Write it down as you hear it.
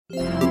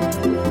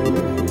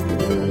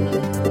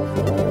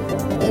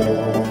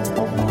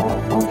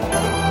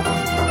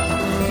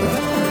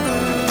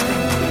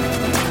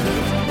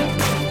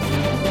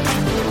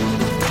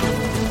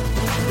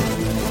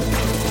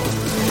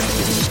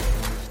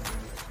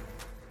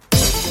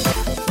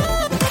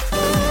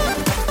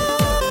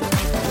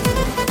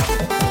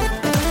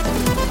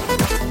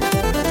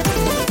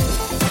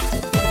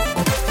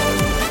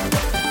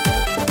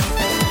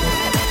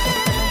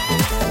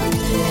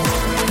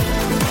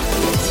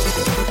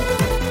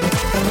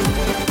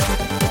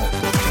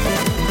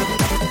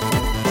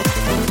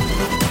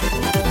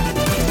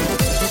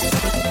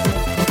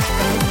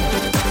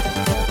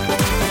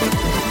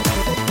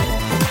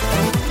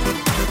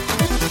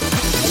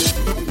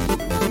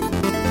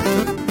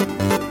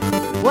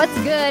What's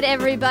good,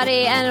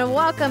 everybody, and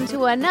welcome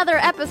to another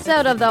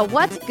episode of the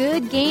What's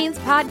Good Games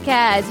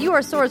podcast,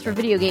 your source for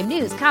video game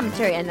news,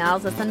 commentary,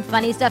 analysis, and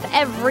funny stuff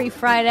every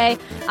Friday.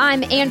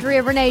 I'm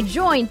Andrea Renee,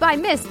 joined by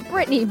Miss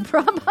Brittany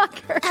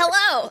Brumbacher.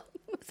 Hello.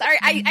 Sorry,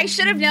 I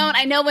should have known.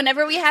 I know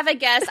whenever we have a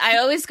guest, I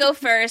always go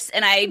first,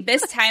 and I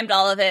mistimed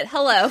all of it.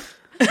 Hello.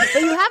 So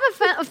you have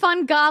a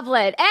fun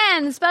goblet,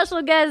 and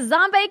special guest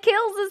Zombie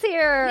Kills is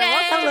here. Yay.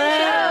 Welcome to the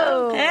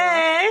show.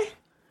 Hey.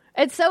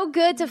 It's so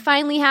good to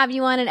finally have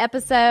you on an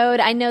episode.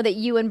 I know that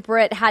you and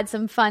Britt had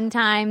some fun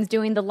times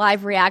doing the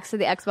live reacts to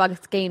the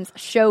Xbox Games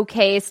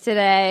Showcase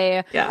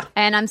today. Yeah.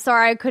 And I'm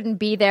sorry I couldn't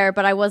be there,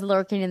 but I was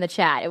lurking in the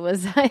chat. It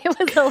was a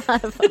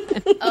lot of fun.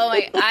 Oh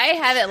my, I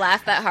haven't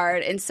laughed that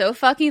hard in so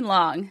fucking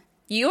long.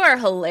 You are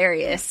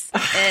hilarious.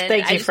 And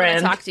Thank you, I just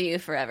friend. want to talk to you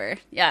forever.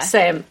 Yeah.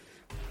 Same.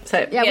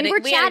 Yeah, we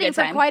were we had a chatting good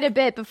for time. quite a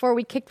bit before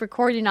we kicked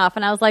recording off,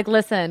 and I was like,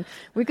 "Listen,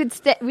 we could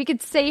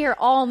stay here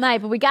all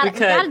night, but we got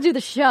to do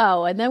the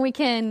show, and then we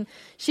can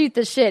shoot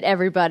the shit,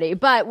 everybody."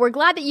 But we're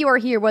glad that you are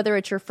here, whether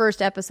it's your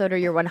first episode or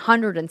your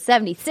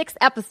 176th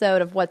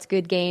episode of What's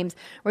Good Games.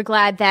 We're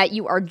glad that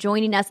you are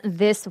joining us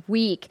this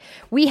week.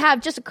 We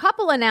have just a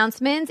couple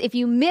announcements. If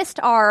you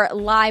missed our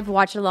live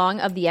watch along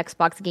of the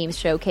Xbox Games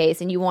Showcase,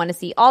 and you want to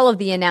see all of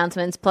the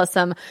announcements plus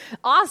some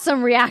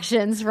awesome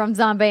reactions from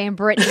Zombie and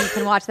Brittany, you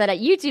can watch that at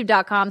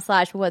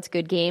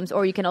youtube.com/whatsgoodgames,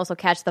 or you can also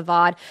catch the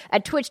VOD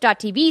at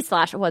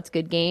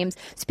twitch.tv/whatsgoodgames.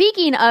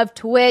 Speaking of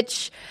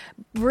Twitch,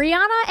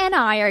 Brianna and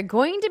I are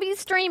going to be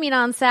streaming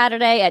on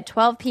Saturday at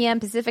 12 p.m.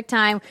 Pacific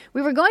time.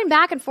 We were going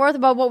back and forth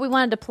about what we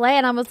wanted to play,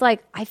 and I was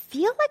like, I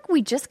feel like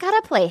we just got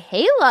to play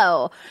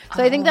Halo.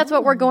 So I think that's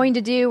what we're going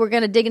to do. We're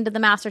going to dig into the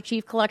Master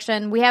Chief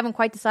Collection. We haven't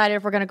quite decided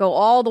if we're going to go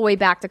all the way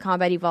back to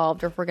Combat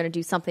Evolved or if we're going to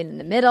do something in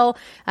the middle.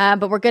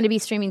 But we're going to be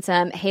streaming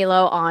some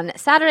Halo on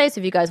Saturday,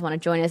 so if you guys want to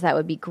join us, that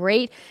would be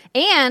great.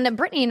 And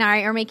Brittany and I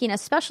are making a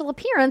special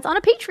appearance on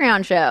a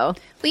Patreon show.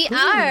 We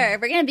are.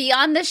 We're going to be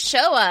on the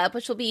Show Up,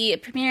 which will be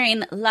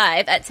premiering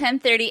live at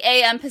 10:30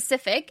 a.m.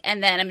 Pacific.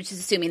 And then I'm just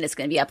assuming it's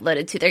going to be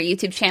uploaded to their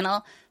YouTube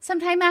channel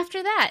sometime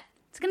after that.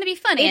 It's going to be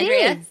fun,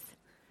 Andrea. It is.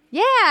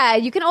 Yeah,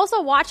 you can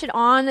also watch it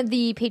on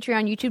the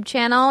Patreon YouTube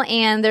channel.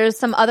 And there's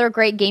some other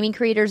great gaming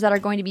creators that are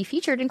going to be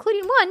featured,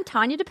 including one,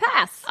 Tanya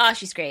DePass. Oh,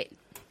 she's great.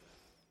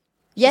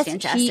 Yes,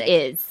 fantastic. she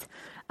is.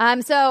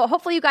 So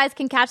hopefully you guys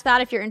can catch that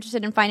if you're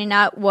interested in finding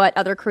out what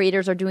other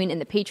creators are doing in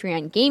the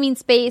Patreon gaming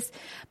space.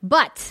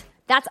 But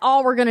that's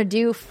all we're going to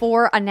do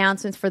for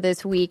announcements for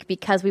this week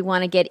because we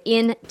want to get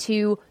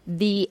into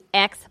the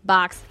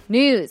Xbox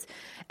news.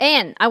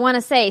 And I want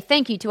to say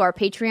thank you to our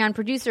Patreon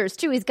producers,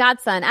 Chewie's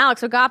Godson,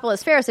 Alex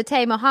Rogopoulos, Ferris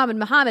Atay,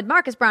 Mohammed,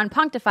 Marcus Brown,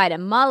 Punctified,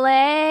 and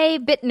Malay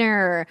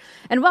Bittner.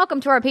 And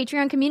welcome to our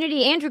Patreon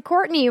community, Andrew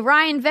Courtney,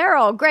 Ryan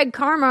Verrill, Greg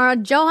Karma,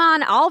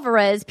 Johan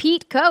Alvarez,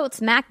 Pete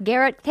Coates, Mac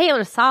Garrett,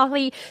 Taylor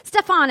Solly,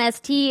 Stefan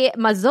ST,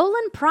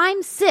 Mazzolan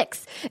Prime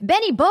 6,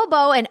 Benny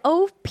Bobo, and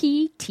OP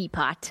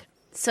Teapot.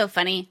 So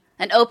funny.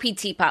 An OP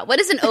teapot. What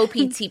is an OP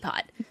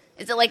teapot?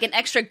 Is it like an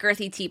extra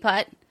girthy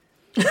teapot?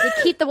 They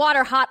keep the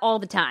water hot all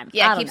the time.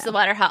 Yeah, it keeps the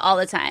water hot all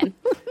the time.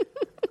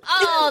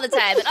 All the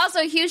time. And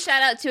also a huge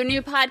shout out to a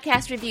new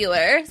podcast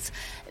reviewers.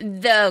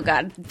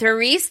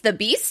 Therese the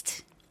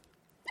Beast.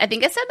 I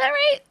think I said that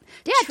right?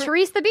 Yeah,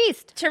 Therese the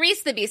Beast.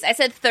 Therese the Beast. I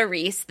said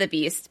Therese the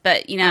Beast,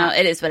 but you know,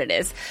 it is what it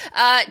is.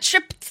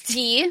 Trip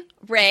T,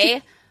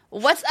 Ray,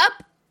 what's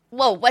up?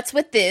 Whoa, what's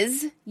with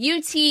this?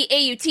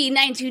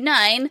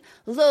 UTAUT929,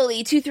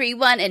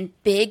 Loli231,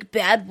 and Big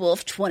Bad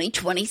Wolf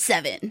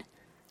 2027.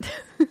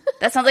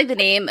 That sounds like the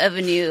name of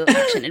a new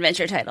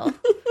action-adventure title.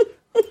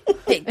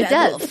 Big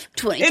Bad Wolf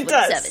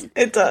 2027.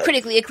 It does.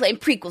 Critically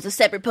acclaimed prequel to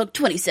Cyberpunk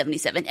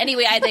 2077.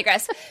 Anyway, I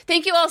digress.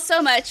 Thank you all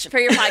so much for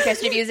your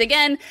podcast reviews.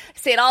 Again, I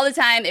say it all the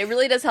time. It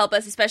really does help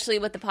us, especially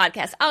with the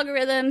podcast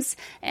algorithms.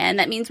 And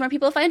that means more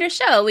people find our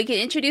show. We can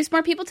introduce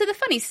more people to the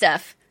funny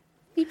stuff.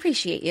 We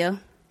appreciate you.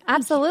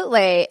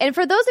 Absolutely. And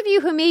for those of you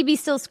who may be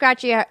still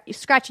scratching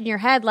your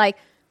head like,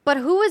 but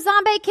who is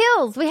Zombie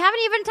Kills? We haven't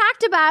even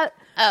talked about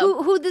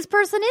who this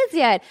person is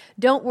yet.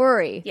 Don't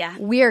worry. Yeah.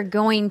 We're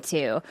going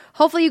to.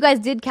 Hopefully you guys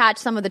did catch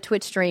some of the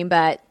Twitch stream,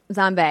 but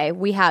Zombie,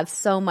 we have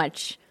so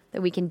much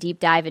that we can deep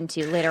dive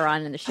into later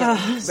on in the show.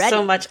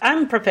 So much.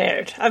 I'm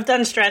prepared. I've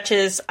done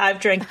stretches. I've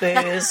drank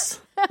booze.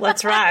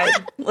 Let's ride.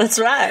 Let's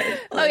ride.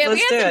 Oh, yeah, we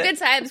had some good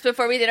times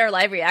before we did our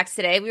live reacts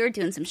today. We were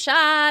doing some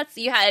shots.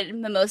 You had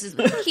mimosas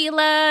with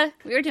tequila.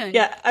 We were doing...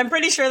 Yeah, I'm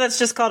pretty sure that's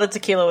just called a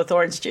tequila with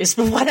orange juice,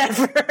 but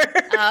whatever.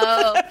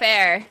 Oh,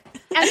 fair.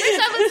 At first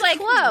I was like...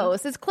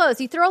 Close. It's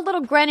close. You throw a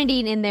little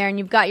grenadine in there and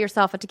you've got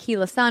yourself a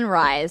tequila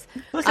sunrise.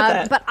 Look at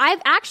that. But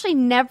I've actually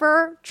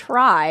never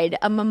tried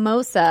a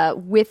mimosa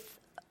with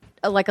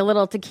like a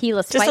little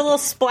tequila spice. Just a little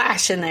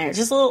splash in there.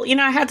 Just a little,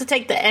 I had to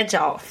take the edge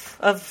off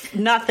of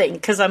nothing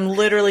because I'm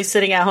literally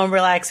sitting at home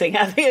relaxing,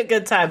 having a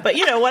good time. But,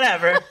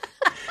 whatever.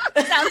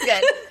 Sounds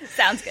good.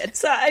 Sounds good.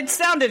 So it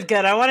sounded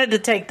good. I wanted to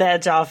take the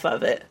edge off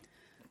of it.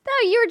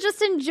 No, you were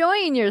just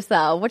enjoying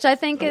yourself, which I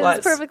think is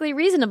perfectly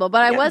reasonable.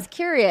 But I was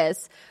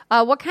curious,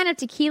 what kind of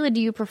tequila do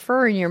you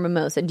prefer in your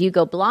mimosa? Do you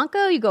go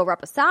Blanco? You go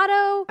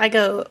Reposado? I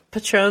go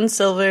Patron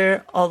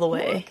Silver all the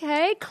way.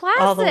 Okay,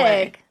 classic. All the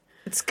way.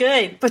 It's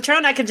good.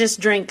 Patron I could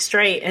just drink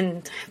straight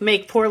and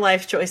make poor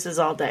life choices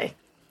all day.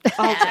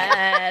 All day.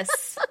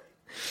 Yes.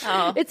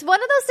 Oh. It's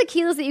one of those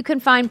tequilas that you can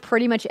find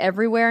pretty much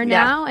everywhere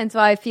now. And so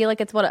I feel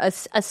like it's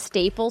a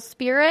staple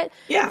spirit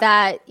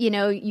that,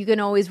 you can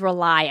always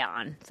rely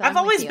on. So I've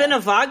always been a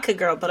vodka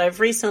girl, but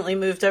I've recently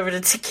moved over to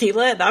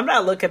tequila, and I'm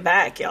not looking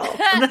back, y'all.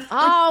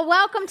 Oh,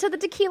 welcome to the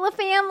tequila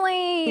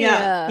family.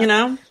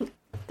 Yeah,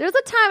 There's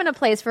a time and a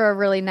place for a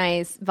really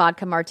nice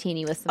vodka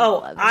martini with some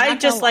olives. I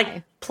just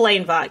like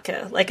plain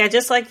vodka. Like, I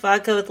just like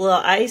vodka with a little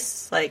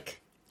ice, like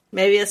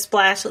maybe a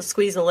splash, a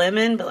squeeze of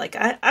lemon. But like,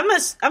 I'm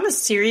a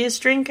serious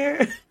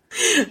drinker.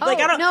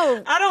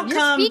 I don't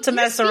come to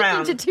mess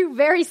around. To two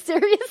very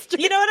serious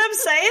drinkers. You know what I'm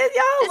saying,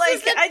 y'all?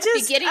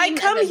 I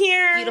come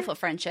here. Beautiful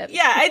friendship.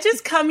 Yeah, I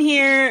just come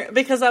here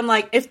because I'm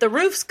like, if the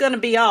roof's gonna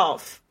be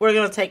off, we're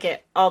gonna take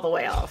it all the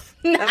way off.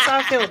 That's how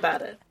I feel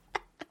about it.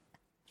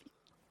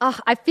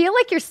 I feel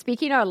like you're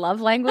speaking our love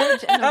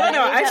language. I don't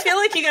know. I feel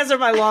like you guys are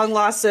my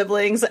long-lost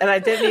siblings, and I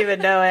didn't even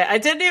know it. I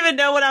didn't even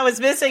know what I was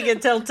missing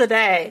until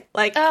today.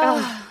 Like,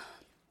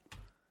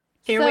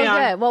 here we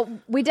are. Good. Well,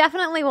 we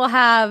definitely will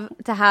have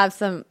to have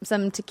some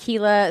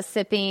tequila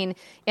sipping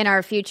in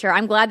our future.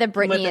 I'm glad that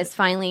Brittany is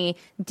finally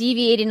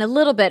deviating a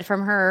little bit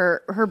from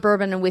her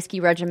bourbon and whiskey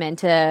regimen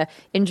to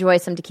enjoy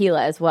some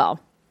tequila as well.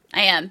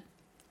 I am.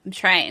 I'm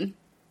trying.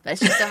 But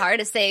it's just so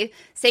hard to say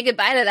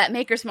goodbye to that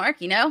Maker's Mark,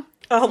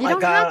 Oh my God. You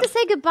don't have to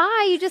say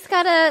goodbye. You just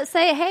gotta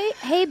say,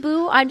 hey,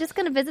 boo, I'm just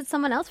gonna visit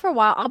someone else for a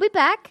while. I'll be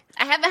back.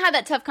 I haven't had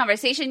that tough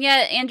conversation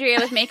yet,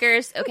 Andrea, with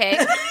Makers. Okay,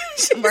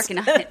 I'm working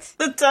on it.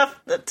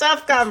 The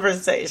tough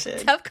conversation.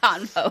 Tough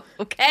convo.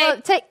 Okay.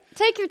 Well,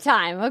 take your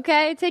time.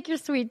 Okay, take your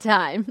sweet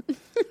time.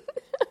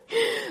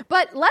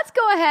 But let's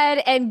go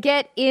ahead and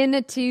get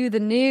into the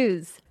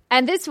news.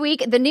 And this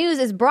week, the news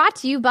is brought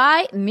to you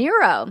by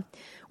Miro.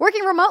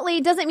 Working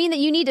remotely doesn't mean that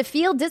you need to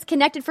feel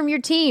disconnected from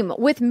your team.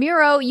 With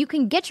Miro, you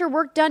can get your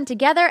work done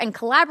together and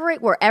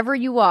collaborate wherever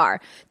you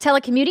are.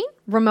 Telecommuting,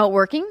 remote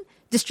working,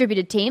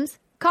 distributed teams,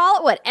 call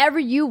it whatever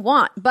you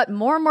want. But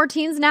more and more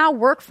teams now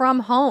work from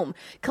home.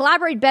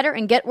 Collaborate better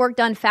and get work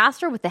done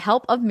faster with the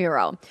help of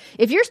Miro.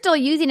 If you're still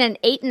using an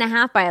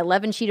 8.5 by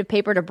 11 sheet of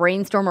paper to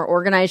brainstorm or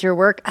organize your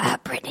work,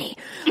 Brittany,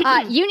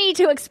 you need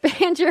to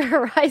expand your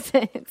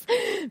horizons.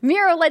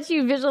 Miro lets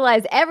you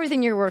visualize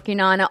everything you're working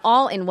on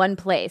all in one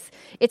place.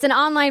 It's an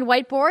online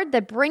whiteboard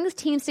that brings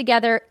teams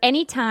together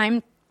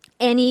anytime,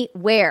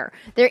 anywhere.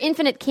 Their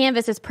infinite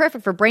canvas is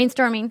perfect for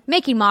brainstorming,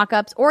 making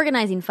mock-ups,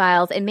 organizing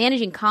files, and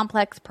managing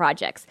complex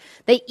projects.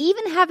 They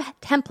even have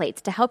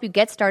templates to help you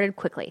get started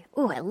quickly.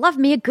 Ooh, I love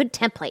me a good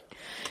template.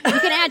 You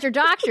can add your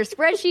docs, your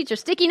spreadsheets, your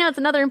sticky notes,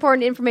 and other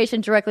important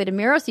information directly to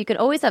Miro, so you can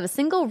always have a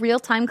single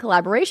real-time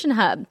collaboration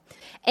hub.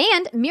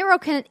 And Miro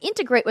can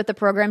integrate with the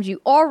programs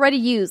you already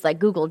use, like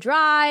Google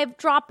Drive,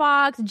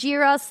 Dropbox,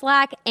 Jira,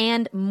 Slack,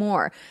 and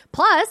more.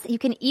 Plus, you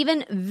can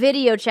even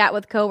video chat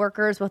with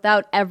coworkers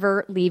without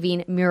ever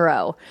leaving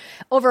Miro.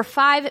 Over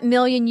 5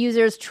 million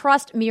users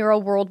trust Miro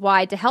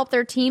worldwide to help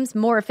their teams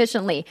more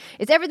efficiently.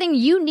 It's everything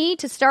you need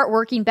to start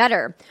working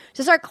better.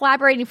 To start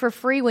collaborating for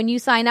free when you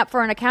sign up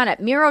for an account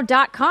at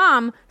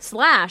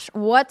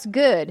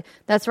Miro.com/what'sgood.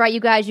 That's right, you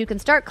guys. You can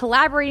start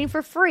collaborating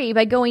for free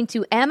by going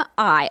to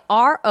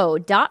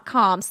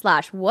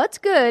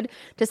Miro.com/what'sgood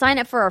to sign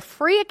up for a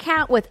free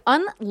account with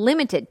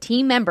unlimited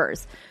team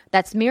members.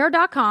 That's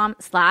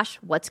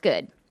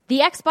Miro.com/what'sgood. The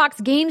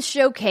Xbox Games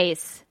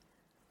Showcase,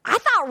 I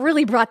thought,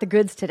 really brought the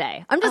goods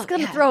today. I'm just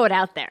going to throw it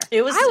out there.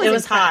 It was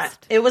hot.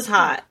 It was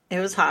hot.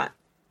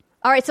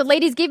 All right, so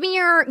ladies, give me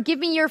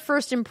your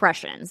first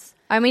impressions.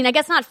 I mean, I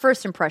guess not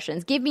first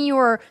impressions. Give me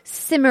your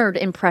simmered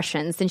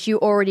impressions, since you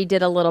already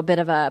did a little bit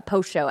of a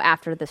post show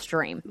after the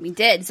stream. We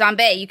did.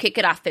 Zombie, you kick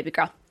it off, baby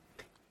girl.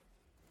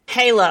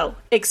 Halo,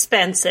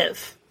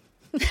 expensive.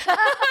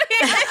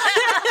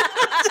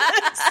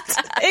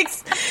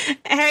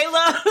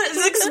 Halo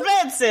is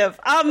expensive.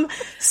 I'm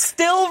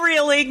still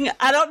reeling.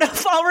 I don't know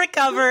if I'll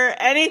recover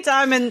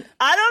anytime, and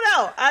I don't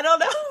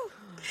know.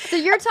 So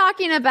you're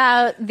talking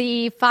about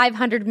the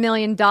 $500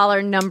 million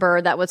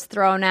number that was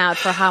thrown out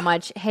for how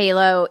much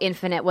Halo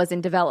Infinite was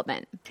in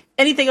development.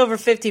 anything over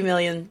 50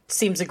 million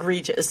seems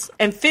egregious.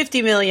 And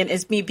 50 million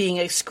is me being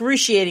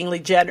excruciatingly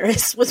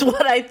generous with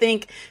what I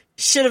think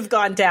should have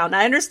gone down.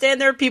 I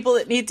understand there are people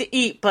that need to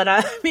eat, but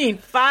I mean,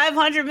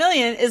 500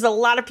 million is a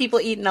lot of people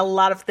eating a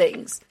lot of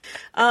things.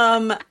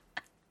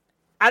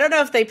 I don't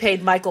know if they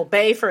paid Michael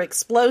Bay for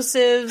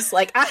explosives.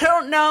 Like, I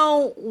don't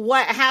know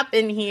what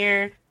happened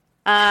here.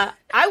 I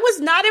was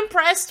not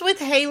impressed with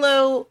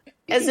Halo,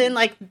 as in,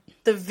 like,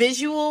 the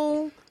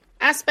visual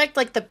aspect,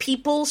 like the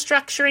people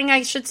structuring,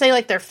 I should say,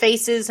 like their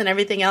faces and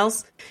everything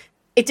else.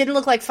 It didn't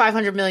look like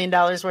 $500 million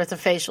worth of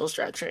facial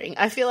structuring.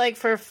 I feel like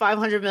for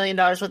 $500 million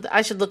worth,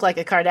 I should look like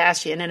a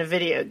Kardashian in a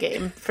video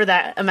game for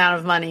that amount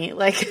of money.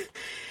 Like,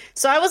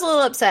 so I was a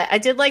little upset. I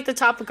did like the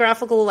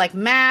topographical, like,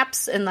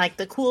 maps and, like,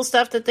 the cool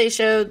stuff that they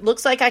showed.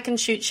 Looks like I can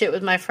shoot shit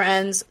with my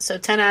friends. So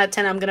 10 out of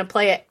 10, I'm going to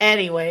play it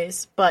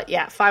anyways. But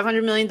yeah,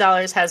 $500 million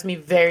has me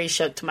very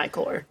shook to my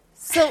core.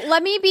 So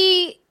let me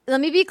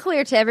be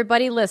clear to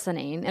everybody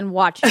listening and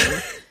watching.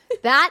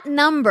 That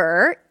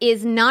number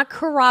is not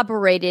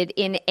corroborated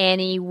in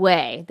any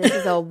way. This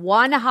is a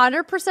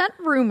 100%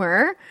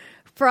 rumor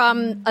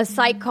from a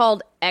site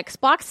called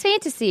Xbox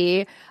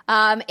Fantasy.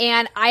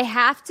 And I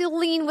have to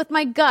lean with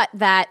my gut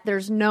that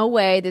there's no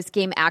way this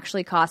game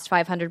actually cost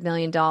 $500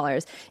 million.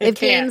 If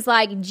games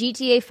like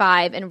GTA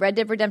 5 and Red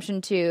Dead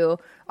Redemption 2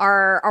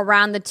 are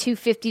around the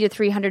 250 to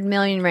 300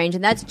 million range,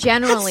 and that's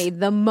generally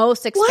the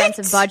most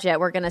expensive budget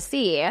we're going to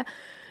see.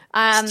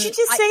 Did you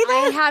just say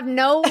that?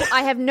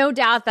 I have no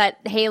doubt that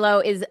Halo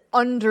is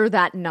under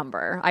that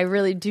number. I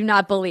really do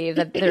not believe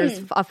that there's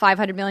a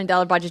 $500 million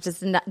budget.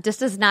 Just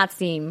does not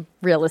seem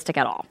realistic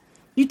at all.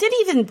 You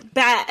didn't even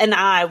bat an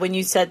eye when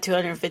you said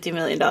 $250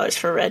 million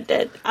for Red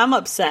Dead. I'm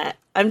upset.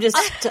 I'm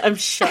shocked.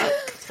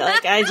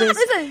 Like,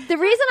 Listen, the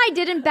reason I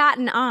didn't bat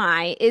an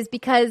eye is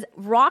because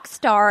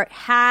Rockstar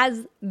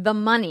has the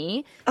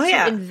money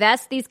to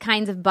invest these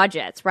kinds of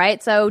budgets,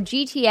 right? So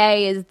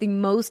GTA is the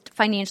most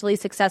financially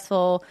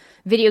successful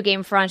video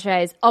game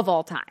franchise of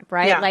all time,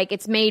 right? Yeah. Like,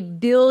 it's made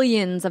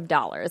billions of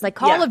dollars. Like,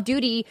 Call of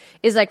Duty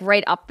is, like,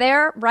 right up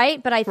there,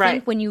 right? But I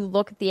think when you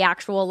look at the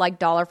actual, like,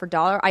 dollar for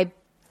dollar, I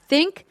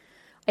think,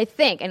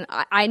 and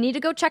I need to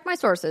go check my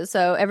sources.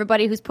 So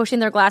everybody who's pushing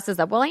their glasses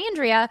up, well,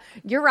 Andrea,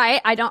 you're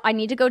right. I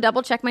need to go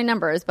double check my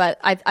numbers, but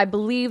I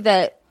believe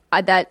that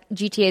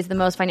GTA is the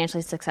most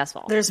financially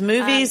successful. There's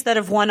movies that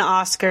have won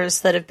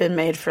Oscars that have been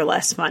made for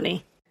less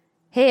money.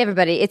 Hey,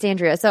 everybody, it's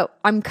Andrea. So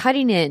I'm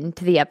cutting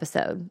into the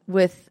episode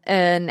with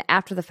an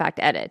after-the-fact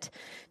edit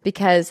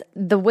because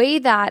the way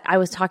that I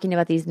was talking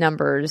about these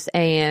numbers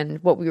and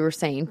what we were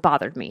saying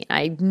bothered me.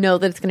 I know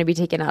that it's going to be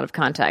taken out of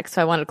context,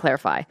 so I wanted to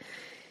clarify.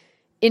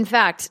 In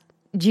fact,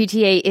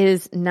 GTA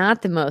is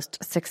not the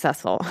most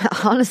successful.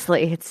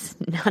 Honestly, it's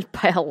not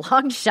by a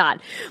long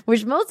shot,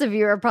 which most of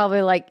you are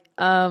probably like,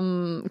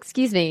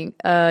 excuse me,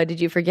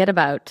 did you forget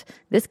about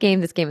this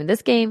game, and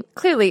this game?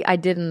 Clearly, I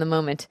did in the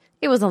moment.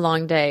 It was a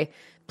long day.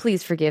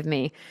 Please forgive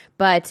me.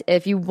 But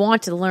if you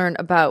want to learn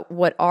about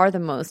what are the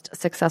most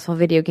successful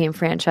video game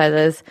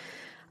franchises,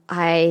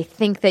 I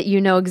think that you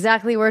know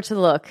exactly where to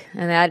look,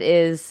 and that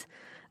is,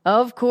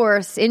 of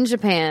course, in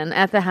Japan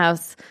at the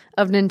house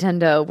of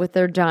Nintendo with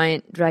their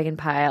giant dragon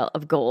pile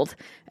of gold,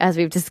 as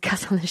we've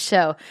discussed on the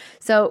show.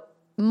 So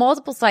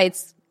multiple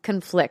sites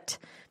conflict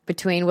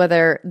between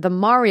whether the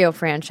Mario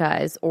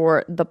franchise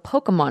or the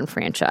Pokemon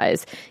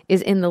franchise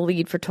is in the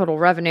lead for total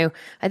revenue.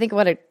 I think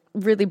what it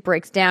really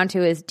breaks down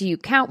to is, do you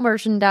count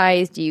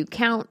merchandise? Do you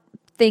count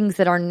things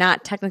that are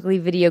not technically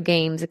video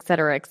games, et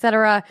cetera, et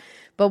cetera?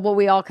 But what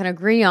we all can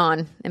agree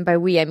on, and by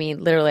we, I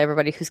mean literally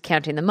everybody who's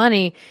counting the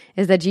money,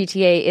 is that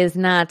GTA is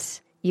not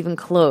even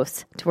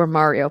close to where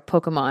Mario,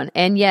 Pokemon,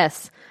 and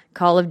yes,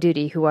 Call of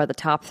Duty, who are the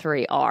top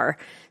three, are.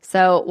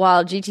 So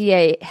while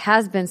GTA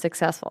has been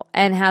successful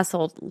and has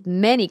sold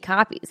many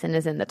copies and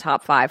is in the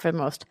top 5 for the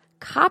most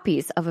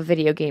copies of a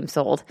video game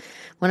sold,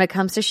 when it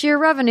comes to sheer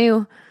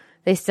revenue,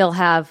 they still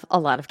have a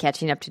lot of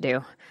catching up to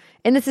do.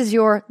 And this is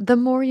your The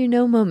More You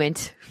Know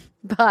moment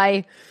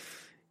by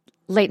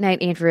Late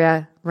Night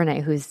Andrea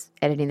Renee, who's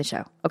editing the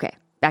show. Okay,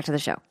 back to the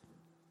show.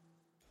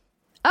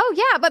 Oh,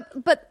 yeah,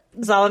 but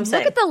that's all I'm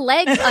saying. Look at the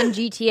legs on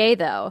GTA,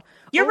 though.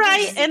 You're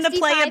right, and the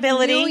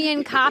playability.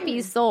 Million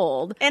copies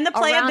sold. And the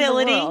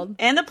playability.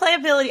 And the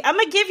playability. I'm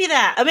going to give you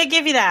that.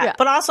 Yeah.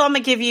 But also, I'm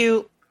going to give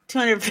you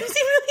 $250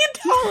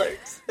 million.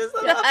 That's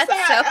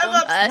so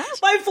much.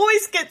 My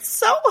voice gets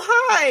so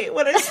high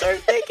when I start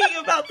thinking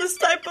about this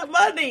type of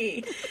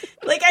money.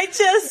 Like, I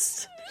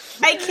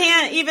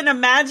can't even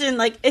imagine.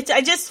 Like,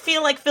 I just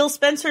feel like Phil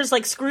Spencer's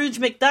like Scrooge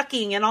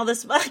McDucking and all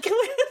this. Like,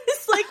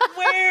 it's like,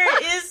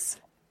 where is?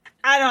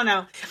 I don't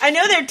know. I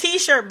know their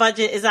T-shirt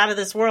budget is out of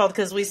this world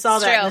because we saw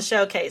that in the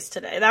showcase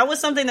today. That was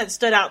something that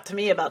stood out to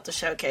me about the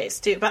showcase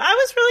too. But I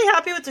was really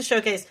happy with the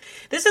showcase.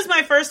 This is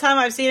my first time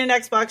I've seen an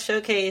Xbox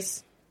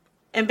showcase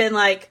and been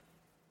like,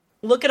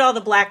 look at all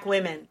the black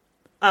women.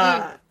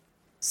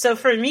 So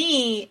for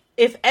me,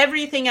 if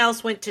everything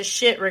else went to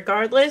shit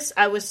regardless,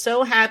 I was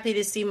so happy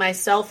to see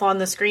myself on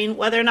the screen,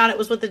 whether or not it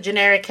was with a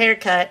generic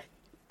haircut.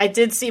 I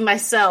did see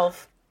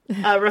myself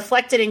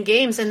reflected in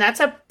games, and that's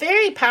a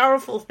very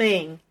powerful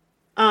thing.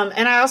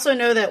 And I also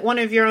know that one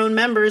of your own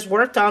members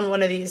worked on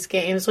one of these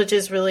games, which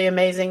is really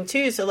amazing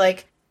too. So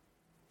like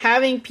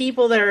having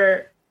people that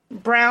are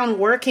brown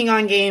working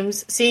on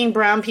games, seeing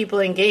brown people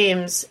in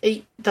games,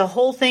 the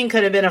whole thing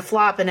could have been a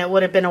flop and it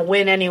would have been a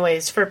win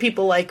anyways for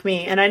people like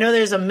me. And I know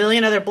there's a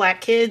million other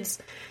black kids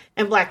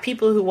and black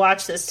people who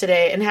watched this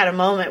today and had a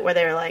moment where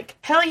they're like,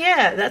 hell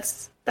yeah,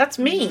 that's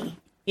me,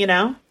 you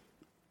know?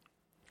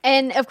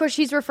 And of course,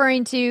 she's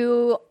referring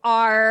to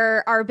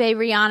our bae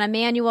Rihanna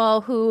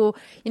Manuel, who,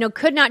 you know,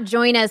 could not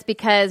join us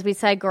because we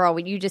said, girl,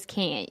 you just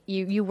can't.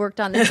 You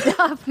worked on this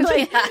stuff.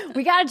 Like,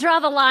 we got to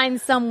draw the line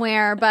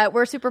somewhere. But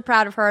we're super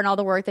proud of her and all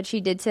the work that she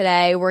did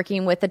today,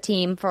 working with the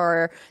team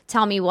for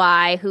Tell Me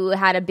Why, who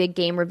had a big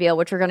game reveal,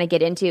 which we're going to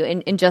get into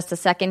in just a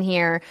second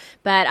here.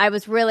 But I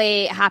was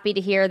really happy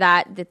to hear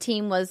that the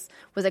team was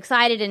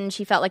excited and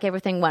she felt like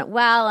everything went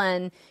well.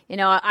 And, you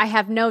know, I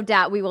have no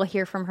doubt we will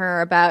hear from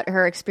her about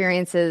her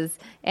experiences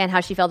and how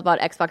she felt about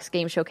Xbox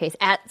Game Showcase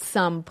at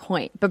some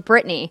point. But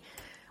Brittany,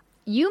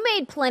 you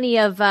made plenty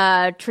of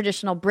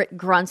traditional Brit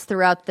grunts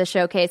throughout the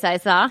showcase, I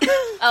saw.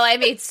 Oh, I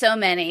made so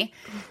many.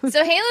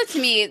 So Halo to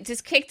me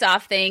just kicked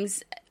off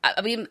things.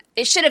 I mean,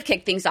 it should have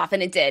kicked things off,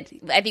 and it did.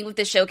 I think with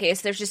the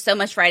showcase, there's just so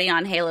much writing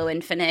on Halo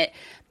Infinite.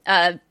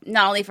 Not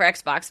only for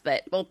Xbox,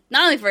 but, well,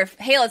 not only for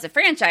Halo as a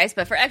franchise,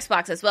 but for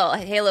Xbox as well.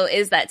 Halo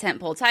is that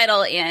tentpole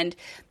title, and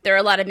there are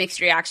a lot of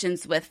mixed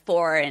reactions with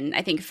 4 and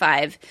I think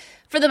 5.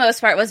 For the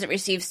most part, wasn't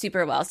received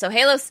super well. So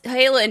Halo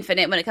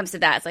Infinite, when it comes to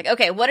that, it's like,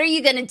 okay, what are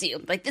you going to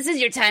do? Like, this is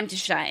your time to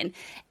shine.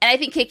 And I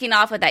think kicking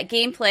off with that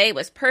gameplay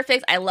was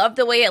perfect. I loved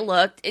the way it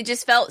looked. It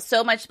just felt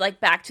so much like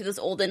back to those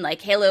olden,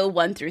 like, Halo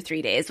 1 through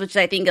 3 days, which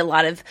I think what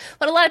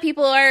a lot of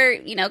people are,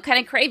 you know, kind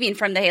of craving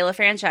from the Halo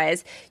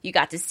franchise. You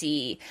got to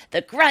see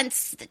the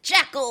grunts, the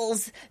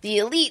jackals, the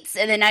elites,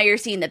 and then now you're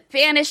seeing the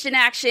Banished in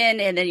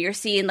action, and then you're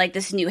seeing, like,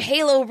 this new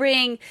Halo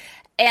ring.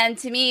 And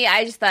to me,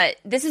 I just thought,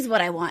 this is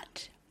what I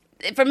want.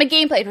 From a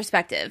gameplay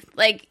perspective,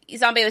 like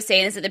Zombie was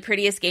saying, is it the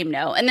prettiest game?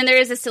 No. And then there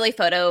is a silly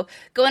photo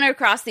going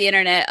across the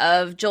internet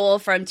of Joel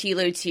from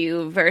Halo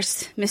 2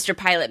 versus Mr.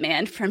 Pilot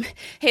Man from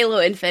Halo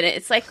Infinite.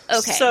 It's like,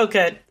 okay. So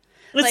good.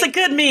 It's like, a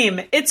good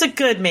meme. It's a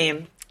good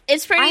meme.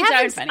 It's pretty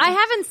darn funny. I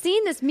haven't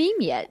seen this meme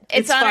yet.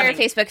 It's on our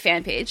Facebook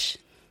fan page.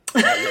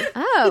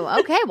 Oh,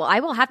 okay. Well, I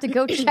will have to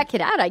go check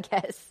it out, I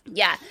guess.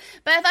 Yeah.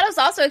 But I thought it was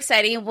also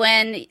exciting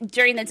when,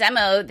 during the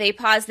demo, they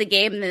paused the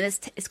game, and then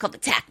it's called the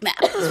TAC map.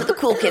 That's what the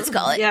cool kids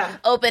call it. Yeah.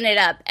 Open it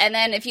up. And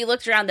then if you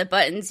looked around the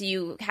buttons,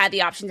 you had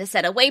the option to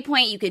set a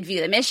waypoint. You could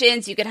view the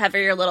missions. You could hover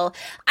your little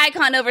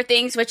icon over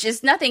things, which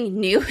is nothing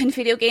new in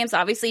video games.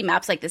 Obviously,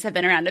 maps like this have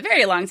been around a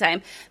very long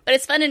time. But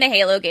it's fun in a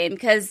Halo game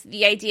because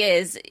the idea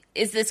is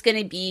this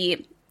going to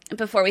be,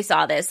 before we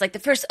saw this, like the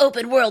first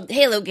open world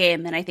Halo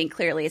game? And I think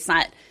clearly it's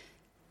not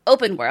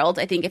open world.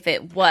 I think if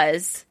it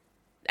was,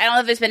 I don't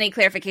know if there's been any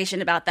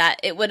clarification about that.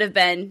 It would have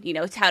been, you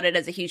know, touted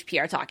as a huge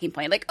PR talking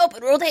point, like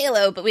open world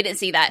Halo, but we didn't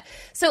see that.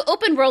 So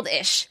open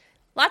world-ish.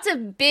 Lots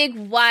of big,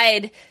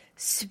 wide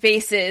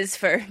spaces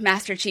for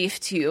Master Chief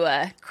to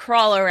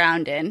crawl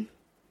around in.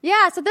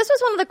 Yeah, so this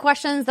was one of the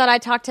questions that I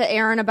talked to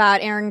Aaron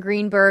about, Aaron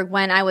Greenberg,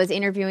 when I was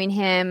interviewing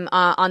him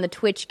on the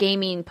Twitch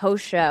Gaming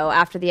post show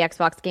after the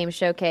Xbox Game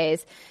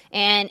Showcase.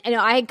 And, you know,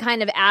 I had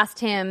kind of asked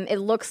him, it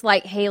looks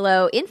like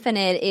Halo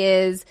Infinite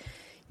is,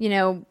 you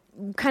know,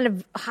 kind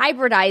of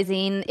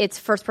hybridizing its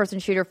first-person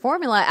shooter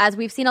formula, as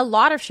we've seen a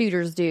lot of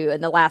shooters do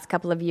in the last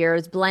couple of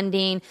years,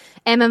 blending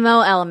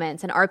MMO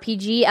elements and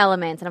RPG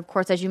elements, and of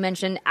course, as you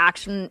mentioned,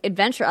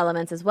 action-adventure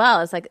elements as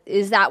well. It's like,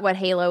 is that what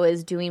Halo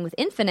is doing with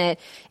Infinite?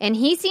 And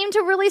he seemed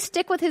to really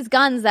stick with his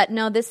guns that,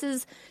 no, this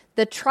is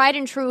the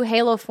tried-and-true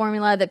Halo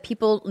formula that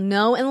people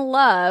know and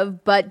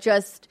love, but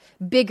just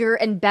bigger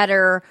and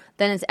better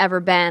than it's ever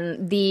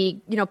been.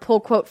 The, you know, pull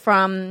quote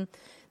from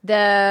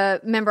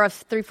the member of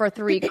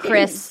 343,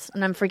 Chris,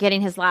 and I'm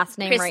forgetting his last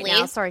name Chris right Lee.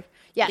 now. Sorry.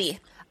 Yes. Lee.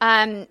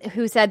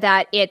 Who said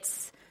that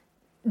it's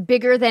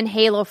bigger than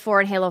Halo 4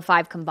 and Halo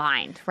 5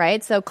 combined,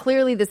 right? So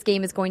clearly this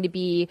game is going to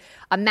be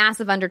a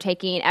massive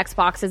undertaking.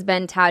 Xbox has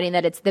been touting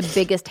that it's the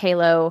biggest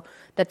Halo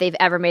that they've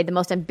ever made, the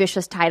most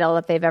ambitious title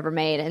that they've ever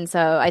made. And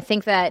so I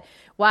think that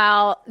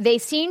while they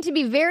seem to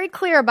be very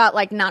clear about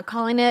like not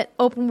calling it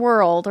open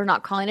world or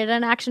not calling it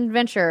an action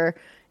adventure,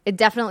 it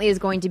definitely is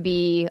going to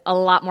be a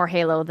lot more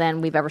Halo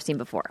than we've ever seen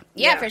before.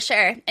 Yeah, for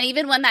sure. And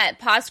even when that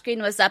pause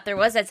screen was up, there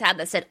was a tab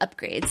that said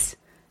upgrades.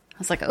 I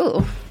was like,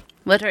 oh,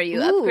 what are you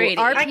upgrading?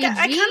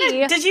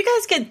 RPG. Did you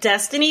guys get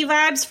Destiny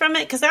vibes from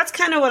it? Because that's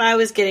kind of what I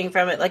was getting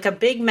from it. Like a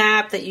big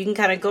map that you can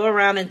kind of go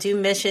around and do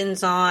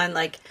missions on.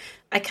 Like,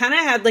 I kind of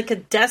had like a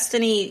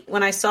Destiny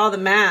when I saw the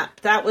map.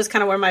 That was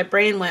kind of where my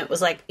brain went,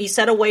 was like, you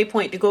set a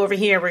waypoint to go over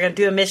here. We're going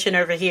to do a mission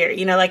over here.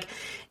 You know, like,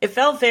 it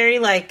felt very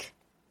like,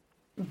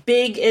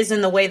 big is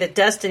in the way that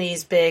Destiny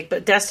is big,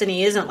 but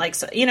Destiny isn't like,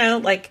 you know,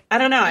 like, I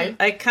don't know.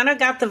 I kind of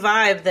got the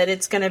vibe that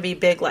it's going to be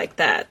big like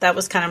that. That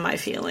was kind of my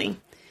feeling.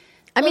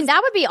 I mean,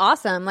 that would be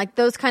awesome. Like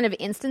those kind of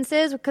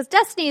instances, because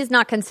Destiny is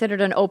not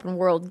considered an open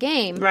world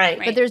game. Right.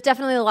 But there's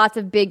definitely lots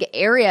of big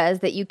areas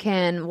that you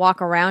can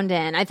walk around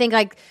in. I think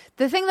like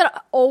the thing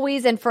that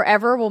always and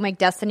forever will make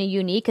Destiny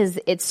unique is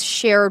its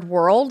shared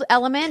world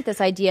element. This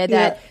idea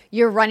that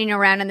you're running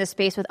around in this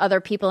space with other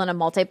people in a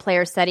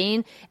multiplayer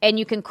setting and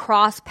you can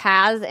cross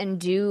paths and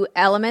do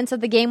elements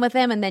of the game with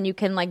them, and then you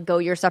can like go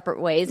your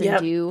separate ways and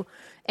do.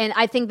 And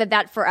I think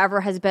that forever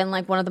has been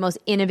like one of the most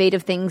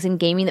innovative things in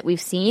gaming that we've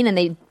seen, and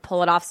they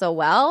pull it off so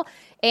well.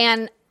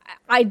 And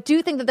I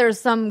do think that there's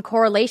some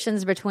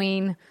correlations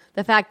between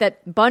the fact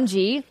that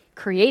Bungie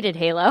created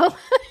Halo,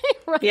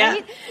 right?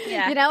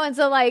 Yeah. You know, and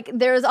so like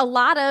there's a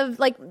lot of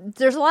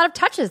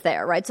touches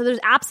there, right? So there's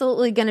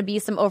absolutely going to be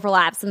some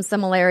overlap, some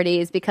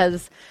similarities,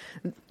 because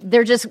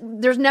there's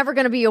never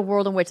going to be a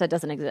world in which that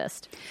doesn't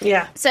exist.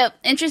 Yeah. So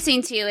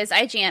interesting too is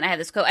IGN. I have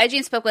this quote.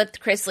 IGN spoke with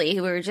Chris Lee,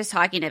 who we were just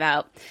talking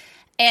about.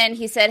 And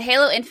he said,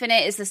 Halo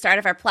Infinite is the start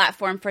of our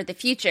platform for the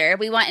future.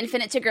 We want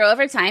Infinite to grow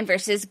over time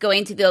versus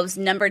going to those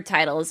numbered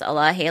titles, a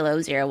la Halo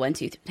 0, 1,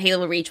 2,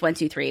 Halo Reach 1,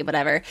 2, 3,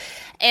 whatever.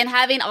 And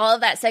having all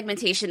of that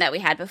segmentation that we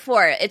had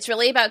before. It's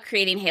really about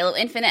creating Halo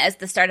Infinite as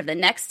the start of the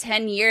next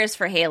 10 years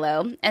for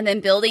Halo, and then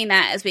building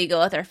that as we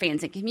go with our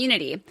fans and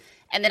community.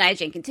 And then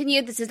IGN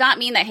continued, this does not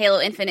mean that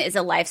Halo Infinite is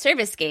a live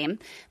service game,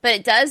 but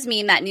it does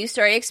mean that new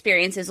story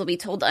experiences will be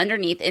told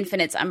underneath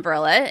Infinite's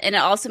umbrella, and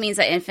it also means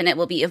that Infinite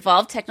will be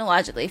evolved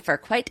technologically for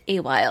quite a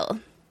while.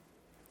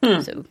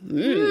 So,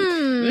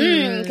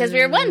 because we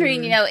were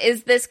wondering, you know,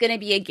 is this going to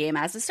be a game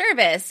as a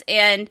service?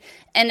 And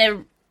in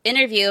an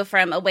interview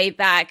from a way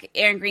back,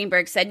 Aaron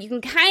Greenberg said you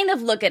can kind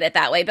of look at it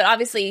that way, but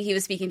obviously he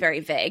was speaking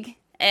very vague.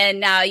 And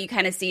now you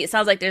kind of see, it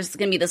sounds like there's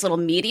going to be this little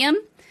medium.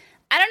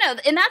 I don't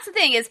know. And that's the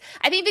thing is,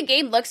 I think the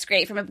game looks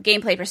great from a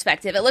gameplay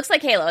perspective. It looks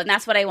like Halo, and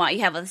that's what I want. You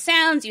have the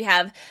sounds, you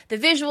have the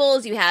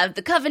visuals, you have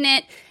the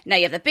Covenant, now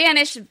you have the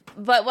Banished.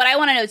 But what I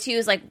want to know, too,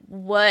 is, like,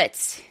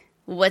 what's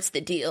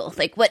the deal?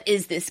 Like, what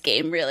is this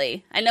game,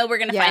 really? I know we're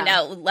going to find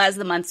out as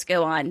the months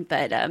go on,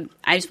 but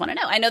I just want to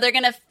know. I know they're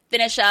going to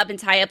finish up and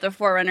tie up the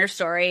Forerunner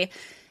story,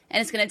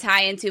 and it's going to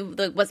tie into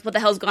what the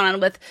hell's going on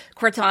with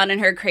Cortana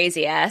and her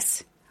crazy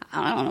ass.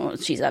 I don't know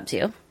what she's up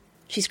to.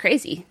 She's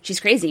crazy. She's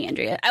crazy,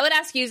 Andrea. I would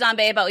ask you,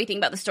 Zombie, about what you think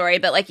about the story,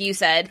 but like you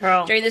said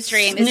during the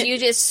stream, is you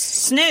just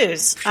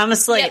snooze. I'm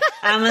asleep.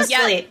 I'm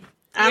asleep.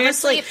 I'm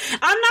asleep.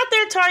 I'm not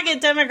their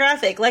target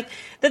demographic. Like,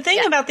 the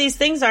thing about these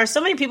things are, so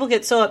many people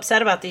get so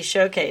upset about these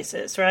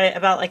showcases, right?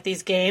 About like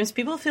these games.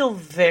 People feel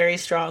very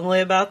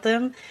strongly about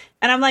them.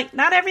 And I'm like,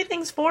 not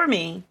everything's for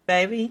me,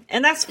 baby.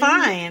 And that's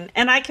fine.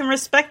 And I can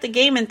respect the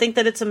game and think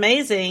that it's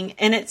amazing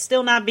and it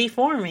still not be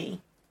for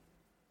me.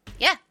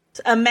 Yeah.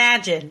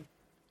 Imagine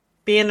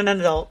being an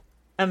adult.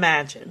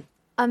 Imagine.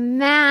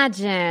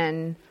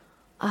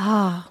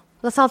 Oh,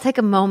 let's all take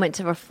a moment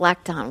to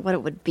reflect on what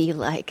it would be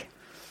like.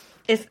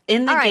 If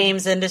in the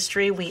games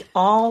industry, we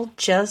all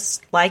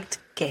just liked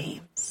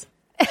games.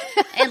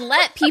 And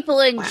let people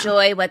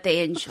enjoy what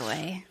they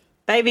enjoy.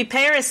 Baby,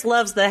 Paris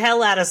loves the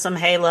hell out of some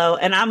Halo,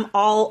 and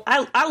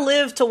I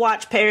live to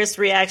watch Paris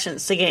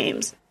reactions to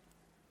games.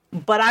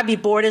 But I'd be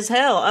bored as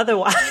hell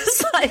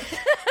otherwise. Like,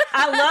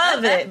 I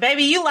love it.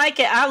 Baby, you like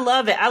it. I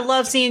love it. I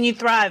love seeing you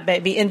thrive,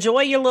 baby.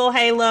 Enjoy your little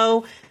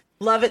Halo.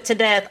 Love it to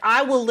death.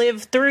 I will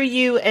live through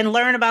you and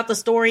learn about the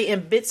story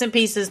in bits and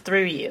pieces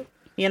through you.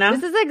 You know?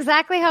 This is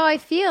exactly how I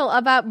feel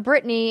about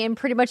Brittany in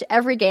pretty much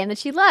every game that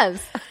she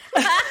loves.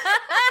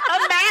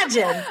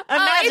 Imagine we're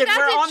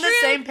on the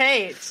same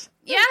page.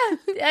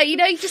 Yeah. You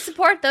know, you just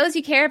support those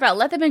you care about.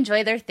 Let them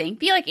enjoy their thing.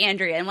 Be like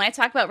Andrea. And when I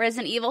talk about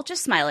Resident Evil,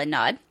 just smile and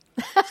nod.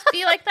 Just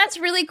be like, that's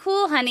really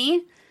cool,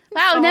 honey.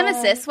 Wow,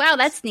 Nemesis. Wow,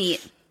 that's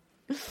neat.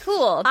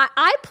 Cool.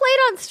 I played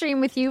on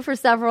stream with you for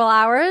several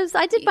hours.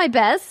 I did my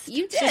best.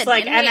 You did. She's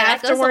like, and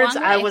afterwards,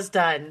 I was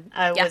done.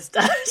 I was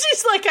done.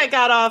 She's like, I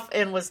got off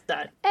and was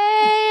done.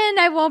 And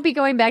I won't be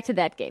going back to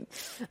that game.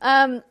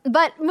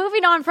 But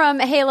moving on from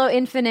Halo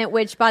Infinite,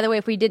 which, by the way,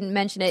 if we didn't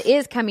mention it,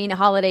 is coming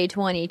holiday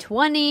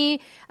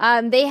 2020.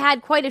 They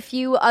had quite a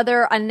few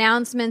other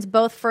announcements,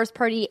 both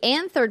first-party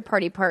and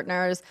third-party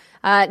partners.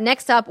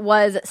 Next up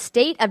was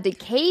State of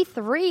Decay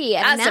 3.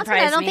 An announcement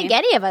I don't think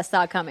any of us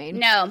saw coming.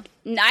 No,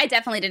 I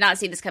definitely did not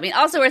see this coming.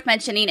 Also worth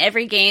mentioning,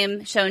 every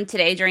game shown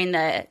today during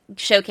the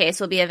showcase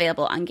will be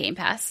available on Game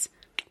Pass.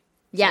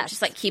 Yeah, so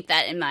just like keep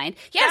that in mind.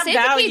 Yeah, State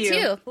of Decay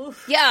 2.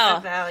 Oof,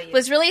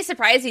 was really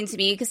surprising to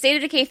me because State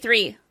of Decay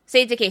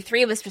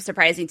 3 was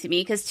surprising to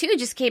me because 2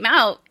 just came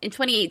out in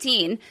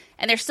 2018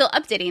 and they're still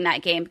updating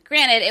that game.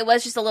 Granted, it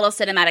was just a little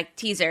cinematic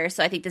teaser,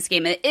 so I think this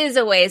game is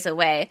a ways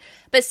away.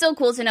 But still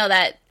cool to know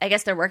that I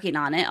guess they're working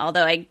on it,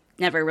 although I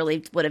never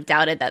really would have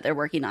doubted that they're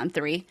working on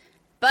 3.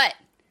 But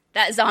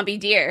that zombie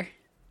deer.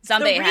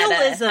 Zombie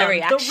had a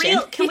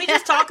reaction. Can we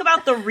just talk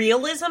about the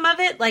realism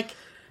of it? Like,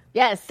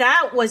 yes,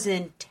 that was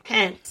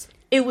intense.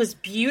 It was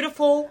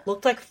beautiful.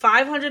 Looked like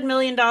 $500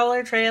 million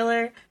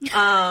trailer. You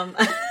know,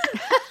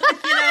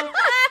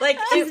 like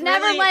he's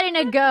never letting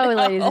it go,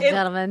 ladies and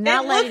gentlemen.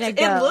 Not letting it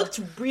go. It looked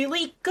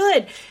really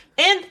good.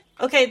 And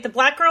okay, the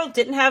black girl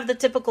didn't have the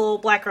typical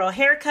black girl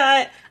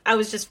haircut. I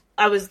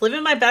I was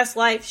living my best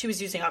life. She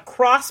was using a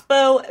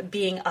crossbow,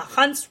 being a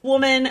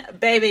huntswoman,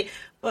 baby.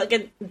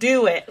 Fucking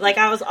do it. Like,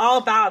 I was all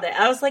about it.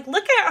 I was like,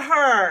 look at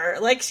her.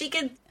 Like, she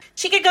could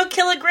go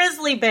kill a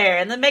grizzly bear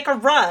and then make a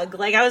rug.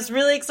 Like, I was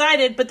really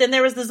excited. But then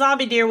there was the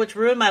zombie deer, which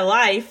ruined my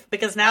life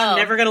because now I'm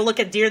never going to look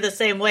at deer the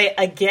same way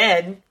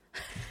again.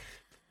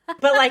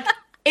 But like,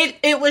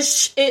 it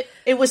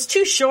was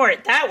too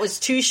short. That was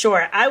too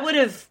short. I would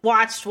have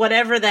watched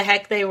whatever the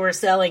heck they were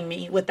selling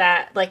me with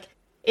that. Like,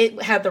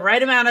 it had the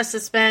right amount of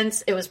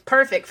suspense. It was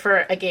perfect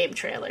for a game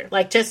trailer.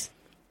 Like, just...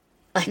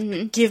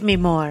 Like, give me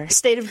more.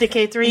 State of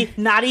Decay 3,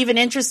 not even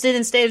interested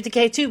in State of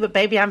Decay 2, but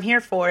baby, I'm here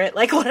for it.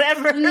 Like,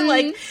 whatever.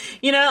 Like,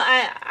 you know,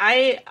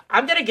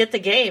 I'm going to get the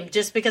game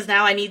just because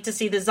now I need to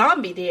see the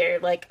zombie deer.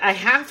 Like, I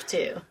have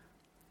to.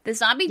 The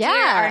zombie deer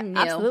are new.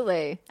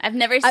 Absolutely. I've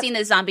never seen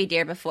the zombie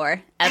deer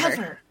before,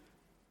 ever.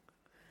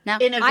 No.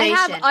 Innovation. I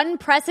have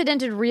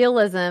unprecedented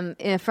realism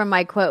from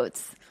my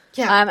quotes.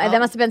 Yeah. That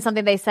must have been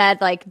something they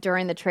said, like,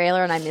 during the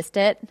trailer, and I missed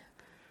it.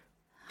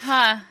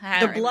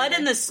 The blood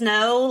in the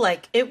snow,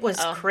 like, it was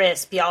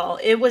crisp, y'all.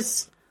 It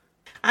was...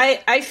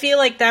 I feel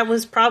like that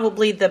was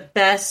probably the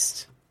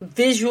best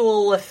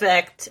visual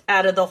effect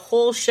out of the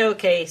whole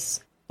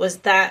showcase was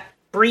that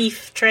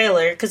brief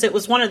trailer, because it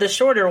was one of the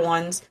shorter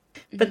ones.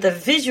 But the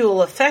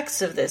visual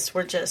effects of this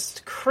were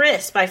just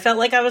crisp. I felt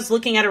like I was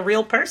looking at a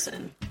real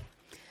person.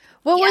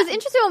 Well, it was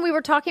interesting when we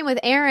were talking with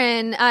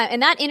Aaron,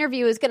 and that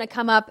interview is going to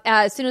come up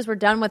as soon as we're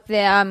done with the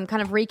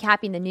kind of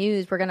recapping the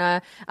news. We're going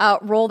to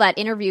roll that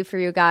interview for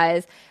you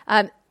guys.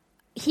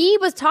 He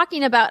was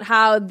talking about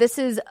how this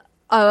is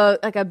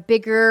a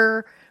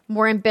bigger,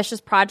 more ambitious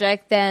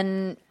project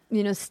than,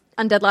 you know,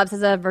 Undead Labs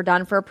has ever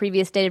done for a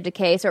previous State of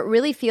Decay. So it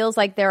really feels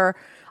like they're,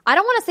 I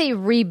don't want to say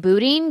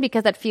rebooting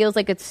because that feels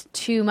like it's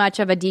too much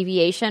of a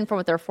deviation from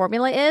what their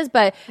formula is,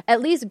 but at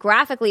least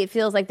graphically it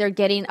feels like they're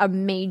getting a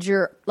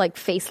major like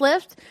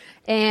facelift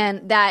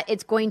and that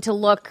it's going to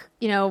look,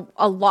 you know,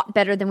 a lot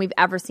better than we've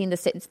ever seen the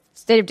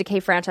State of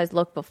Decay franchise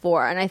look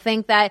before. And I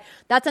think that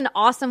that's an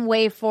awesome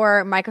way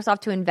for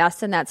Microsoft to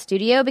invest in that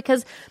studio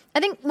because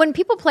I think when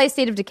people play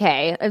State of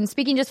Decay, I'm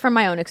speaking just from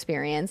my own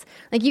experience,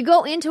 like you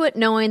go into it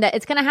knowing that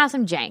it's going to have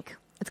some jank.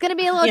 It's going to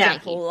be a little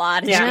janky. A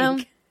lot of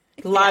jank.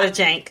 A lot of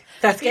jank.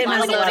 That's getting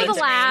like the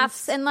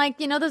laughs and like,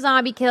 you know, the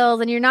zombie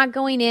kills, and you're not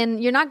going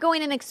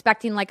in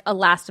expecting like a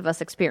Last of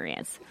Us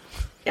experience.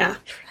 Yeah.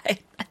 Right.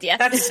 Yeah.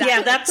 That's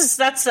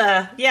that's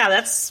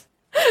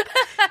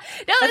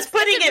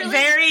putting it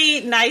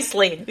very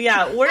nicely.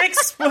 Yeah, we're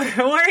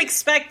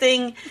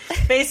expecting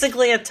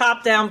basically a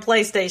top-down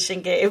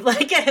PlayStation game,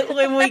 like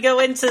when we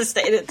go into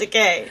State of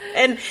Decay.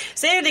 And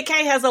State of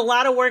Decay has a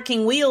lot of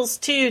working wheels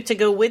too to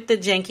go with the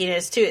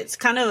jankiness too. It's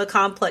kind of a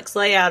complex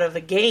layout of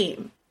a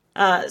game.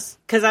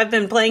 Because I've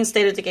been playing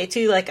State of Decay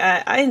 2, like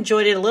I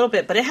enjoyed it a little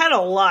bit, but it had a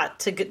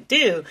lot to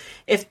do.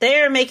 If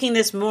they're making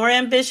this more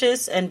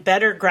ambitious and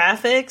better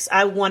graphics,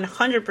 I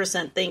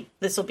 100% think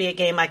this will be a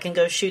game I can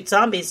go shoot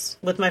zombies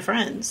with my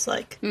friends,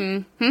 like,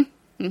 and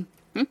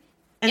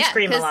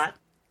scream a lot.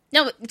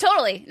 No,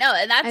 totally. No,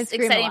 and that's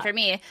exciting for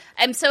me.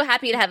 I'm so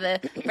happy to have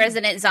a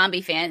resident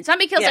zombie fan.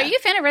 Zombie Kills, are you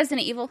a fan of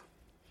Resident Evil?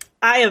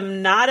 I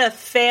am not a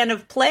fan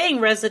of playing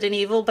Resident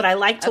Evil, but I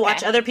like to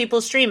watch other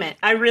people stream it.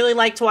 I really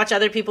like to watch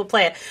other people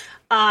play it.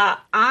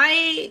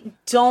 I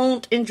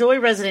don't enjoy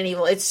Resident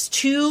Evil. It's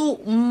too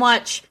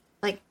much,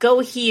 like, go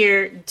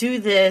here, do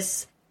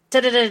this,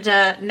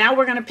 da-da-da-da. Now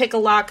we're going to pick a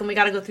lock, and we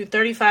got to go through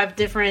 35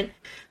 different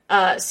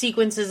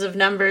sequences of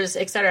numbers,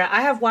 etc.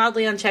 I have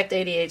wildly unchecked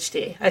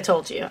ADHD. I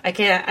told you. I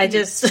can't. I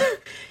just...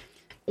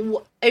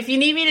 If you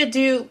need me to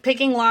do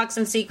picking locks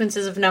and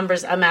sequences of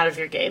numbers, I'm out of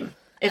your game.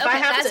 If I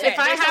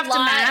have to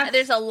math,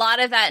 there's a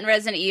lot of that in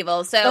Resident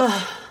Evil. So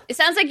it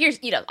sounds like you're,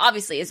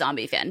 obviously a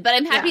zombie fan. But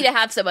I'm happy to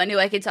have someone who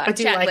I could chat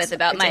with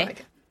about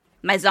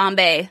my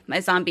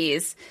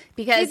zombies.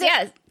 Because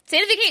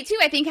State of Decay 2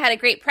 I think had a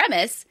great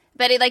premise,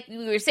 but like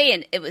we were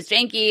saying, it was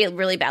janky,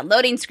 really bad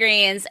loading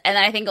screens, and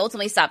then I think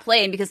ultimately stopped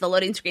playing because the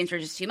loading screens were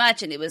just too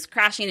much and it was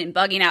crashing and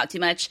bugging out too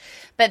much.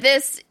 But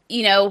this,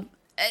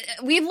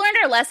 we've learned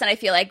our lesson, I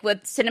feel like,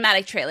 with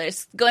cinematic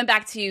trailers. Going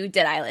back to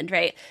Dead Island,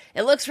 right?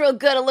 It looks real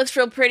good. It looks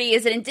real pretty.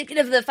 Is it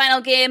indicative of the final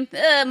game?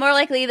 More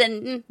likely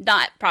than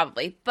not,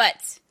 probably.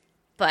 But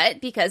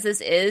because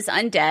this is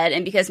Undead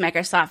and because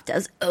Microsoft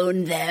does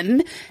own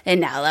them, and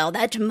now all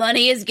that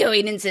money is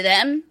going into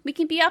them, we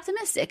can be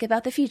optimistic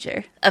about the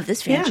future of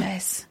this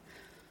franchise.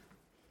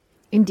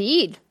 Yeah.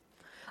 Indeed.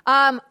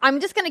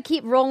 I'm just going to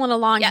keep rolling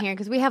along here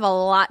because we have a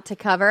lot to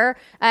cover.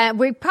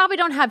 We probably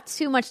don't have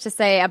too much to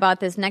say about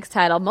this next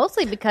title,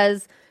 mostly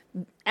because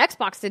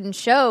Xbox didn't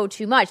show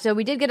too much. So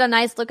we did get a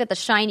nice look at the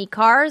shiny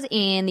cars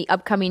in the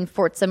upcoming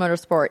Forza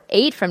Motorsport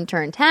 8 from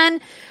Turn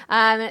 10.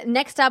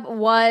 Next up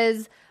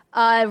was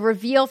a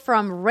reveal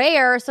from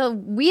Rare. So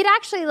we'd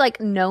actually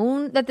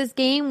known that this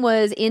game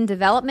was in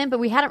development, but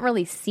we hadn't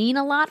really seen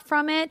a lot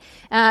from it.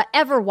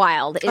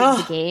 Everwild is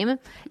the game,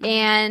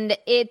 and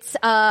it's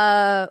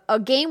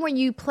a game where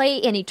you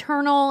play an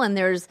Eternal, and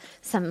there's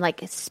some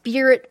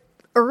spirit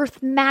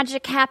earth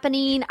magic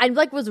happening. I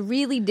was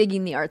really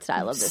digging the art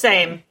style of this.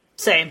 Same.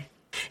 Same.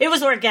 It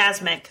was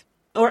orgasmic.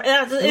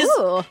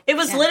 It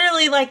was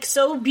literally like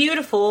so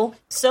beautiful,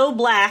 so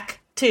black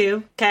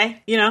too.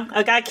 Okay,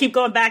 I gotta keep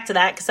going back to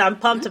that because I'm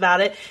pumped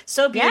about it.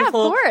 So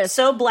beautiful,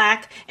 so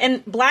black,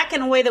 and black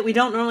in a way that we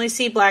don't normally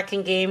see black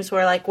in games,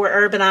 where like we're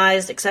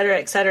urbanized, et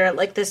cetera,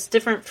 like this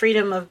different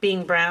freedom of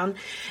being brown,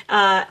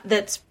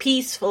 that's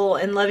peaceful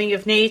and loving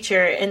of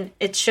nature, and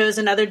it shows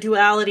another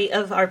duality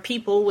of our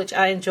people, which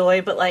I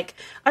enjoy. But like,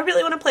 I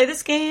really want to play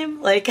this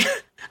game, like.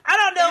 I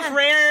don't know if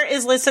Rare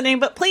is listening,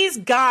 but please,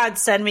 God,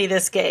 send me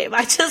this game.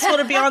 I just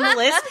want to be on the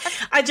list.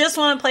 I just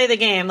want to play the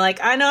game. Like,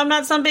 I know I'm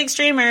not some big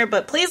streamer,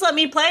 but please let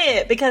me play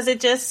it because it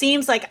just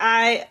seems like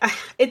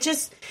it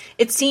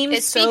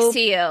speaks to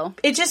you.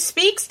 It just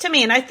speaks to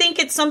me, and I think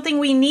it's something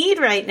we need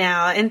right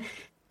now. And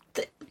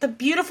the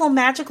beautiful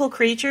magical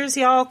creatures,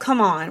 y'all,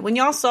 come on. When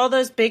y'all saw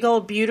those big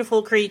old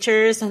beautiful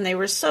creatures and they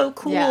were so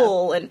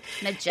cool and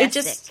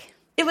majestic.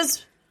 It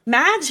was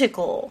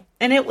magical,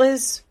 and it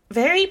was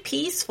very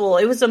peaceful.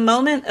 It was a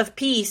moment of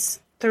peace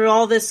through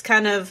all this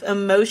kind of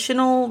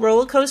emotional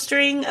roller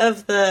coastering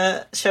of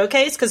the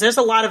showcase, because there's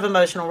a lot of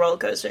emotional roller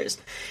coasters.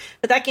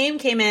 But that game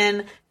came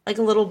in like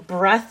a little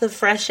breath of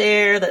fresh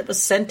air that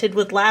was scented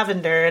with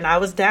lavender, and I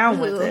was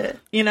down with it,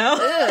 Ooh,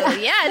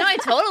 yeah, no, I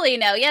totally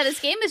know. Yeah, this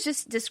game is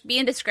just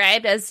being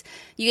described as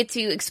you get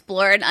to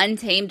explore an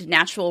untamed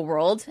natural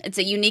world. It's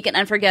a unique and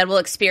unforgettable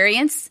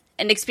experience,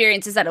 and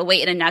experiences that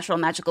await in a natural,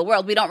 magical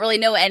world. We don't really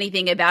know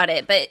anything about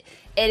it, but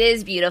it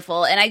is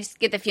beautiful, and I just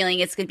get the feeling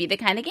it's going to be the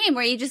kind of game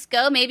where you just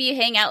go, maybe you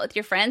hang out with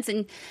your friends,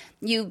 and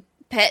you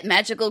pet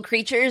magical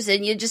creatures,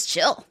 and you just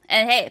chill.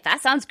 And hey,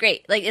 that sounds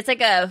great. Like, it's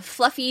like a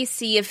fluffy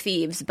Sea of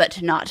Thieves,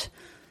 but not.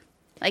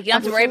 Like, you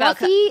don't have to worry about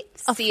Sea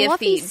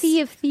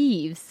of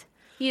Thieves.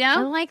 You know?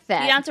 I like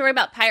that. You don't have to worry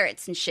about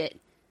pirates and shit.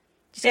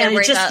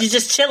 You're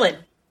just chilling.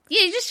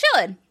 Yeah, you're just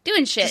chilling.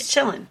 Doing shit. Just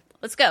chilling.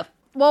 Let's go.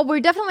 Well,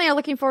 we definitely are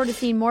looking forward to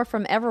seeing more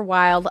from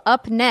Everwild.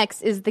 Up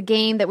next is the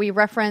game that we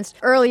referenced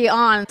early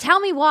on,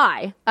 Tell Me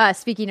Why,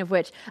 speaking of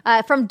which,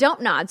 from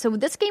Don't Nod. So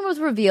this game was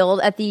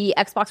revealed at the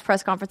Xbox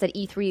press conference at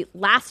E3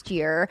 last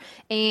year,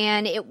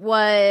 and it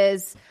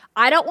was,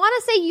 I don't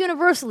want to say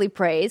universally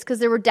praised, because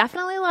there were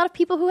definitely a lot of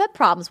people who had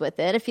problems with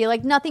it. I feel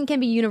like nothing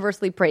can be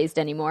universally praised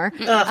anymore.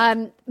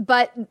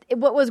 But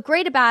what was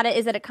great about it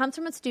is that it comes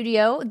from a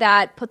studio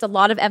that puts a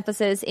lot of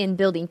emphasis in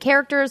building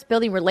characters,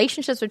 building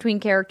relationships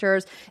between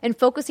characters, and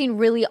focusing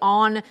really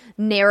on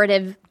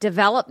narrative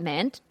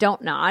development.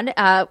 Don't Nod.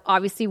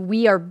 Obviously,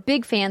 we are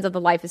big fans of the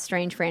Life is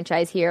Strange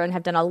franchise here and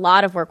have done a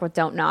lot of work with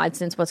Don't Nod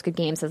since What's Good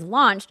Games has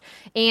launched.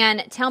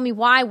 And Tell Me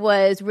Why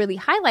was really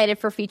highlighted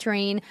for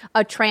featuring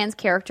a trans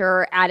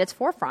character at its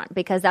forefront,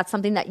 because that's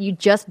something that you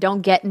just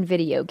don't get in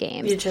video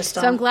games. You just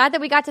don't. So I'm glad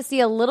that we got to see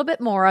a little bit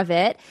more of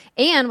it.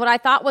 And what I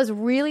thought was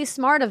really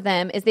smart of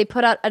them is they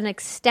put out an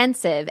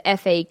extensive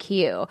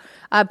FAQ.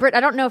 Britt, I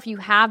don't know if you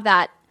have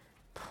that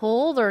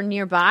pulled or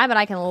nearby, but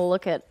I can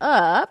look it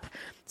up.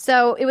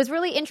 So it was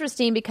really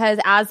interesting because,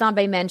 as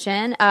Zombie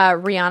mentioned,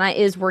 Rihanna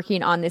is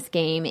working on this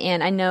game.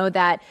 And I know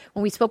that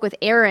when we spoke with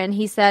Aaron,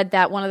 he said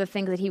that one of the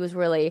things that he was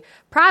really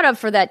proud of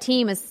for that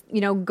team is,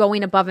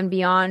 going above and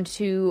beyond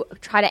to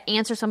try to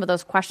answer some of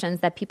those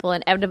questions that people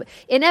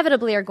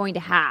inevitably are going to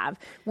have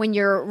when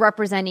you're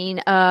representing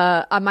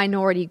a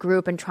minority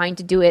group and trying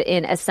to do it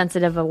in as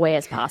sensitive a way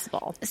as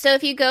possible. So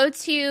if you go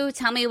to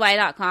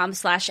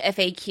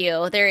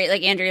tellmewhy.com/FAQ, there,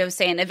 like Andrea was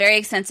saying, a very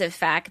extensive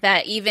fact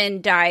that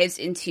even dives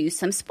into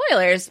some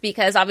spoilers,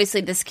 because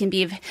obviously this can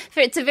be,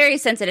 it's a very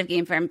sensitive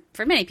game for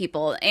many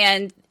people,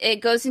 and it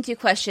goes into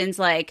questions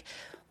like,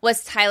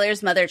 was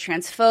Tyler's mother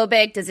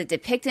transphobic? Does it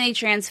depict any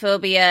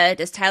transphobia?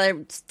 Does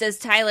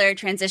Tyler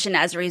transition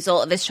as a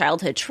result of his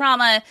childhood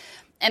trauma?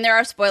 And there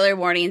are spoiler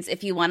warnings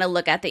if you want to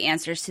look at the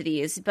answers to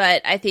these,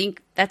 but I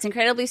think that's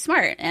incredibly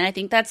smart, and I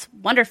think that's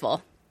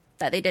wonderful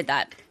that they did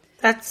that.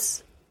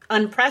 That's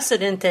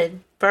unprecedented,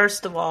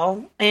 first of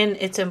all, and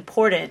it's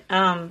important.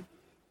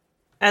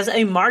 As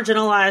a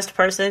marginalized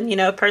person,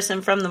 a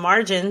person from the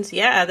margins,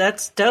 yeah,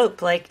 that's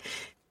dope. Like,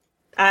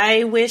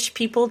 I wish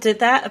people did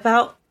that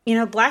about,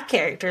 Black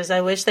characters.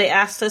 I wish they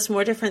asked us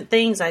more different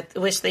things. I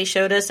wish they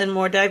showed us in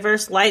more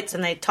diverse lights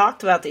and they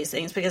talked about these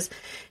things, because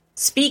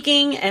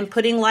speaking and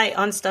putting light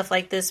on stuff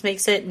like this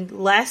makes it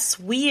less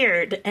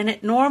weird, and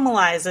it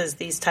normalizes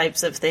these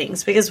types of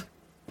things, because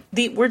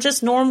we're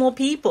just normal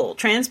people.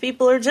 Trans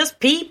people are just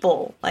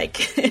people.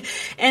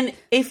 And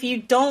if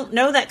you don't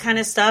know that kind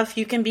of stuff,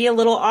 you can be a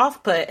little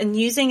off-put. And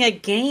using a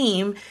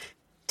game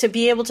to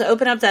be able to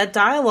open up that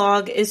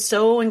dialogue is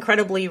so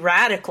incredibly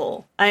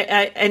radical.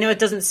 I know it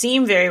doesn't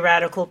seem very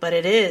radical, but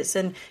it is.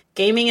 And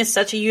gaming is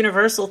such a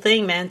universal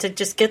thing, man, to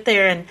just get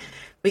there and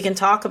we can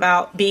talk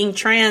about being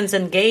trans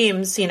in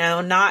games,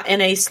 not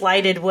in a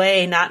slighted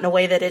way, not in a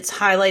way that it's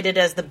highlighted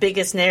as the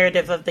biggest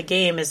narrative of the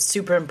game, is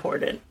super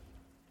important.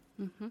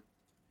 Mm-hmm.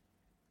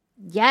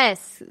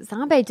 Yes,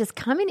 Zombie just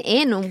coming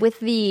in with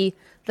the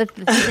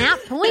snap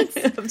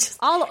points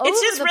all over.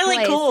 It's just the really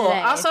place cool.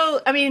 today. Also,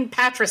 I mean,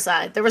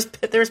 patricide. There was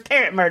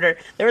parent murder.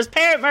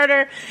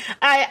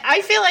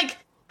 I feel like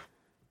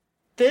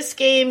this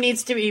game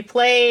needs to be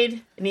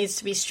played. It needs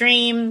to be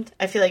streamed.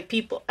 I feel like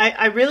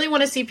I really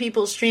want to see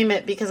people stream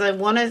it because I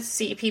want to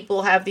see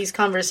people have these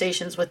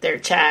conversations with their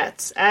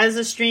chats. As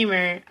a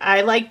streamer,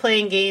 I like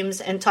playing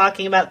games and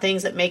talking about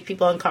things that make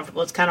people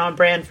uncomfortable. It's kind of on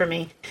brand for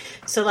me.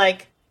 So,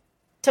 like,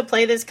 to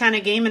play this kind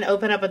of game and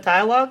open up a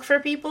dialogue for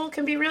people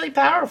can be really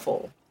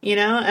powerful, you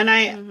know? And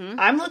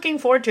I'm looking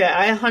forward to it.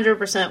 I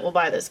 100% will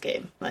buy this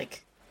game.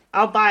 Like,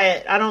 I'll buy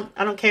it. I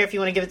don't care if you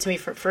want to give it to me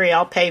for free.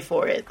 I'll pay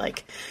for it.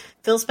 Like,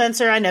 Phil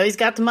Spencer, I know he's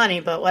got the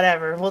money, but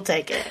whatever, we'll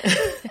take it.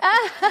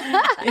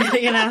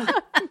 You know?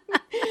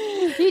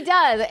 He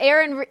does.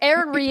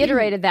 Aaron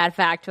reiterated that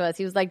fact to us.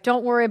 He was like,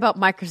 don't worry about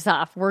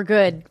Microsoft. We're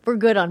good. We're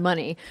good on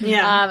money.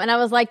 Yeah. And I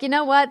was like, you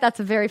know what? That's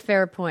a very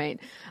fair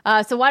point.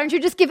 So why don't you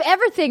just give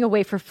everything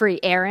away for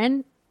free,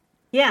 Aaron?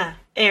 Yeah,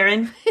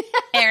 Aaron.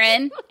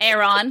 Aaron.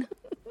 Aaron.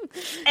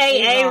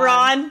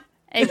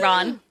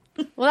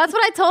 Well, that's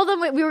what I told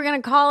him we were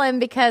going to call him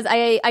because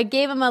I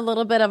gave him a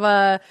little bit of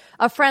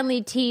a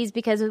friendly tease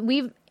because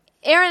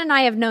Aaron and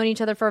I have known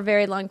each other for a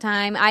very long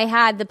time. I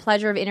had the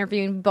pleasure of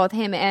interviewing both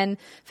him and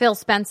Phil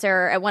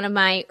Spencer at one of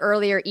my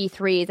earlier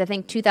E3s, I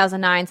think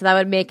 2009. So that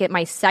would make it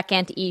my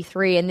second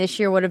E3, and this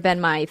year would have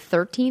been my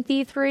 13th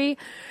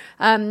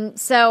E3.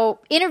 So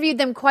interviewed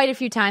them quite a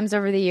few times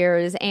over the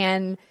years,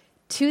 and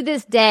to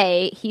this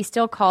day, he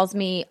still calls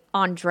me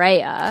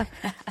Andrea,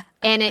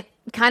 and it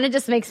kind of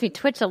just makes me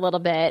twitch a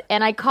little bit.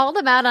 And I called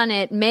him out on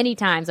it many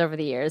times over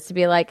the years to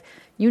be like,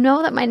 you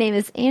know that my name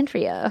is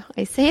Andrea.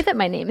 I say that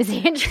my name is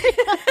Andrea.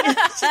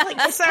 She's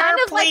like, sir, kind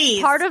of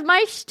please. Like part of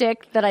my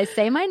shtick that I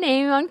say my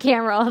name on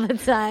camera all the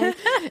time.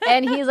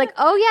 And he's like,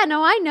 oh yeah,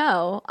 no, I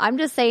know. I'm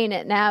just saying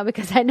it now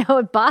because I know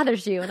it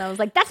bothers you. And I was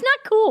like, that's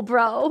not cool,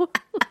 bro.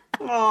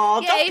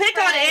 Oh, don't pick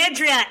on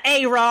Andrea,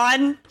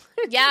 Aaron.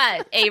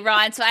 Yeah,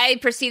 Aaron. So I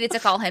proceeded to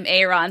call him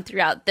Aaron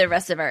throughout the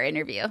rest of our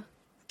interview.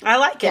 I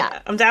like it.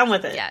 Yeah. I'm down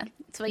with it. Yeah.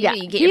 That's what you do.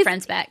 You get your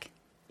friends back.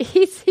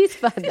 He's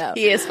fun, though.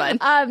 He is fun.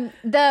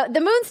 The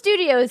Moon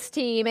Studios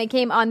team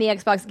came on the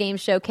Xbox Game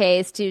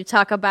Showcase to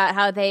talk about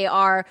how they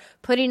are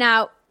putting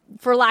out,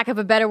 for lack of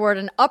a better word,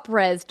 an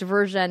up-resed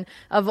version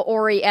of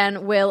Ori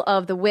and Will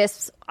of the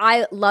Wisps.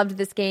 I loved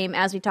this game,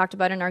 as we talked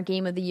about in our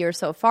Game of the Year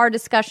so far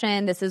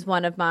discussion. This is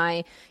one of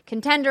my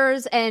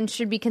contenders and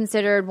should be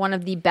considered one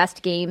of the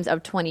best games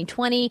of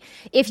 2020.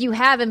 If you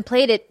haven't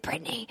played it,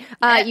 Brittany,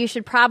 you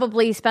should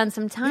probably spend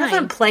some time. You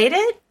haven't played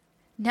it?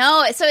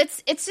 No, so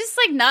it's just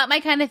like not my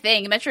kind of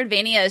thing.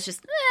 Metroidvania is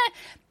just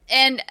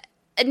and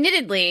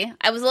admittedly,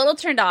 I was a little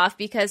turned off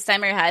because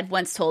Steimer had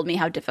once told me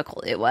how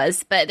difficult it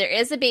was. But there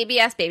is a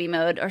baby-ass baby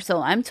mode, or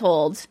so I'm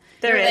told.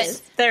 There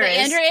is.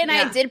 Andrea and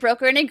I did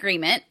broker an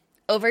agreement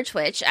over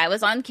Twitch. I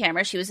was on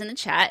camera, she was in the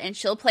chat, and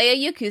she'll play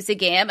a Yakuza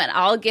game, and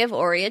I'll give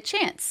Ori a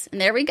chance.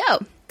 And there we go.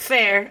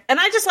 Fair. And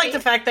I just like the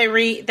fact they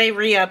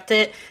re-upped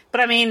it.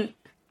 But I mean,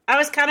 I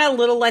was kind of a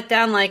little let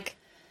down, like,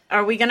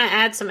 are we going to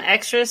add some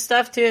extra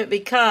stuff to it?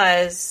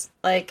 Because,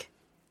 like,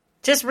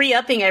 just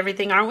re-upping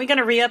everything. Aren't we going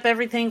to re-up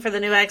everything for the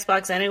new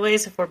Xbox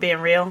anyways, if we're being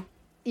real?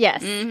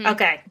 Yes. Mm-hmm.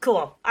 Okay, cool.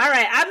 All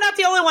right, I'm not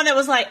the only one that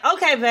was like,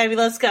 okay, baby,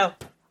 let's go.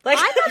 Like,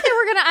 I thought they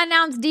were going to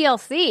announce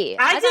DLC.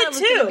 I did, thought it was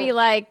too. Gonna be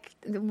like,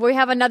 we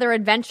have another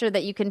adventure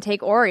that you can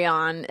take Ori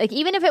on. Like,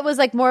 even if it was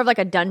like more of like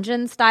a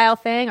dungeon style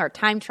thing or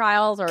time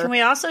trials or can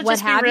we also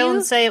just be real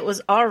and say it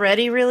was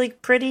already really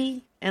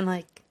pretty and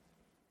like,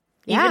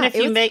 even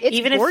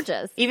if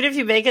gorgeous. Even if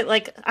you make it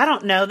like, I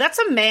don't know, that's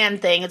a man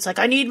thing. It's like,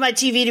 I need my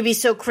TV to be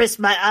so crisp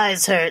my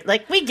eyes hurt.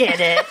 Like, we get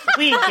it.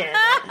 We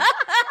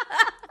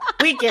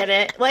get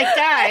it. Like,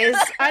 guys,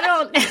 I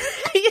don't,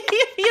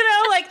 you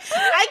know, like,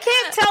 I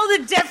can't tell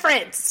the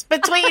difference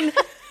between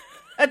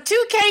a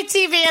 2K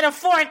TV and a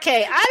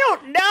 4K. I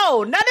don't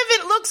know. None of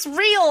it looks real.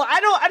 I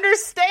don't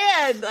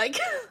understand. Like,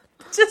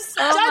 just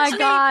judge me.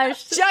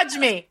 Gosh. Judge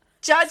me.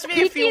 Judge me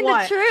if you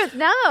want. Speaking the truth.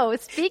 No,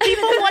 speaking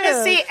People the truth. want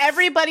to see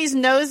everybody's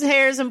nose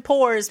hairs and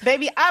pores.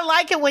 Baby, I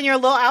like it when you're a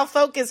little out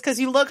focused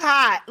because you look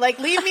hot. Like,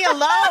 leave me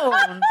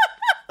alone.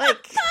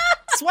 Like,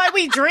 that's why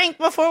we drink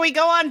before we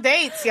go on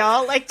dates,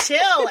 y'all. Like,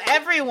 chill,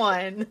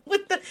 everyone.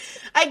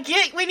 I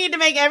get we need to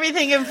make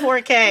everything in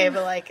 4K,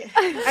 but like,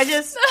 I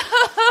just,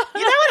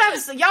 you know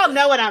what y'all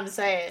know what I'm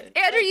saying.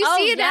 Andrew, you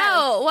see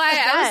now why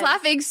I was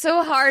laughing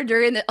so hard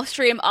during the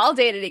stream all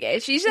day today.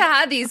 She should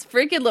have these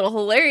freaking little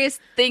hilarious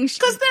things.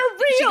 Because they're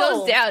real. She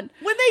goes down.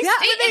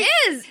 It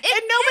is. And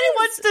nobody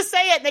wants to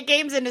say it in the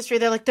games industry.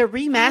 They're like, they're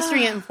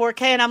remastering it in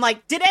 4K. And I'm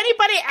like, did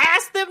anybody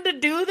ask them to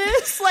do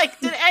this? Like,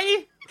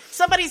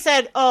 somebody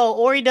said, oh,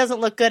 Ori doesn't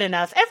look good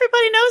enough.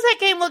 Everybody knows that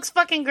game looks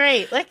fucking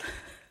great. Like,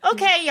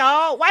 okay,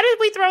 y'all, why did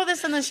we throw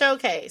this in the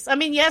showcase? I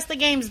mean, yes, the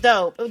game's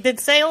dope. Did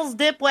sales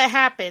dip? What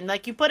happened?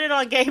 Like, you put it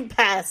on Game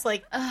Pass.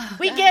 Like,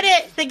 we get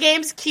it. The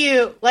game's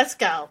cute. Let's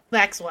go.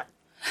 Next one.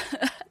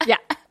 Yeah.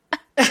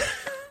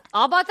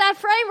 All about that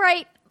frame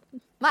rate.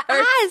 My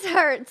eyes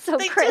hurt. So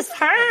they crisp. Just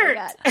hurt.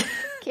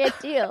 Can't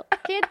deal.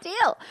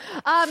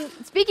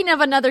 Speaking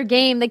of another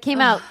game that came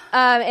out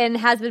and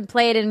has been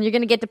played, and you're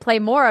going to get to play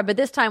more of, but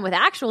this time with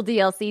actual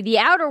DLC, The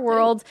Outer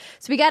Worlds.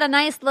 So we got a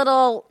nice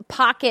little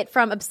pocket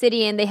from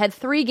Obsidian. They had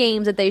 3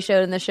 games that they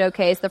showed in the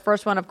showcase. The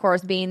first one, of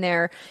course, being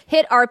their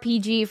hit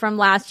RPG from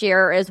last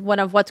year as one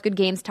of What's Good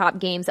Games' top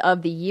games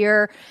of the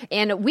year.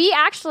 And we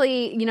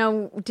actually,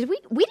 did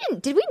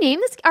we name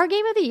this our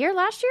game of the year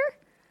last year?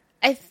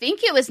 I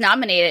think it was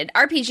nominated.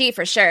 RPG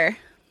for sure.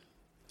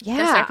 Yeah.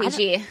 Just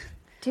RPG.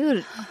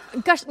 Dude,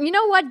 gosh, you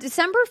know what?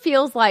 December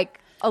feels like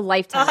a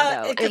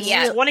lifetime ago.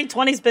 Yeah.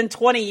 2020's been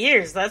 20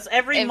 years. That's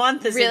every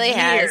month is really a year.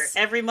 has.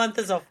 Every month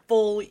is a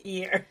full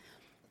year.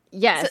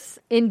 Yes,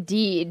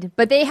 indeed.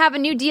 But they have a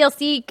new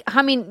DLC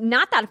coming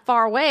not that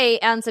far away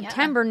on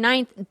September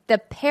 9th, The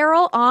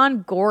Peril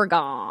on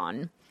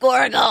Gorgon.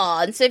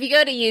 So if you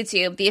go to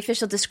YouTube, the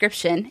official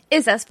description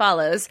is as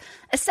follows.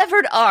 A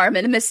severed arm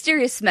and a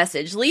mysterious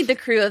message lead the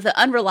crew of the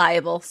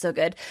Unreliable, so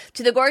good,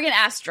 to the Gorgon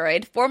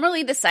asteroid,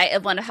 formerly the site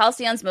of one of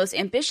Halcyon's most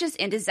ambitious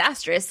and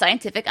disastrous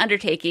scientific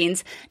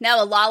undertakings,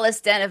 now a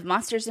lawless den of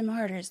monsters and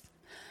martyrs.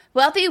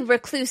 Wealthy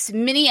recluse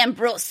Minnie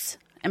Ambrose,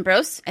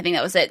 I think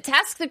that was it,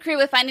 tasked the crew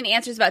with finding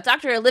answers about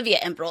Dr. Olivia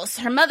Ambrose,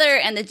 her mother,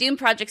 and the Doom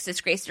Project's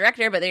disgraced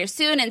director, but they are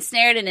soon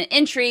ensnared in an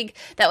intrigue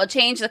that will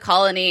change the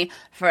colony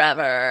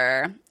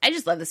forever. I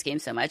just love this game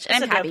so much,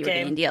 and I'm happy we're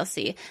getting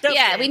DLC.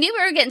 We knew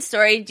we were getting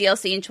story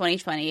DLC in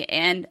 2020,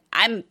 and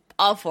I'm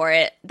all for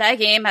it. That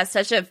game has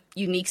such a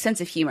unique sense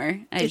of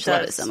humor. I just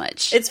love it so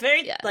much. It's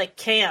very,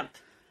 camp.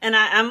 And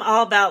I'm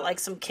all about,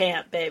 some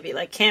camp, baby.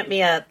 Camp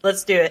me up.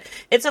 Let's do it.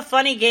 It's a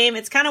funny game.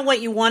 It's kind of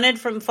what you wanted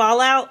from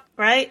Fallout,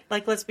 right?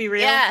 Let's be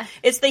real. Yeah.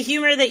 It's the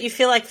humor that you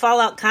feel like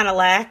Fallout kind of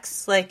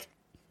lacks.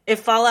 If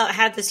Fallout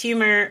had this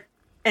humor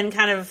and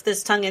kind of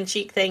this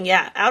tongue-in-cheek thing,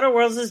 Outer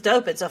Worlds is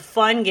dope. It's a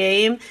fun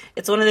game.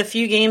 It's one of the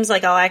few games,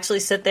 I'll actually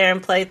sit there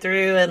and play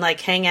through and,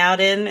 hang out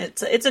in.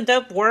 It's a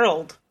dope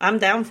world. I'm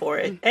down for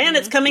it. And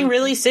it's coming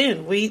really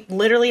soon. We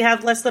literally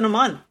have less than a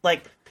month.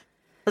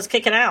 Let's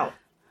kick it out.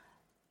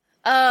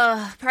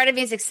 Oh, part of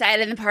me is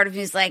excited, and part of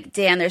me is like,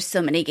 damn, there's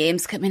so many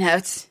games coming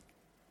out.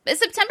 But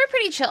September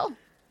pretty chill.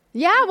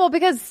 Yeah, well,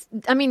 because,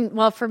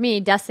 for me,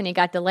 Destiny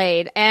got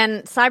delayed,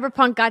 and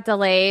Cyberpunk got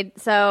delayed,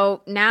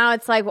 so now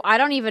it's I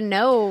don't even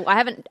know. I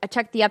haven't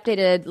checked the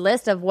updated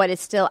list of what is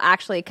still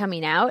actually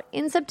coming out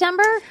in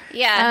September.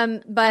 Yeah.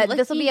 But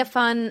this will be a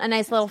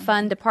nice little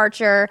fun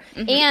departure.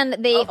 Mm-hmm.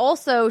 And they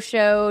also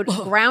showed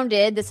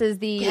Grounded. This is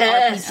the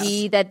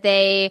RPG that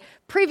they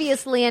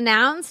previously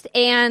announced,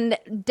 and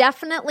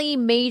definitely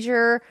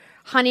major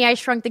Honey, I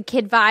Shrunk the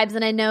Kid vibes.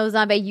 And I know,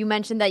 Zombie, you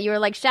mentioned that you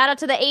were shout out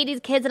to the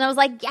 80s kids. And I was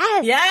like,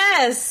 yes.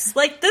 Yes.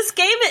 This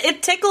game,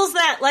 it tickles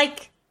that,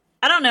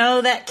 I don't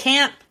know, that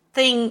camp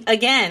thing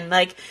again.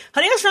 Honey,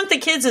 I Shrunk the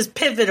Kids is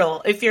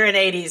pivotal if you're an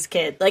 80s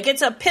kid.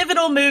 It's a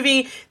pivotal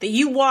movie that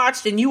you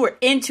watched and you were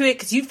into it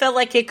because you felt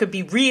like it could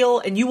be real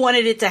and you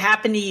wanted it to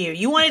happen to you.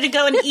 You wanted to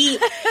go and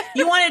eat.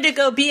 You wanted to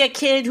go be a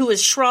kid who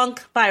was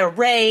shrunk by a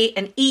ray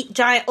and eat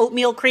giant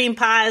oatmeal cream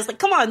pies.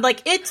 Come on.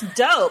 It's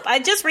dope. I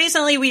just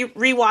recently we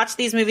rewatched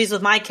these movies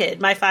with my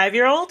kid, my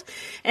 5-year-old,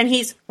 and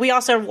we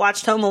also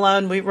watched Home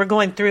Alone. We were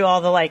going through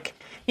all the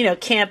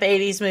camp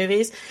 80s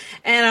movies.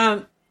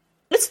 And,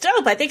 it's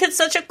dope. I think it's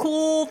such a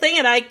cool thing,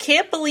 and I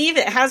can't believe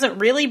it hasn't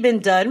really been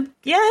done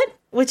yet,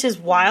 which is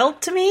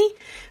wild to me.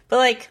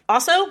 But,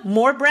 also,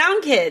 more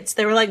brown kids.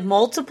 There were,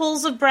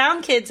 multiples of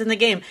brown kids in the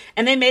game.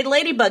 And they made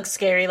Ladybug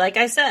scary, like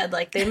I said.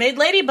 They made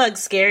Ladybug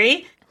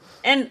scary,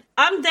 and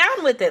I'm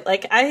down with it.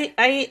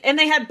 And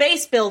they had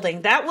base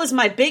building. That was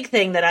my big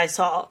thing that I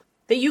saw,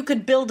 that you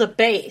could build a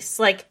base.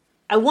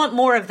 I want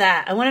more of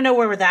that. I want to know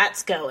where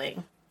that's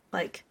going.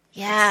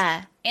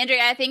 Yeah.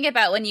 Andrea, I think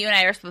about when you and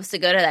I were supposed to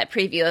go to that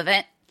preview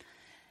event,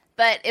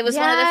 but it was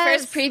one of the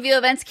first preview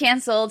events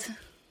canceled.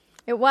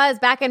 It was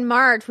back in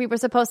March. We were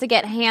supposed to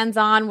get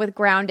hands-on with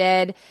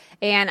Grounded,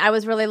 and I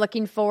was really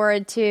looking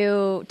forward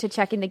to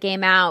checking the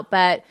game out,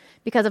 but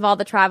because of all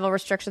the travel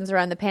restrictions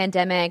around the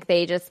pandemic,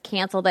 they just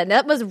canceled it. And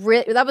that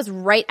was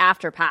right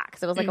after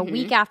PAX. It was a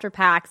week after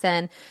PAX,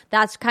 and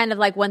that's kind of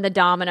when the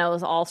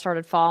dominoes all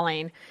started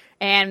falling.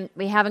 And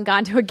we haven't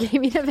gone to a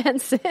gaming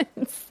event since.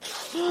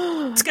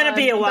 It's going to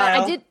be a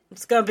while.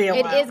 It's going to be a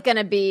while. It is going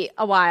to be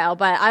a while.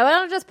 But I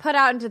want to just put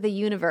out into the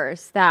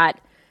universe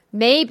that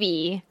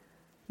maybe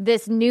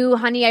this new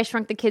Honey, I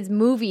Shrunk the Kids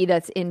movie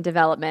that's in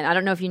development. I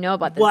don't know if you know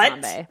about this,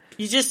 Zombie.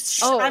 You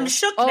just... I'm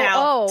shook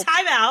now.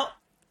 Time out.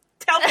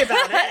 Tell me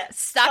about it.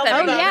 Stop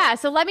it. Yeah.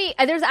 So let me,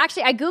 there's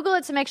actually, I Googled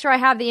it to make sure I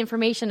have the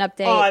information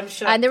update. Oh, I'm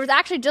sure. And there was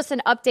actually just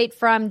an update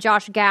from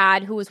Josh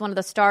Gad, who was one of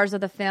the stars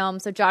of the film.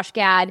 So Josh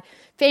Gad,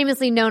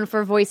 famously known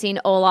for voicing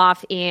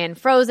Olaf in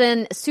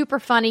Frozen, super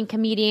funny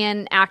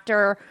comedian,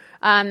 actor.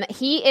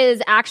 He is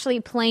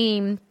actually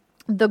playing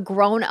the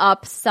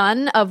grown-up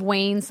son of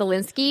Wayne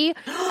Szalinski,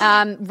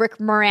 Rick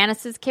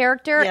Moranis'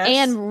 character,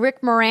 and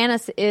Rick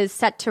Moranis is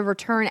set to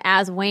return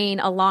as Wayne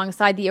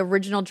alongside the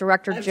original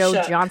director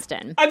Joe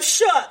Johnston. I'm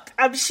shook,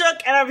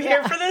 and I'm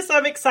here for this.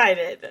 I'm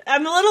excited.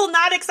 I'm a little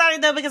not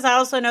excited, though, because I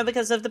also know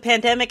because of the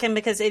pandemic and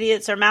because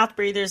idiots are mouth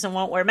breathers and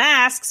won't wear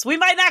masks, we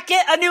might not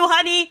get a new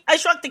Honey, I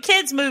Shrunk the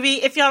Kids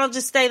movie if y'all don't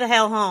just stay the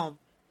hell home.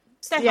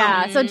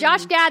 So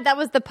Josh Gad, that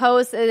was the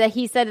post that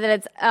he said that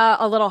it's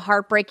a little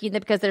heartbreaking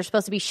because they're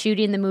supposed to be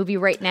shooting the movie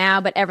right now,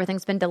 but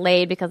everything's been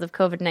delayed because of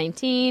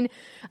COVID-19.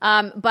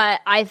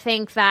 But I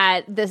think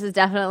that this is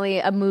definitely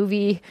a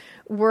movie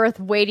worth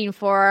waiting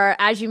for.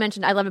 As you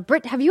mentioned, I love it.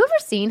 Britt, have you ever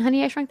seen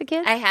Honey, I Shrunk the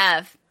Kids? I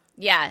have.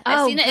 Yeah.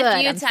 I've seen it a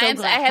few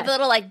times. I have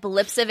little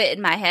blips of it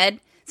in my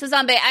head. So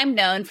Zombie, I'm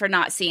known for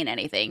not seeing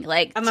anything.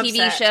 Like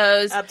TV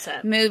shows,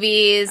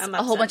 movies,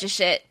 a whole bunch of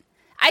shit.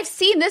 I've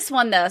seen this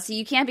one, though, so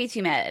you can't be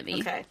too mad at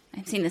me. Okay.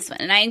 I've seen this one,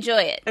 and I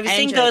enjoy it. Have you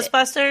seen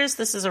Ghostbusters?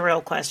 This is a real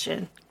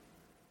question.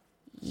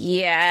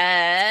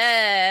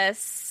 Yes.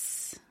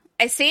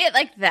 I say it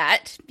like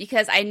that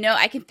because I know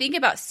I can think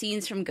about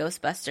scenes from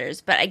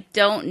Ghostbusters, but I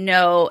don't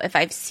know if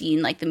I've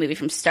seen, the movie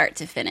from start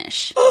to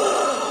finish.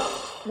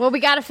 Well, we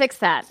got to fix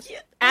that.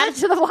 Add it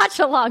to the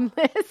watch-along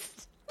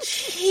list.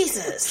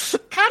 Jesus.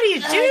 How do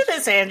you do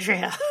this,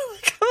 Andrea?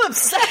 I'm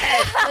upset.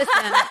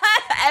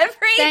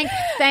 Listen.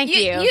 Thank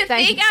you. You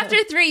think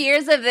after 3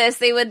 years of this,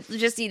 they would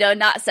just,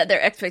 not set their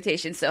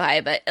expectations so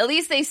high, but at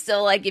least they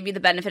still, give you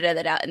the benefit of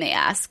the doubt and they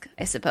ask,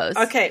 I suppose.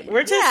 Okay,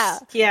 we're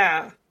just,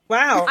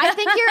 Wow.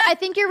 I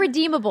think you're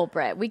redeemable,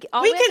 Britt. We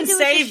can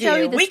save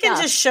you. We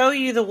can just show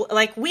you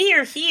we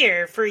are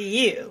here for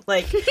you.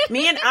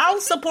 Me and I'll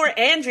support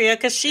Andrea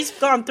because she's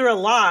gone through a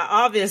lot,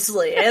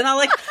 obviously. And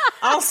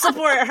I'll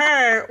support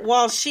her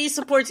while she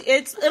supports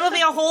it'll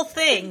be a whole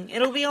thing.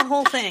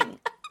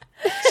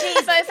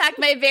 Fun fact,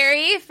 my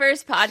very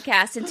first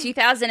podcast in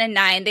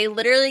 2009, they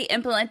literally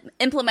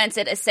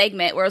implemented a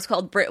segment where it was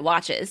called Brit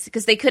Watches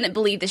because they couldn't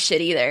believe the shit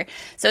either.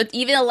 So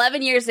even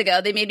 11 years ago,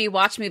 they made me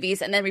watch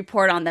movies and then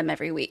report on them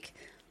every week.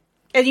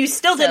 And you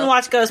still didn't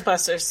watch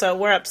Ghostbusters, so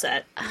we're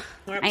upset.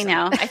 I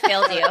know. I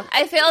failed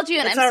you.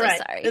 And I'm so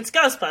sorry. It's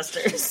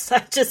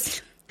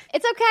Ghostbusters.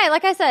 It's okay.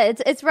 Like I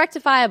said, it's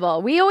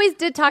rectifiable. We always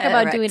did talk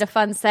about doing a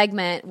fun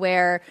segment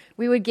where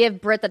we would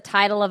give Britt the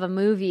title of a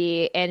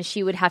movie and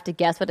she would have to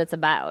guess what it's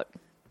about.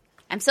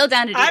 I'm so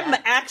down to do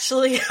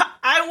that.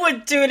 I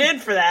would tune in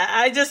for that.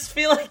 I just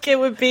feel like it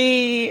would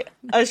be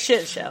a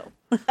shit show.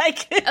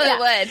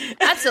 It would.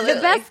 Absolutely.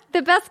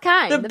 The best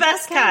kind. The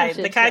best kind.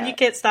 The kind you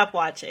can't stop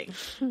watching.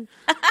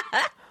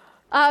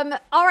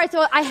 All right,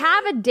 so I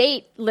have a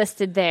date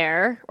listed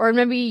there, or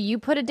maybe you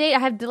put a date. I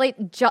have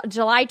delayed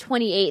July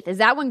 28th. Is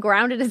that when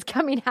Grounded is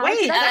coming out?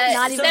 Wait,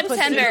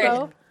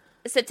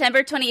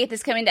 September 28th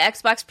is coming to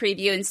Xbox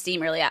Preview and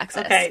Steam Early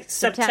Access. Okay,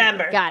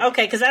 September. Got it.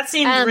 Okay, because that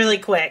seemed really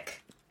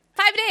quick.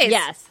 5 days.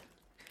 Yes.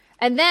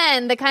 And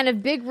then the kind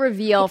of big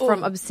reveal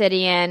from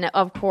Obsidian,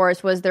 of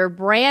course, was their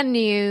brand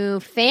new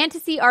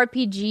fantasy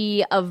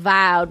RPG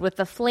Avowed with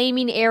the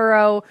flaming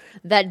arrow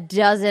that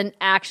doesn't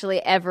actually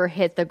ever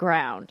hit the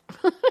ground.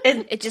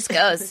 It just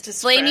goes.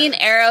 Flaming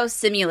Arrow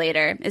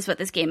Simulator is what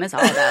this game is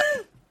all about.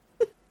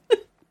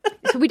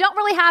 So we don't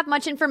really have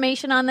much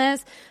information on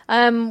this.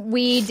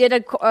 We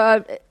did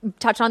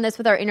touch on this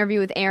with our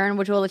interview with Aaron,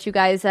 which we'll let you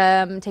guys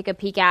take a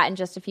peek at in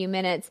just a few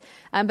minutes.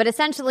 But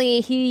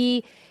essentially,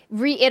 he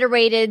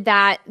reiterated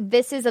that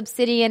this is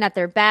Obsidian at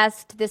their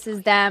best. This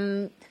is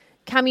them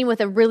coming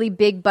with a really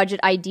big budget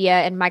idea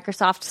and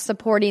Microsoft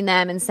supporting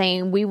them and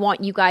saying, we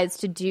want you guys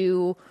to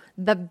do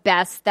the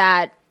best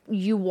that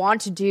you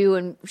want to do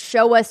and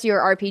show us your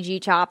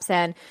RPG chops.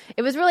 And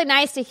it was really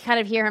nice to kind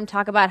of hear him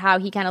talk about how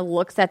he kind of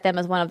looks at them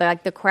as one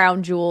of the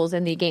crown jewels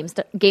in the game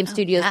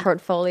studios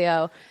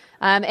portfolio.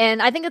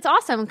 And I think it's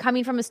awesome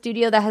coming from a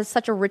studio that has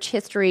such a rich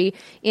history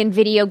in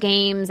video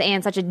games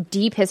and such a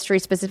deep history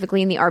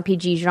specifically in the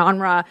RPG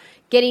genre,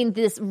 getting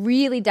this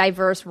really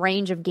diverse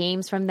range of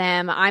games from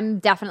them. I'm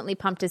definitely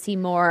pumped to see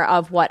more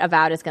of what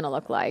Avowed is going to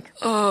look like.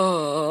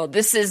 Oh,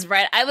 this is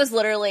right. I was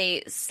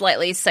literally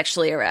slightly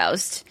sexually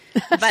aroused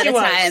by the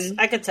time.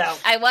 I could tell.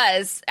 I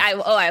was.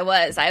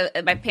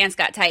 My pants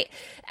got tight.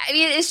 I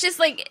mean, it's just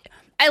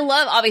I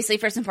love, obviously,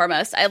 first and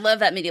foremost, I love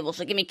that medieval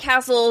shit. Give me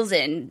castles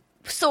and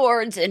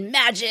swords and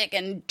magic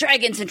and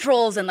dragons and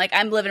trolls and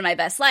I'm living my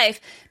best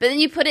life. But then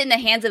you put it in the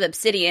hands of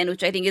Obsidian,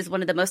 which I think is one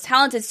of the most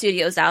talented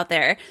studios out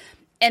there.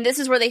 And this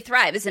is where they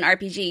thrive. It's an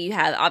RPG. You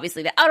have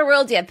obviously the Outer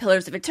Worlds, you have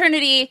Pillars of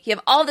Eternity, you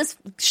have all this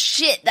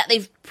shit that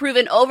they've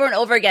proven over and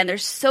over again they're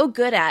so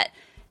good at.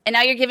 And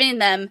now you're giving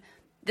them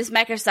this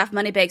Microsoft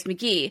Moneybags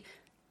McGee.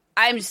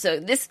 I'm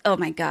just oh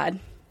my God.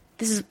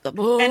 This is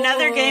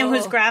another game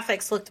whose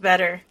graphics looked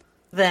better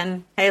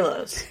than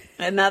Halo's.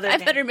 Another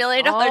 $500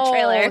 million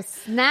trailer.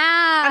 Snap!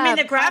 I mean,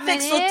 the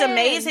graphics looked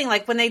amazing.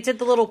 When they did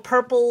the little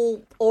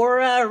purple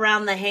aura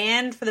around the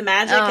hand for the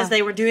magic as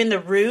they were doing the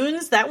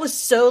runes, that was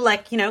so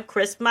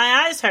crisp.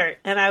 My eyes hurt,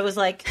 and I was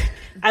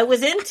I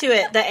was into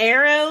it. The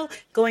arrow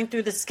going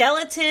through the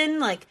skeleton,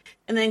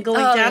 and then going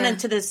down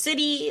into the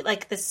city,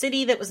 like the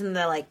city that was in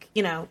the, like,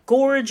 you know,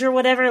 gorge or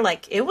whatever.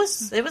 Like, it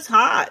was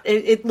hot.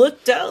 It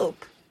looked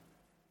dope.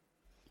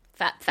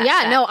 Fat.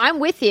 No,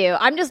 I'm with you.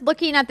 I'm just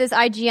looking at this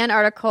IGN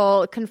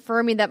article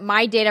confirming that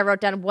my date I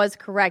wrote down was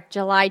correct.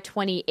 July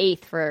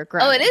 28th for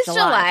Grounded. Oh, it is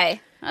July.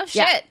 Oh,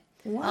 shit.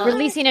 Yeah.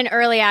 Releasing in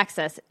early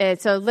access.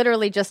 So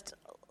literally just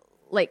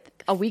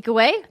like a week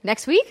away.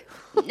 Next week?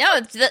 No,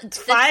 it's the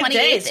 5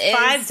 days.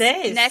 5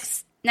 days.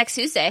 Next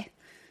Tuesday.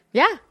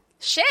 Yeah.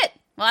 Shit.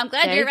 Well, I'm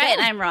glad you're right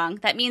and I'm wrong.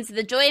 That means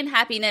the joy and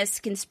happiness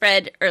can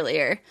spread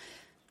earlier.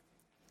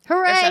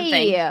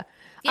 Hooray! Yeah.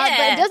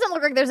 But it doesn't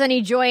look like there's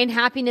any joy and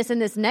happiness in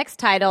this next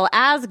title.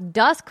 As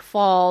Dusk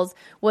Falls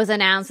was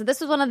announced. So this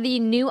was one of the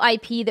new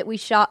IP that we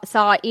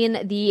saw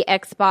in the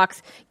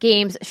Xbox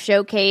Games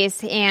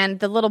Showcase. And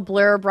the little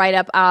blurb right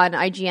up on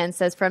IGN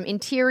says, from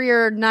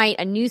Interior Night,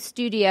 a new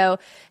studio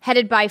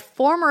headed by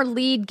former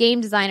lead game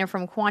designer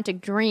from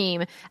Quantic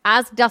Dream.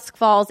 As Dusk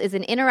Falls is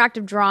an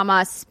interactive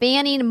drama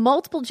spanning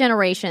multiple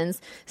generations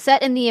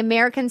set in the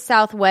American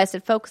Southwest.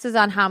 It focuses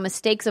on how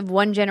mistakes of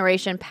one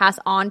generation pass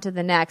on to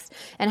the next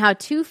and how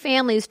two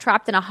families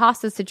trapped in a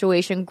hostage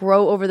situation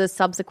grow over the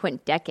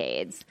subsequent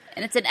decades.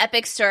 And it's an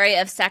epic story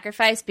of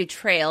sacrifice,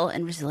 betrayal,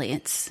 and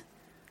resilience.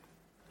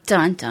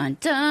 Dun, dun,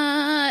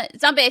 dun.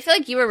 Zombie, I feel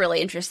like you were really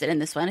interested in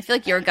this one. I feel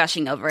like you were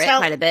gushing over it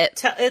quite a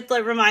bit. It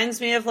like, reminds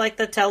me of like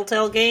the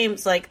Telltale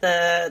games, like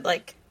the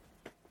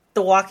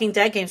Walking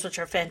Dead games, which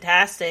are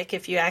fantastic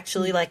if you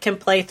actually like can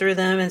play through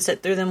them and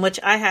sit through them, which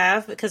I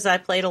have because I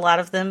played a lot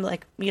of them,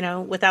 like, you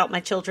know, without my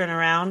children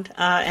around,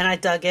 and I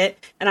dug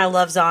it, and I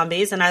love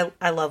zombies, and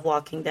I love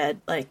Walking Dead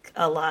like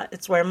a lot.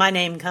 It's where my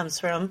name comes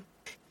from.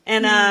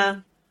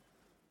 And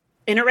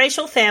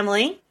interracial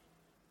family.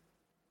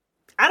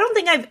 I don't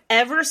think I've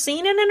ever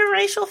seen an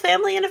interracial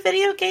family in a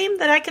video game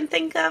that I can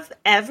think of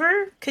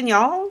ever. Can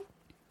y'all?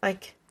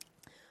 Like,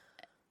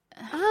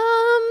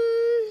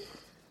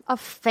 a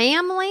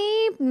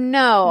family?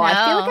 No.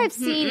 I feel like I've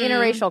seen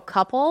interracial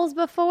couples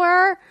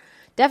before.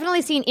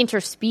 Definitely seen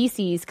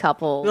interspecies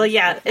couples. Well,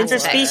 yeah,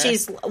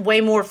 interspecies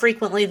way more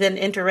frequently than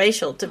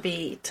interracial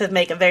to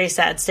make a very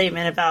sad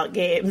statement about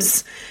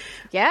games.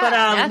 Yeah,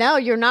 but, no,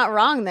 you're not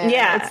wrong there.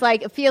 Yeah. It's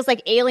like, it feels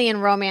like alien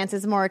romance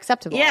is more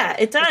acceptable. Yeah,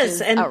 it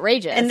does. And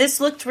outrageous. And this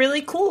looked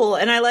really cool,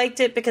 and I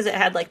liked it because it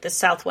had like the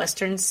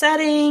Southwestern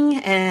setting,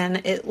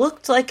 and it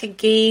looked like a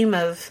game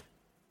of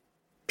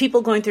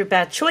people going through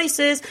bad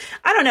choices.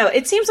 I don't know.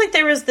 It seems like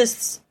there was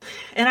this,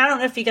 and I don't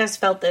know if you guys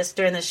felt this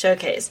during the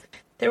showcase,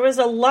 there was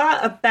a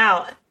lot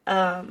about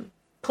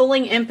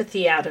pulling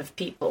empathy out of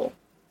people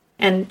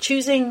and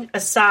choosing a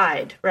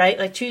side, right?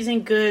 Like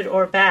choosing good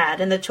or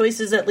bad, and the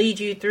choices that lead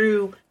you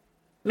through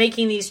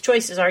making these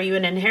choices. Are you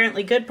an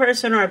inherently good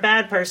person or a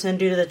bad person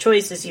due to the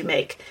choices you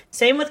make?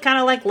 Same with kind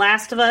of like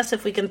Last of Us,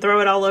 if we can throw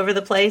it all over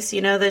the place.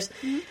 You know,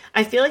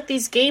 I feel like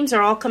these games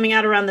are all coming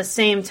out around the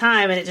same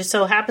time, and it just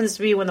so happens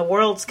to be when the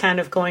world's kind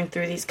of going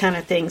through these kind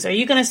of things. Are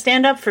you going to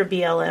stand up for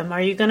BLM?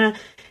 Are you going to,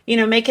 you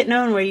know, make it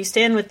known where you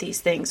stand with these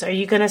things? Are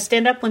you going to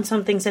stand up when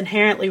something's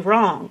inherently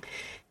wrong?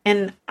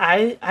 And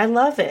I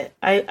love it.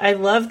 I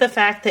love the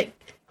fact that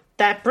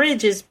that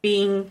bridge is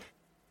being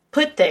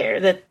put there,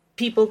 that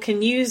people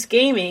can use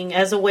gaming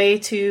as a way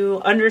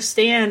to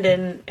understand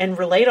and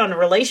relate on a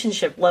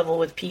relationship level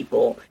with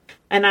people.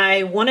 And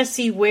I want to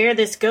see where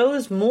this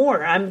goes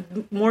more.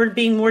 I'm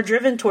being more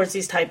driven towards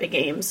these type of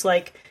games.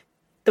 Like,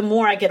 the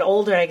more I get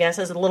older, I guess,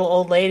 as a little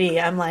old lady,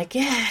 I'm like,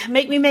 yeah,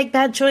 make me make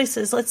bad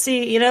choices. Let's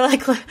see, you know,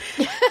 like,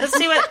 let's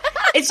see what,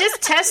 it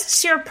just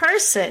tests your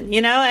person,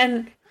 you know,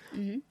 and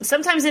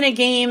sometimes in a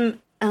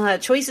game,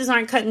 choices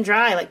aren't cut and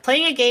dry. Like,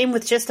 playing a game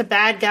with just a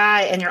bad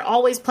guy and you're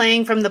always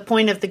playing from the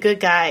point of the good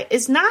guy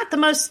is not the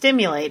most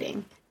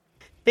stimulating.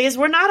 Because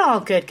we're not all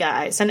good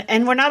guys.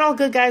 And we're not all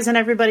good guys in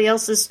everybody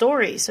else's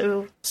story.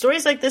 So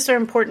stories like this are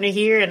important to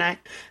hear. And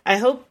I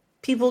hope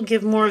people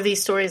give more of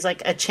these stories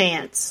like a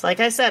chance. Like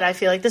I said, I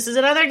feel like this is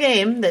another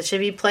game that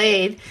should be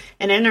played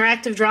in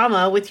interactive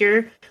drama with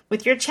your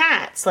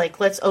chats. Like,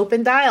 let's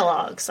open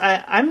dialogues.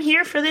 I'm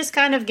here for this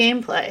kind of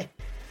gameplay.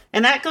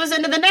 And that goes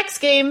into the next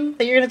game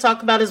that you're going to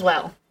talk about as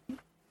well.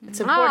 It's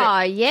important.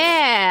 Oh,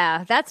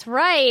 yeah. That's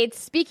right.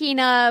 Speaking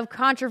of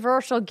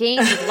controversial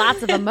games with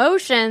lots of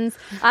emotions,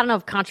 I don't know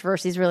if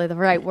controversy is really the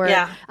right word.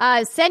 Yeah.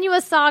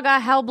 Senua's Saga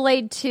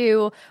Hellblade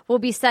 2 will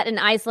be set in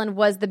Iceland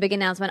was the big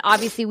announcement.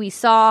 Obviously, we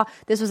saw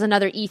this was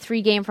another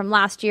E3 game from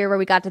last year where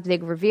we got the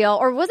big reveal.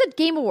 Or was it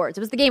Game Awards?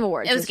 It was the Game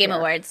Awards. It was Game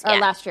Awards. Or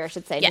last year, I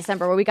should say,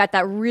 December, where we got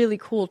that really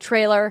cool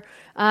trailer.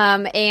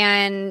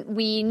 And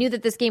we knew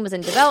that this game was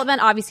in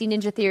development. Obviously,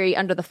 Ninja Theory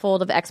under the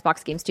fold of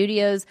Xbox Game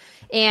Studios.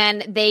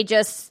 And they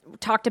just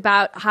talked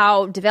about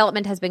how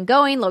development has been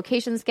going,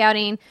 location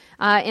scouting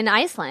in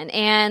Iceland.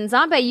 And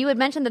Zombie, you had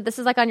mentioned that this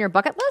is like on your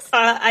bucket list?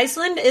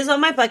 Iceland is on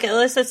my bucket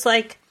list. It's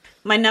like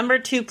my number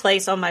 2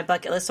 place on my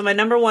bucket list. So my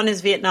number 1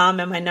 is Vietnam,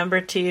 and my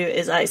number 2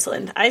 is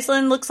Iceland.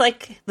 Iceland looks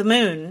like the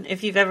moon.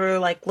 If you've ever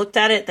like looked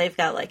at it, they've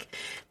got like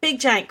big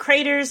giant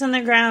craters in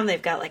the ground.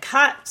 They've got like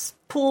hot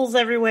pools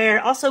everywhere.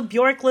 Also,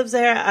 Bjork lives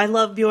there. I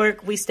love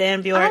Bjork. We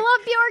stand Bjork. I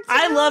love Bjork too.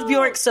 I love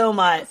Bjork so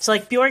much.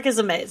 Like, Bjork is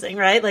amazing,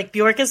 right? Like,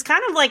 Bjork is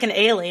kind of like an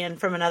alien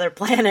from another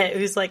planet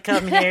who's like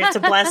come here to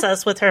bless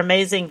us with her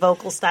amazing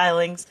vocal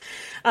stylings.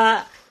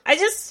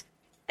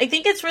 I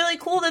think it's really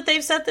cool that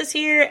they've set this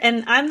here,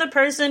 and I'm the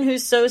person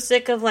who's so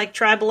sick of like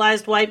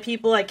tribalized white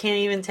people I can't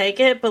even take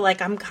it, but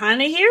like I'm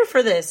kind of here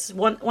for this.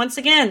 Once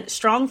again,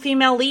 strong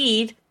female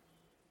lead,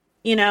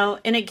 you know,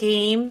 in a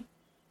game,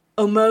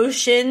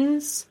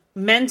 emotions,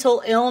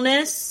 mental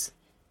illness,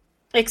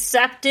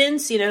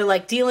 acceptance, you know,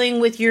 like dealing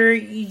with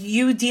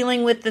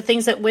dealing with the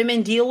things that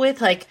women deal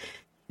with, like,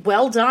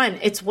 well done.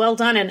 It's well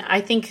done. And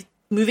I think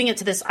moving it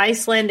to this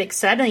Icelandic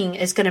setting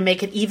is going to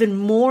make it even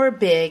more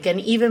big and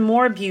even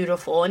more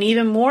beautiful and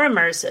even more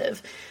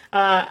immersive.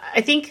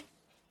 I think,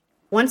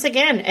 once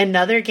again,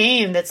 another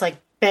game that's like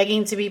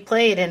begging to be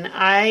played. And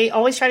I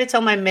always try to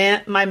tell my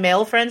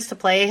male friends to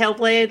play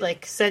Hellblade,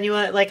 like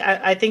Senua, like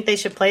I think they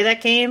should play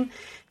that game.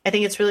 I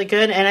think it's really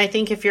good. And I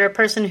think if you're a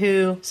person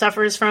who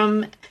suffers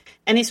from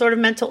any sort of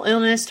mental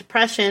illness,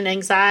 depression,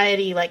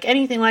 anxiety, like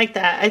anything like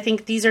that, I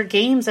think these are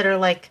games that are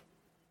like,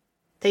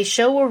 they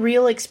show a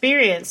real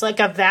experience, like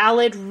a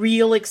valid,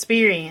 real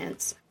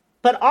experience,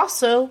 but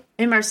also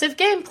immersive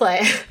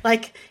gameplay,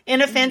 like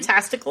in a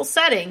fantastical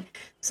setting.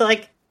 So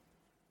like,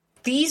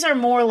 these are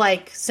more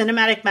like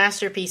cinematic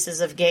masterpieces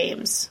of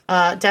games.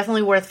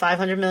 Definitely worth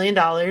 $500 million,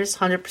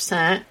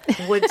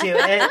 100%. Would do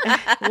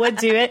it. Would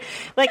do it.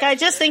 Like, I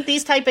just think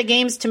these type of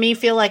games to me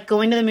feel like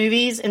going to the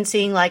movies and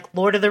seeing like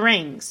Lord of the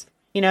Rings.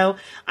 You know,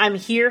 I'm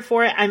here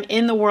for it. I'm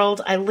in the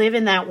world. I live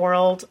in that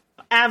world.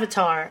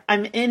 Avatar.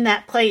 I'm in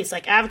that place.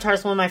 Like, Avatar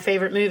is one of my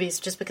favorite movies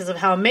just because of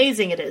how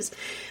amazing it is.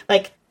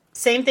 Like,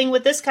 same thing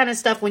with this kind of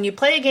stuff. When you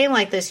play a game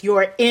like this,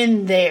 you're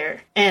in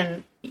there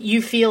and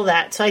you feel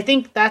that. So I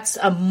think that's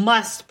a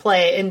must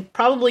play and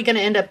probably going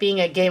to end up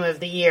being a game of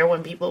the year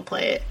when people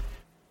play it.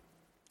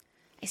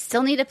 I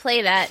still need to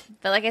play that.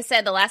 But like I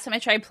said, the last time I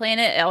tried playing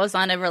it, I was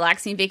on a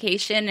relaxing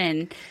vacation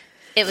and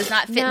it was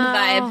not fitting the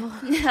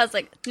vibe. I was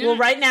like, well,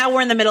 right now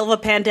we're in the middle of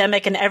a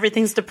pandemic and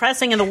everything's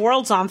depressing and the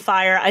world's on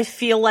fire. I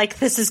feel like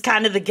this is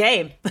kind of the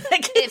game.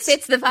 Like, it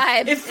fits the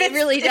vibe. It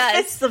really does.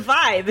 It fits the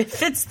vibe. It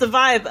fits the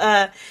vibe.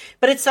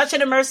 But it's such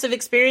an immersive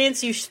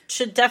experience. You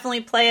should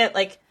definitely play it.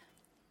 Like,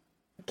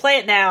 play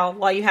it now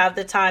while you have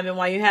the time and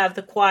while you have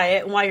the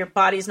quiet and while your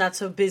body's not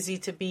so busy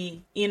to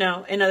be, you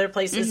know, in other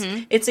places.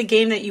 Mm-hmm. It's a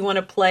game that you want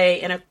to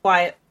play in a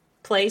quiet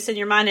place in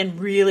your mind and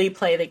really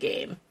play the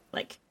game.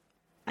 Like,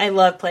 I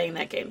love playing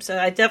that game. So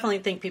I definitely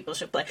think people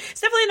should play.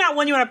 It's definitely not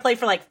one you want to play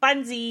for like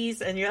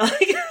funsies and you're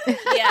like,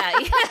 yeah.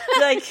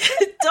 Like,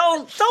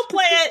 don't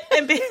play it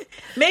and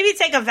maybe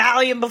take a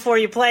Valium before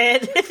you play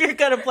it if you're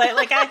going to play it.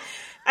 Like,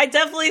 I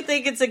definitely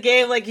think it's a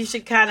game, like, you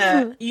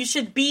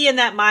should be in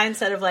that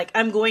mindset of, like,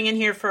 I'm going in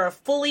here for a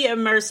fully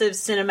immersive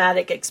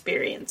cinematic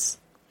experience.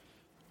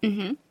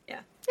 Mm-hmm. Yeah.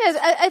 Yes,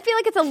 I feel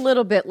like it's a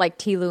little bit like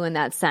Tlu in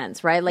that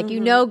sense, right? Like, you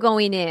know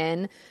going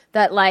in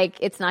that, like,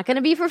 it's not going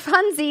to be for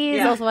funsies.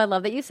 Yeah. Also, I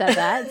love that you said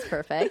that. It's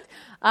perfect.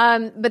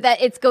 But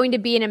that it's going to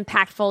be an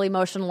impactful,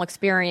 emotional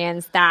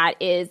experience that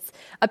is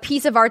a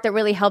piece of art that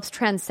really helps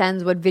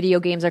transcend what video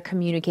games are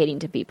communicating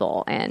to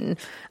people. And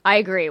I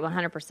agree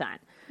 100%.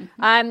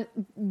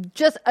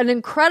 Just an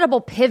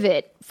incredible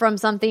pivot from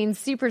something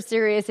super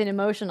serious and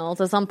emotional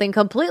to something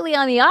completely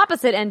on the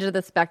opposite end of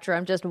the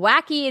spectrum, just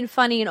wacky and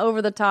funny and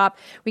over the top.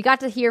 We got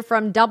to hear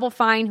from Double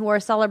Fine, who are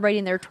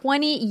celebrating their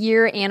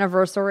 20-year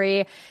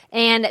anniversary,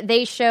 and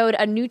they showed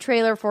a new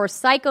trailer for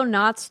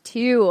Psychonauts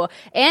 2,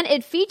 and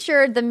it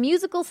featured the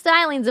musical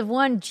stylings of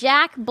one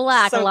Jack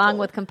Black, along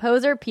with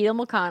composer Peter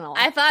McConnell.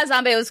 I thought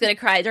Zombie was going to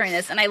cry during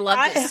this, and I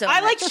loved it so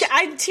much.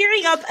 I'm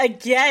tearing up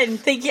again,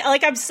 thinking,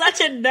 like, I'm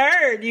such a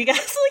nerd. You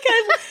guys,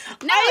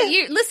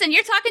 like, listen,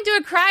 you're talking to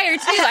a crier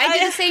too. I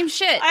do the same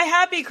shit. I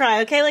happy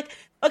cry, okay? Like,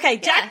 okay,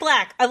 Jack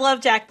Black. I love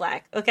Jack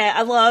Black, okay?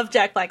 I love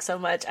Jack Black so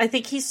much. I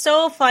think he's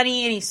so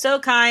funny and he's so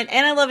kind,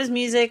 and I love his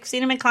music.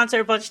 Seen him in concert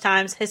a bunch of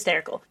times.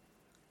 Hysterical.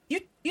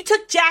 You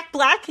took Jack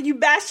Black and you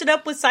bashed it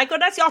up with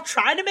Psychonauts? Y'all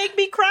trying to make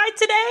me cry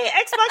today?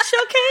 Xbox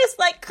Showcase?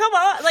 Like, come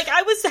on. Like,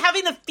 I was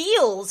having the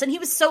feels, and he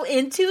was so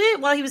into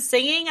it while he was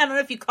singing. I don't know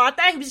if you caught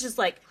that. He was just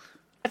like,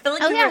 I feel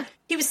like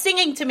he was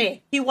singing to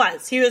me. He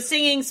was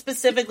singing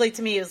specifically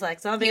to me. He was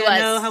like, Zombie, I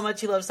know how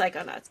much you love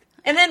Psychonauts.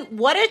 And then,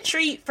 what a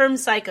treat from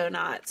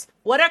Psychonauts.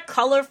 What a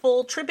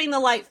colorful, tripping the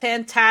light,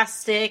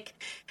 fantastic,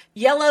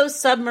 yellow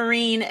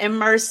submarine,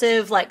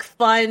 immersive, like,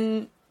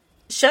 fun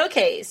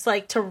showcase.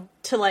 Like, to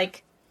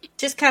like,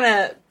 just kind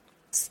of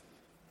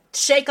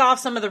shake off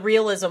some of the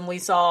realism we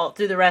saw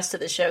through the rest of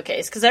the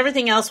showcase. Because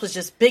everything else was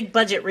just big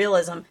budget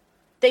realism.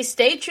 They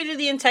stayed true to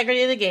the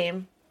integrity of the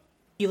game.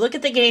 You look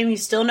at the game, you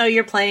still know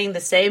you're playing the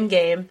same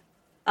game.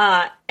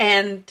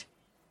 And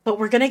but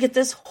we're going to get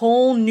this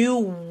whole new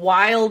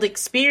wild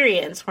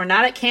experience. We're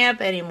not at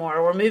camp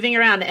anymore. We're moving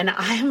around, and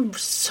I'm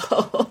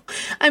so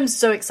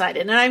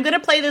excited. And I'm going to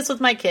play this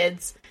with my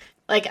kids.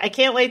 Like, I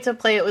can't wait to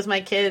play it with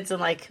my kids.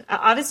 And, like,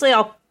 obviously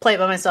I'll play it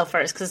by myself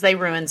first because they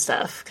ruin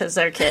stuff because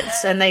they're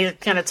kids. And they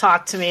kind of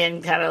talk to me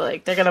and kind of,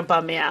 like, they're going to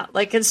bum me out.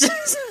 Like, it's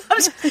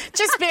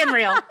just being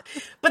real.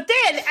 But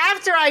then,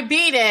 after I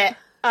beat it,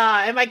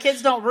 and my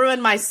kids don't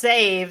ruin my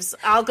saves,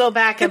 I'll go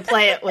back and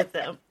play it with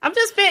them. I'm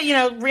just being,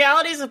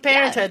 realities of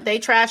parenthood. Yeah. They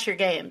trash your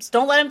games.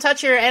 Don't let them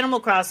touch your Animal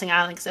Crossing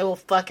island because it will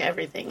fuck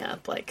everything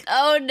up. Like,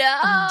 oh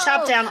no,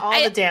 chop down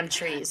all the damn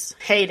trees.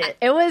 Hate it.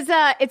 It was.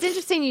 It's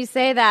interesting you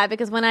say that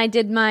because when I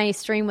did my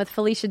stream with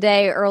Felicia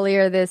Day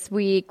earlier this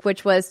week,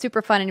 which was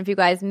super fun, and if you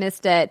guys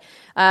missed it,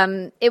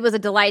 it was a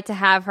delight to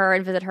have her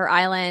and visit her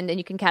island, and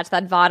you can catch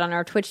that VOD on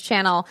our Twitch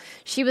channel.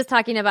 She was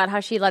talking about how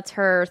she lets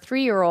her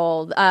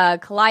 3-year-old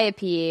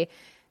Calliope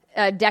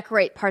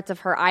decorate parts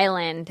of her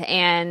island,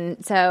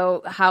 and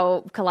so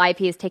how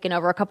Calliope has taken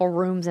over a couple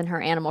rooms in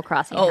her Animal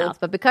Crossing house.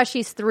 But because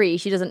she's 3,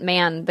 she doesn't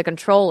man the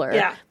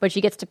controller, but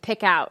she gets to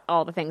pick out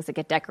all the things that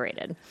get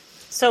decorated.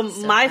 So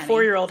my funny.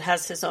 4-year-old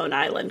has his own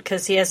island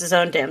because he has his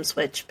own damn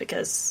Switch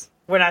because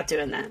we're not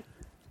doing that.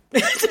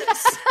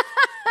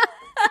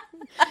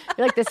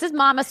 You're like, this is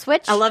Mama's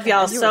Switch. I love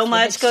y'all so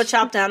much. Go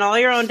chop down all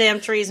your own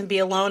damn trees and be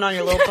alone on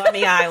your little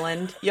bummy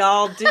island.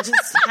 Y'all just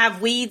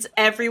have weeds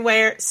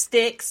everywhere,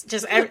 sticks.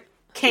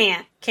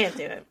 Can't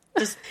do it.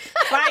 Just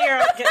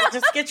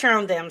just get your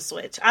own damn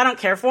Switch. I don't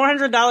care.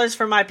 $400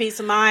 for my peace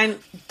of mind.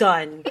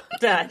 Done.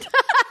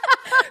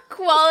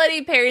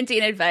 Quality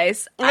parenting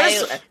advice.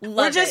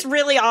 We're just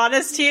really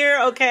honest here,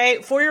 okay?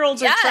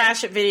 4-year-olds are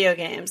trash at video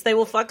games. They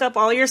will fuck up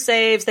all your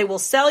saves. They will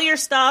sell your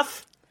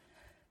stuff.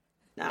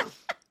 No.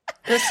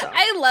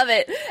 I love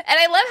it. And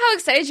I love how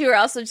excited you were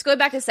also, just going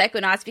back to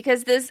Psychonauts,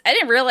 because I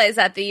didn't realize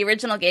that the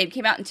original game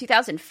came out in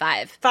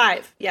 2005.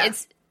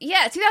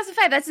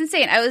 2005. That's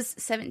insane. I was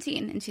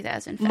 17 in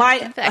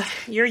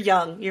 2005. You're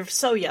young. You're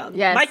so young.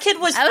 Yes. My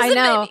kid was... I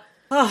know.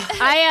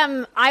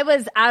 I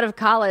was out of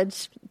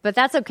college, but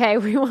that's okay.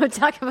 We won't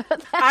talk about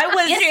that.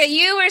 Andrea,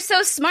 you were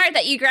so smart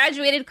that you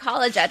graduated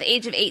college at the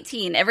age of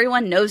 18.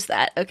 Everyone knows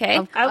that,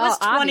 okay? I was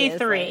 23.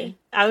 Obviously.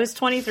 I was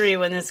 23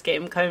 when this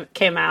game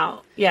came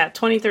out. Yeah,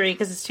 23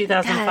 because it's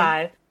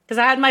 2005. Because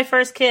I had my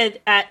first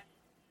kid at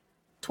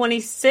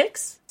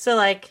 26. So,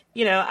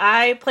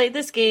 I played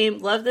this game,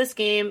 loved this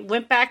game,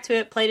 went back to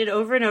it, played it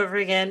over and over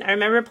again. I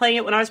remember playing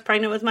it when I was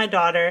pregnant with my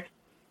daughter.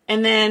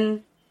 And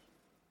then...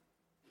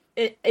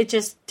 It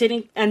just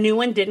didn't, a new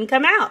one didn't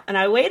come out, and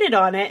I waited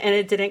on it, and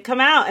it didn't come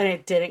out, and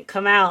it didn't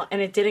come out,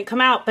 and it didn't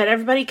come out, but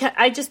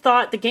I just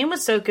thought the game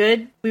was so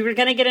good, we were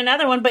going to get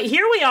another one, but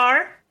here we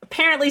are.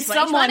 Apparently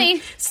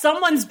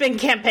someone's been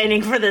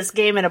campaigning for this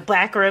game in a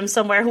back room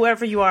somewhere.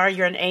 Whoever you are,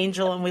 you're an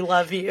angel, and we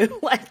love you. This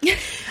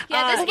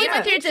game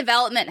went through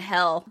development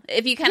hell.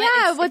 If you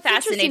what's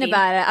interesting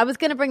about it, I was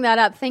going to bring that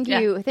up. Thank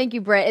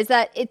you, Britt. Is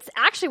that it's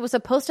actually was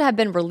supposed to have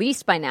been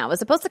released by now. It was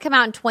supposed to come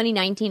out in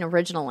 2019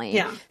 originally.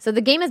 Yeah. So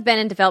the game has been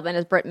in development,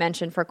 as Britt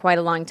mentioned, for quite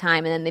a long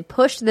time, and then they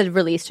pushed the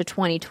release to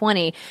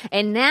 2020,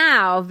 and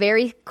now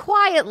very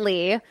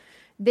quietly.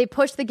 They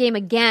pushed the game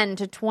again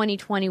to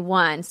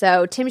 2021.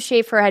 So Tim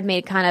Schafer had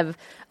made kind of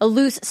a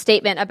loose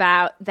statement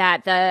about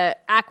that the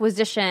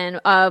acquisition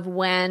of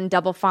when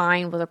Double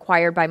Fine was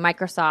acquired by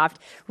Microsoft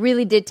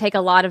really did take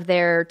a lot of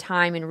their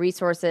time and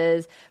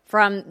resources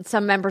from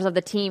some members of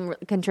the team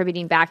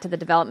contributing back to the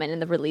development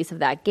and the release of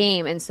that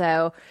game. And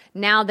so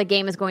now the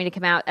game is going to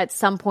come out at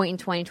some point in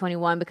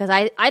 2021 because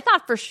I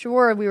thought for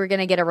sure we were going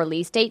to get a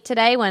release date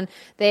today when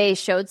they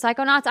showed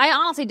Psychonauts. I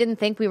honestly didn't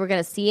think we were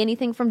going to see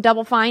anything from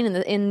Double Fine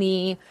in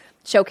the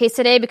showcase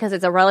today because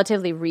it's a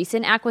relatively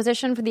recent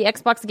acquisition for the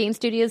Xbox Game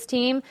Studios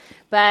team.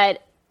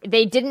 But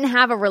they didn't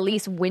have a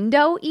release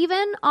window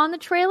even on the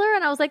trailer,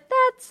 and I was like,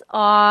 that's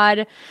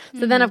odd.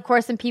 So then, of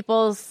course, when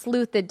people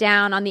sleuthed it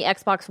down on the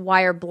Xbox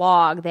Wire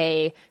blog,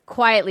 they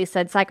quietly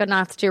said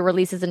Psychonauts 2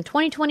 releases in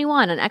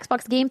 2021 on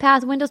Xbox Game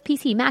Pass, Windows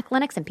PC, Mac,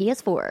 Linux, and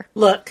PS4.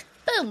 Look,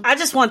 boom. I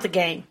just want the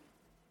game.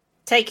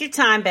 Take your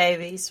time,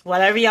 babies.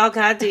 Whatever y'all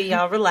gotta do,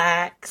 y'all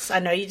relax. I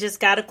know you just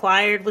got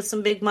acquired with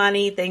some big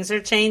money. Things are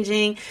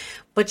changing.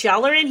 But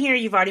y'all are in here.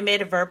 You've already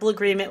made a verbal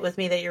agreement with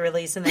me that you're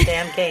releasing the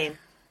damn game.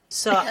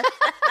 So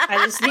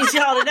I just need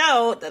y'all to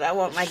know that I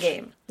want my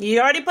game. You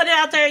already put it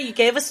out there. You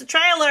gave us a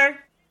trailer.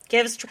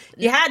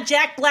 You had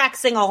Jack Black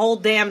sing a whole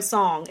damn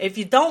song. If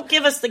you don't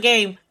give us the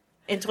game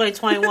in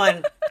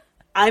 2021,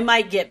 I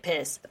might get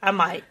pissed. I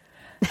might.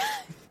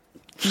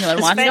 You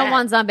don't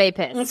want zombie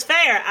pissed. It's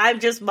fair. I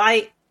just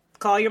might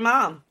call your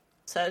mom.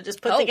 So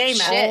just put the game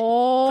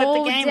out.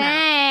 Put the game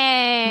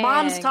out.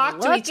 Moms talk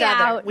to each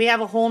other. We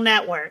have a whole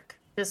network.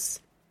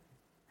 Just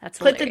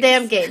put the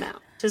damn game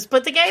out. Just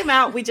put the game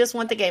out. We just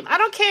want the game. I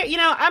don't care.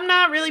 I'm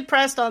not really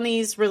pressed on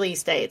these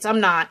release dates. I'm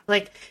not. We're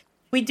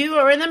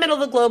in the middle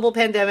of a global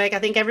pandemic. I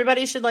think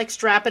everybody should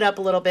strap it up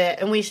a little bit,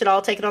 and we should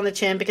all take it on the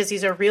chin because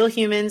these are real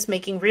humans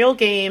making real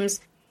games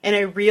in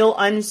a real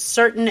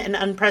uncertain and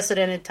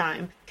unprecedented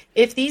time.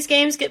 if these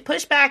games get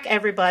pushed back,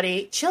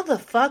 everybody, chill the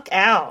fuck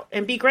out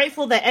and be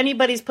grateful that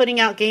anybody's putting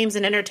out games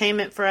and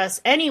entertainment for us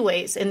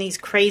anyways in these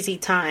crazy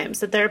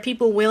times, that there are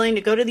people willing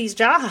to go to these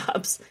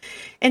jobs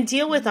and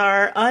deal with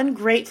our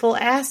ungrateful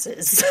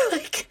asses.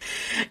 Like,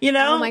 you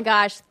know? Oh my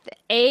gosh.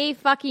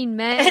 Fucking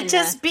men. And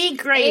just be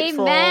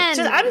grateful. Amen.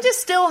 I'm just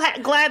still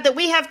glad that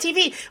we have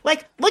TV.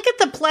 Like, look at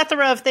the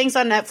plethora of things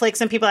on Netflix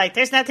and people are like,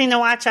 there's nothing to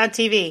watch on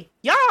TV.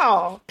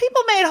 Y'all,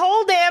 people made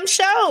whole damn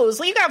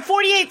shows. You got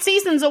 48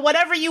 seasons of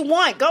whatever you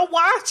want. Go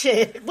watch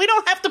it. We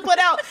don't have to put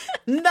out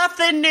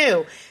nothing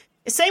new.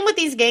 Same with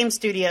these game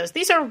studios.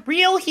 These are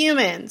real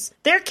humans.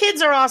 Their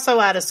kids are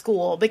also out of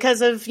school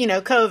because of,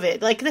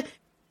 COVID. Like, there's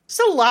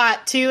a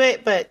lot to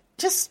it, but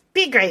just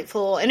be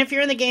grateful. And if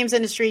you're in the games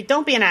industry,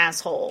 don't be an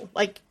asshole.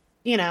 Like,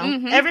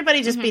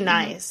 everybody just be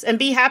nice and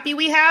be happy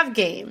we have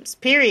games,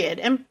 period.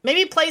 And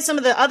maybe play some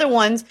of the other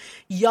ones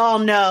y'all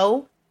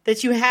know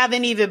that you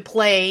haven't even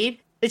played,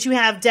 that you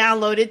have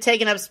downloaded,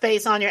 taking up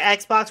space on your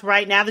Xbox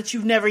right now that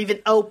you've never even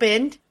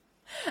opened.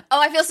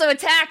 Oh, I feel so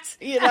attacked.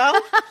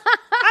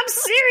 I'm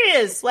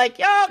serious. Like,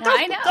 y'all,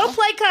 go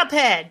play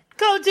Cuphead.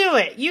 Go do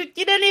it. You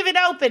didn't even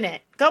open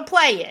it. Go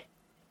play it.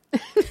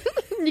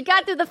 You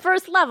got through the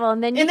first level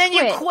and then you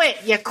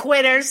quit. You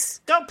quitters.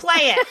 Go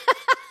play it.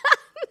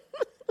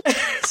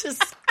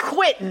 Just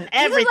quitting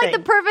everything. This is like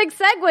the perfect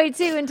segue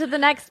too into the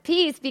next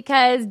piece,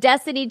 because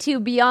Destiny 2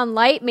 Beyond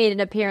Light made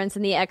an appearance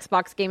in the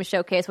Xbox Game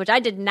Showcase, which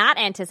I did not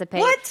anticipate.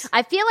 What?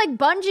 I feel like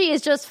Bungie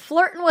is just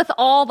flirting with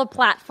all the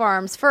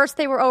platforms. First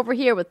they were over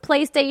here with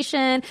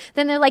PlayStation,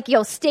 then they're like,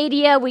 yo,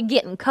 Stadia, we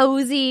getting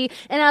cozy,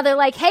 and now they're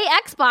like, hey,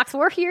 Xbox,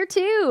 we're here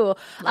too.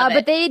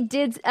 But they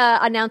did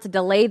announce a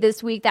delay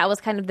this week. That was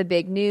kind of the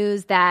big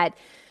news, that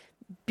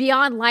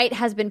Beyond Light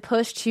has been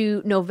pushed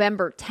to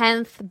November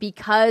 10th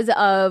because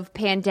of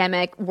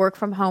pandemic work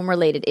from home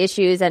related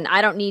issues. And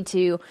I don't need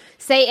to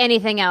say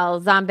anything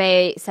else.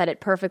 Zombie said it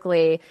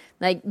perfectly.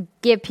 Like,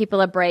 give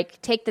people a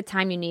break. Take the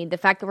time you need. The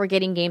fact that we're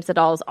getting games at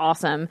all is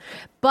awesome.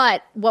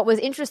 But what was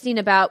interesting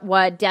about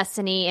what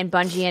Destiny and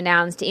Bungie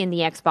announced in the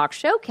Xbox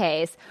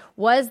Showcase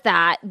was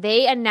that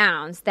they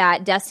announced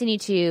that Destiny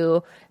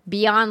 2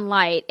 Beyond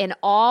Light and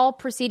all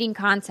preceding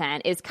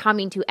content is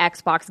coming to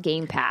Xbox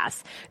Game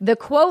Pass. The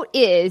quote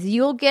is,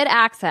 you'll get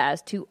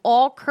access to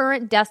all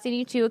current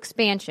Destiny 2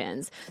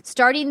 expansions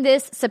starting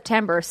this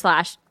September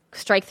 /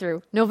 strike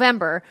through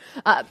November,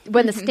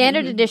 when the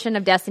standard edition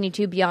of Destiny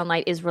 2 Beyond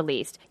Light is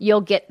released.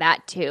 You'll get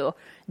that too.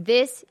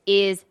 This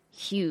is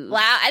huge. Wow,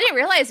 I didn't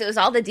realize it was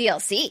all the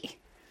DLC.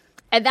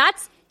 And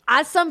that's,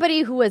 as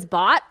somebody who has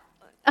bought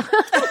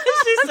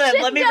she said,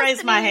 let me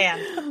raise my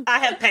hand. I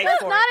have paid for it.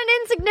 It's not an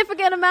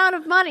insignificant amount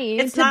of money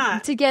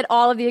to get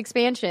all of the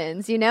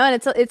expansions, and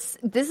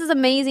this is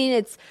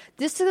amazing.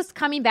 This is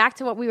coming back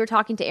to what we were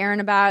talking to Aaron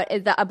about,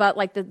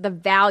 like the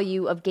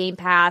value of Game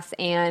Pass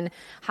and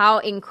how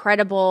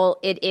incredible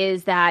it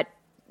is that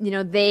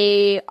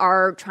they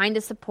are trying to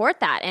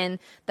support that. And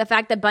the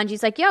fact that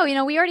Bungie's like, yo,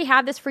 we already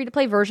have this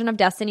free-to-play version of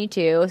Destiny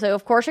 2, so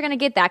of course you're going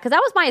to get that. Because that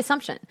was my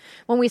assumption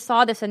when we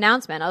saw this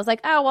announcement. I was like,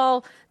 oh,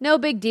 well, no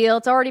big deal.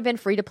 It's already been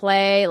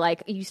free-to-play.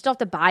 Like, you still have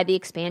to buy the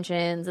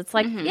expansions. It's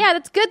like, yeah,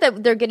 that's good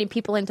that they're getting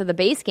people into the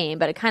base game,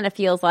 but it kind of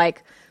feels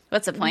like,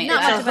 what's the point?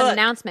 Not much of an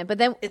announcement. But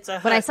then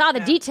when I saw the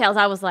details,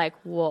 I was like,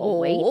 whoa,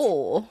 wait.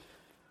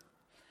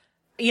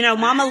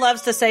 Mama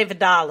loves to save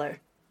 $1.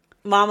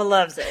 Mama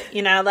loves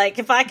it. Like,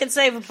 if I could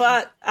save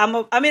 $1, I'm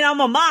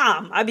a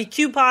mom. I'd be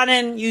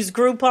couponing, use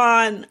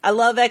Groupon. I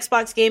love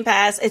Xbox Game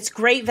Pass. It's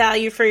great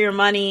value for your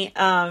money.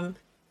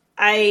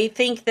 I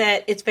think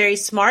that it's very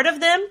smart of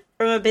them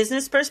from a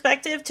business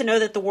perspective to know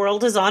that the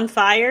world is on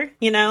fire,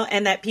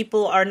 and that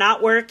people are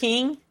not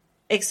working,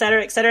 et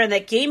cetera, and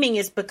that gaming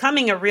is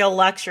becoming a real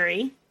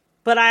luxury.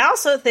 But I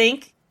also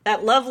think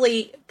that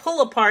lovely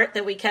pull apart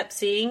that we kept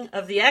seeing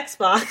of the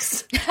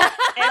Xbox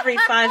every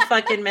 5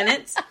 fucking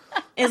minutes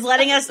is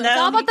letting us know. It's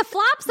all about the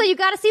flops, so you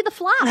got to see the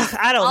flops.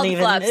 I don't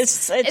even.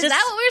 Is that what we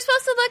were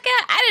supposed to look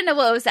at? I didn't know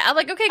what it was. I'm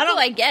like, okay, cool,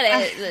 I get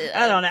it.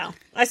 I don't know.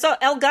 I saw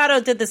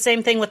Elgato did the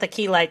same thing with the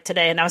key light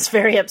today, and I was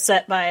very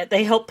upset by it.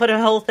 They helped put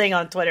a whole thing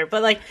on Twitter,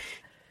 but like,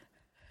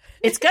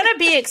 it's gonna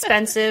be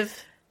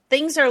expensive.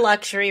 Things are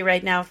luxury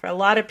right now for a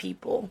lot of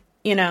people.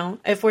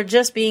 If we're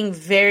just being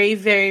very,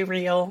 very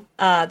real,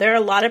 there are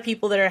a lot of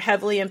people that are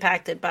heavily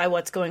impacted by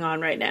what's going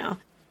on right now.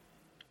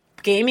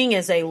 Gaming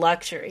is a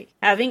luxury.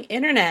 Having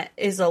internet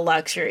is a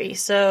luxury.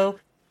 So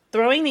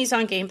throwing these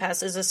on Game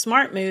Pass is a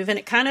smart move, and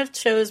it kind of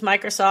shows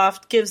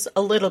Microsoft gives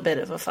a little bit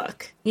of a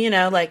fuck.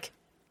 Like,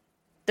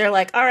 they're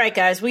like, all right,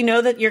 guys, we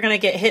know that you're going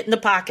to get hit in the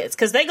pockets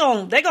because they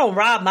gonna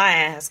rob my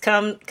ass.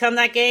 Come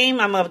that game,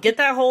 I'm going to get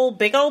that whole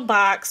big old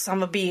box. I'm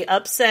going to be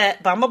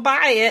upset, but I'm going to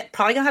buy it.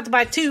 Probably going to have to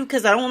buy 2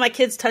 because I don't want my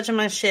kids touching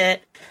my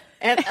shit.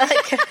 And,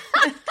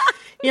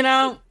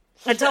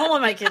 I don't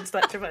want my kids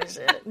touching my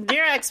shit.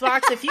 Dear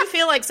Xbox, if you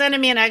feel like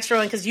sending me an extra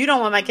one because you don't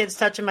want my kids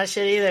touching my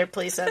shit either,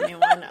 please send me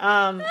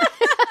one.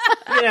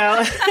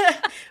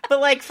 But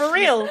like, for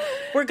real,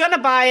 we're gonna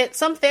buy it.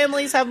 Some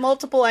families have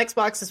multiple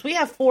Xboxes. We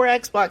have 4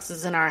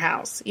 Xboxes in our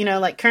house.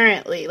 Like,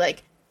 currently,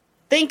 like,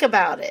 Think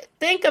about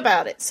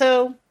it.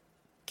 So,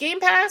 Game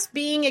Pass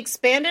being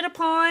expanded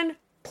upon,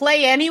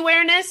 Play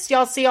Anywhere-ness.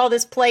 Y'all see all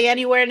this Play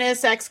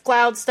Anywhere-ness,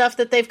 xCloud stuff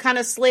that they've kind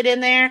of slid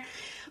in there.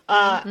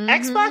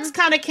 Xbox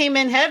kind of came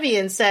in heavy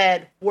and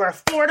said, we're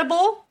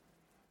affordable,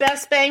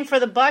 best bang for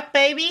the buck,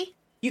 baby.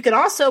 You can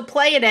also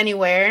play it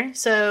anywhere.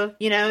 So,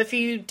 if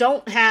you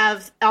don't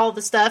have all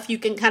the stuff, you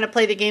can kind of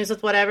play the games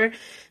with whatever.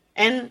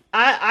 And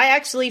I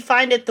actually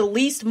find it the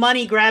least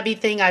money-grabby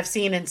thing I've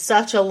seen in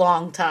such a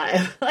long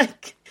time.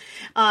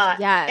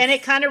 Yes. And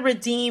it kind of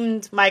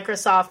redeemed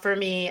Microsoft for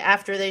me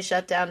after they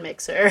shut down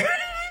Mixer.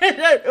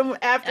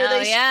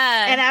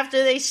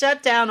 After they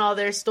shut down all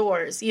their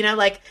stores.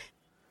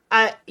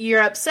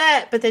 You're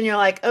upset, but then you're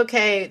like,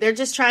 okay, they're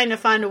just trying to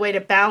find a way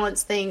to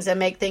balance things and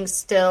make things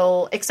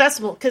still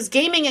accessible. Because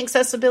gaming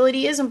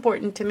accessibility is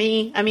important to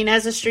me. I mean,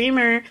 as a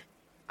streamer,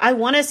 I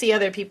want to see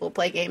other people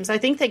play games. I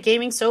think that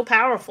gaming's so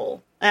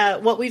powerful.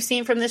 What we've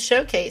seen from this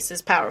showcase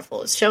is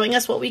powerful. It's showing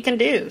us what we can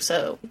do.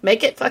 So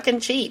make it fucking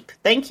cheap.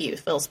 Thank you,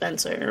 Phil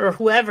Spencer, or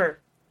whoever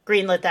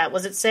greenlit that.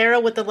 Was it Sarah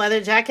with the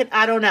leather jacket?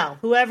 I don't know.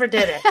 Whoever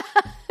did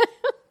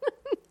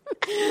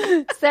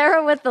it.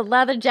 Sarah with the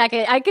leather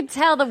jacket. I could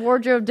tell the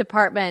wardrobe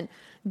department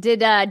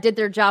did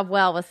their job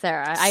well with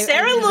Sarah.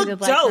 Sarah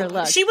looked dope.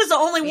 Look. She was the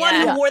only one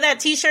who wore that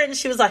t-shirt, and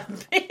she was like,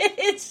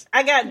 bitch,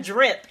 I got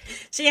drip.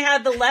 She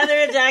had the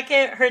leather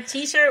jacket. Her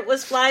t-shirt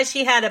was fly.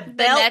 She had a belt.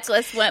 The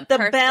necklace went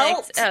perfect.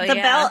 Belt.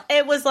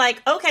 It was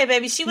like, okay,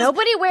 baby.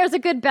 Nobody wears a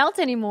good belt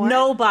anymore.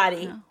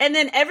 Nobody. No. And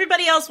then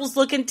everybody else was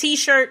looking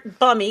t-shirt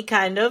bummy,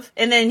 kind of.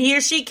 And then here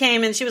she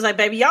came, and she was like,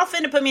 baby, y'all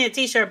finna put me in a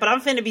t-shirt, but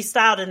I'm finna be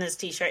styled in this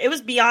t-shirt. It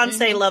was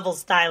Beyonce level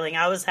styling.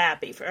 I was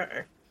happy for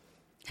her.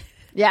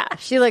 Yeah,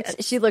 she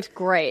looks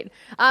great.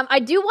 I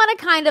do want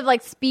to kind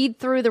of speed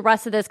through the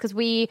rest of this because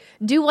we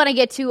do want to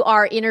get to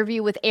our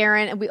interview with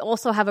Aaron, and we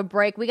also have a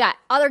break. We got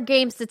other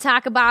games to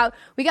talk about.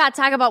 We got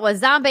to talk about what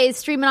Zombie is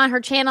streaming on her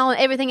channel and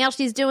everything else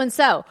she's doing.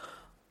 So,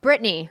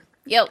 Brittany,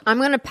 I'm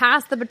going to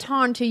pass the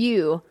baton to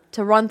you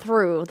to run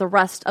through the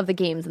rest of the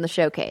games in the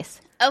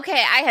showcase. Okay,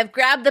 I have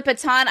grabbed the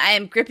baton. I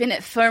am gripping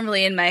it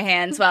firmly in my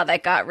hands. Wow,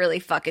 that got really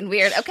fucking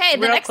weird. Okay,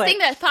 the next thing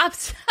that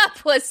pops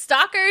up was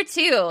Stalker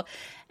 2.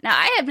 Now,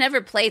 I have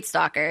never played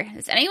Stalker.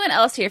 Is anyone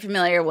else here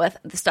familiar with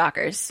the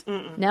Stalkers?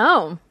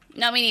 No.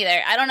 No, me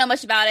neither. I don't know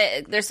much about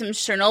it. There's some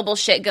Chernobyl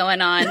shit going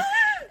on,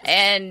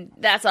 and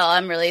that's all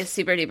I'm really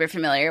super duper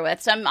familiar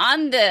with. So I'm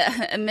on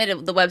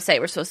the website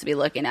we're supposed to be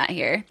looking at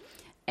here,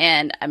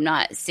 and I'm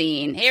not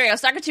seeing... Here we go,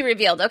 Stalker 2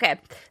 revealed. Okay,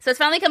 so it's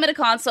finally coming to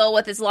console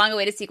with its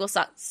long-awaited sequel,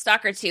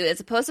 Stalker 2.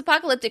 It's a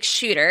post-apocalyptic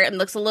shooter and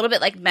looks a little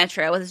bit like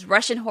Metro with its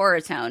Russian horror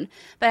tone,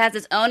 but has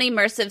its own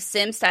immersive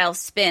sim-style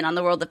spin on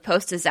the world of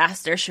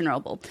post-disaster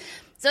Chernobyl.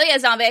 So yeah,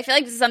 Zombie, I feel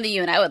like this is something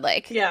you and I would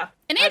like. Yeah.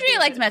 And Andrea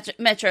liked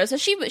Metro, so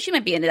she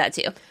might be into that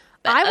too.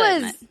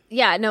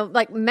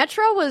 But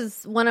Metro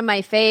was one of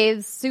my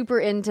faves. Super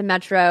into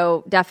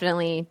Metro.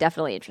 Definitely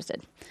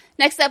interested.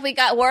 Next up, we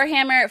got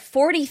Warhammer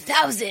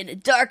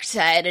 40,000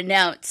 Darktide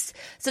announced.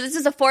 So this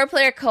is a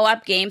 4-player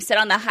co-op game set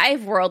on the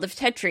hive world of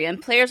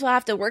Tetrium. Players will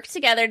have to work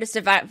together to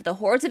survive the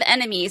hordes of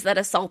enemies that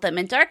assault them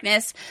in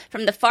darkness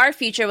from the far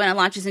future when it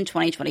launches in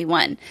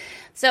 2021.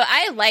 So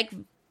I like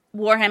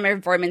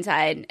Warhammer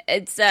Vermintide.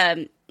 It's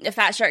a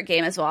Fat Shark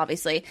game as well,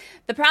 obviously.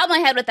 The problem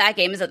I had with that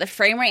game is that the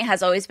frame rate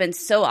has always been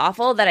so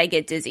awful that I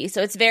get dizzy.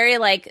 So it's very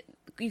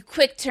you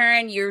quick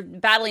turn, you're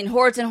battling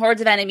hordes and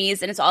hordes of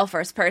enemies, and it's all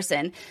first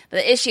person. But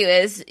the issue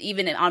is,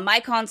 even on my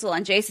console,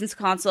 on Jason's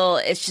console,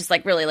 it's just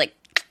really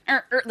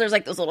there's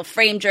those little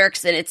frame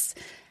jerks, and it's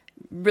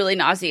really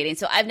nauseating.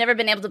 So I've never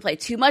been able to play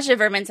too much of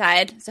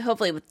Vermintide. So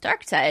hopefully with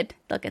Darktide,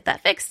 they'll get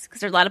that fixed, because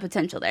there's a lot of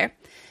potential there.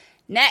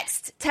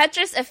 Next,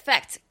 Tetris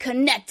Effect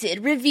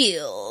Connected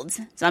revealed.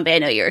 Zombie, I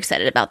know you're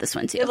excited about this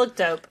one too. It looked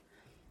dope.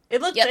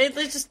 It looked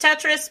just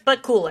Tetris,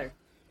 but cooler.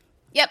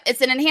 Yep,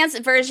 it's an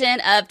enhanced version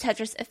of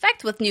Tetris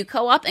Effect with new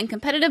co-op and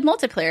competitive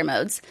multiplayer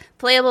modes.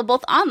 Playable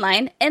both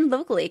online and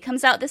locally.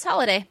 Comes out this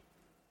holiday.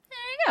 There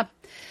you go.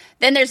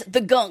 Then there's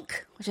The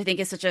Gunk, which I think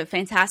is such a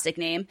fantastic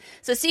name.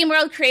 So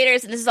SteamWorld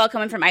creators, and this is all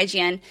coming from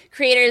IGN,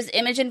 creators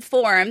Image and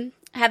Form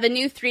have a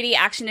new 3D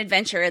action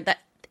adventure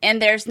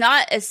and there's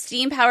not a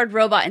steam-powered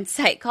robot in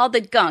sight called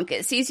The Gunk.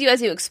 It sees you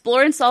as you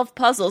explore and solve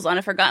puzzles on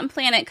a forgotten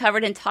planet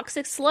covered in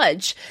toxic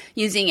sludge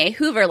using a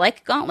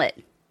Hoover-like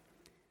gauntlet.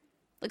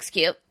 Looks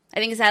cute. I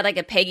think it's had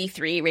a PEGI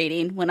 3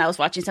 rating when I was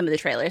watching some of the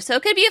trailers. So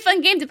it could be a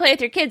fun game to play with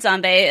your kids,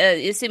 Zombie,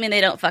 assuming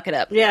they don't fuck it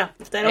up. Yeah,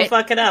 if they don't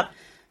fuck it up.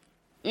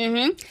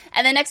 Mm-hmm.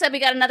 And then next up, we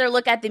got another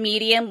look at The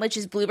Medium, which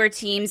is Bloober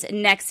Team's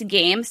next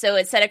game. So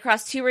it's set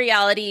across 2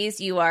 realities.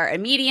 You are a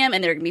medium,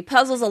 and there are going to be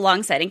puzzles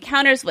alongside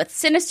encounters with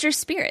sinister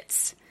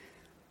spirits.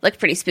 Look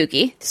pretty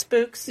spooky.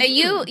 Spooks. Now,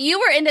 you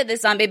were into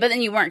this, Zombie, but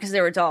then you weren't because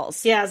there were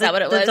dolls. Yeah, is that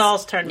what it was? The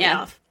dolls turned me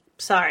off.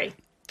 Sorry.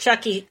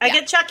 Chucky. I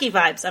get Chucky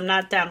vibes. I'm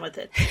not down with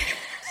it.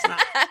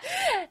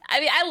 I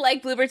mean, I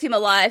like Bloober Team a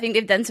lot. I think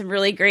they've done some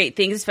really great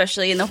things,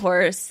 especially in the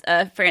horror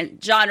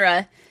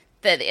genre.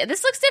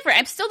 This looks different.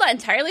 I'm still not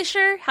entirely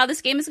sure how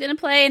this game is going to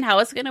play and how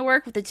it's going to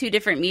work with the 2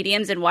 different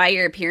mediums and why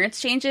your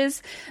appearance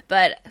changes.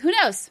 But who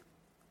knows?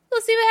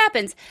 we'll see what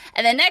happens.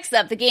 And then next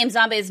up, the game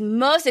Zombie is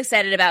most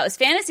excited about is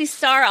Phantasy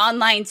Star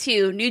Online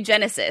 2, New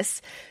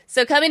Genesis.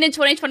 So coming in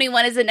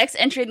 2021 is the next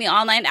entry in the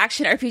online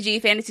action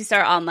RPG Phantasy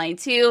Star Online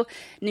 2,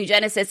 New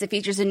Genesis. It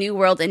features a new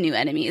world and new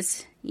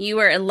enemies. You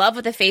were in love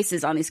with the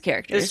faces on these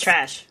characters. It was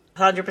trash.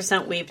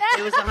 100% weep.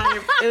 It was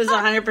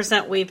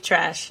 100% weep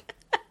trash.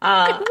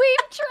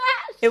 Weep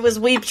trash. It was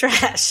weep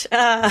trash.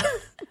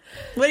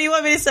 What do you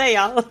want me to say,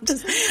 y'all?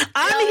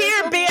 I'm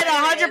here being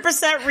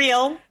 100%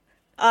 real.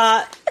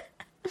 I'm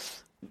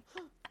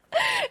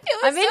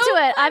into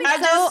it.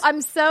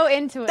 I'm so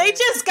into it. They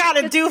just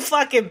gotta do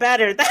fucking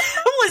better.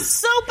 That was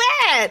so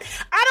bad.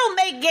 I don't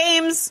make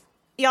games,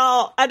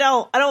 y'all. I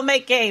don't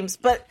make games,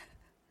 but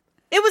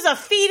it was a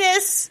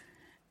fetus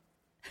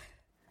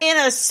in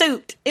a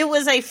suit. It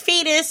was a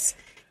fetus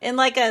in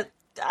like a.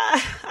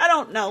 I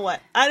don't know what.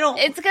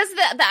 It's because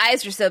the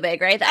eyes were so big,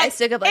 right? The eyes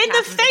took up like and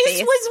half the of face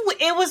the face.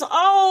 It was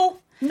all.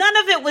 None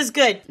of it was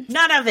good.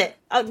 None of it.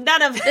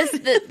 None of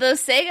it. The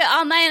Sega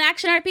Online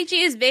action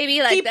RPGs,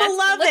 baby. Like, people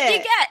love the look it.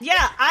 You get.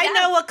 Yeah, I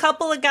know a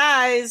couple of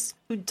guys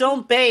who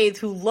don't bathe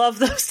who love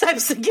those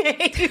types of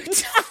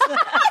games.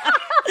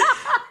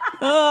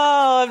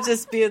 Oh, I'm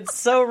just being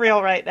so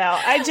real right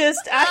now. Isn't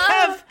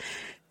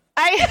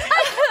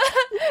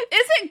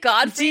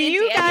Godfrey? Do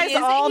you guys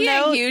all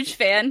know? A huge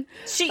fan.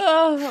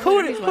 Who here?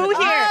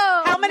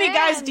 How many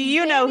guys do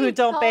you know who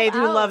don't bathe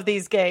who love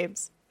these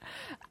games?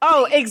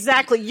 Oh,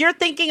 exactly. You're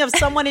thinking of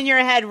someone in your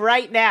head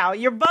right now.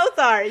 You both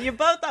are.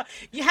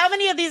 How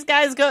many of these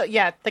guys go?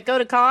 Yeah, that go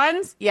to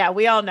cons? Yeah,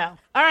 we all know.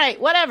 All right,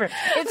 whatever.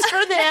 It's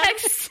for them.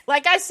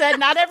 Like I said,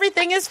 not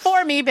everything is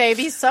for me,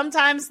 baby.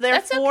 Sometimes they're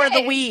for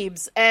the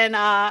weebs. And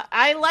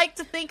I like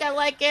to think I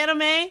like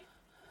anime,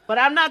 but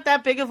I'm not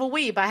that big of a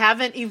weeb. I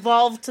haven't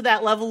evolved to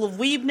that level of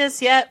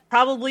weebness yet,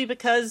 probably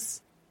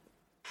because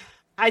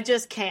I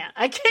just can't.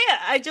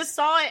 I just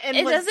saw it and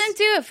it doesn't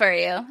do it for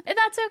you. And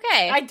that's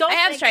okay. I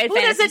have tried. Who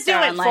does it do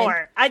it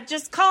for?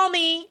 Just call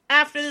me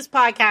after this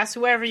podcast,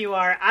 whoever you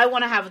are. I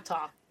want to have a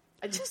talk.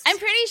 I'm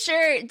pretty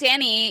sure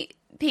Danny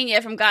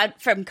Pena from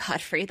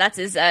Godfrey, that's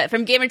his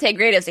from Gamertag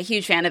Radio, is a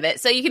huge fan of it.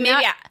 So you can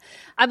maybe.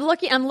 I'm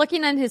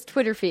looking on his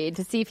Twitter feed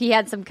to see if he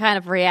had some kind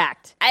of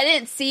react. I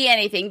didn't see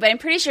anything, but I'm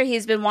pretty sure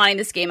he's been wanting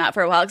this game out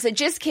for a while because it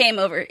just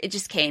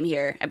came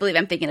here. I believe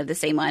I'm thinking of the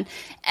same one.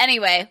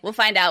 Anyway, we'll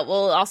find out.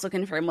 We'll also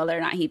confirm whether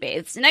or not he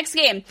bathes. The next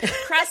game,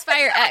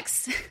 Crossfire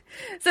X.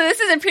 So this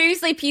is a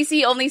previously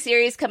PC-only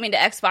series coming to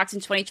Xbox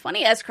in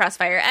 2020 as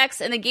Crossfire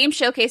X, and the game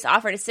showcase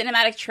offered a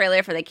cinematic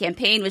trailer for the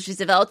campaign, which is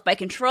developed by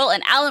Control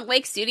and Alan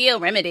Wake Studio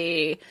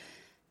Remedy.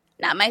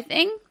 Not my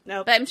thing.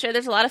 Nope. But I'm sure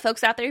there's a lot of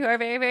folks out there who are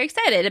very, very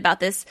excited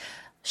about this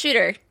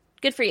shooter.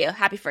 Good for you.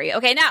 Happy for you.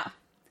 Okay, now,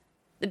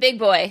 the big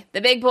boy,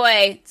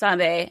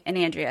 Zombie and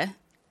Andrea.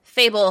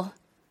 Fable.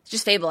 It's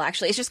just Fable,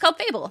 actually. It's just called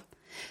Fable.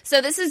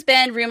 So this has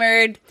been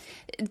rumored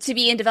to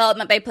be in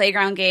development by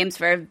Playground Games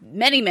for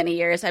many, many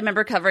years. I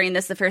remember covering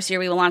this the first year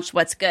we launched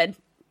What's Good.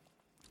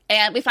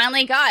 And we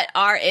finally got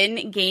our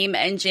in-game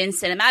engine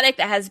cinematic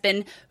that has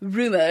been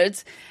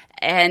rumored.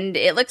 And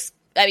it looks,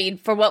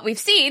 for what we've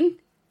seen,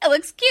 it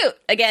looks cute.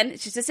 Again,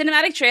 it's just a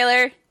cinematic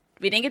trailer.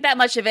 We didn't get that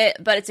much of it,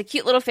 but it's a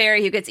cute little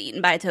fairy who gets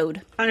eaten by a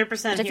toad. 100%.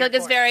 Which I feel like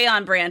it's very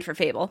on brand for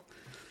Fable.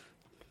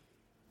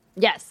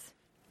 Yes.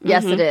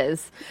 Yes, it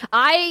is.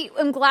 I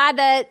am glad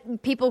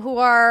that people who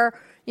are,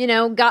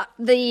 got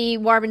the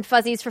warm and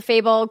fuzzies for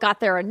Fable, got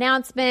their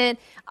announcement.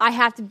 I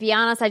have to be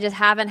honest, I just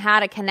haven't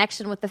had a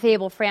connection with the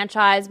Fable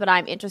franchise, but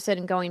I'm interested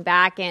in going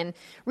back and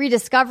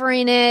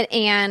rediscovering it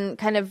and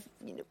kind of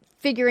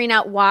figuring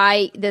out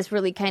why this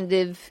really kind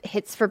of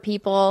hits for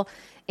people.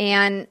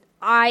 And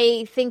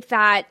I think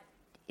that,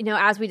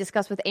 as we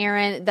discussed with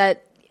Aaron,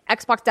 that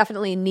Xbox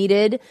definitely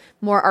needed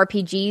more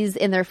RPGs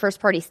in their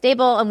first-party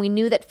stable, and we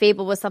knew that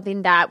Fable was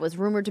something that was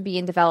rumored to be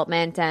in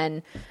development,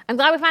 and I'm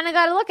glad we finally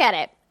got a look at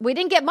it. We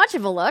didn't get much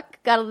of a look.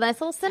 Got a nice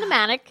little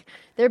cinematic.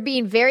 They're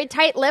being very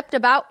tight-lipped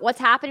about what's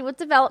happening with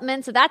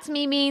development, so that to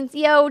me means,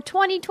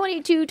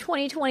 2022,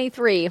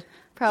 2023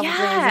 probably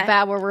is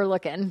about where we're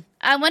looking.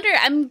 I'm going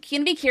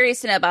to be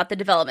curious to know about the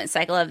development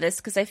cycle of this,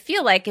 because I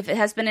feel like if it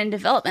has been in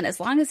development, as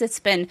long as it's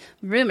been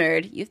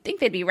rumored, you'd think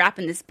they'd be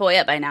wrapping this boy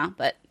up by now,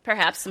 but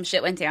perhaps some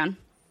shit went down.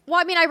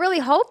 Well, I really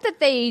hope that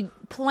they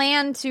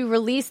plan to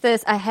release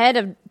this ahead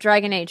of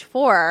Dragon Age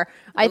 4.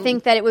 I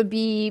think that it would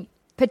be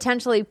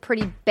potentially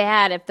pretty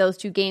bad if those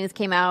two games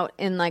came out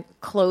in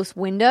close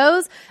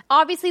windows.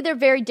 Obviously, they're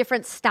very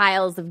different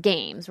styles of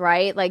games,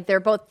 right? They're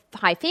both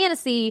high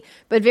fantasy,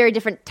 but very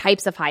different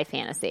types of high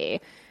fantasy.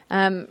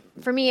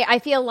 For me, I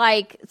feel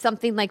like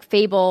something like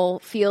Fable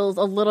feels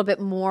a little bit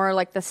more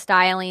like the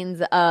stylings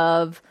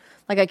of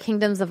a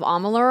Kingdoms of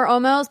Amalur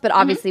almost, but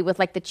obviously with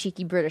the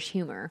cheeky British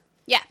humor.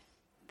 Yeah,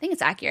 I think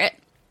it's accurate.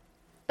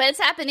 But it's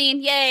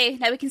happening. Yay.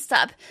 Now we can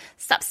stop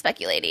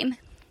speculating.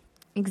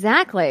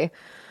 Exactly.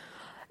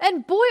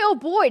 And boy, oh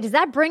boy, does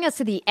that bring us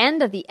to the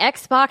end of the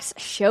Xbox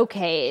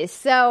showcase.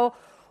 So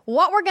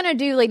What we're going to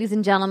do, ladies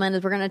and gentlemen,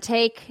 is we're going to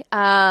take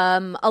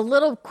a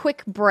little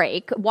quick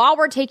break. While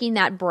we're taking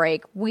that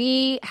break,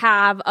 we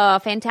have a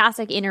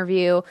fantastic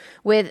interview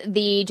with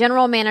the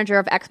general manager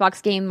of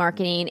Xbox Game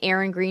Marketing,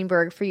 Aaron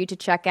Greenberg, for you to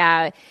check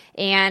out.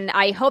 And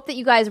I hope that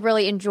you guys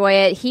really enjoy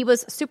it. He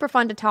was super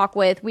fun to talk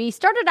with. We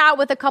started out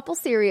with a couple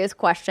serious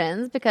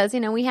questions because,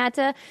 we had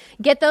to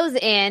get those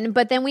in.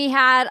 But then we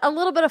had a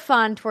little bit of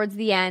fun towards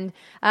the end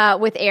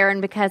with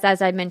Aaron because,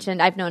 as I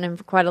mentioned, I've known him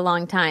for quite a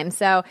long time.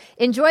 So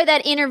enjoy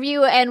that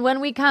interview. And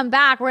when we come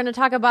back, we're going to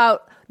talk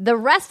about the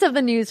rest of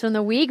the news from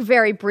the week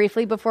very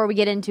briefly before we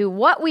get into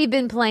what we've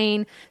been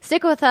playing.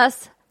 Stick with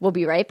us. We'll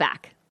be right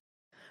back.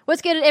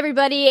 What's good,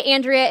 everybody?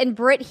 Andrea and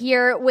Britt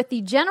here with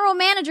the general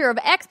manager of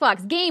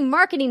Xbox Game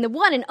Marketing, the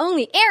one and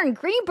only Aaron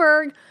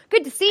Greenberg.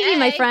 Good to see you,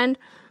 my friend.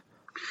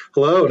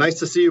 Hello. Nice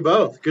to see you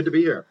both. Good to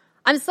be here.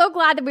 I'm so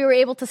glad that we were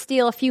able to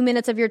steal a few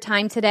minutes of your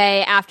time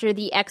today after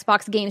the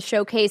Xbox Games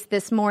Showcase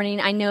this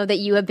morning. I know that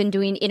you have been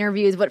doing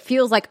interviews, what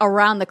feels like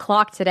around the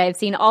clock today. I've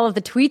seen all of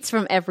the tweets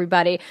from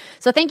everybody.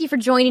 So thank you for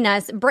joining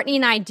us. Brittany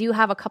and I do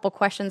have a couple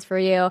questions for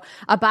you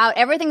about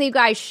everything that you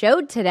guys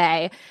showed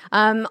today.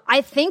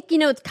 I think,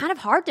 it's kind of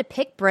hard to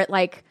pick, Britt,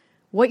 like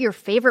what your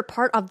favorite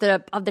part of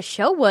the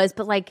show was,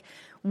 but like,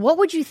 what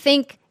would you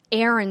think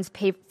Aaron's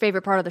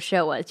favorite part of the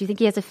show was? Do you think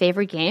he has a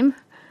favorite game?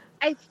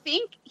 I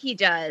think he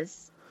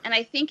does. And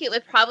I think it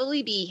would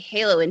probably be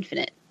Halo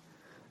Infinite.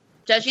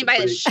 Judging by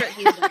the shirt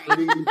he's wearing.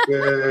 Pretty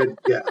good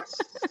guess.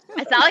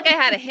 It's not like I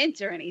had a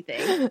hint or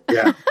anything.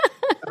 Yeah.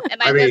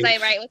 Was I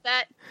right with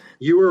that?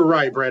 You were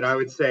right, Brett. I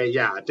would say,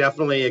 yeah,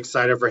 definitely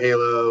excited for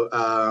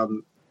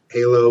Halo.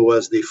 Halo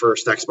was the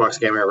first Xbox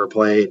game I ever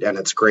played, and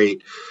it's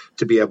great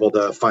to be able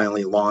to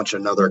finally launch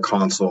another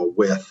console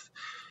with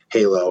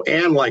Halo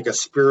and like a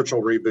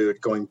spiritual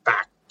reboot going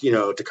back,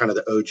 to kind of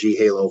the OG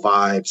Halo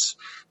vibes.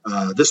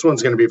 This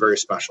one's going to be very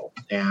special.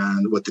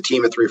 And what the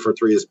team at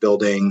 343 is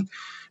building,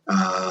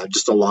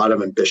 just a lot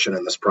of ambition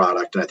in this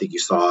product. And I think you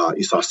saw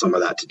some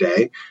of that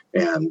today.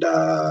 And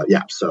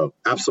so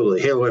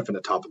absolutely Halo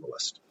Infinite, top of the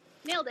list.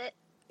 Nailed it.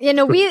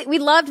 We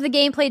loved the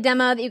gameplay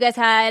demo that you guys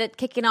had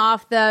kicking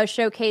off the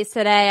showcase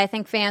today. I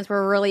think fans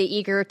were really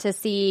eager to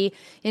see,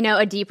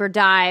 a deeper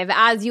dive.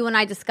 As you and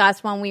I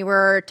discussed when we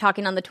were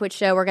talking on the Twitch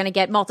show, we're going to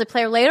get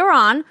multiplayer later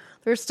on.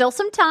 There's still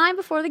some time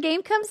before the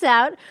game comes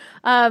out,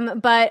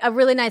 but a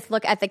really nice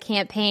look at the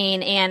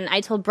campaign. And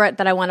I told Brett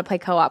that I want to play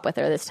co-op with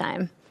her this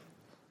time.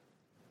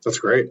 That's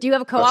great. Do you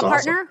have a co-op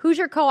partner? Awesome. Who's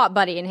your co-op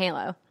buddy in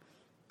Halo?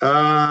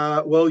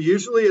 Well,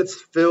 usually it's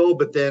Phil,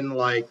 but then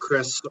like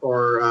Chris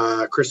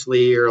or Chris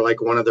Lee or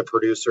like one of the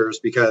producers,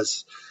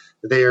 because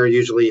they are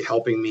usually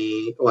helping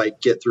me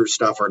like get through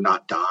stuff or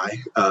not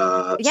die.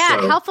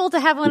 Helpful to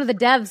have one of the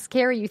devs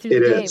carry you through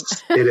the game.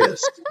 It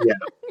is.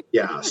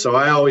 Yeah. So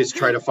I always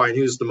try to find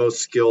who's the most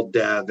skilled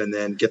dev and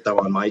then get them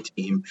on my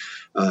team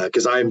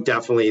because I'm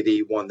definitely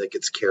the one that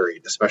gets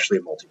carried, especially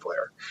in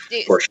multiplayer.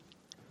 Dude,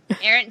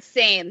 Aaron,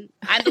 same.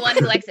 I'm the one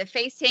who likes to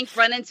face tank,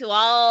 run into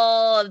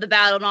all of the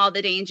battle and all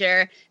the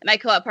danger. And my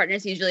co-op partner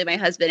is usually my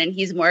husband, and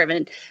he's more of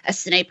a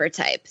sniper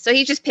type. So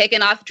he's just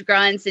picking off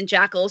grunts and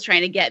jackals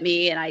trying to get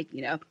me, and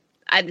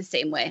I'm the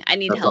same way. I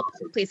need help.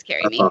 Awesome. Please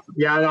carry me. Awesome.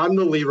 Yeah, I'm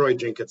the Leroy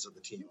Jenkins of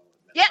the team.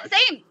 Yeah,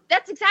 same.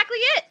 That's exactly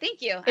it.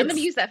 Thank you. I'm going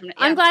to use that from now.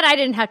 I'm glad I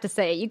didn't have to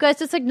say it. You guys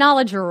just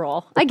acknowledge your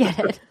role. I get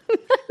it.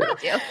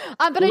 Thank you.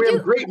 But we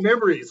have great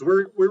memories.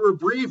 We were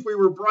brief, we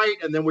were bright,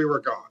 and then we were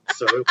gone.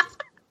 So.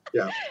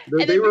 Yeah,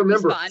 they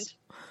remember us.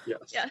 Yes.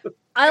 Yeah.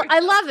 I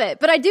love it.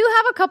 But I do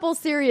have a couple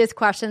serious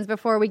questions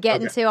before we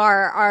get into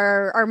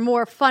our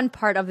more fun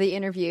part of the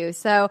interview.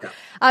 So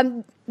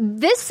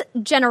this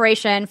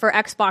generation for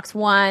Xbox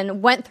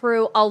One went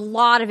through a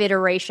lot of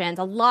iterations,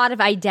 a lot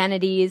of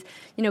identities,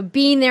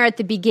 being there at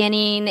the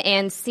beginning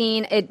and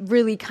seeing it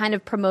really kind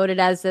of promoted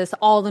as this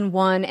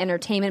all-in-one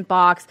entertainment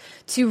box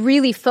to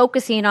really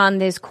focusing on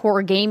this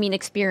core gaming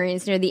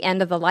experience near the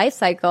end of the life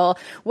cycle.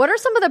 What are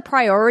some of the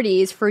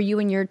priorities for you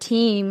and your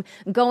team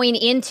going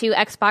into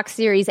Xbox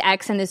Series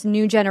X and this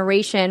new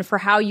generation for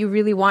how you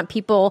really want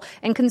people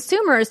and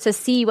consumers to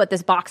see what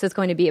this box is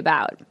going to be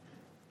about?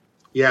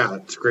 Yeah,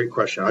 it's a great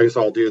question. I guess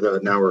I'll do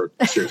the now we're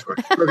serious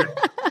question. Okay.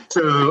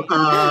 So,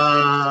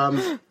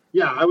 I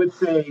would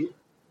say,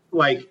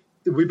 like,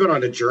 we've been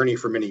on a journey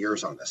for many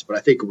years on this, but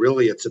I think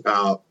really it's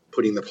about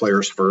putting the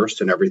players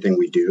first in everything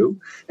we do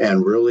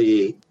and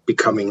really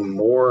becoming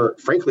more,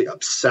 frankly,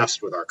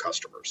 obsessed with our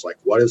customers. Like,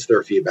 what is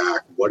their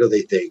feedback? What do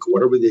they think?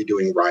 What are they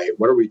doing right?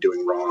 What are we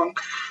doing wrong?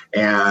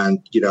 And,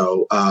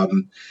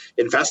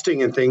 investing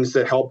in things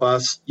that help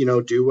us,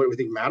 do what we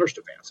think matters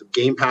to fans.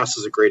 Game Pass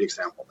is a great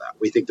example of that.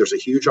 We think there's a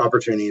huge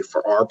opportunity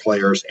for our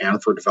players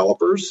and for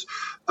developers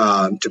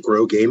to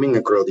grow gaming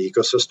and grow the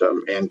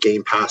ecosystem. And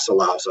Game Pass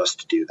allows us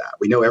to do that.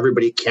 We know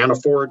everybody can't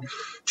afford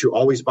to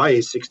always buy a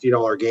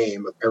 $60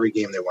 game of every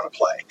game they want to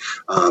play.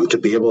 To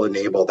be able to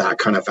enable that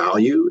kind of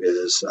value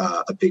is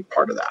a big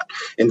part of that.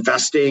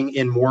 Investing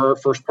in more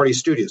first-party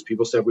studios.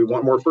 People said we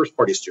want more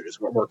first-party studios,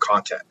 we want more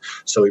content.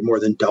 So we more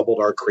than doubled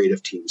our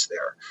creative teams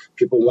there.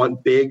 People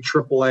want big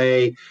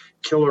AAA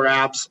killer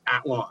apps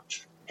at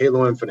launch.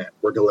 Halo Infinite,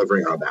 we're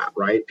delivering on that,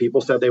 right?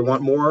 People said they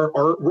want more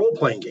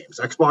role-playing games.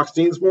 Xbox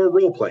needs more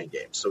role-playing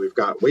games. So we've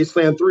got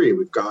Wasteland 3,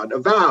 we've got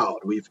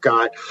Avowed, we've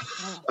got,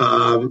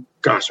 I'm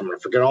going to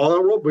forget all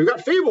the we've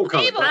got Fable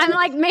coming. I'm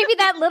like, maybe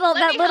that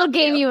little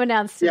game you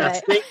announced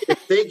today. Yes,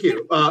 thank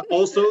you.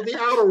 Also, the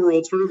Outer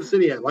Worlds from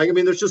Obsidian. Like, I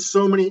mean, there's just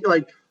so many,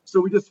 like, so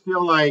we just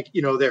feel like,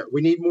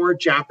 we need more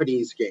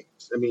Japanese games.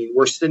 I mean,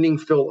 we're sending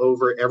Phil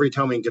over every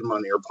time we get him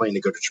on the airplane to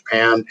go to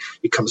Japan.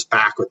 He comes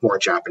back with more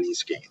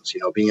Japanese games.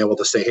 Being able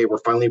to say, hey, we're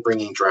finally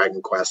bringing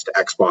Dragon Quest to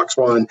Xbox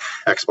One.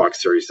 Xbox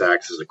Series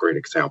X is a great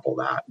example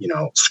of that.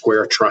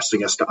 Square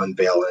trusting us to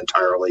unveil an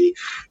entirely,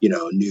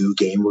 new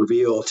game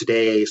reveal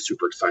today.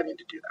 Super exciting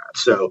to do that.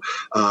 So,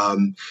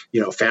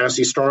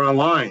 Phantasy Star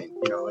Online,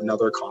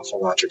 another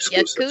console launch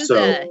exclusive. Yakuza.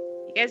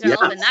 So, you guys are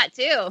hoping that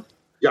too.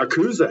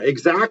 Yakuza,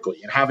 exactly,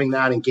 and having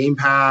that in Game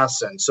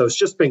Pass, and so it's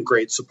just been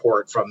great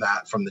support from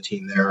the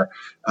team there.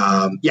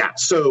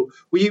 So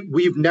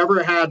we've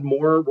never had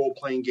more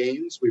role-playing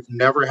games. We've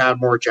never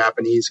had more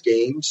Japanese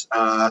games.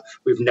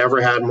 We've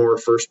never had more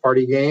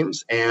first-party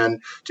games,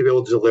 and to be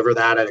able to deliver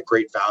that at a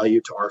great value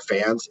to our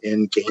fans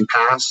in Game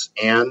Pass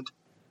and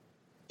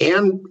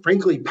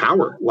frankly,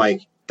 power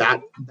like.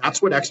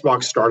 That's what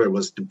Xbox started,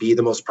 was to be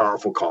the most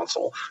powerful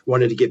console.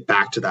 Wanted to get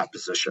back to that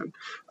position.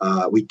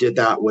 We did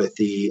that with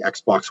the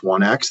Xbox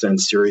One X, and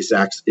Series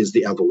X is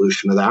the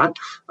evolution of that.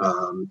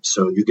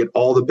 So you get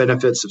all the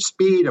benefits of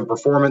speed and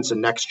performance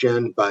and next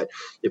gen. But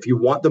if you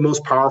want the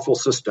most powerful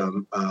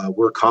system,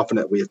 we're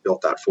confident we have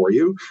built that for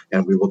you,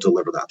 and we will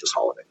deliver that this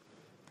holiday.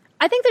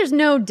 I think there's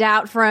no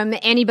doubt from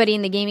anybody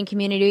in the gaming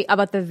community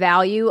about the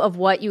value of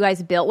what you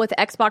guys built with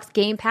Xbox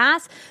Game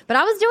Pass. But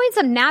I was doing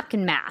some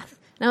napkin math.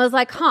 And I was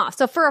like,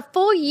 so for a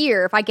full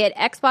year, if I get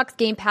Xbox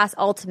Game Pass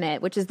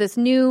Ultimate, which is this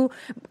new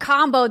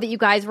combo that you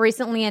guys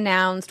recently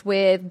announced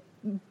with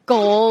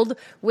Gold,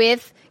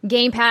 with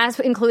Game Pass,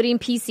 including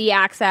PC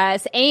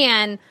access,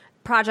 and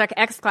Project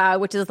xCloud,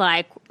 which is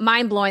like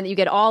mind-blowing that you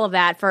get all of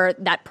that for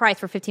that price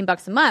for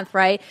 $15 a month,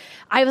 right?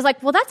 I was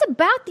like, well, that's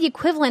about the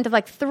equivalent of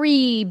like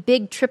 3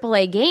 big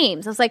AAA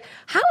games. I was like,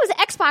 how is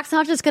Xbox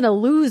not just going to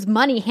lose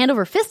money hand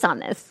over fist on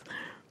this?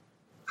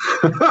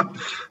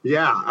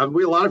 Yeah, a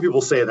lot of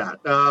people say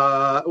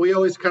that. We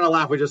always kind of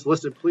laugh. We just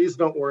listen. Please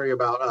don't worry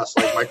about us.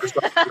 Like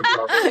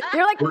Microsoft.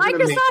 You're like,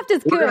 Microsoft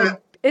is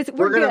good.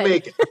 We're going to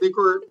make it. I think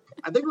we're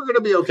going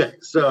to be okay.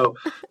 So,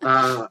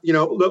 but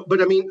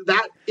I mean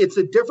that it's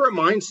a different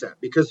mindset,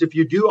 because if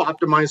you do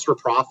optimize for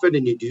profit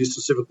and you do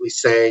specifically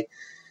say,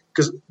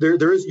 because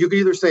there is, you can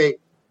either say,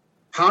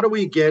 how do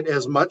we get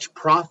as much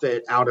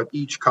profit out of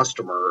each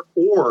customer?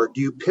 Or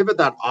do you pivot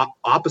that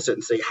opposite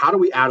and say, how do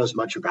we add as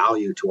much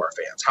value to our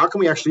fans? How can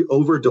we actually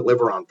over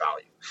deliver on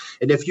value?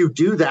 And if you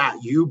do that,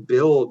 you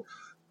build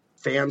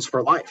fans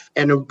for life.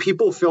 And when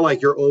people feel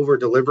like you're over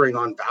delivering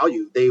on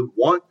value, they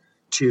want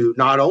to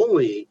not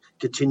only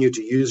continue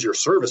to use your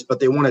service,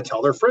 but they want to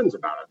tell their friends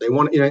about it. They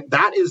want,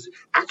 that is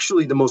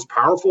actually the most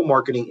powerful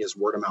marketing, is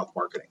word of mouth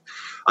marketing.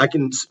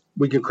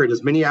 We can create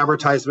as many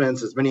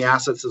advertisements, as many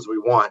assets as we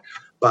want.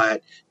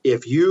 But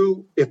if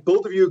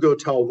both of you go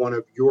tell one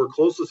of your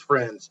closest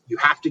friends, you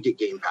have to get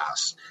Game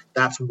Pass,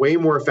 that's way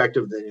more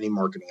effective than any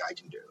marketing I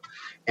can do.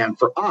 And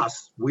for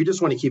us, we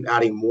just want to keep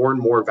adding more and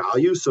more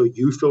value, so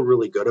you feel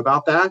really good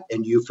about that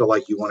and you feel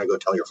like you want to go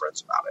tell your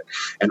friends about it.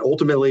 And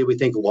ultimately, we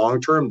think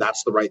long-term,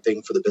 that's the right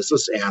thing for the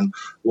business, and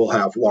will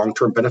have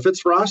long-term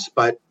benefits for us.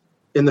 But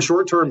in the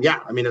short term, yeah,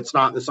 I mean, it's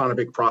not a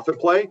big profit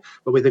play,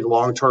 but we think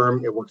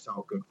long-term, it works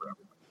out good for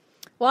everyone.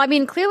 Well, I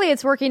mean, clearly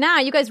it's working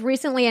out. You guys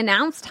recently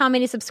announced how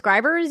many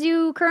subscribers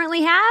you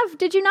currently have,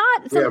 did you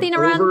not? Something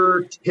around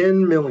over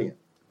 10 million.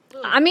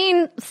 I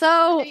mean,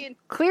 so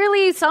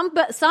clearly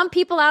some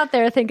people out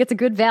there think it's a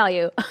good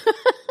value.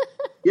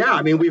 Yeah,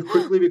 I mean, we've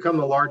quickly become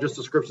the largest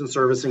subscription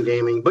service in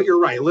gaming. But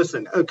you're right.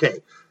 Listen,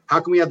 okay,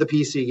 how can we have the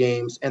PC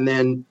games and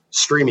then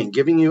streaming,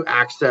 giving you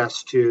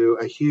access to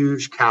a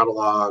huge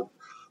catalog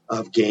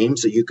of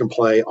games that you can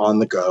play on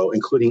the go,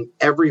 including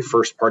every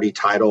first-party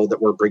title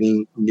that we're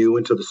bringing new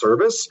into the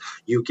service.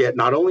 You get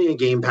not only a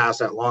Game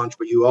Pass at launch,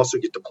 but you also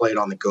get to play it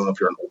on the go if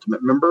you're an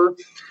Ultimate member.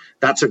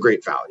 That's a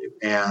great value.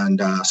 And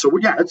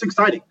it's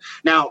exciting.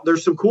 Now,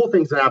 there's some cool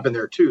things that happen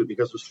there, too,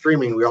 because with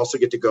streaming, we also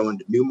get to go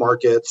into new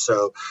markets.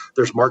 So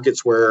there's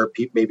markets where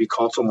maybe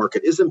console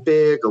market isn't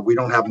big, or we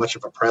don't have much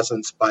of a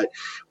presence, but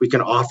we can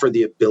offer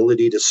the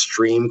ability to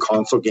stream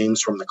console games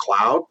from the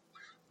cloud.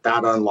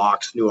 That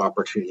unlocks new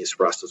opportunities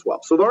for us as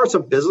well. So there are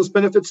some business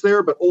benefits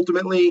there, but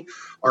ultimately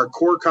our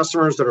core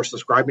customers that are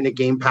subscribing to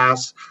Game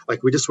Pass,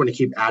 like, we just want to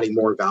keep adding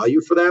more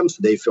value for them so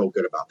they feel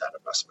good about that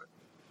investment.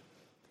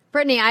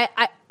 Brittany,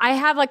 I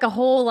have like a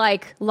whole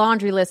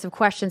laundry list of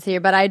questions here,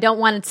 but I don't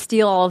want to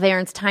steal all of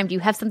Aaron's time. Do you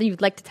have something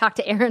you'd like to talk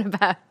to Aaron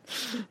about?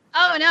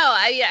 Oh, no.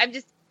 I'm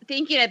just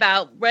thinking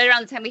about right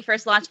around the time we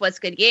first launched What's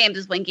Good Games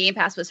is when Game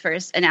Pass was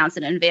first announced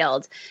and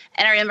unveiled.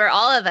 And I remember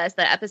all of us,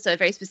 that episode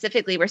very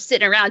specifically, were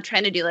sitting around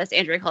trying to do this,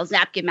 Andrew calls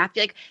napkin math,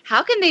 like,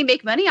 how can they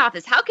make money off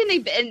this? How can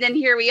they? And then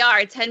here we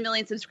are, 10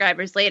 million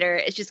subscribers later.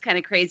 It's just kind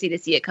of crazy to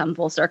see it come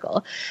full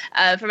circle.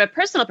 From a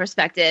personal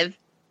perspective,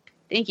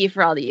 thank you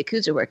for all the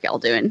Yakuza work y'all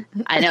doing.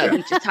 I know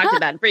we just talked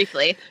about it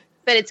briefly,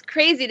 but it's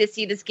crazy to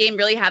see this game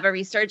really have a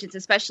resurgence,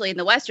 especially in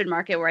the Western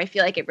market where I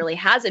feel like it really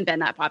hasn't been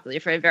that popular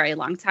for a very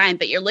long time.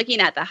 But you're looking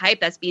at the hype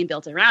that's being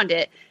built around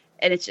it,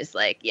 and it's just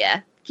like,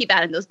 yeah, keep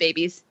adding those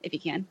babies if you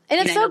can. And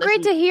it's so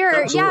great to hear,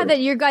 that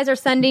you guys are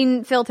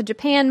sending Phil to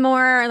Japan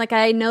more. And like,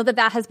 I know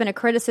that has been a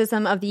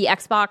criticism of the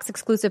Xbox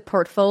exclusive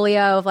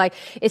portfolio of like,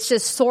 it's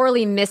just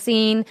sorely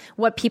missing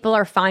what people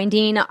are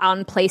finding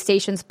on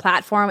PlayStation's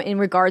platform in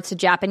regards to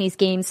Japanese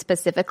games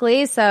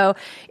specifically. So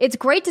it's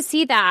great to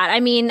see that. I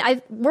mean,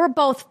 we're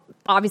both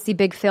obviously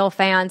big Phil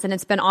fans, and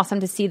it's been awesome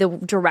to see the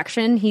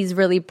direction he's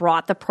really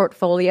brought the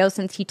portfolio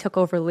since he took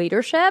over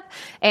leadership.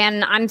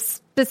 And I'm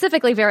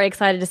specifically very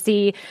excited to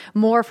see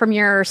more from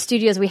your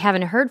studios we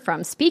haven't heard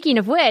from. Speaking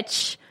of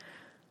which,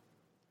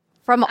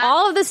 from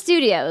all of the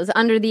studios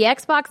under the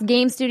Xbox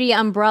Game Studio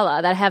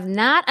umbrella that have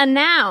not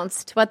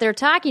announced what they're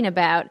talking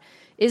about,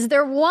 is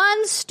there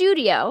one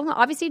studio,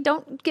 obviously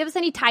don't give us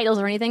any titles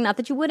or anything, not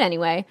that you would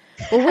anyway,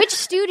 but which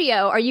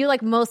studio are you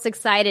like most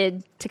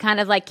excited to kind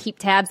of like keep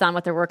tabs on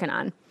what they're working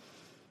on?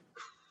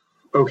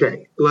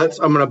 Okay,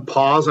 I'm going to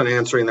pause on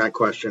answering that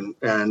question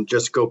and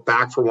just go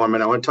back for 1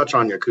 minute. I want to touch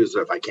on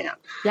Yakuza if I can.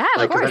 Yeah,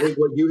 of course. I think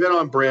what you hit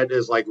on, Britt,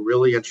 is like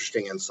really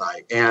interesting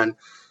insight. And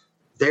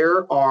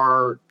there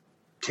are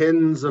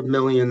tens of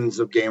millions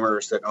of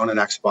gamers that own an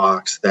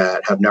Xbox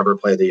that have never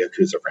played the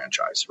Yakuza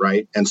franchise,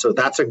 right? And so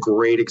that's a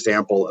great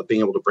example of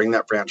being able to bring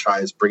that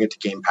franchise, bring it to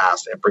Game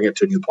Pass, and bring it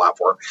to a new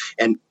platform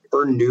and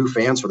earn new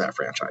fans for that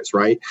franchise,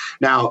 right?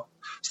 Now,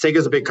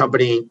 Sega's a big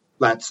company.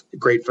 That's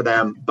great for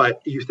them.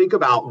 But you think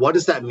about what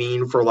does that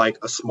mean for like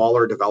a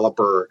smaller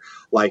developer?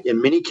 Like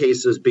in many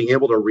cases, being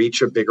able to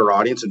reach a bigger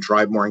audience and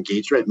drive more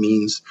engagement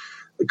means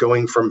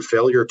going from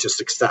failure to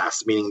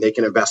success, meaning they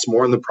can invest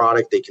more in the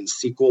product, they can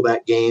sequel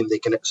that game,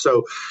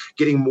 so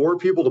getting more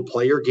people to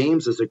play your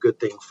games is a good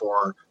thing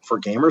for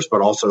gamers,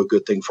 but also a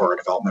good thing for our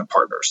development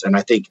partners. And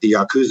I think the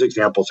Yakuza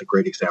example is a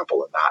great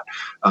example of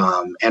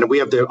that. And we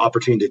have the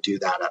opportunity to do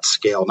that at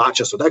scale, not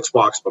just with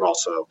Xbox, but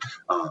also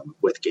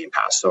with Game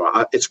Pass.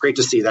 So it's great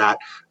to see that.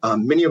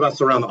 Many of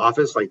us around the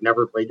office like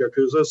never played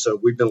Yakuza, so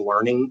we've been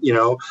learning,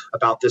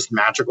 about this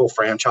magical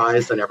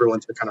franchise, and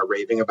everyone's been kind of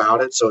raving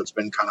about it. So it's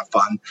been kind of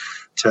fun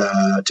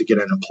to get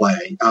in and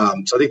play.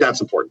 So I think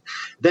that's important.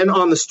 Then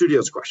on the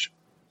studios question.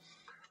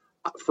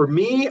 For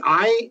me,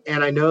 I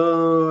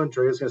know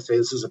Andrea's going to say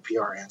this is a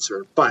PR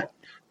answer, but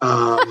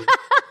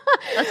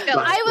let's go.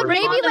 I would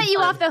maybe let you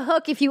off the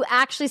hook if you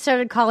actually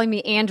started calling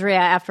me Andrea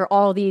after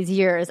all these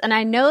years. And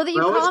I know that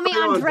you call me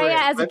Andrea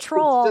as a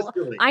troll.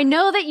 I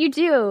know that you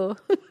do.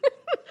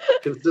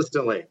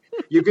 Consistently.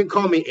 You can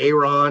call me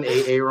Aaron,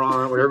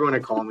 Aaron, whatever you want to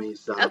call me.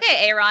 So.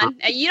 Okay, Aaron.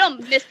 You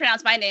don't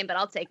mispronounce my name, but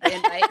I'll take the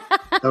invite.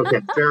 Okay,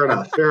 fair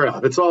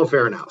enough. It's all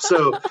fair now.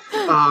 So,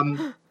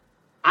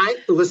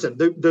 listen.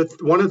 The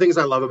one of the things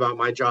I love about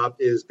my job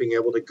is being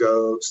able to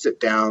go sit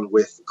down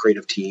with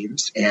creative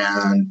teams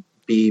and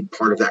be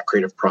part of that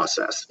creative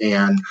process.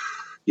 And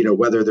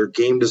whether they're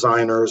game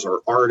designers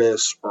or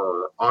artists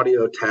or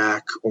audio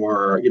tech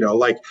or,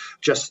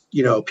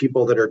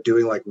 people that are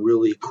doing like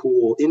really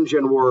cool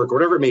engine work or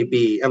whatever it may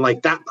be. And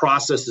like that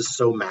process is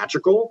so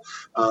magical.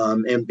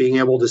 And being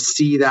able to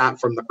see that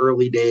from the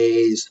early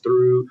days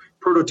through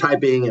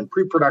prototyping and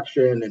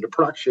pre-production into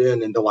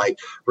production into like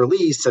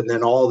release and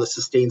then all the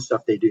sustained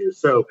stuff they do.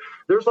 So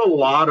there's a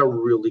lot of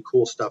really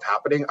cool stuff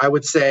happening. I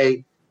would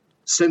say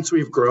since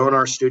we've grown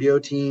our studio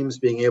teams,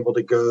 being able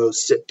to go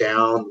sit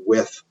down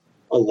with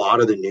a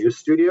lot of the new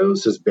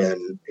studios has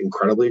been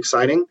incredibly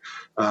exciting.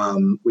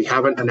 We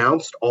haven't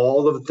announced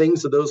all of the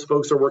things that those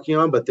folks are working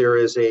on, but there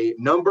is a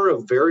number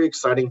of very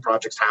exciting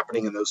projects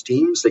happening in those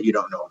teams that you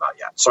don't know about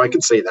yet. So I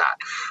can say that.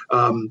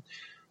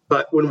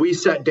 But when we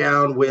sat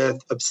down with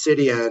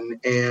Obsidian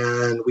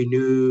and we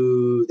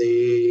knew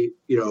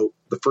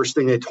the first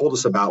thing they told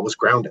us about was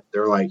Grounded.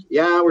 They're like,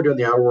 yeah, we're doing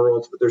the Outer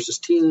Worlds, but there's this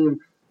team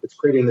that's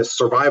creating this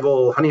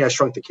survival Honey, I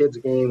Shrunk the Kids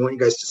game. I want you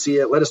guys to see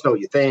it. Let us know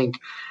what you think.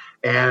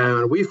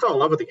 And we fell in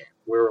love with the game.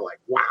 We were like,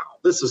 wow,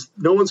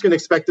 no one's going to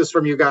expect this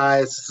from you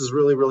guys. This is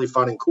really, really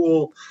fun and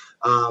cool.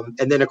 And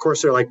then, of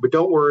course, they're like, but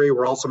don't worry,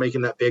 we're also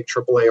making that big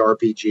AAA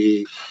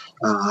RPG,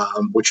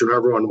 which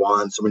everyone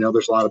wants. And we know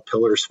there's a lot of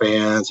Pillars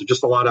fans and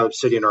just a lot of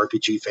Obsidian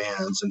RPG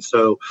fans. And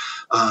so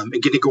and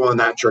get to go on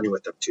that journey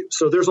with them, too.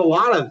 So there's a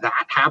lot of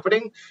that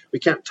happening. We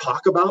can't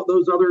talk about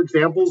those other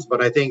examples,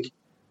 but I think,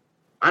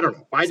 I don't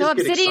know. So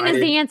Obsidian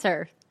is the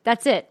answer.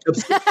 That's it.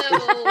 So,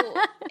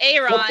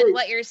 Aaron,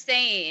 what you're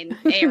saying,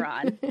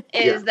 Aaron,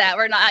 is that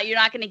you're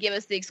not going to give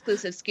us the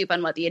exclusive scoop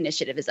on what the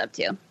initiative is up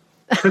to.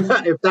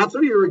 If that's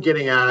what you were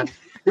getting at,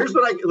 here's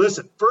what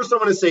listen. First, I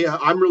want to say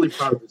I'm really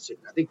proud of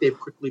Obsidian. I think they've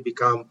quickly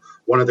become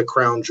one of the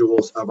crown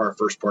jewels of our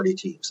first party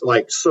teams,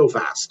 like so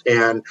fast.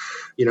 And,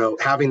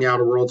 having the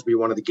Outer Worlds be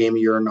one of the Game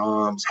of Year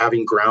noms,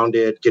 having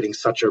Grounded, getting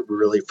such a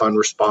really fun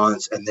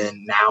response, and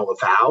then now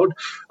Avowed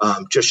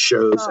just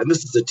shows, and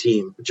this is a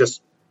team,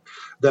 just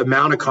the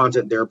amount of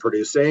content they're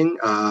producing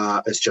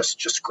is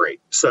just great.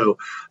 So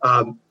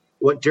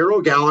what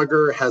Daryl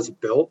Gallagher has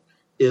built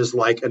is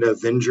like an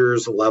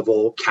Avengers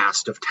level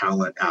cast of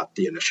talent at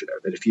the initiative.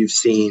 And if you've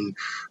seen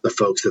the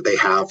folks that they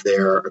have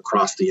there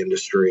across the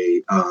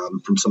industry,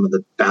 from some of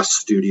the best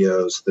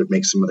studios that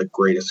make some of the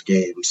greatest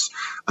games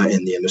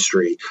in the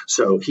industry.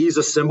 So he's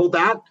assembled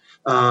that.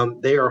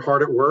 They are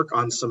hard at work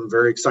on some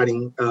very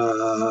exciting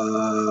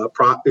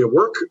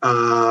work.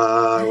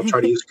 We'll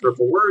try to use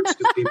careful words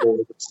because people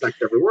will respect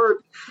every word.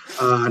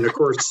 And of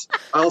course,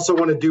 I also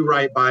want to do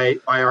right by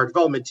our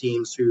development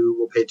teams who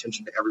will pay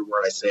attention to every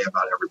word I say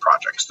about every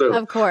project. So,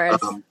 of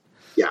course,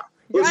 yeah,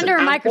 you're under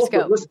a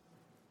microscope.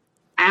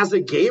 As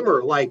a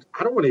gamer, like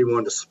I don't want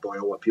anyone to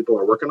spoil what people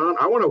are working on.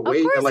 I want to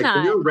wait and like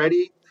when you're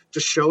ready to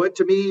show it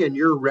to me and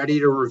you're ready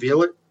to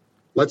reveal it.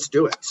 Let's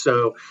do it.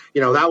 So,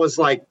 that was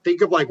like,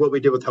 think of like what we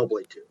did with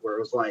Hellblade 2, where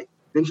it was like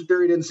Ninja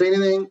Theory didn't say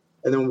anything.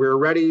 And then we were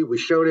ready. We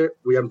showed it.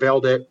 We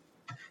unveiled it.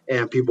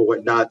 And people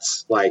went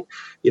nuts. Like,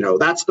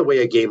 that's the way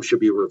a game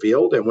should be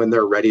revealed. And when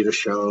they're ready to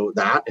show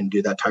that and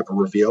do that type of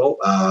reveal,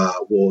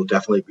 we'll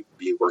definitely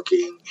be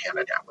working hand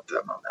in hand with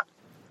them on that.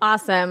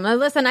 Awesome.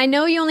 Listen, I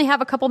know you only have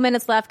a couple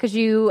minutes left because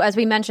you, as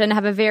we mentioned,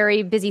 have a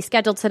very busy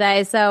schedule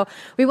today. So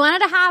we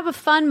wanted to have a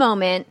fun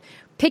moment.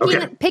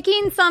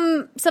 Picking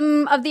some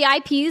of the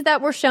IPs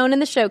that were shown in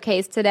the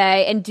showcase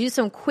today and do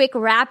some quick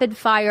rapid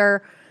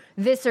fire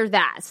this or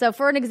that. So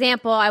for an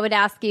example, I would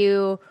ask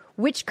you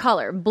which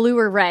color, blue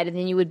or red, and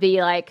then you would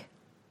be like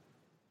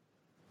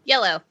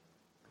yellow.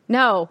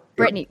 No,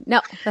 Brittany.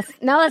 No, that's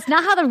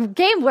not how the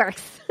game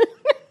works.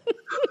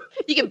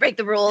 You can break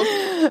the rules.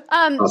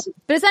 Awesome.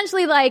 But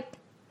essentially like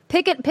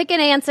pick an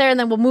answer and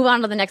then we'll move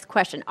on to the next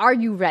question. Are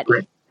you ready?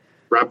 Great.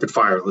 Rapid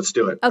fire. Let's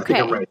do it. Okay. I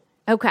think I'm ready.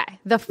 Okay.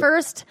 The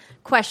first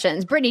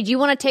questions. Brittany, do you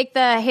want to take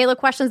the Halo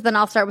questions? Then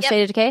I'll start with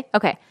State of Decay.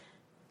 Okay.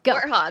 Go.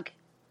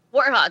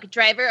 Warthog,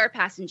 driver or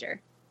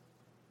passenger?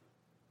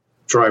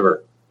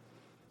 Driver.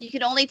 You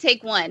can only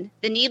take one.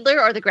 The Needler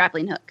or the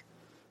grappling hook?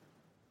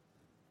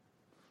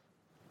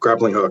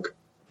 Grappling hook.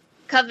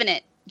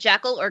 Covenant,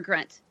 Jackal or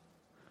Grunt?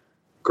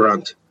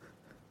 Grunt.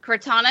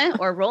 Cortana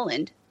or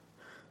Roland?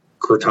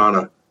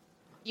 Cortana.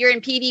 You're in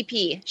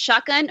PvP,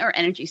 shotgun or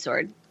energy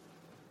sword?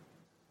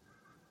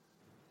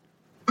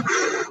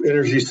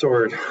 Energy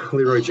sword,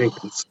 Leroy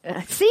Jenkins.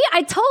 See,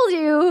 I told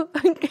you.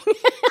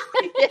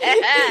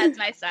 Yeah, it's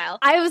my style.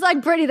 I was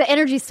like, Brittany, the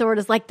energy sword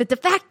is like the de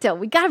facto.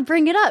 We got to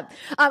bring it up.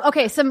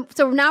 Okay, so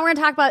now we're going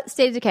to talk about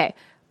State of Decay.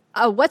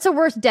 What's a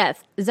worse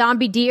death,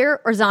 zombie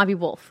deer or zombie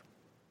wolf?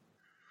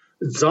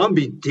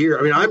 Zombie deer.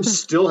 I mean, I'm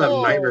still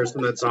having nightmares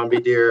from that zombie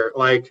deer.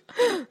 Like,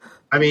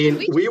 I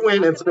mean, we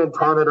went and spent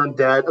time at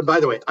Undead. And by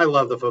the way, I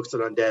love the folks at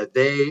Undead.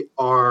 They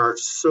are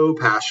so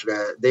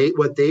passionate.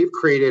 What they've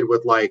created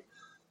with like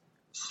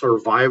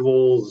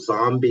survival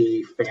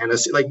zombie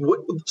fantasy, like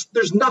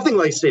there's nothing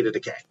like State of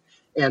Decay.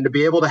 And to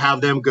be able to have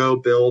them go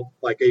build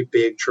like a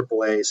big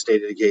AAA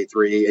State of Decay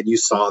 3, and you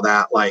saw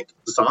that like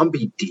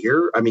zombie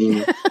deer. I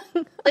mean,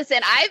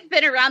 listen, I've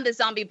been around the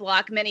zombie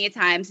block many a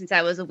time since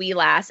I was a wee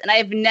lass, and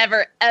I've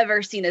never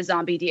ever seen a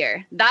zombie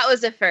deer. That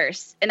was a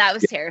first, and that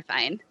was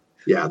terrifying.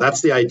 Yeah,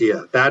 that's the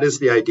idea. That is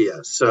the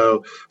idea.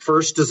 So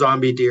first to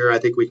zombie deer, I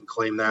think we can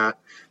claim that.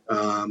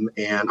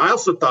 And I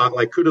also thought,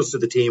 like, kudos to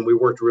the team. We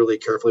worked really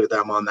carefully with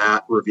them on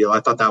that reveal. I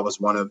thought that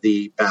was one of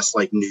the best,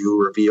 like,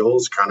 new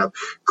reveals, kind of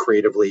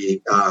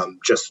creatively.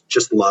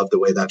 Just love the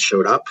way that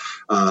showed up.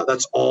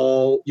 That's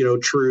all,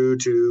 true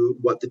to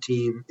what the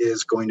team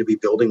is going to be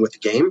building with the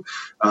game.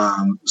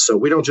 So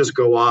we don't just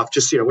go off,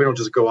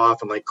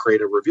 and like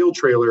create a reveal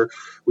trailer.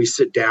 We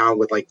sit down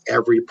with like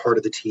every part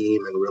of the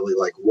team and really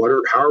like,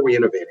 how are we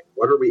innovating?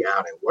 What are we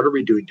adding? What are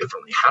we doing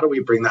differently? How do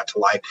we bring that to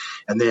life?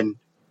 And then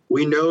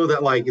we know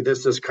that like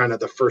this is kind of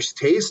the first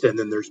taste, and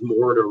then there's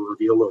more to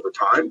reveal over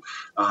time.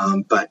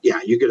 But yeah,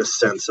 you get a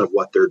sense of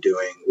what they're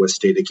doing with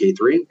State of Decay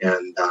 3.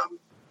 And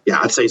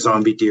I'd say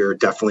zombie deer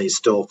definitely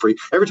still free.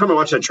 Every time I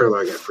watch that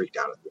trailer, I get freaked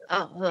out at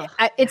the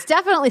end. It's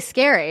definitely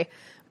scary.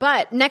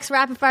 But next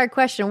rapid fire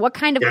question: what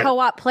kind of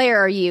co-op player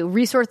are you?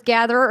 Resource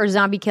gatherer or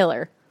zombie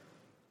killer?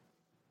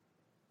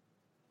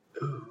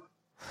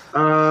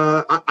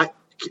 I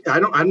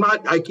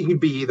can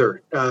be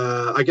either.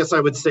 I guess I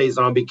would say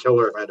zombie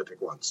killer if I had to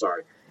pick one.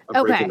 Sorry.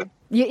 Okay.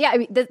 Yeah, I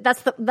mean,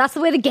 that's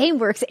the way the game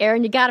works,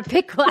 Aaron. You got to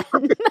pick one.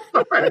 Come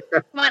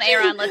on,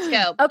 Aaron, let's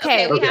go.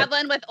 Okay. We have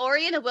one with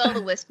Ori and the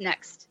Will-o-the-Wisp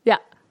next. Yeah.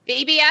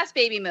 Baby-ass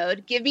baby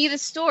mode. Give me the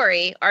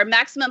story or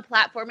maximum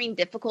platforming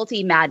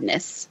difficulty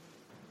madness.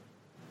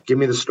 Give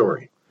me the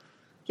story.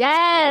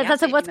 Yes,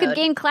 that's a What's Good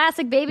Game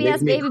classic,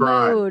 baby-ass baby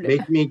mode.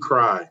 Make me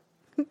cry.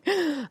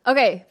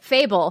 Okay,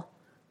 Fable.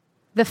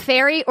 The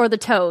fairy or the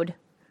toad?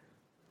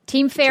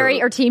 Team fairy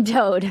Toad. Or team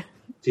toad?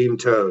 Team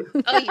Toad.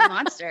 Oh, you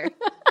monster.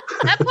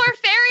 That poor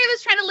fairy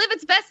was trying to live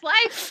its best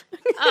life.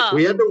 Oh.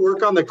 We had to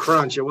work on the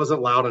crunch. It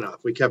wasn't loud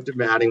enough. We kept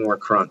adding more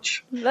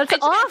crunch. That's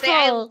awful.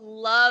 I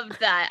loved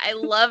that. I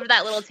loved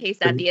that little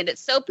taste at the end.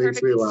 It's so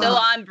perfect. It's so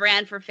on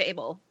brand for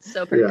Fable.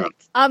 So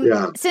perfect.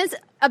 Since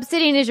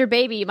Obsidian is your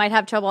baby, you might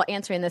have trouble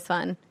answering this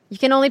one. You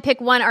can only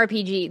pick one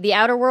RPG, The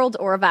Outer Worlds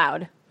or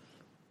Avowed.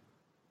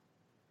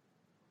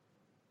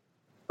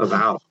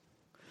 Avowed.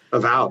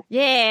 Avowed.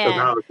 Yeah.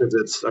 Avowed, because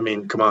it's, I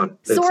mean, come on.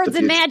 Swords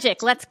and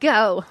magic. Let's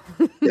go.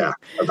 Yeah,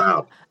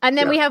 Avowed. And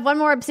then we have one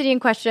more Obsidian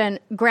question.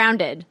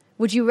 Grounded.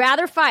 Would you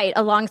rather fight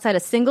alongside a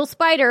single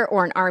spider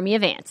or an army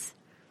of ants?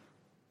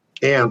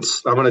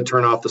 Ants. I'm going to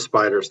turn off the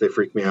spiders. They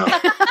freak me out.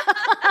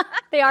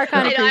 They are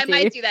kind of creepy. I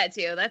might do that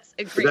too. That's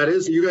a great. That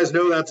is, you guys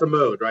know that's a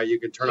mode, right? You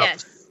can turn off the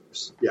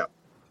spiders. Yeah.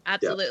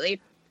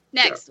 Absolutely.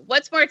 Yeah. Next,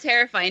 what's more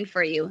terrifying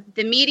for you,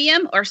 the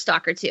Medium or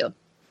Stalker 2?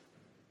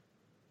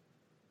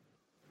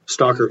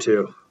 Stalker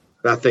 2.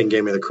 That thing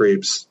gave me the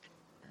creeps.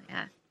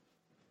 Yeah.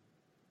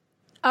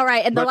 All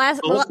right, and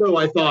also,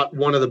 I thought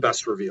one of the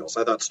best reveals.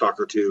 I thought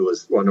Stalker 2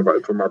 was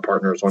from our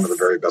partners, one of the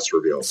very best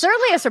reveals.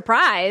 Certainly a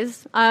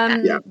surprise.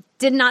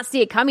 Did not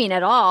see it coming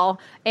at all.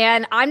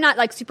 And I'm not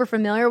like super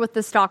familiar with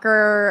the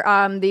Stalker,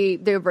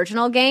 the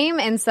original game.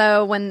 And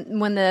so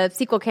when the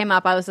sequel came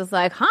up, I was just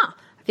like,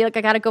 I feel like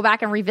I got to go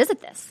back and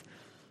revisit this.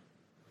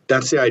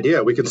 That's the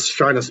idea. We can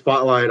shine a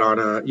spotlight on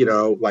a,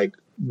 like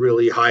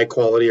really high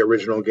quality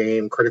original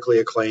game, critically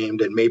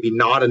acclaimed, and maybe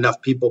not enough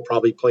people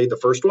probably played the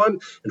first one.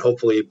 And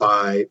hopefully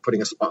by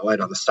putting a spotlight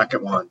on the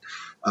second one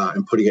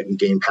and putting it in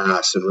Game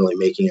Pass and really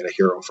making it a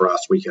hero for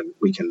us, we can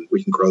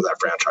grow that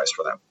franchise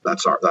for them.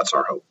 That's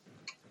our hope.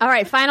 All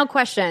right, final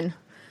question.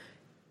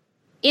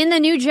 In the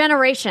new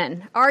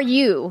generation, are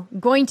you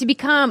going to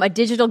become a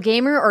digital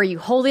gamer, or are you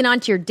holding on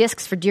to your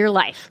discs for dear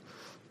life?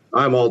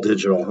 I'm all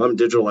digital. I'm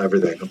digital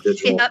everything. I'm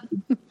digital.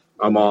 Yep.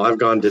 I've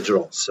gone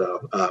digital.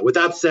 So with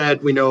that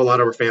said, we know a lot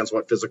of our fans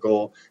want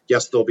physical.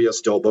 Yes, there'll be a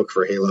steelbook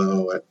for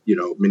Halo at,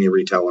 many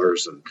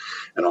retailers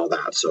and all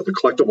that. So the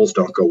collectibles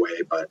don't go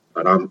away, but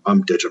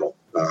I'm digital.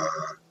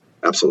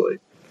 Absolutely.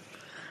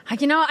 I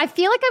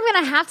feel like I'm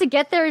going to have to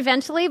get there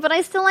eventually, but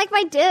I still like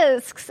my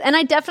discs, and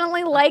I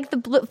definitely like the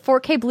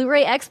 4K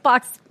Blu-ray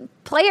Xbox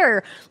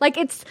player. Like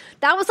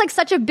that was like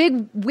such a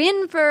big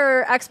win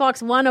for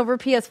Xbox One over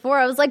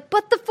PS4. I was like,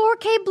 but the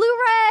 4K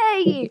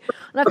Blu-ray,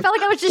 and I felt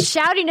like I was just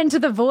shouting into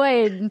the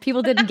void, and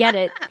people didn't get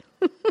it.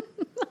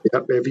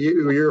 Yep, if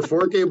your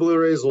 4K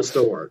Blu-rays will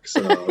still work.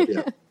 So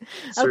yeah,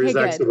 Series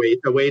X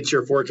awaits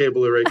your 4K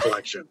Blu-ray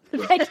collection.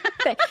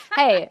 So.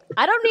 Hey,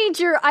 I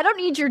don't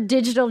need your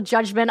digital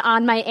judgment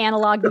on my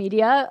analog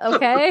media.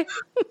 Okay.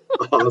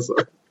 Awesome.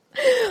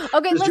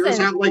 Okay, does listen. yours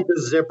have like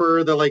the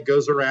zipper that like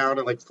goes around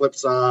and like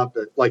flips up,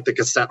 like the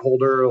cassette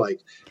holder, like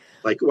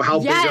how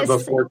big of a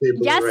 4K Blu-ray?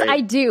 Yes,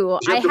 I do.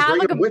 I have to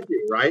bring them with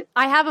you, right?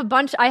 I have a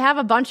bunch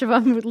of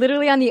them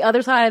literally on the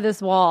other side of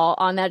this wall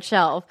on that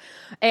shelf.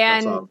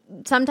 And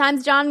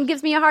sometimes John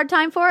gives me a hard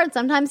time for it,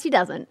 sometimes he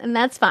doesn't. And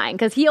that's fine,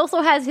 because he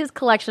also has his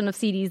collection of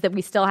CDs that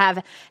we still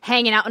have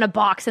hanging out in a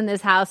box in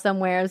this house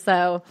somewhere.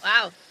 So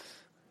wow.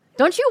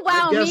 Don't you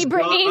wow me,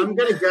 Brittany? I'm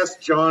going to guess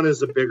John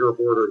is a bigger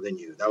hoarder than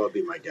you. That would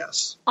be my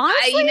guess.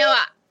 Honestly,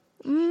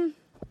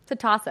 it's a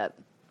toss-up.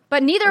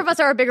 But neither of us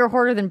are a bigger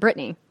hoarder than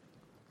Brittany.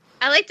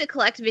 I like to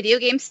collect video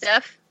game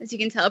stuff, as you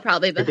can tell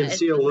probably. I can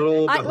see a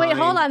little wait,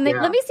 hold on.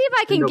 Yeah. Let me see if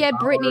I can get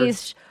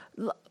Brittany's...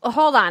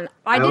 Hold on.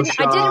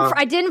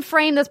 I didn't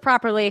frame this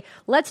properly.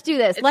 Let's do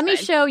this. Let me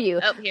show you.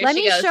 Let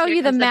me show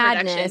you the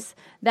madness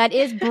that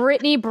is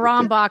Brittany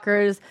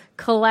Brombacher's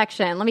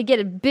collection. Let me get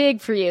it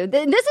big for you.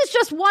 This is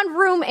just one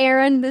room,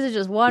 Aaron. This is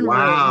just one room.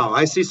 Wow.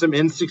 I see some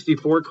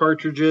N64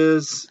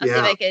 cartridges. I'll see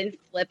if I can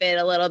flip it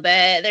a little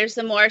bit. There's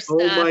some more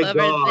stuff over there.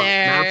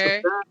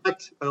 Mass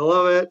Effect. I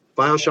love it.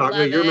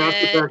 BioShock. Your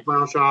Mass Effect,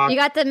 BioShock. You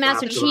got the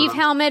Master Chief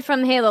helmet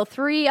from Halo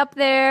 3 up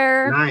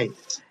there.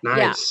 Nice.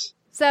 Yeah.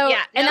 So,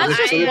 and that's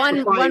just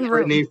one room.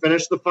 Brittany,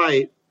 finish the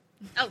fight.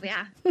 Oh,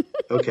 yeah.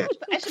 Okay.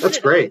 That's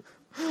great.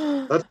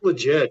 That's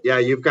legit. Yeah,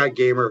 you've got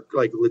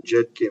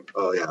legit game.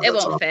 Oh, yeah. It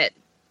won't fit.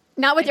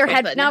 Not with your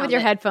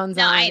headphones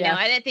on. No, I know.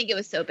 I didn't think it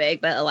was so big,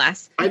 but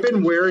alas. I've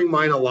been wearing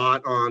mine a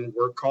lot on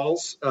work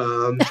calls.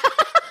 I'd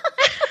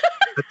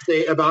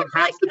say about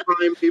half the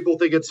time people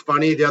think it's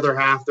funny. The other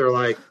half, they're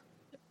like,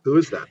 who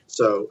is that?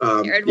 So,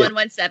 Aaron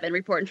 117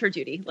 reporting for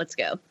duty. Let's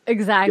go.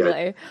 Exactly.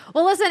 Yeah.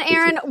 Well, listen,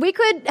 Aaron, we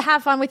could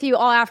have fun with you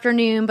all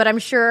afternoon, but I'm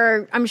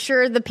sure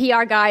the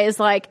PR guy is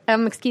like,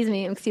 excuse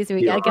me,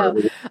 we gotta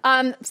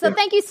go. So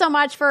thank you so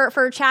much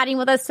for chatting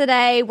with us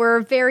today. We're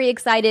very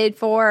excited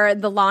for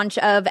the launch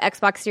of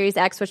Xbox Series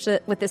X,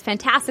 with this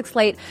fantastic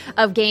slate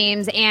of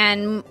games,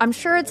 and I'm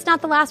sure it's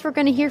not the last we're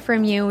going to hear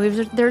from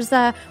you. There's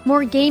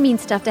more gaming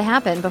stuff to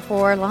happen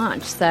before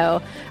launch.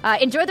 So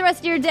enjoy the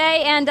rest of your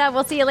day, and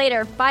we'll see you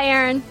later. Bye,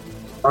 Aaron.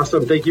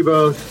 Awesome. Thank you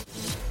both.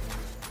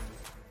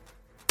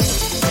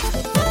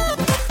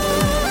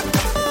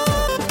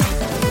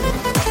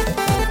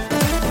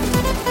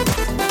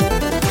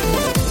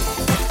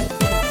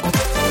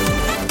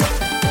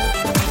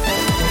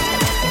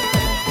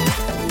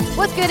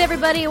 What's good,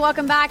 everybody?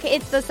 Welcome back.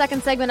 It's the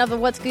second segment of the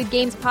What's Good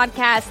Games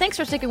podcast. Thanks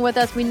for sticking with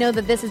us. We know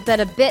that this has been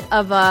a bit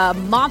of a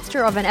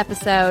monster of an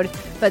episode,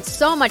 but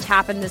so much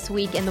happened this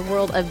week in the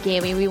world of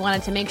gaming. We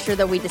wanted to make sure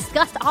that we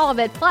discussed all of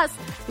it. Plus,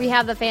 we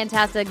have the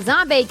fantastic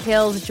Zombie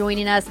Kills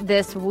joining us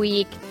this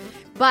week.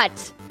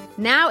 But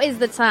now is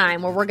the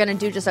time where we're going to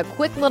do just a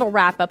quick little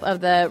wrap-up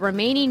of the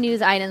remaining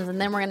news items, and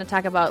then we're going to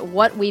talk about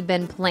what we've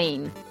been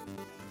playing.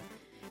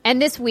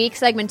 And this week,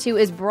 segment 2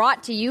 is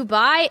brought to you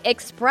by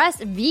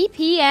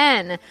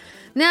ExpressVPN.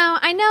 Now,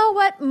 I know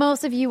what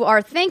most of you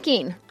are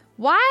thinking.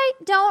 Why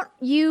don't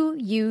you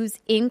use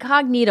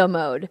incognito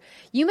mode?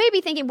 You may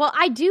be thinking, well,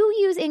 I do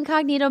use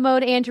incognito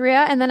mode,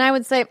 Andrea. And then I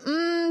would say, do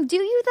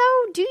you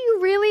though? Do you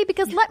really?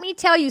 Because let me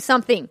tell you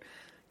something.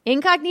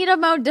 Incognito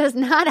mode does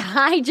not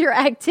hide your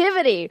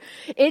activity.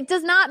 It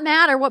does not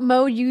matter what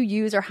mode you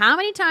use or how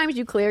many times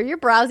you clear your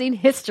browsing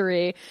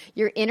history.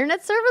 Your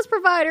internet service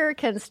provider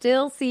can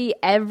still see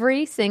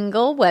every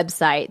single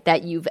website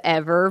that you've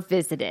ever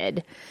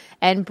visited.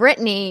 And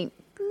Brittany,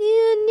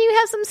 you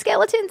have some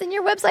skeletons in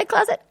your website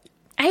closet?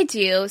 I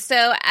do.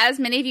 So, as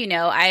many of you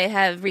know, I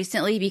have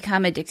recently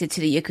become addicted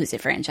to the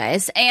Yakuza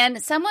franchise. And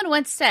someone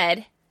once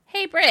said,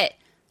 hey, Britt,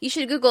 you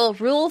should Google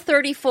Rule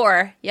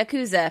 34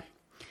 Yakuza.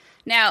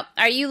 Now,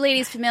 are you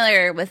ladies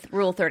familiar with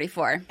Rule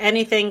 34?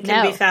 Anything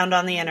can be found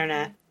on the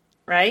internet,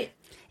 right?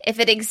 If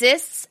it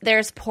exists,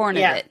 there's porn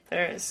of it.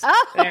 There is.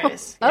 Oh, there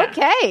is. Yeah.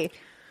 Okay.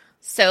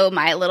 So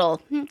my little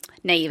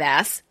naive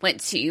ass went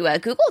to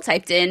Google,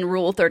 typed in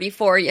Rule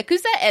 34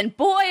 Yakuza, and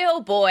boy,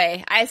 oh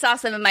boy, I saw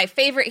some of my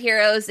favorite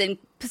heroes in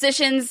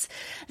positions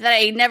that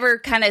I never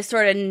kind of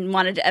sort of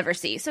wanted to ever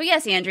see. So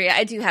yes, Andrea,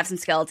 I do have some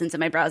skeletons in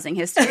my browsing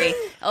history.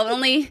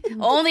 only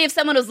if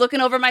someone was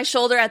looking over my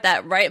shoulder at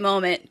that right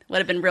moment would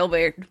have been real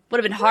weird. Would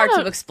have been hard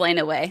to explain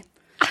away.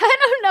 I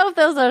don't know if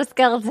those are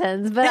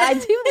skeletons, but I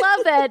do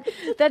love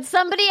that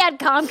somebody at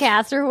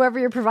Comcast or whoever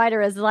your provider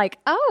is like,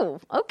 oh,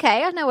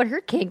 okay, I know what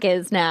her kink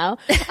is now.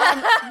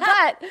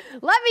 But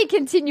let me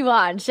continue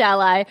on,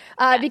 shall I?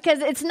 Because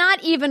it's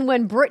not even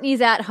when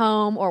Brittany's at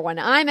home or when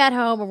I'm at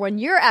home or when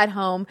you're at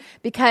home,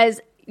 because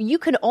you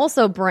can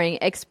also bring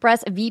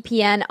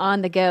ExpressVPN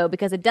on the go,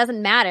 because it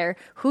doesn't matter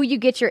who you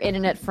get your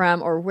internet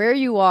from or where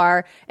you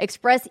are.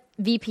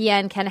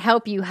 ExpressVPN can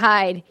help you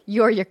hide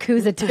your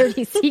Yakuza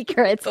dirty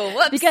secrets.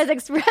 Because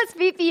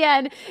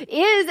ExpressVPN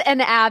is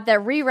an app that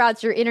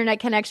reroutes your internet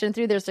connection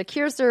through their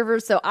secure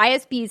servers so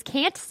ISPs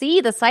can't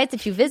see the sites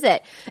that you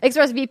visit.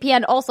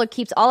 ExpressVPN also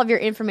keeps all of your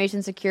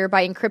information secure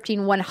by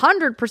encrypting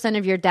 100%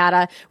 of your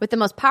data with the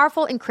most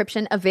powerful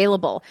encryption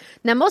available.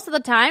 Now, most of the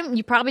time,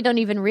 you probably don't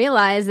even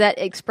realize that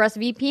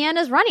ExpressVPN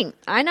is running.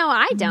 I know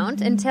I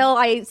don't until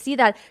I see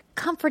that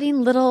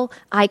comforting little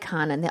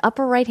icon in the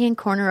upper right-hand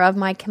corner of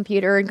my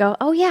computer and go,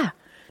 oh yeah,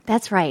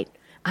 that's right.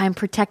 I'm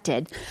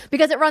protected,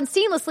 because it runs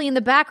seamlessly in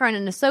the background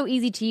and is so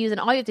easy to use, and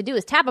all you have to do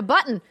is tap a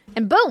button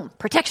and boom,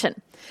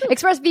 protection.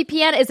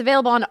 ExpressVPN is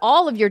available on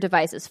all of your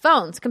devices,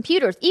 phones,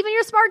 computers, even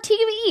your smart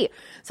TV.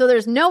 So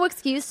there's no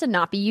excuse to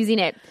not be using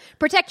it.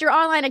 Protect your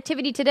online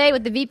activity today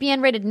with the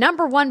VPN rated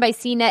 #1 by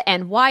CNET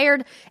and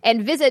Wired,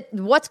 and visit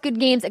What's Good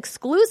Games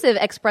exclusive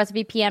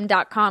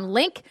ExpressVPN.com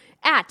link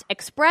at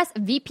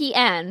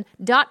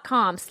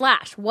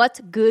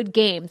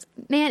expressvpn.com/what'sgoodgames.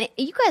 Man,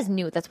 you guys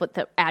knew that's what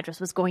the address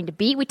was going to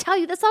be. We tell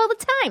you this all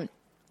the time.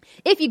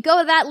 If you go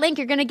to that link,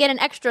 you're going to get an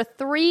extra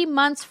 3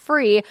 months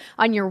free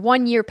on your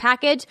 1-year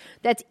package.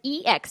 That's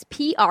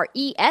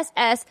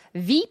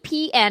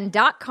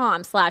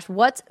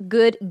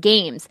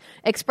expressvpn.com/what'sgoodgames.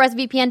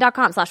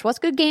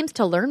 expressvpn.com/what'sgoodgames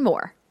to learn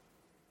more.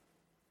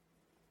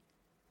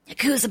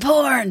 Yakuza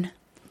porn.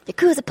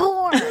 Yakuza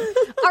porn.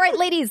 All right,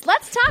 ladies,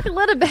 let's talk a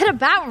little bit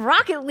about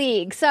Rocket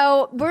League.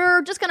 So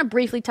we're just going to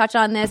briefly touch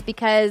on this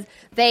because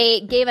they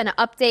gave an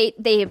update.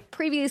 They have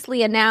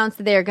previously announced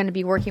that they're going to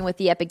be working with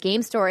the Epic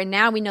Game Store, and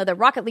now we know that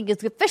Rocket League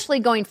is officially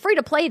going free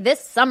to play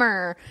this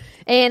summer.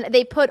 And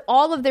they put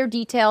all of their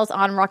details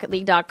on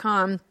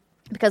RocketLeague.com,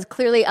 because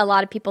clearly a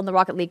lot of people in the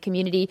Rocket League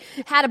community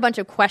had a bunch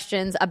of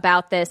questions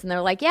about this. And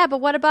they're like, yeah, but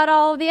what about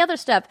all of the other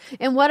stuff?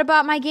 And what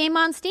about my game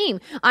on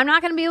Steam? I'm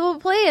not going to be able to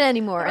play it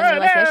anymore. And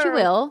they're like, yes, you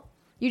will.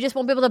 You just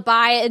won't be able to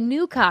buy a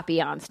new copy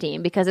on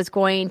Steam, because it's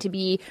going to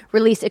be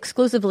released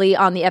exclusively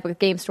on the Epic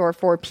Game Store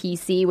for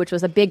PC, which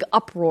was a big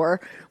uproar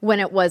when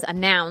it was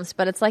announced.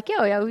 But it's like,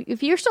 yo,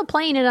 if you're still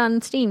playing it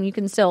on Steam, you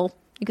can still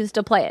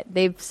play it.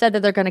 They've said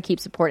that they're going to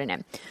keep supporting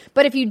it.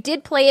 But if you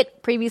did play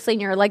it previously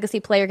and you're a legacy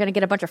player, you're going to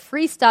get a bunch of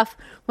free stuff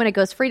when it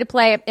goes free to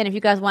play. And if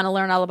you guys want to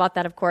learn all about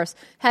that, of course,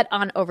 head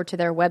on over to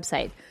their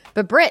website.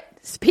 But Britt,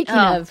 speaking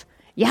of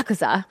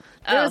Yakuza,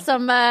 there was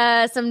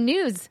some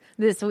news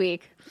this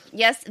week.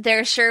 Yes,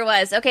 there sure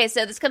was. Okay,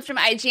 so this comes from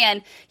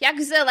IGN.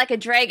 Yakuza Like a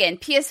Dragon,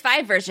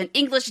 PS5 version,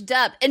 English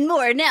dub, and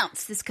more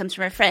announced. This comes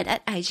from our friend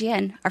at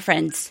IGN, our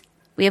friends.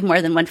 We have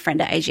more than one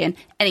friend at IGN.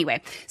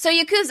 Anyway, so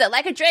Yakuza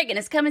Like a Dragon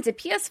is coming to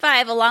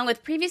PS5 along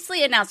with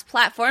previously announced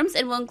platforms,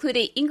 and will include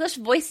an English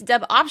voice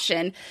dub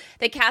option,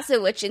 the cast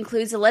of which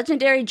includes the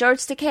legendary George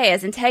Takei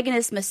as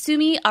antagonist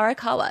Masumi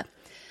Arakawa.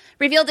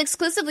 Revealed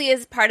exclusively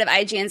as part of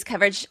IGN's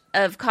coverage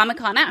of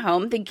Comic-Con at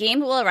Home, the game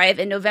will arrive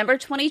in November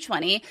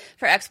 2020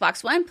 for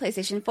Xbox One,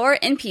 PlayStation 4,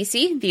 and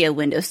PC via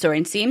Windows Store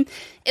and Steam.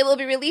 It will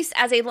be released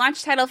as a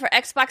launch title for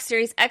Xbox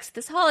Series X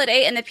this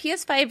holiday, and the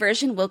PS5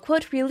 version will,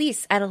 quote,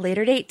 release at a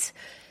later date.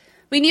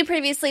 We knew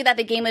previously that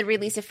the game would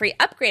release a free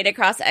upgrade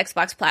across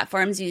Xbox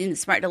platforms using the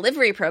Smart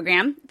Delivery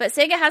program, but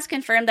Sega has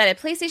confirmed that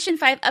a PlayStation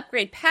 5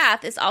 upgrade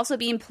path is also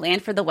being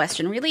planned for the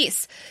Western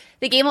release.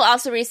 The game will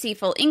also receive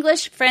full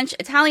English, French,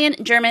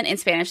 Italian, German, and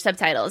Spanish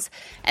subtitles.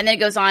 And then it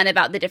goes on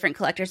about the different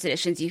collector's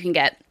editions you can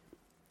get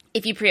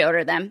if you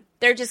pre-order them.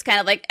 They're just kind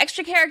of like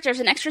extra characters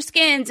and extra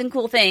skins and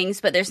cool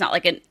things, but there's not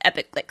like an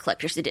epic like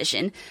collector's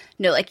edition.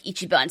 No like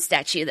Ichiban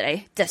statue that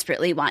I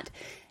desperately want.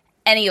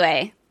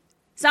 Anyway,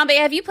 Zombie,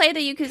 have you played the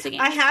Yakuza games?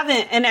 I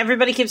haven't, and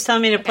everybody keeps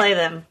telling me to play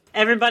them.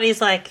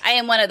 Everybody's like, I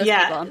am one of those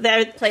people.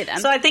 Play them.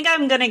 So I think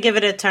I'm going to give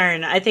it a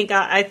turn. I think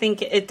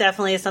it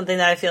definitely is something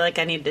that I feel like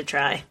I need to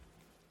try.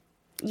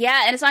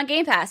 Yeah, and it's on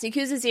Game Pass.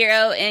 Yakuza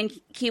 0 and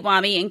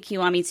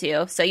Kiwami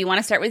 2. So you want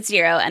to start with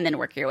 0 and then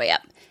work your way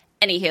up.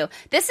 Anywho,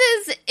 this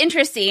is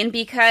interesting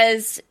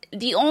because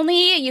the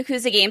only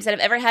Yakuza games that have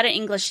ever had an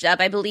English dub,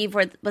 I believe,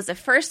 was the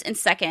first and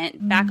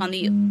second back on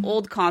the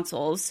old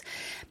consoles.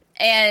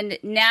 And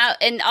now,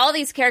 and all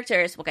these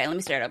characters, okay, let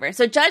me start over.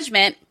 So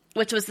Judgment,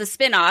 which was the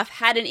spin-off,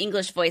 had an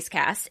English voice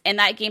cast, and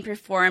that game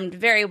performed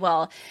very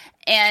well.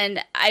 And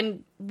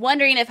I'm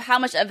wondering if how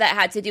much of that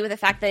had to do with the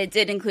fact that it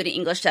did include an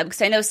English dub,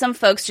 because I know some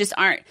folks just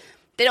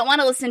they don't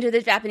want to listen to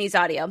the Japanese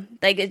audio.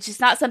 Like, it's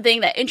just not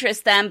something that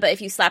interests them, but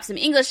if you slap some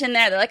English in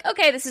there, they're like,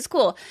 okay, this is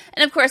cool.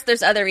 And of course,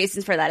 there's other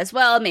reasons for that as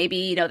well.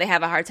 Maybe, they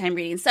have a hard time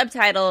reading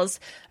subtitles,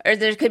 or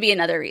there could be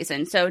another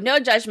reason. So no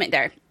judgment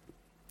there.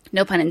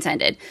 No pun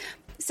intended.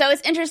 So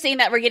it's interesting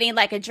that we're getting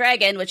Like a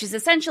Dragon, which is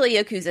essentially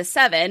Yakuza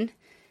 7,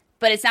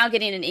 but it's now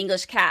getting an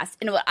English cast.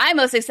 And what I'm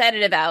most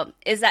excited about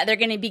is that they're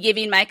going to be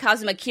giving my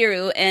Kazuma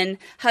Kiryu and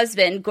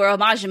husband, Goro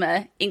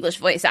Majima, English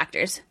voice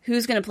actors.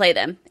 Who's going to play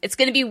them? It's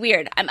going to be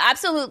weird. I'm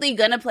absolutely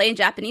going to play in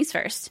Japanese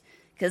first,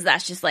 because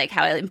that's just like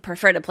how I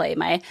prefer to play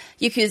my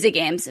Yakuza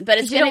games. But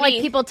it's going to be...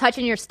 like people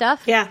touching your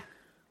stuff? Yeah.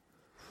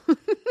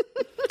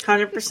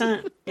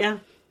 100%. Yeah.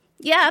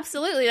 Yeah,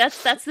 absolutely.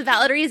 That's the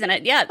valid reason.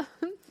 Yeah.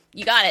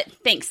 You got it.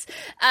 Thanks.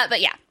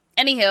 But yeah,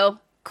 anywho,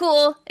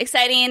 cool,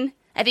 exciting.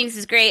 I think this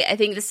is great. I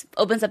think this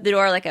opens up the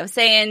door, like I was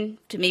saying,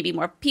 to maybe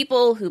more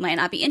people who might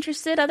not be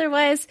interested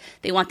otherwise.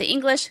 They want the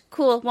English.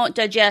 Cool, won't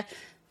judge you,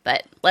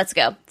 but let's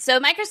go. So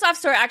Microsoft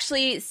Store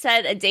actually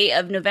set a date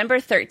of November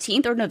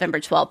 13th or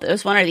November 12th. It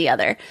was one or the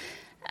other,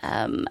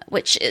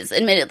 which is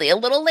admittedly a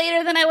little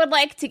later than I would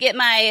like to get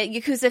my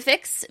Yakuza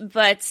fix.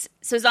 But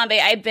so Zombie,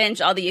 I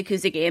binged all the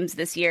Yakuza games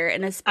this year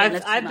in a span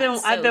of 2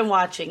 months. I've been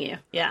watching you.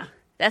 Yeah.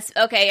 That's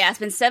okay. Yeah, it's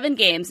been 7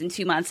 games in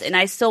 2 months, and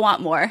I still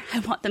want more. I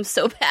want them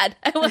so bad.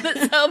 I want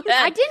it so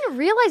bad. I didn't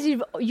realize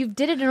you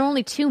did it in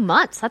only 2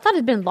 months. I thought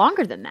it'd been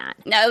longer than that.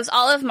 No, it was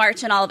all of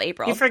March and all of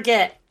April. You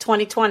forget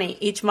 2020.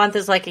 Each month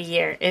is like a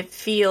year. It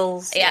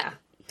feels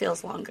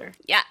feels longer.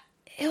 Yeah,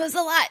 it was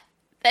a lot.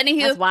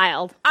 Anywho, that's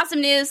wild.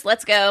 Awesome news.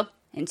 Let's go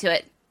into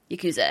it.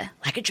 Yakuza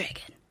Like a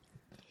Dragon.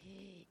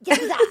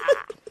 Yakuza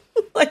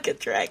Like a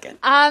Dragon.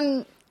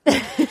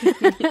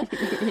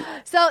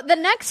 So the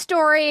next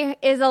story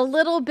is a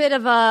little bit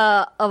of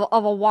a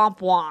womp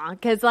womp,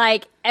 because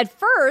like at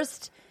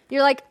first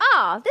you're like,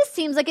 this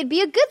seems like it'd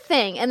be a good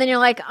thing, and then you're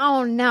like,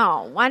 oh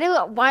no, why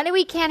do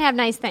we can't have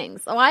nice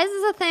things? Why is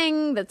this a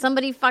thing that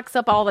somebody fucks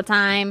up all the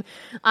time?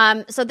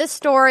 So this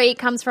story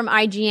comes from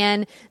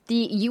IGN. The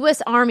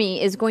U.S.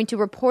 Army is going to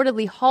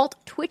reportedly halt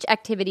Twitch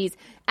activities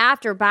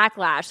after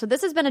backlash. So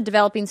this has been a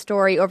developing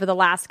story over the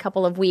last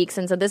couple of weeks,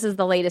 and so this is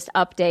the latest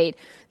update.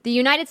 The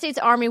United States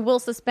Army will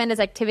suspend its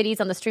activities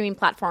on the streaming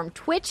platform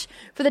Twitch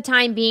for the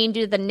time being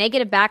due to the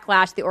negative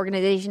backlash the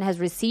organization has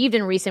received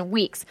in recent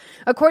weeks.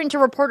 According to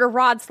reporter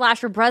Rod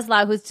Slasher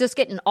Breslau, who's just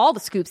getting all the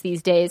scoops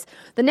these days,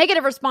 the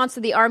negative response to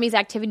the Army's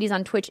activities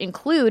on Twitch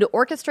include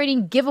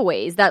orchestrating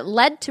giveaways that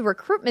led to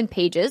recruitment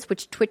pages,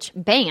 which Twitch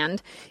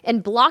banned,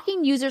 and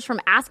blocking users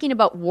from asking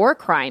about war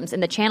crimes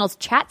in the channel's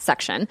chat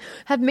section,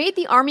 have made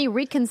the Army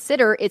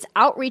reconsider its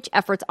outreach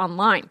efforts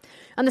online.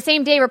 On the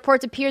same day,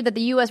 reports appeared that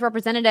the U.S.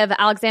 Representative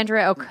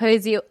Alexandria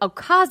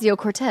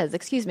Ocasio-Cortez,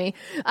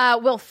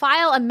 will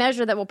file a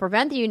measure that will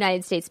prevent the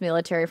United States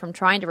military from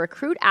trying to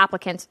recruit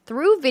applicants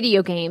through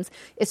video games,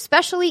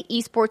 especially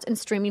esports and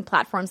streaming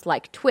platforms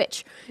like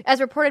Twitch. As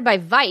reported by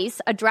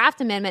Vice, a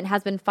draft amendment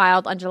has been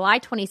filed on July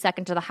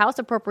 22nd to the House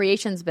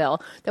Appropriations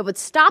Bill that would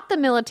stop the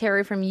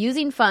military from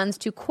using funds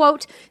to,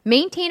 quote,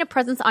 maintain a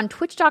presence on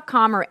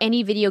Twitch.com or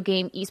any video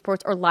game,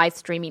 esports, or live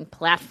streaming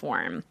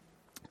platform.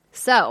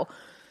 So,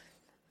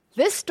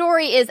 this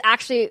story is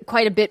actually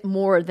quite a bit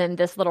more than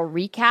this little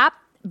recap,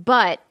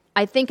 but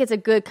I think it's a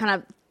good kind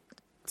of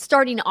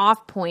starting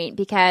off point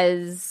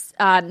because,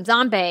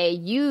 Zombie,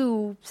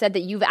 you said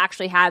that you've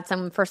actually had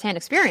some firsthand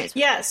experience.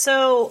 Yeah,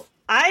 so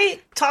I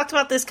talked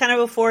about this kind of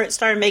before it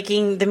started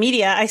making the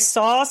media. I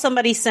saw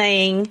somebody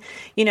saying,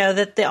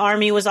 that the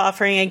Army was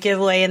offering a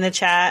giveaway in the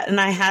chat,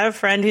 and I had a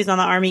friend who's on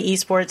the Army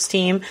esports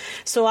team.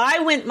 So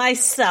I went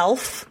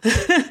myself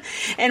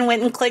and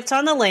went and clicked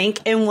on the link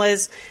and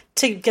was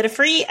to get a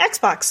free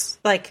Xbox.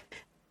 Like,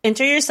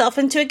 enter yourself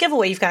into a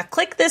giveaway. You've got to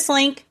click this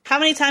link. How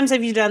many times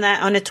have you done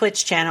that on a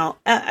Twitch channel?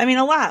 A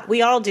lot.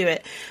 We all do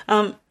it.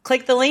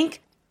 Click the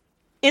link.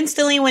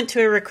 Instantly went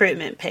to a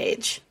recruitment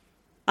page.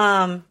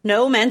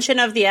 No mention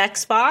of the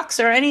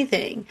Xbox or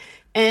anything.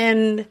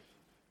 And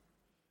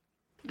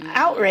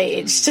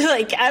outraged.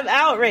 Like, I'm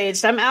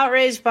outraged. I'm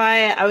outraged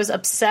by it. I was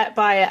upset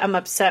by it. I'm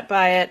upset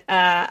by it.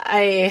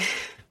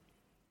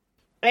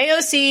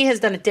 AOC has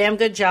done a damn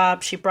good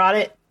job. She brought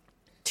it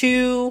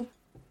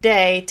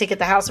today to get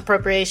the House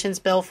Appropriations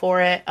bill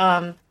for it.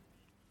 I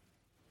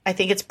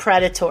think it's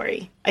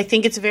predatory. I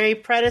think it's very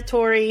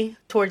predatory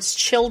towards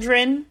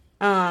children,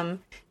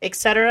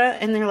 etc.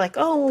 And they're like,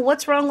 oh, well,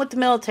 what's wrong with the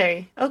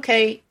military?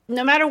 Okay,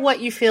 no matter what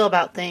you feel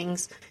about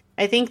things,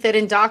 I think that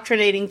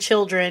indoctrinating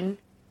children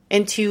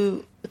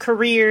into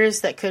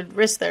careers that could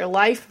risk their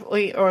life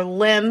or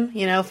limb,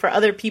 for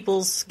other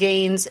people's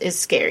gains is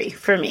scary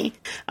for me.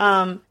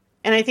 And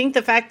I think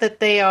the fact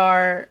that they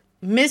are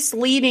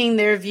misleading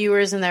their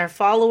viewers and their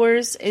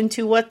followers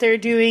into what they're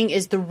doing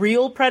is the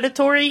real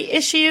predatory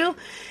issue.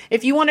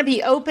 If you want to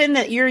be open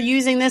that you're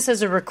using this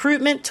as a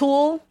recruitment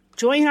tool,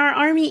 join our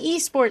Army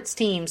esports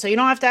team. So you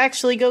don't have to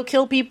actually go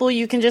kill people.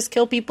 You can just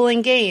kill people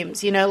in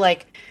games,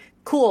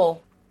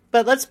 cool.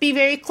 But let's be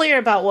very clear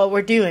about what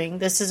we're doing.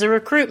 This is a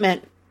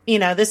recruitment.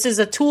 This is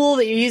a tool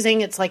that you're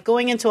using. It's like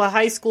going into a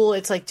high school.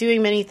 It's like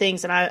doing many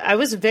things. And I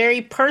was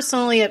very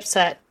personally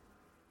upset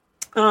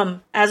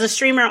as a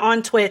streamer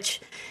on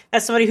Twitch,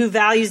 as somebody who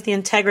values the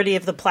integrity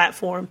of the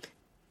platform.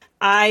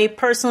 I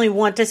personally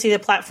want to see the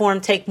platform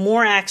take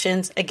more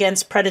actions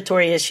against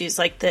predatory issues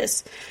like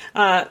this.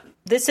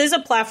 This is a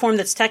platform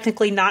that's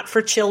technically not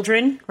for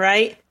children,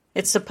 right?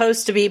 It's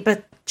supposed to be,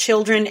 but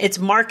children, it's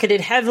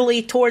marketed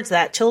heavily towards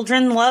that.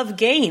 Children love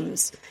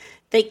games.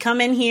 They come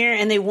in here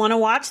and they want to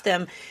watch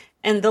them.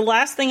 And the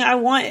last thing I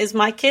want is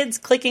my kids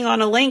clicking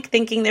on a link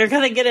thinking they're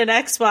going to get an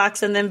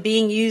Xbox and then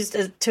being used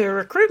to a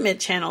recruitment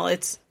channel.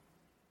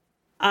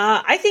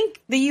 I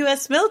think the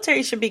U.S.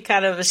 military should be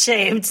kind of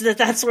ashamed that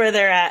that's where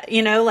they're at.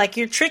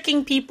 You're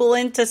tricking people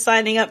into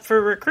signing up for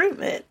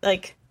recruitment.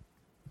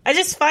 I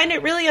just find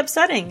it really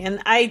upsetting.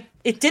 And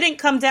it didn't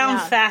come down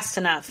fast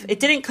enough. It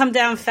didn't come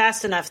down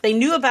fast enough. They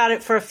knew about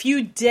it for a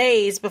few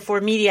days before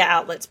media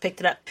outlets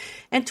picked it up.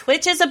 And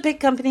Twitch is a big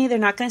company. They're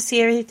not going to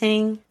see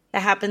everything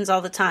that happens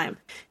all the time.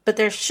 But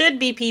there should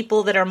be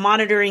people that are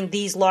monitoring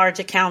these large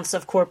accounts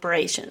of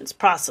corporations,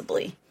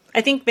 possibly.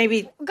 I think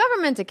maybe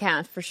government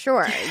accounts for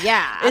sure.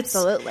 Yeah,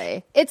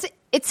 absolutely.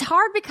 It's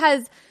hard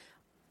because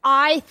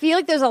I feel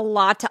like there's a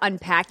lot to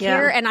unpack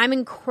here, and I'm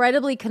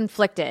incredibly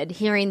conflicted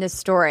hearing this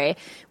story.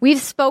 We've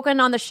spoken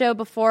on the show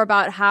before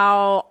about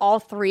how all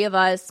three of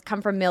us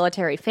come from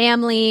military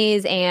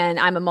families, and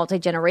I'm a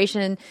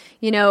multi-generation,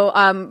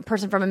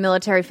 person from a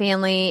military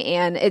family,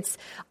 and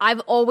I've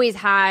always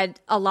had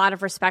a lot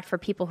of respect for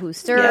people who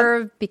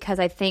serve because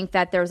I think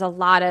that there's a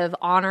lot of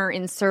honor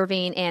in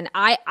serving, and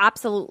I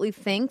absolutely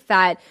think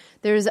that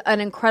there's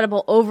an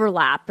incredible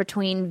overlap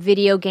between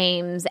video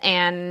games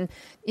and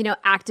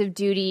active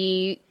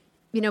duty,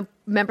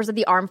 members of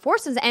the armed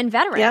forces and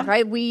veterans,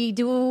 right? We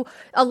do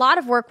a lot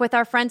of work with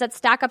our friends at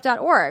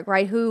stackup.org,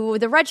 right?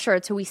 The red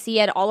shirts who we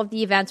see at all of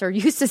the events or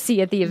used to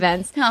see at the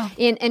events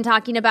in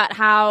talking about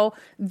how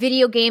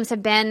video games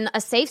have been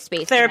a safe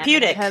space.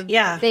 Therapeutic.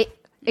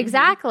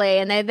 Exactly.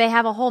 And they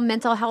have a whole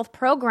mental health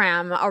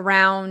program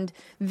around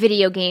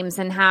video games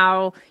and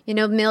how,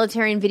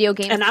 military and video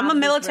games. And I'm a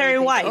military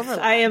wife.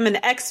 Overlap. I am an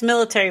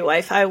ex-military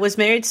wife. I was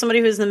married to somebody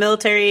who was in the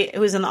military,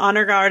 who was in the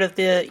honor guard of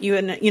the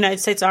United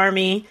States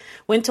Army,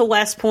 went to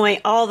West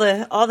Point, all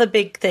the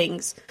big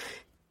things.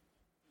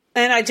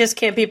 And I just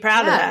can't be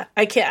proud of that.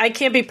 I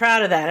can't be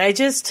proud of that.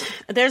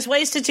 There's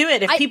ways to do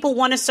it. If people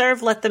want to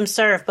serve, let them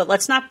serve, but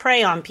let's not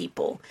prey on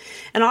people.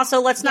 And also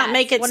let's not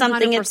make it 100%.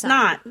 Something it's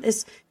not.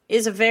 This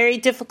is a very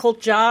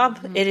difficult job.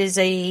 Mm-hmm.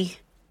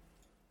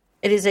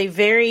 It is a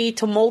very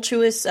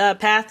tumultuous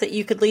path that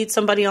you could lead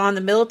somebody on.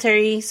 The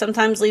military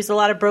sometimes leaves a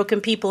lot of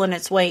broken people in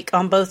its wake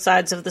on both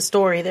sides of the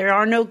story. There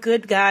are no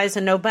good guys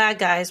and no bad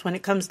guys when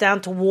it comes down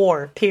to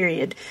war,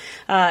 period.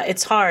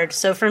 It's hard.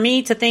 So for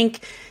me to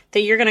think that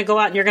you're going to go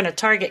out and you're going to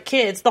target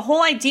kids, the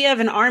whole idea of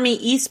an Army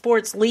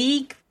esports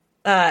league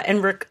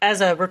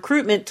as a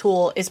recruitment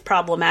tool is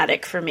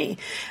problematic for me.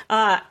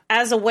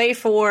 As a way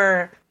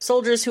for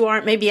soldiers who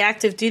aren't maybe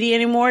active duty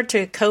anymore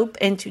to cope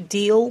and to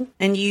deal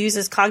and use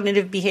as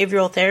cognitive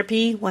behavioral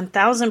therapy,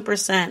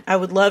 1000%. I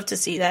would love to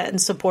see that and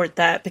support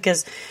that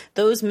because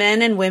those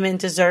men and women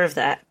deserve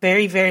that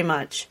very, very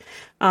much.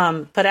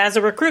 But as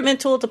a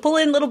recruitment tool to pull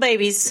in little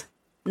babies,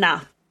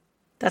 nah.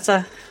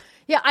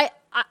 Yeah,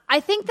 I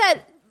think that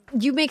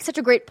you make such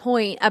a great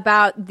point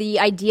about the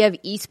idea of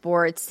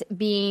esports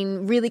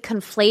being really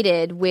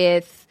conflated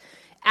with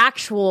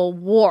actual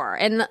war.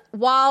 And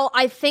while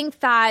I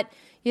think that,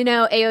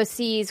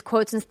 AOC's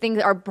quotes and things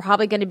are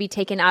probably going to be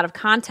taken out of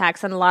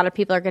context, and a lot of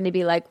people are going to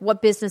be like,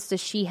 what business does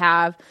she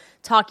have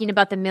talking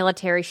about the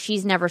military?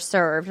 She's never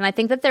served. And I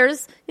think that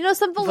there's,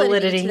 some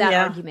validity to that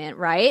argument,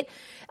 right?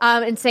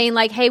 And saying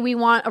like, hey, we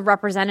want a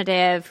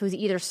representative who's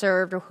either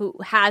served or who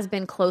has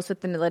been close with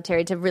the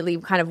military to really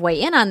kind of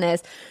weigh in on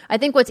this. I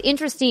think what's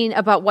interesting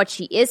about what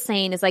she is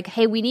saying is like,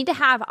 hey, we need to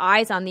have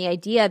eyes on the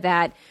idea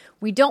that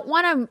we don't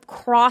want to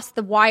cross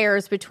the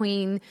wires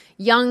between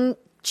young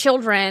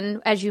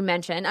children, as you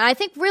mentioned. And I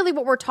think really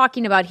what we're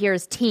talking about here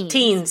is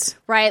teens.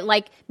 Right?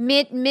 Like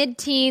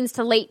mid-teens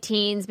to late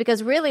teens,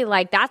 because really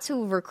like that's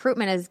who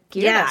recruitment is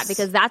geared at,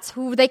 because that's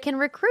who they can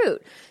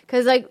recruit.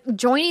 Because like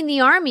joining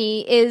the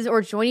Army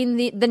or joining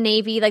the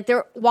Navy, like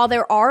while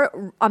there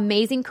are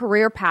amazing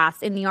career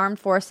paths in the armed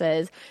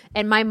forces,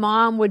 and my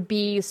mom would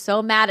be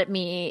so mad at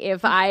me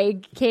if I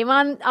came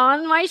on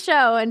my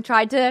show and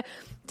tried to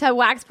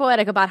wax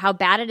poetic about how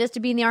bad it is to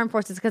be in the armed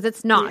forces, because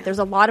it's not. Yeah. There's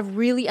a lot of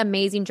really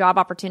amazing job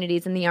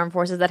opportunities in the armed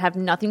forces that have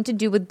nothing to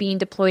do with being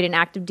deployed in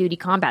active duty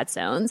combat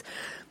zones.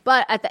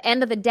 But at the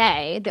end of the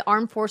day, the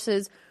armed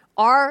forces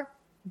are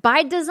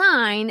by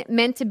design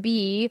meant to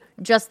be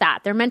just that.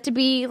 They're meant to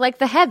be like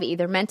the heavy.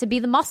 They're meant to be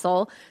the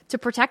muscle to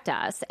protect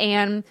us.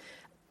 And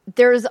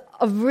there's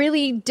a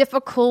really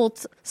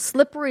difficult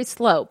slippery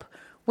slope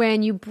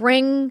when you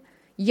bring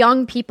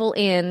young people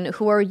in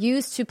who are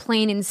used to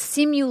playing in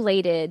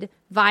simulated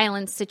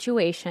violence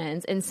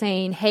situations and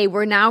saying, hey,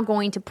 we're now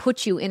going to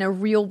put you in a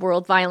real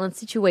world violence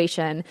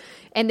situation,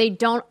 and they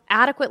don't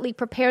adequately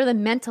prepare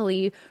them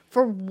mentally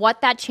for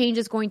what that change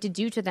is going to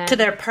do to them, to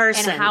their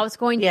person, and how it's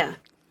going to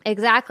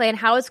exactly, and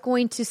how it's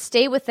going to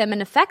stay with them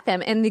and affect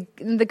them. And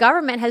the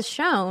government has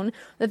shown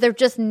that they're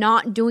just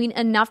not doing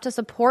enough to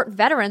support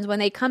veterans when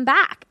they come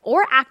back,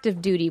 or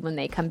active duty when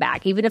they come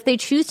back. Even if they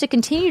choose to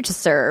continue to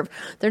serve,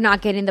 they're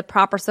not getting the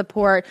proper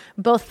support,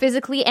 both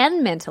physically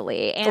and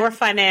mentally, and or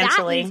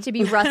financially. That needs to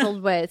be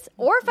wrestled with,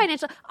 or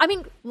financial. I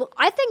mean,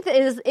 I think that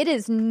it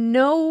is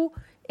no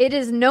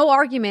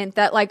argument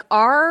that like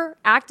our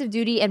active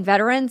duty and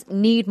veterans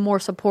need more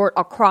support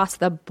across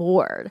the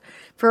board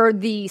for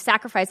the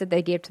sacrifice that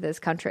they gave to this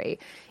country.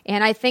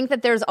 And I think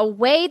that there's a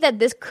way that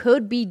this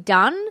could be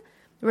done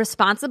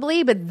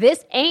responsibly, but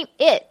this ain't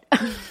it.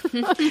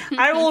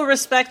 I will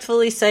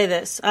respectfully say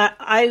this.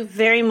 I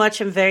very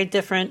much am very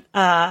different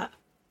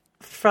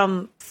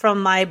from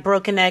my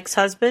broken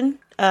ex-husband,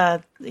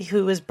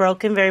 who was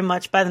broken very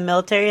much by the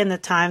military in the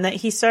time that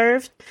he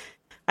served.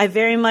 I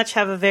very much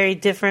have a very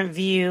different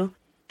view,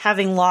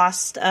 having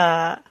lost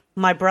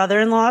my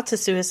brother-in-law to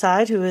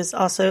suicide, who is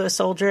also a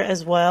soldier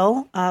as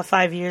well,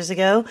 5 years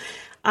ago.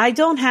 I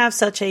don't have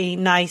such a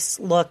nice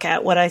look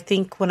at what I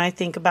think when I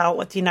think about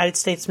what the United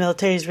States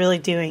military is really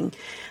doing.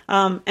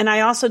 And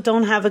I also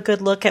don't have a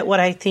good look at what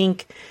I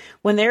think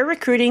when they're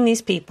recruiting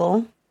these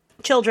people,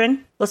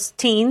 children,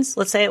 teens,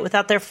 let's say it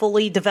without their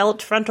fully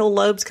developed frontal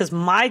lobes, because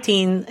my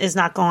teen is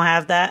not going to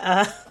have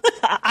that.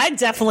 I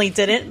definitely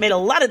didn't. Made a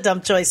lot of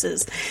dumb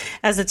choices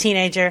as a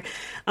teenager.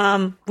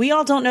 We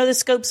all don't know the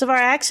scopes of our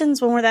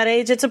actions when we're that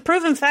age. It's a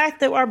proven fact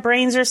that our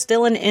brains are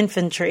still in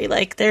infantry,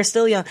 like they're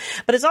still young.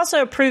 But it's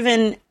also a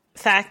proven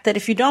fact that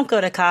if you don't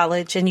go to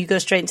college and you go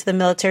straight into the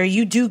military,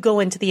 you do go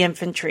into the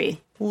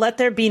infantry. Let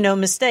there be no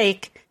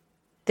mistake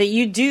that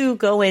you do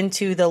go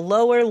into the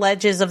lower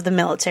ledges of the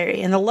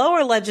military. And the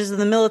lower ledges of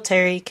the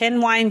military can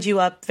wind you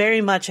up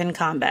very much in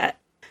combat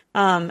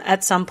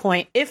at some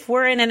point. If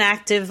we're in an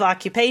active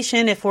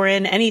occupation, if we're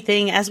in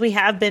anything, as we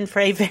have been for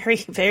a very,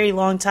 very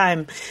long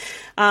time.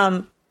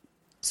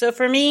 So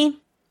for me,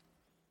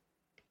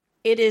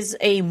 it is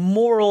a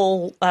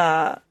moral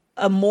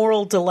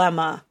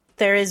dilemma.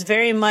 There is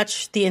very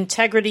much the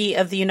integrity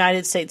of the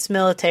United States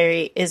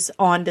military is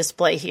on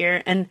display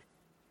here. And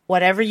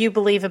whatever you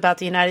believe about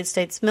the United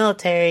States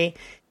military,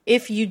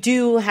 if you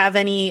do have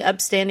any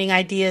upstanding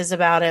ideas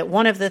about it,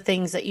 one of the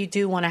things that you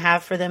do want to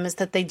have for them is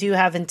that they do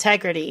have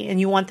integrity, and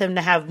you want them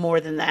to have more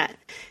than that.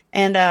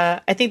 And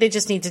I think they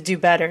just need to do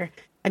better.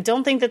 I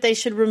don't think that they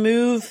should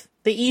remove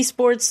the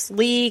esports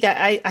league.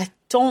 I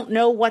don't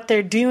know what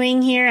they're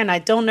doing here, and I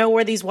don't know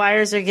where these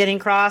wires are getting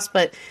crossed,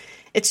 but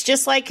it's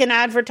just like an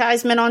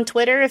advertisement on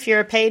Twitter. If you're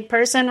a paid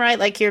person, right?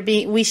 Like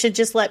we should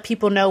just let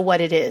people know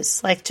what it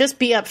is. Like, just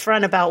be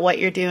upfront about what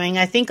you're doing.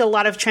 I think a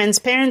lot of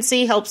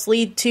transparency helps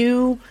lead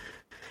to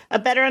a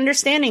better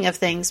understanding of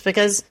things,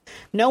 because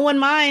no one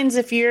minds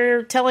if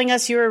you're telling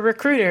us you're a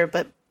recruiter,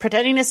 but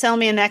pretending to sell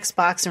me an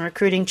Xbox and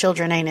recruiting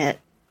children ain't it.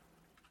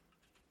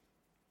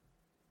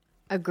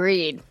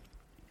 Agreed.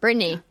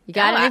 Brittany, you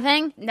got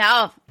anything?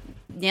 No,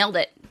 nailed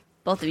it.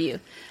 Both of you.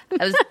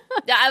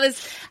 I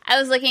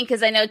was looking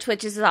because I know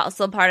Twitch is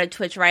also part of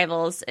Twitch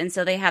Rivals, and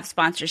so they have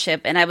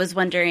sponsorship. And I was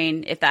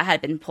wondering if that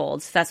had been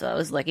pulled. So that's what I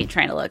was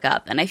trying to look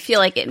up, and I feel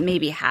like it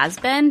maybe has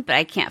been, but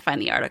I can't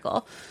find the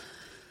article.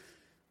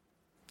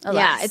 Alas.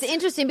 Yeah, it's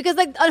interesting because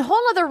a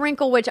whole other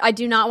wrinkle, which I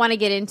do not want to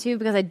get into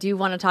because I do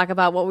want to talk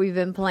about what we've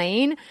been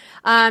playing,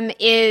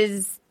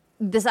 is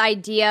this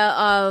idea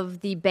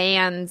of the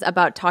bans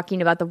about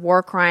talking about the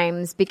war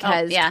crimes,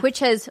 because Twitch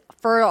has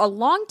for a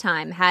long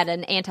time had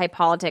an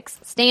anti-politics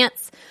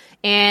stance,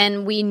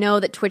 and we know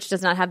that Twitch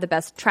does not have the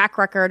best track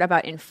record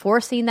about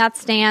enforcing that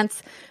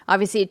stance.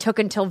 Obviously, it took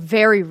until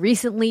very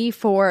recently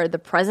for the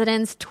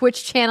president's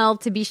Twitch channel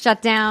to be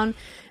shut down,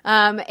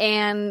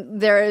 and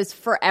there is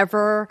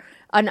forever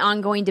an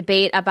ongoing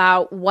debate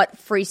about what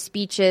free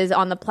speech is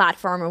on the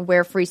platform and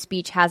where free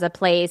speech has a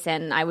place.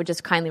 And I would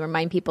just kindly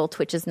remind people,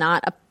 Twitch is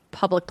not a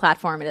public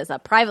platform. It is a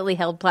privately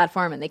held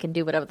platform, and they can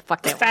do whatever the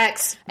fuck they want.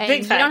 Facts. And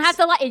Big you facts. don't have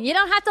to like. You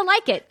don't have to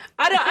like it.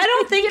 I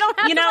don't think you don't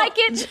have to like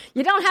it.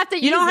 You don't have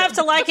to. You don't have it.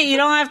 to like it. You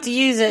don't have to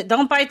use it.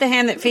 Don't bite the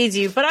hand that feeds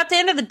you. But at the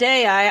end of the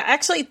day, I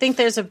actually think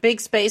there's a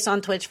big space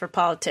on Twitch for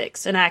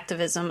politics and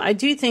activism. I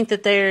do think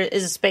that there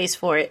is a space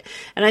for it,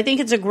 and I think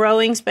it's a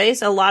growing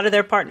space. A lot of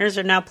their partners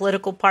are now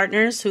political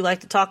partners who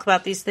like to talk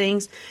about these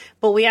things.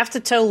 But we have to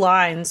toe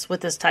lines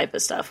with this type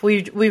of stuff.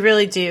 We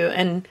really do,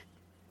 and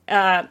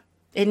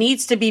it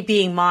needs to be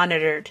being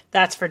monitored.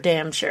 That's for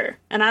damn sure.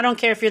 And I don't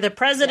care if you're the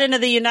president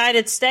of the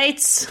United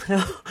States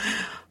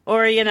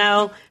or, you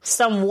know,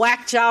 some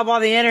whack job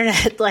on the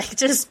internet. Like,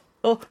 just...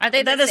 Oh,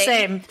 they're the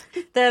same.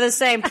 They're the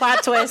same.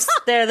 Plot twist.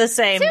 They're the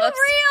same. Too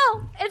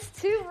real. It's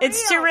too real.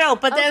 It's too real,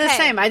 but they're the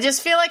same. I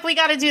just feel like we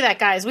got to do that,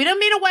 guys. We don't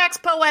mean to wax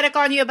poetic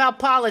on you about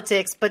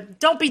politics, but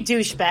don't be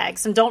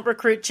douchebags and don't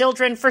recruit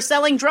children for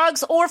selling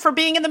drugs or for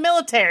being in the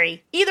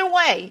military. Either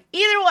way.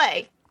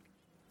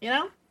 You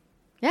know?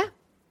 Yeah.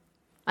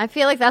 I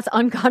feel like that's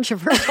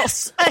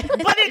uncontroversial.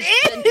 But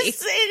it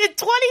is. In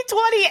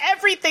 2020,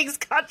 everything's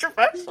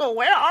controversial.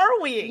 Where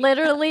are we?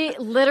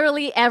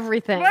 Literally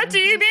everything. What do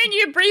you mean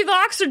you breathe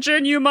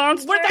oxygen, you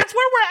monster? Well, that's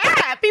where we're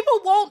at.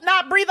 People won't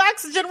not breathe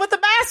oxygen with a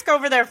mask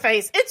over their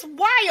face. It's wild.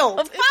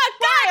 Oh, it's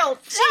wild.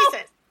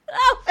 Jesus.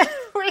 Oh.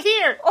 We're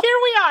here. Here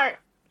we are.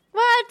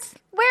 What?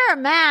 Wear a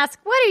mask?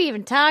 What are you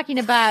even talking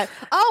about?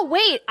 Oh,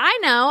 wait, I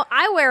know.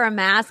 I wear a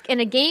mask in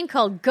a game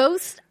called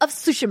Ghost of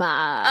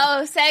Tsushima.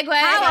 Oh, segue.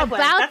 How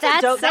about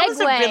that segue? That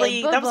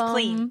was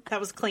clean. That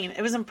was clean.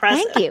 It was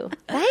impressive.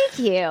 Thank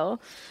you.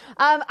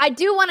 I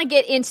do want to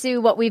get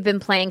into what we've been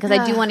playing because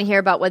I do want to hear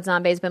about what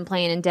Zombi's been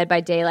playing in Dead by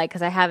Daylight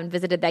because I haven't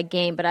visited that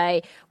game, but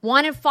I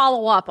want to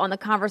follow up on the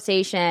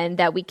conversation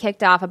that we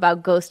kicked off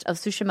about Ghost of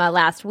Tsushima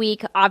last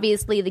week.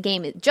 Obviously, the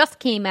game just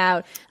came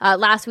out.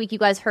 Last week, you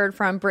guys heard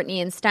from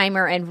Brittany and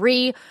Steimer and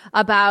Ree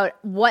about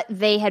what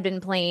they had been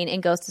playing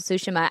in Ghost of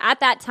Tsushima. At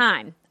that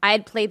time, I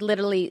had played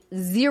literally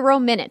 0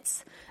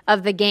 minutes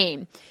of the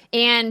game.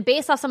 And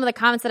based off some of the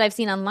comments that I've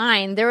seen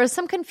online, there was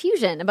some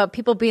confusion about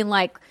people being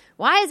like,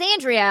 why is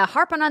Andrea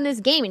harping on this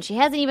game and she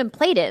hasn't even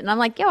played it? And I'm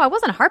like, I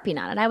wasn't harping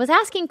on it. I was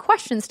asking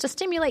questions to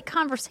stimulate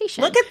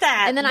conversation. Look at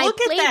that. And then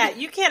Look at that.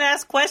 You can't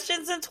ask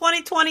questions in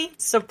 2020?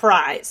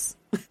 Surprise.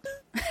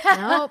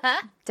 Nope,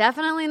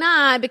 definitely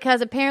not,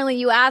 because apparently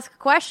you ask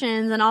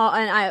questions and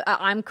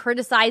I'm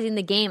criticizing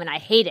the game and I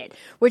hate it,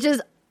 which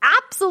is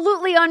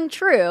absolutely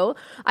untrue.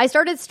 I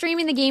started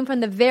streaming the game from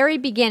the very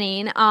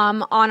beginning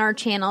on our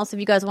channel. So if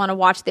you guys want to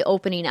watch the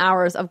opening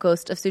hours of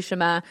Ghost of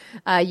Tsushima,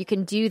 you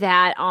can do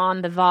that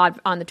on the VOD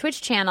on the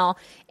Twitch channel.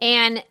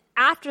 And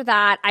after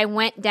that, I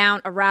went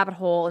down a rabbit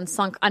hole and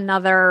sunk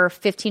another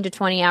 15 to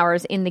 20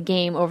 hours in the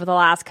game over the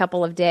last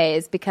couple of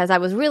days because I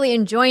was really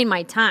enjoying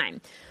my time.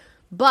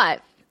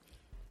 But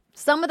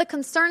some of the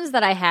concerns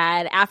that I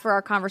had after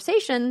our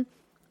conversation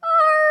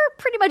are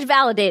pretty much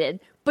validated.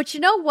 But you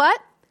know what?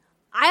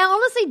 I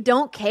honestly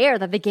don't care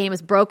that the game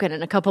is broken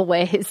in a couple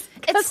ways.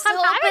 It's so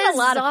having a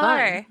lot of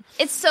fun.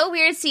 It's so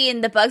weird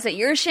seeing the bugs that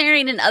you're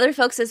sharing and other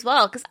folks as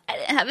well, because I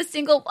didn't have a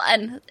single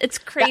one. It's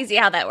crazy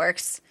how that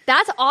works.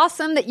 That's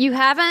awesome that you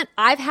haven't.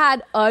 I've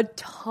had a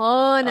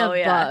ton of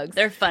bugs.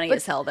 They're funny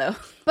as hell, though.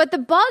 But the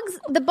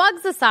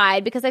bugs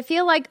aside, because I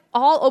feel like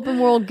all open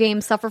world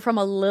games suffer from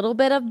a little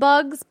bit of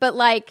bugs, but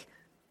like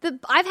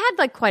I've had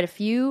like quite a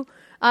few.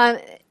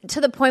 To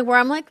the point where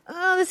I'm like,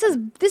 oh, this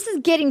is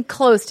getting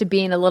close to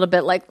being a little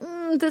bit like,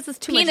 this is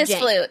too much jank. Penis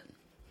flute.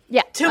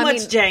 Yeah, too much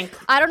jank.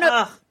 I don't know.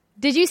 Ugh.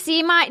 Did you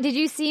see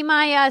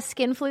my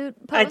skin flute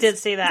post? I did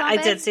see that. Zombie?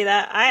 I did see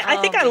that. I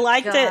think I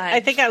liked it. I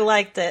think I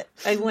liked it.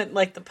 I went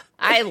like the.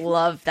 I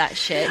love that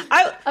shit.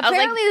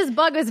 Apparently,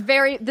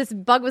 this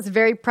bug was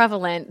very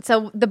prevalent.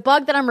 So the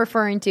bug that I'm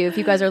referring to, if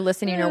you guys are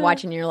listening or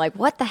watching, you're like,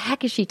 what the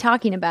heck is she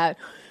talking about?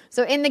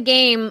 So in the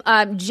game,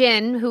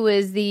 Jin, who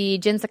is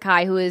Jin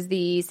Sakai, who is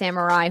the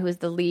samurai, who is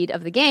the lead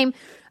of the game,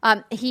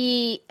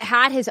 he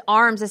had his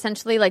arms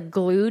essentially like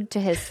glued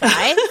to his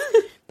side,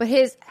 but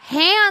his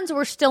hands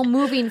were still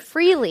moving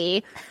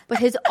freely, but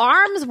his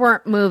arms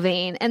weren't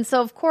moving. And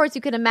so, of course, you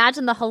can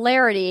imagine the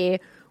hilarity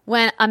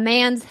when a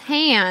man's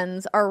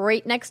hands are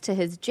right next to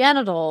his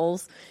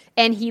genitals,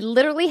 and he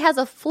literally has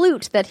a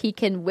flute that he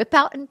can whip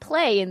out and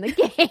play in the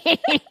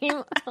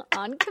game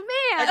on command.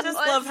 I just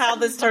love how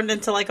this turned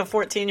into like a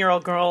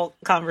 14-year-old girl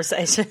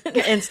conversation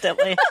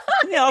instantly.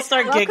 We all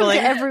start giggling.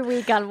 To every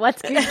week on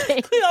What's Good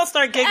Game. We all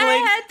start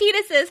giggling.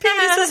 Penises.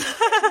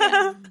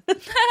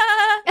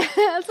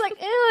 It's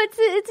like, ew,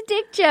 it's a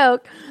dick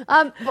joke.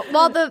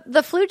 While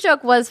the flute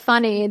joke was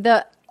funny,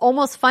 the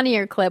almost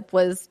funnier clip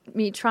was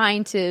me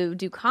trying to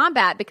do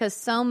combat because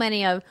so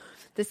many of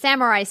the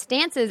samurai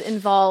stances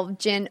involve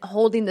Jin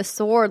holding the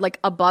sword like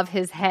above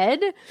his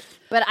head,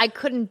 but I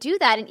couldn't do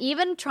that. And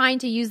even trying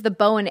to use the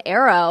bow and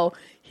arrow,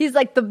 he's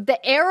like the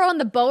arrow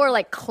and the bow are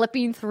like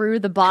clipping through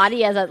the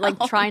body as I like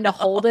trying to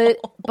hold it,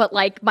 but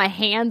like my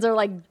hands are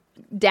like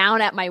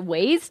down at my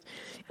waist,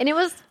 and it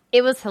was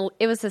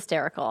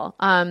hysterical.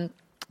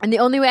 And the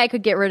only way I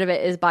could get rid of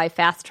it is by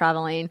fast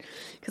traveling.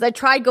 Because I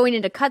tried going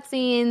into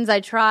cutscenes.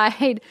 I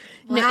tried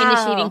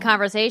initiating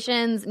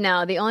conversations.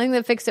 No, the only thing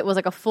that fixed it was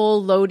like a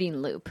full loading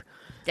loop.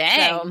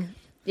 Dang. So,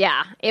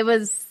 yeah, it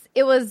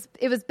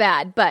was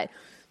bad. But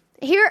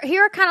here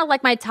are kind of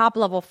like my top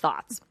level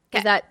thoughts. Okay.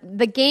 Is that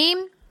the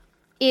game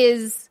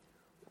is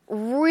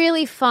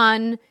really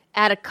fun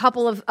at a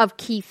couple of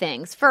key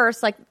things.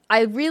 First, like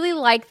I really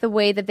like the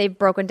way that they've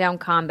broken down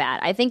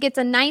combat. I think it's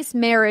a nice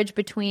marriage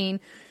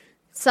between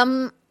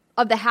some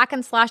of the hack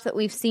and slash that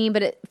we've seen,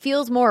 but it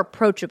feels more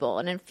approachable,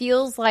 and it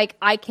feels like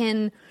I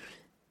can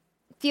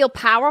feel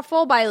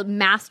powerful by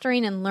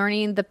mastering and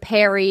learning the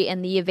parry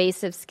and the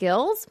evasive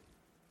skills,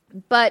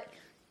 but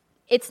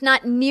it's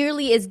not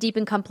nearly as deep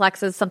and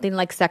complex as something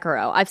like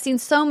Sekiro. I've seen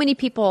so many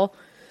people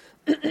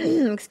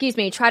excuse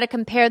me, try to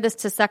compare this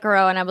to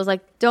Sekiro, and I was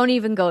like, don't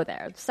even go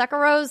there.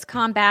 Sekiro's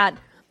combat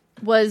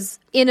was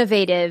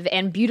innovative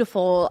and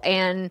beautiful,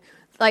 and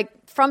like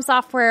From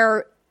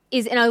Software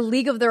is in a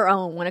league of their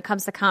own when it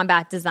comes to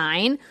combat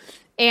design,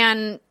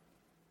 and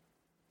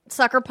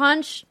Sucker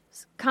Punch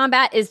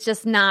combat is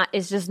just not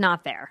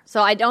there.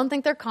 So I don't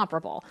think they're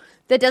comparable.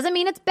 That doesn't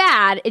mean it's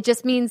bad. It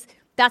just means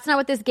that's not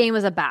what this game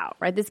is about,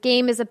 right? This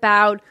game is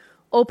about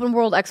open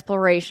world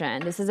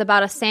exploration. This is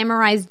about a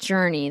samurai's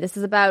journey. This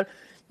is about,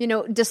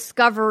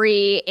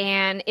 discovery,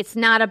 and it's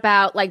not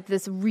about like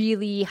this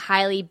really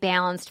highly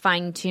balanced,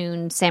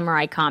 fine-tuned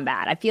samurai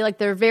combat. I feel like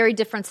they're very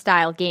different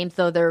style games,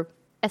 though their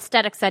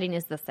aesthetic setting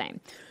is the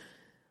same.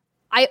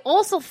 I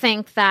also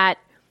think that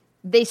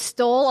they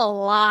stole a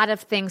lot of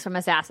things from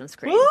Assassin's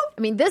Creed.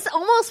 I mean, this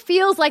almost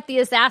feels like the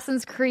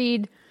Assassin's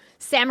Creed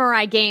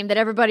samurai game that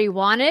everybody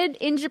wanted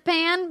in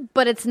Japan,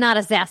 but it's not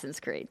Assassin's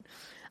Creed.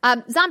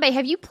 Zombie,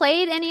 have you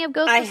played any of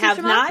Ghost of Tsushima? I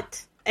have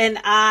not,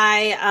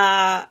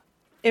 and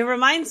it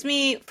reminds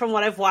me from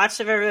what I've watched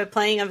of everybody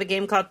playing of a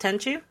game called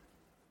Tenchu.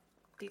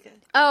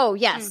 Oh,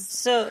 yes.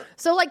 So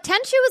like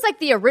Tenchu is like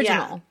the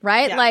original,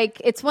 right? Yeah.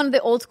 Like it's one of the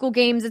old school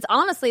games. It's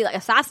honestly like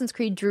Assassin's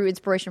Creed drew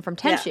inspiration from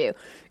Tenchu. Yeah.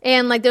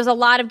 And like there's a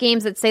lot of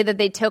games that say that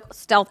they took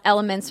stealth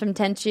elements from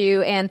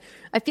Tenchu, and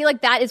I feel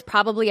like that is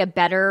probably a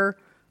better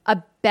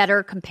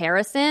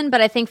comparison. But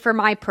I think for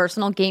my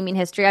personal gaming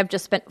history, I've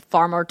just spent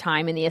far more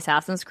time in the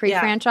Assassin's Creed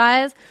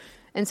franchise.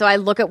 And so I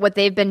look at what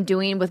they've been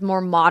doing with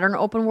more modern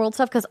open world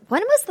stuff. Because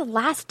when was the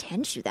last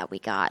Tenchu that we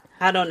got?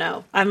 I don't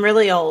know. I'm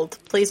really old.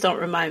 Please don't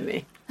remind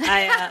me.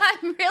 I'm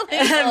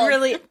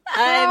really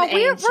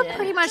old. We're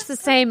pretty much the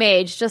same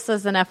age, just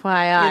as an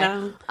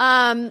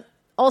FYI.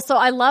 Also,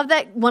 I love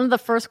that one of the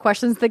first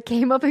questions that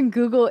came up in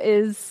Google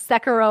is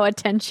Sekiro a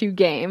Tenchu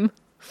game?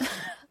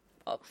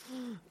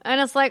 And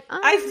it's like,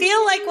 I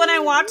feel like when I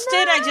watched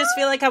it, I just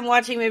feel like I'm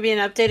watching maybe an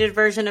updated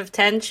version of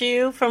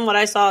Tenchu from what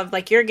I saw of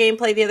like your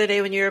gameplay the other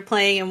day when you were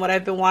playing and what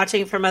I've been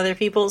watching from other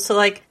people. So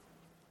like,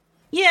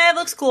 yeah, it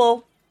looks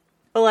cool,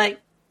 but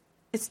like,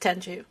 it's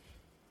Tenchu.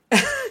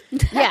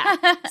 Yeah.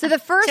 So the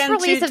first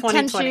release of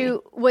Tenchu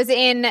was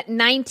in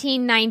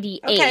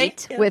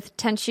 1998 with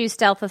Tenchu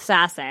Stealth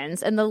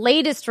Assassins, and the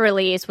latest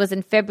release was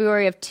in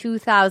February of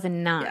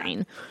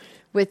 2009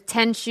 with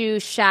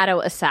Tenchu Shadow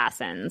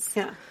Assassins.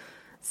 Yeah.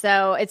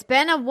 So it's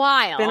been a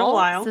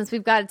while since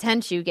we've got a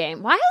Tenchu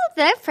game. Why hasn't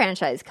that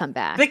franchise come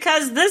back?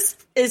 Because this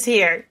is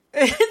here.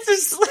 It's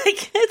just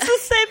like it's the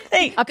same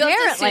thing.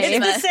 Apparently,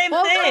 it's the same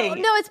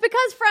thing. No,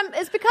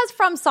 it's because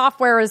From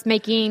Software is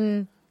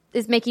making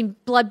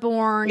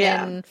Bloodborne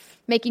and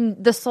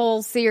making the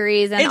Souls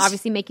series and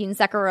obviously making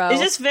Sekiro.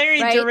 It's just very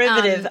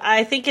derivative.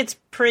 I think it's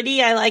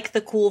pretty. I like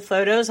the cool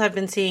photos. I've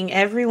been seeing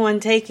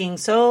everyone taking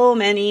so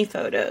many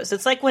photos.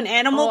 It's like when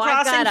Animal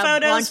Crossing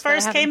photos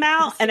first came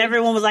out and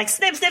everyone was like,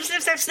 snip, snip,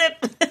 snip, snip,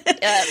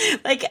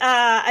 snip. Like,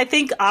 I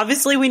think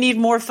obviously we need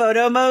more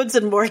photo modes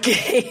and more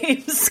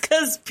games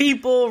because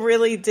people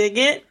really dig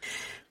it.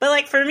 But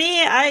like for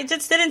me, I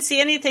just didn't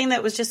see anything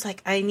that was just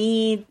like, I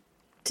need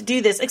to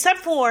do this, except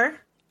for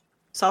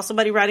saw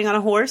somebody riding on a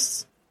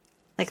horse,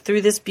 like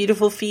through this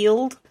beautiful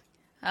field.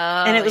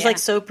 And it was like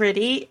so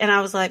pretty. And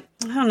I was like,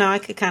 I don't know, I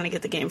could kind of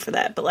get the game for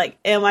that. But like,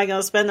 am I going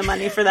to spend the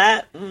money for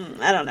that?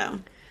 I don't know.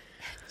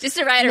 Just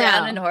to ride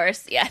around on a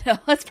horse. Yeah, no,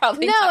 it's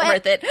probably not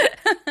worth it.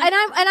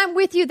 and I'm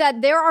with you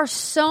that there are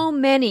so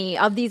many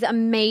of these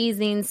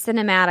amazing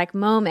cinematic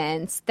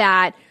moments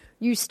that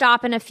you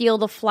stop in a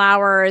field of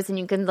flowers and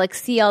you can like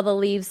see all the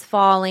leaves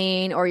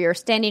falling, or you're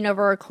standing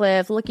over a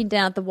cliff looking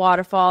down at the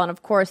waterfall, and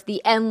of course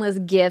the endless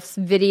GIFs,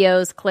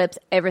 videos, clips,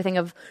 everything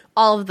of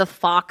all of the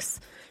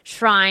fox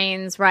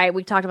shrines, right?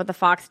 We talked about the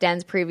fox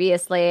dens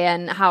previously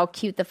and how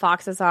cute the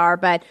foxes are,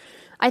 but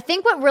I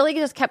think what really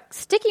just kept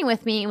sticking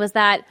with me was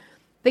that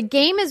the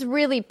game is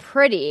really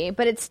pretty,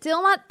 but it's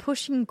still not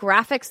pushing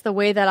graphics the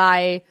way that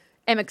I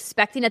am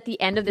expecting at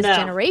the end of this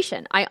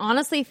generation. I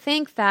honestly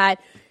think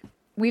that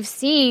we've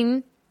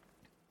seen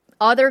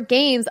other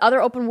games,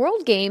 other open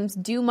world games,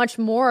 do much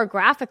more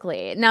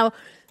graphically. Now,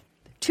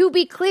 to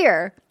be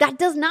clear, that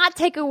does not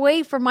take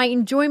away from my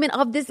enjoyment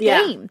of this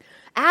game.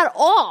 at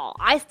all.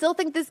 I still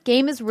think this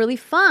game is really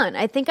fun.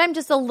 I think I'm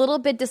just a little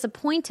bit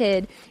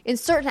disappointed in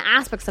certain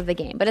aspects of the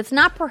game, but it's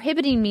not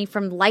prohibiting me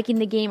from liking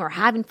the game or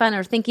having fun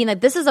or thinking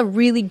that this is a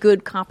really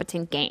good,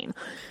 competent game.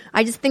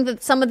 I just think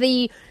that some of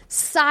the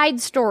side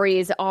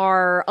stories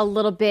are a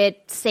little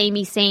bit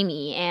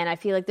samey, and I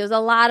feel like there's a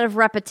lot of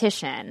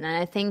repetition, and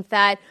I think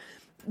that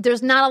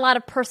there's not a lot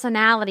of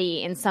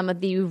personality in some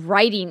of the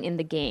writing in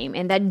the game,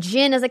 and that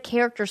Jin as a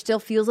character still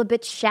feels a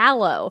bit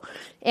shallow.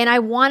 And I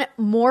want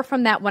more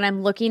from that when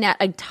I'm looking at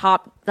a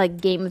top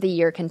game of the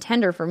year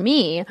contender for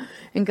me,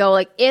 and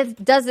go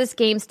does this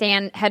game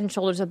stand head and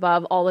shoulders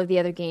above all of the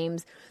other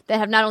games that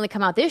have not only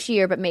come out this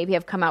year but maybe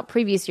have come out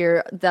previous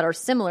year that are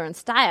similar in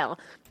style?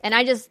 And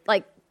I just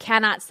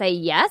cannot say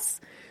yes,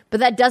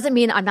 but that doesn't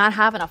mean I'm not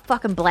having a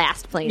fucking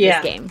blast playing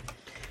this game.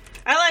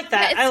 I like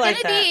that. I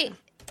like that.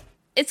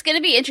 It's going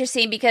to be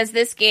interesting because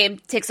this game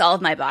ticks all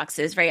of my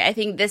boxes, right? I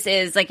think this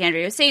is, like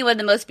Andrea was saying, one of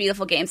the most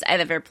beautiful games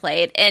I've ever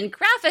played. And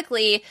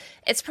graphically,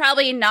 it's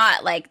probably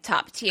not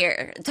top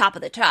tier, top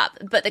of the top,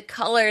 but the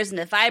colors and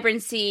the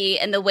vibrancy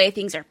and the way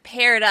things are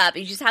paired up,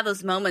 you just have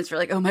those moments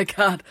where oh my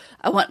God,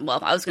 I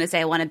was going to say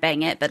I want to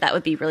bang it, but that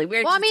would be really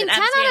weird. Well, I mean, 10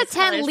 out of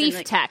 10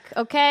 leaf tech,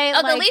 okay?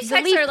 Oh, the leaf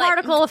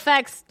particle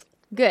effects,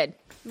 good.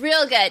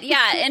 Real good,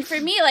 yeah. And for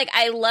me,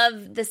 I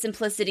love the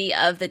simplicity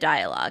of the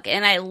dialogue,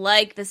 and I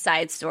like the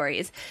side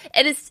stories,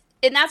 and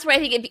that's where I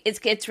think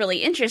it gets really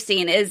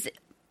interesting. Is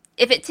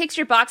if it ticks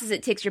your boxes,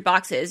 it ticks your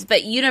boxes.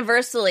 But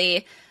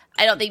universally,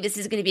 I don't think this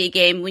is going to be a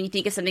game when you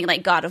think of something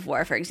like God of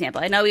War, for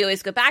example. I know we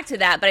always go back to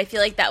that, but I feel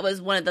like that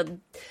was one of the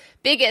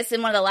biggest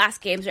and one of the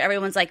last games where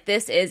everyone's like,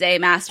 "This is a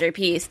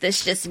masterpiece.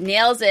 This just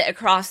nails it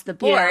across the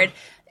board."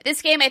 Yeah.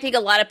 This game, I think, a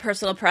lot of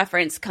personal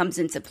preference comes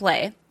into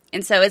play.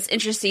 And so it's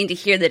interesting to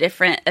hear the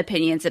different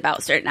opinions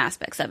about certain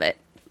aspects of it.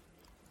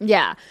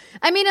 Yeah.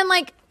 I mean,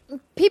 and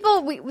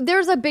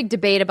there's a big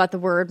debate about the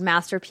word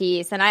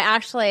masterpiece. And I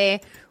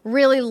actually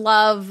really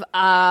love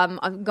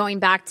going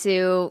back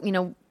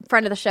to,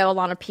 friend of the show,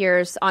 Alana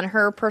Pierce, on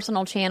her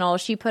personal channel.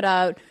 She put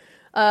out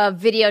a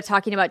video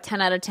talking about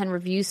 10 out of 10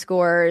 review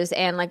scores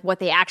and what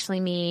they actually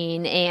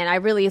mean. And I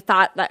really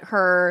thought that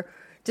her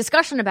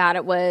discussion about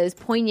it was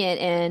poignant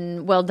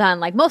and well done,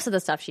 like most of the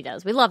stuff she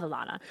does. We love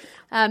Alana.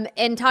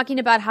 And talking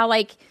about how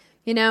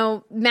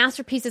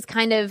masterpieces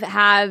kind of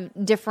have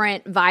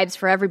different vibes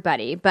for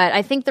everybody. But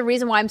I think the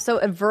reason why I'm so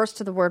averse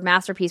to the word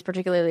masterpiece,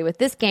 particularly with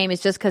this game,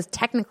 is just because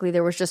technically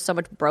there was just so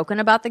much broken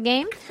about the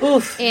game.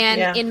 Oof,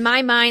 and in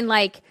my mind,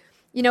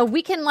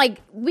 we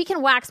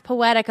can wax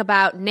poetic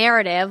about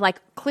narrative,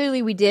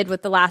 clearly we did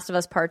with The Last of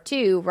Us Part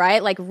 2,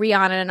 right?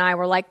 Rihanna and I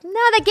were no,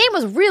 that game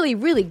was really,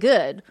 really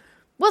good.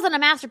 Wasn't a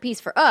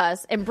masterpiece for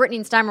us. And Brittany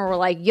and Steimer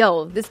were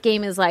yo, this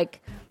game is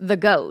the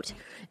GOAT.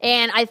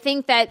 And I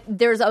think that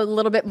there's a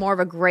little bit more of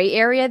a gray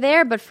area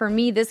there. But for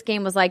me, this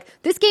game was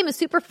this game is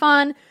super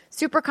fun,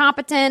 super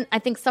competent. I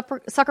think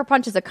Sucker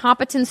Punch is a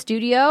competent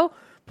studio,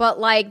 but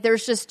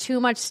there's just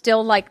too much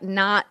still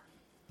not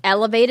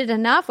elevated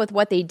enough with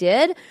what they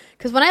did.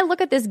 Because when I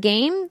look at this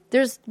game,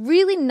 there's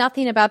really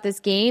nothing about this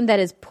game that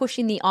is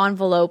pushing the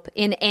envelope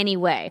in any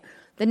way.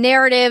 The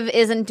narrative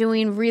isn't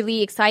doing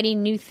really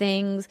exciting new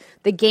things.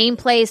 The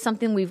gameplay is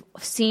something we've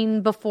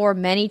seen before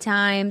many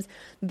times.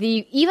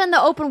 Even the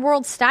open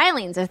world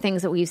stylings are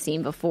things that we've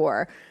seen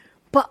before.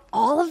 But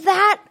all of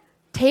that,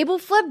 table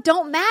flip,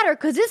 don't matter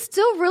because it's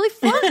still really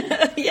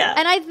fun. Yeah.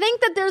 And I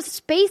think that there's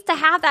space to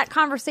have that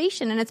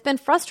conversation. And it's been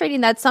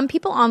frustrating that some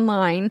people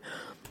online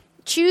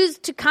choose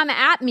to come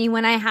at me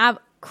when I have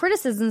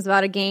criticisms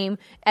about a game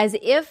as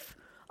if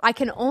I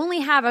can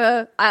only have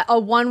a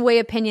one-way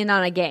opinion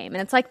on a game.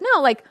 And it's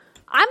no,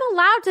 I'm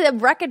allowed to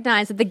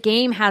recognize that the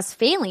game has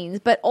failings,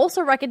 but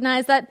also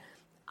recognize that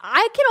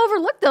I can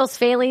overlook those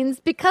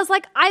failings because,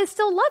 I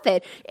still love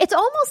it. It's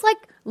almost like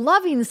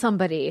loving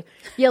somebody.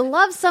 You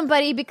love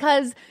somebody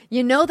because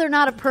they're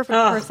not a perfect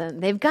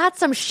person. They've got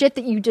some shit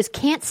that you just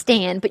can't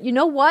stand, but you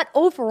know what?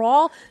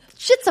 Overall,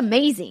 shit's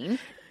amazing.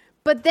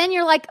 But then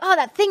you're oh,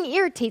 that thing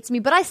irritates me,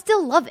 but I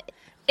still love it.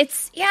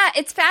 It's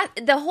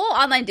the whole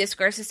online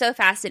discourse is so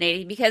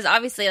fascinating because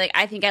obviously,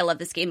 I think I love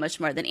this game much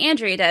more than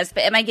Andrea does.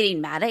 But am I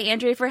getting mad at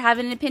Andrea for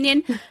having an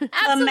opinion?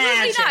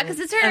 Absolutely not, because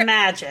it's her.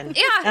 Imagine,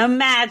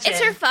 it's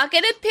her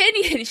fucking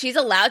opinion. She's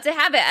allowed to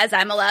have it, as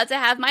I'm allowed to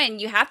have mine.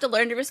 You have to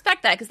learn to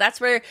respect that because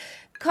that's where,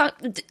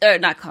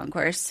 not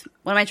concourse.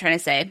 What am I trying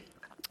to say?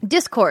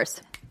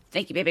 Discourse.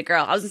 Thank you, baby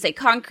girl. I was going to say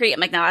concrete. I'm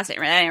no, that's not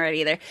right. I ain't right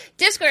either.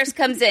 Discourse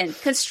comes in.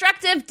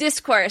 Constructive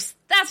discourse.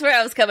 That's where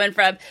I was coming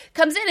from.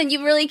 Comes in and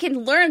you really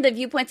can learn the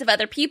viewpoints of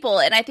other people.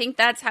 And I think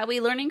that's how we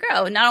learn and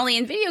grow. Not only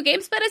in video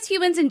games, but as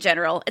humans in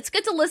general. It's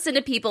good to listen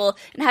to people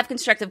and have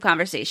constructive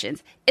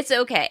conversations. It's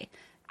okay.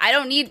 I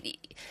don't need...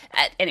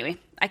 anyway,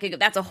 I could go...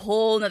 That's a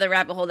whole nother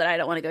rabbit hole that I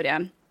don't want to go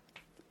down.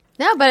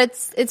 No,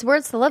 but it's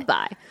words to live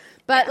by.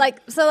 But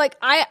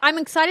I'm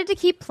excited to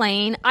keep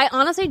playing. I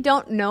honestly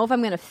don't know if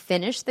I'm going to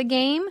finish the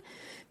game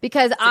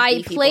because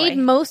I played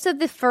most of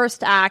the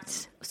first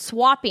act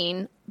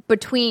swapping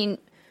between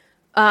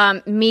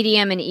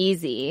medium and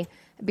easy.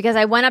 because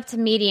I went up to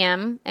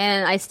medium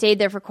and I stayed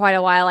there for quite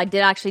a while. I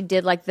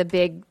did like the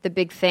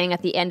big thing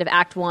at the end of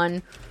Act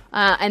 1.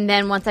 And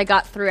then once I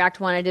got through Act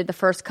 1, I did the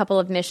first couple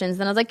of missions.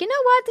 Then I was like, you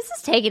know what? This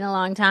is taking a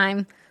long time.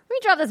 Let me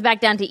drop this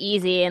back down to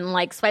easy and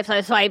like swipe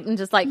and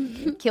just like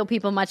kill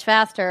people much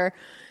faster.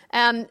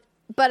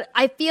 But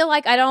I feel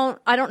like I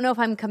don't know if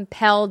I'm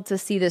compelled to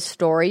see this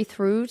story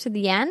through to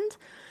the end.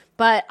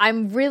 But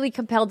I'm really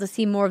compelled to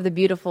see more of the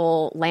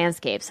beautiful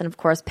landscapes and, of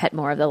course, pet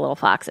more of the little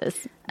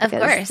foxes. Of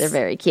course. They're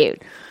very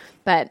cute.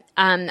 But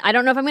I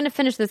don't know if I'm going to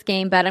finish this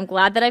game, but I'm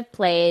glad that I've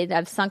played.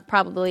 I've sunk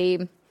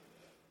probably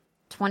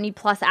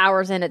 20-plus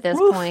hours in at this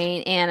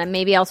point, and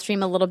maybe I'll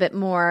stream a little bit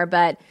more.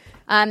 But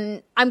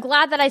I'm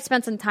glad that I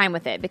spent some time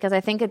with it because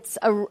I think it's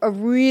a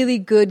really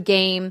good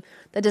game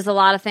that does a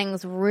lot of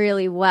things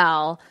really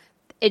well.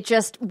 It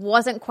just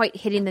wasn't quite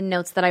hitting the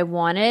notes that I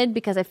wanted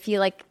because I feel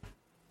like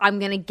I'm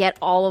going to get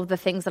all of the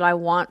things that I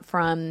want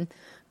from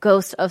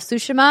Ghost of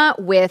Tsushima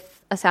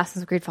with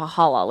Assassin's Creed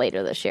Valhalla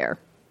later this year.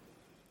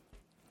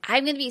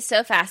 I'm going to be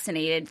so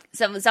fascinated.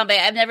 So, Zombie,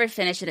 I've never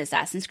finished an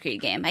Assassin's Creed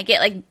game. I get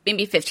like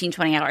maybe 15,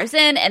 20 hours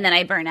in, and then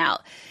I burn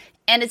out.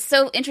 And it's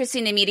so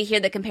interesting to me to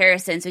hear the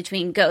comparisons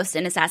between Ghost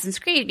and Assassin's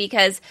Creed,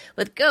 because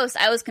with Ghost,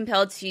 I was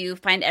compelled to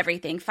find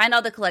everything, find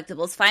all the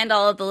collectibles, find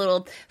all of the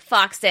little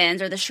fox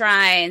dens or the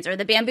shrines or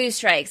the bamboo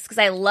strikes, because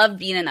I love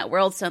being in that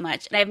world so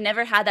much. And I've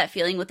never had that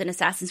feeling with an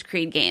Assassin's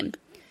Creed game.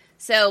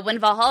 So when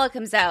Valhalla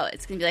comes out,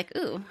 it's going to be like,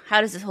 ooh, how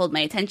does this hold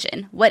my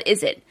attention? What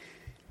is it?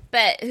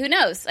 But who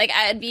knows? Like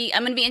I'm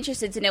going to be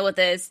interested to know what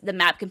the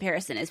map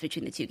comparison is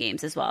between the two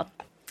games as well.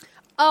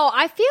 Oh,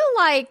 I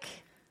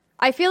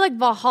feel like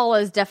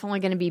Valhalla is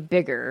definitely going to be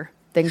bigger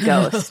than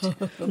Ghost.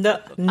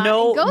 No,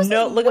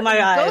 look at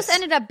my eyes. Ghost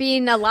ended up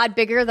being a lot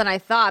bigger than I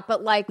thought,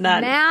 but like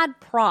mad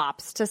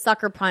props to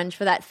Sucker Punch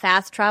for that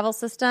fast travel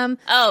system.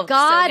 Oh,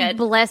 God so good.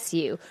 Bless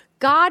you.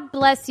 God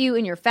bless you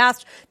in your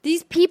fast.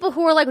 These people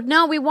who are like,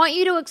 no, we want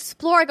you to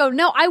explore. I go,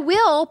 no, I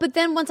will. But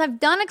then once I've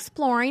done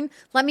exploring,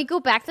 let me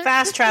go back there.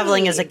 Fast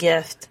traveling is a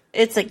gift.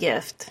 It's a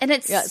gift. And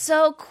it's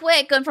so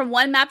quick going from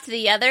one map to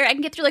the other. I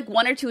can get through like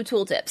 1 or 2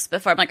 tooltips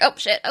before I'm like, oh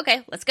shit,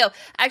 okay, let's go.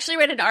 I actually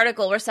read an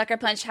article where Sucker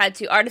Punch had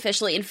to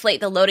artificially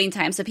inflate the loading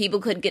time so people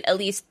could get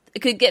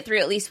through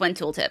at least 1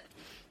 tooltip.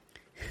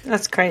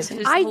 That's crazy.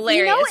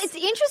 Hilarious. It's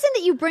interesting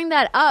that you bring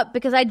that up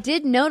because I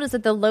did notice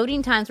that the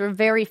loading times were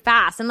very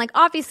fast. And like,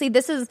 obviously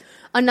this is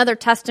another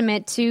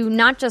testament to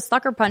not just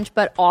Sucker Punch,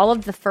 but all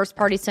of the first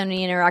party Sony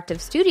Interactive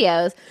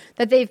Studios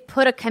that they've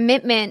put a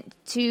commitment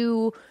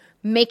to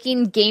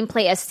making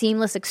gameplay a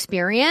seamless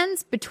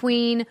experience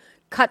between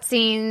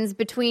cutscenes,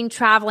 between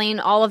traveling,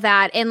 all of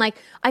that. And like,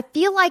 I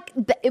feel like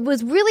it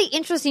was really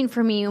interesting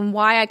for me and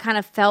why I kind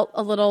of felt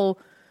a little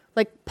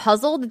like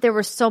puzzled that there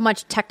was so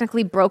much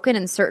technically broken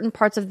in certain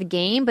parts of the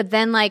game. But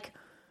then like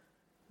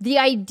the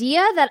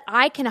idea that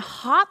I can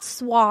hot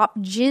swap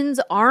Jin's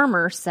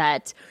armor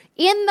set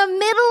in the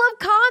middle of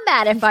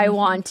combat if I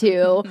want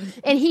to.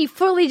 And he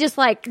fully just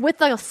like, with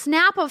a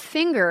snap of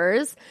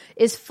fingers,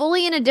 is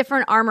fully in a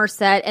different armor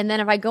set. And then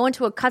if I go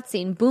into a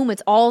cutscene, boom,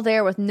 it's all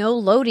there with no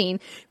loading,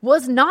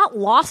 was not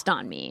lost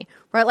on me.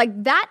 Right?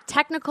 Like that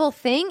technical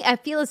thing, I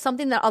feel is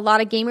something that a lot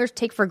of gamers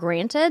take for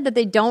granted, that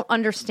they don't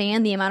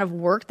understand the amount of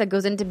work that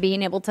goes into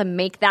being able to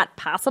make that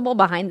possible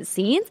behind the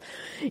scenes.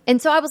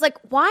 And so I was like,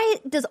 why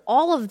does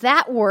all of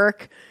that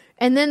work?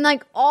 And then,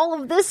 like, all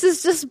of this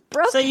is just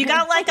broken. So you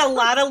got, like, a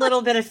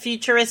little bit of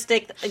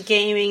futuristic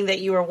gaming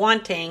that you were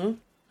wanting,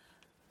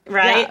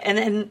 right? Yeah. And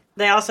then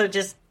they also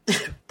just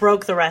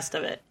broke the rest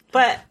of it.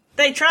 But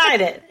they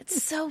tried it.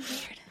 It's so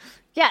weird.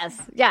 Yes.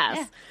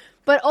 Yeah.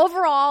 But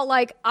overall,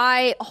 like,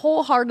 I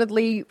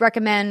wholeheartedly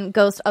recommend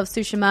Ghost of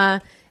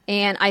Tsushima.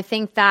 And I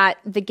think that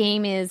the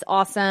game is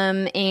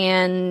awesome.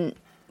 And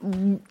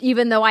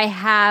even though I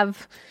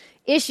have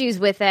issues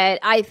with it,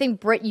 I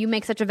think, Britt, you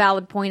make such a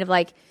valid point of,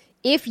 like,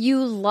 if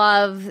you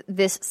love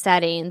this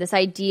setting, this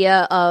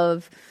idea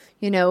of,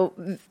 you know,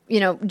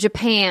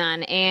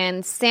 Japan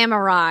and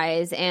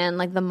samurais and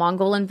like the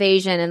Mongol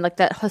invasion and like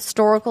the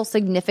historical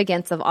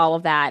significance of all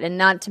of that, and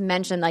not to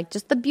mention like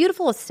just the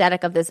beautiful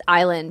aesthetic of this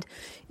island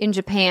in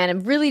Japan,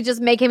 and really just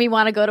making me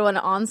want to go to an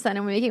onsen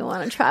and making me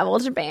want to travel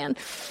to Japan.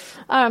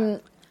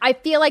 I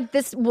feel like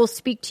this will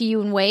speak to you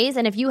in ways,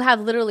 and if you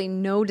have literally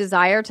no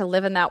desire to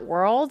live in that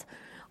world,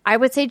 I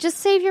would say just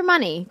save your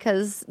money,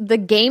 because the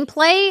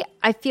gameplay,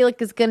 I feel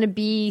like, is going to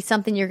be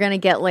something you're going to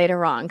get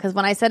later on. Because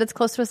when I said it's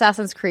close to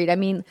Assassin's Creed, I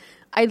mean,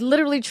 I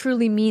literally,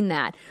 truly mean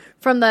that.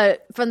 From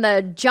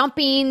the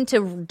jumping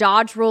to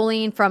dodge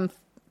rolling, from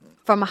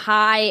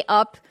high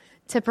up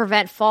to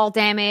prevent fall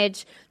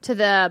damage, to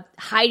the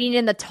hiding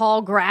in the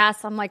tall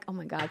grass. I'm like, oh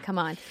my God, come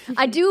on.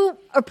 I do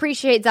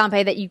appreciate,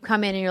 Zampe, that you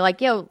come in and you're like,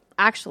 yo,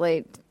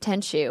 actually,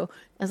 Tenchu.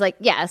 I was like,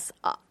 yes,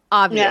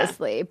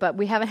 obviously, but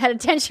we haven't had a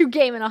Tenchu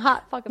game in a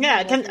hot fucking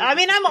minute.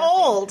 I'm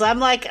old. I'm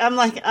like,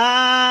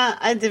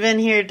 I've been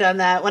here, done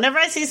that. Whenever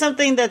I see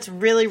something that's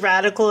really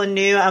radical and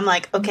new, I'm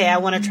like, okay, I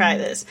want to try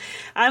this.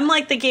 I'm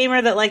like the gamer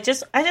that like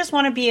I just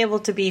want to be able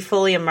to be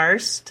fully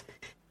immersed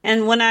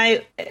And when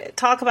I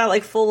talk about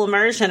like full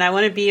immersion, I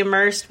want to be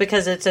immersed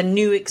because it's a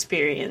new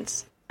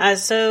experience.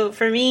 So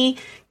for me,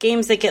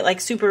 games that get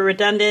like super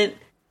redundant,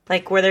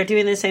 like where they're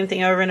doing the same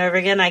thing over and over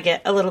again, I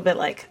get a little bit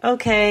like,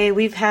 okay,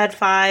 we've had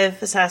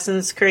 5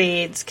 Assassin's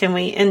Creeds,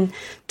 and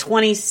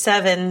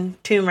 27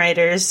 Tomb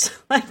Raiders.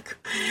 Like,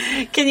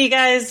 can you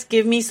guys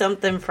give me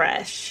something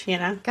fresh? You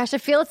know? Gosh, I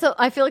feel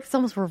like it's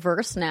almost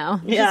reversed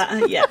now.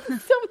 Yeah, yeah.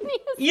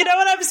 You know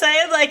what I'm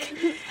saying? Like,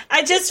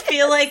 I just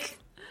feel like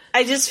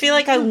I just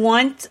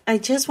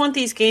want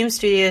these game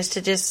studios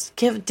to just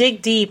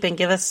dig deep and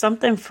give us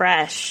something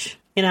fresh.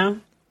 You know?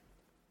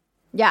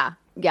 Yeah,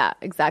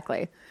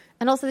 exactly.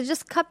 And also, they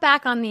just cut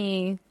back on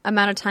the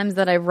amount of times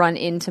that I run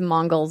into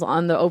Mongols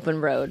on the open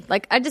road.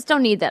 Like, I just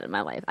don't need that in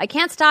my life. I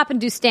can't stop and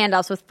do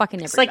standoffs with fucking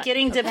everybody. It's like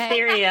getting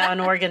diphtheria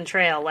on Oregon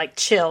Trail. Like,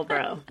 chill,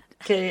 bro.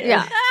 Okay.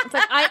 Yeah. It's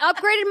like, I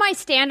upgraded my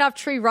standoff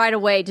tree right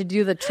away to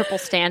do the triple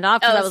standoff.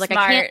 Because I was like,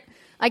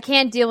 I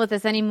can't deal with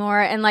this anymore.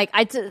 And, like,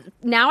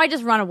 now I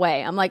just run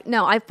away. I'm like,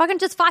 no, I fucking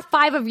just fought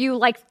 5 of you,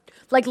 like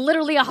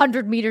literally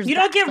 100 meters You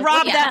don't get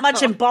robbed that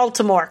much in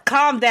Baltimore.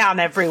 Calm down,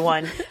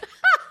 everyone.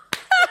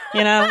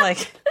 You know,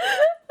 like...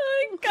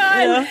 Oh, my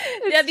God.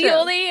 Yeah, the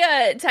only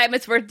time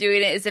it's worth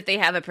doing it is if they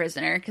have a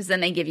prisoner, because then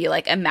they give you,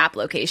 like, a map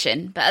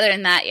location. But other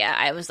than that, yeah,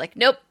 I was like,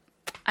 nope,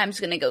 I'm just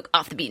going to go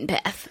off the beaten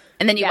path.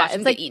 And then you watch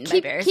them get eaten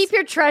by bears. Keep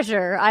your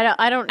treasure.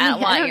 I don't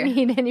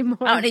need any more.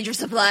 I don't need your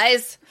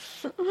supplies.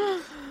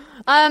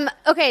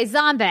 Okay,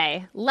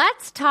 Zombie,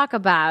 let's talk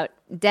about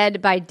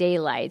Dead by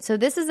Daylight. So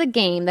this is a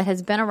game that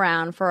has been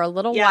around for a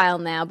little while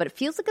now, but it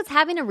feels like it's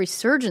having a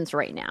resurgence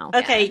right now.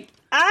 Okay,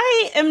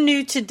 I am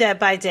new to Dead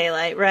by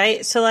Daylight,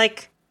 right? So,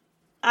 like,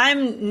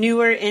 I'm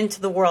newer into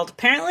the world.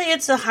 Apparently,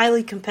 it's a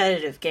highly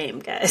competitive game,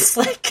 guys.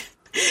 Like,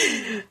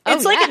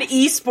 it's like an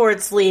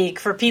esports league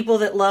for people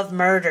that love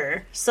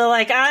murder. So,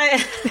 like,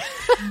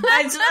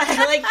 that's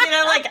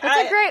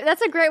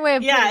a great way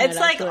of putting it. It's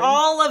like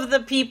all of the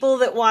people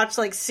that watch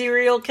like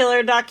serial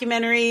killer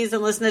documentaries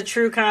and listen to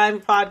true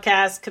crime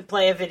podcasts could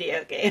play a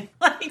video game.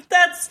 Like,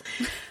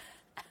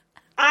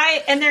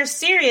 and they're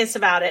serious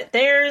about it.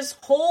 There's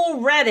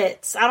whole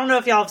Reddits. I don't know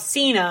if y'all have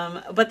seen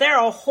them, but there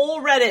are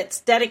whole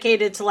Reddits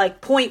dedicated to like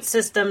point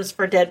systems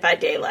for Dead by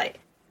Daylight.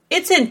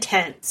 It's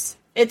intense.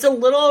 It's a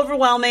little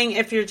overwhelming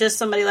if you're just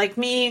somebody like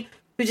me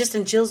who just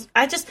enjoys.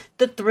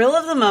 The thrill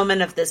of the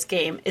moment of this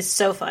game is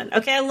so fun.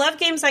 Okay, I love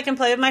games I can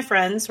play with my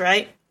friends,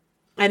 right?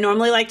 I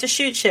normally like to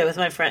shoot shit with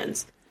my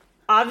friends.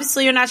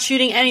 Obviously, you're not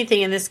shooting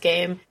anything in this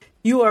game.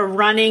 You are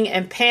running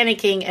and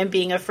panicking and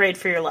being afraid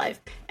for your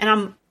life.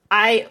 And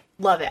I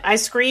love it. I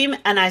scream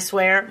and I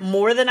swear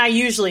more than I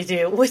usually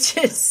do, which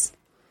is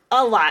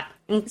a lot.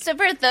 So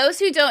for those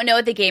who don't know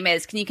what the game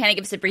is, can you kind of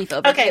give us a brief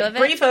overview of it?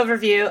 Brief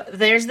overview.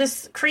 There's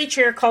this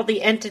creature called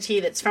the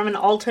Entity that's from an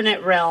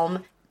alternate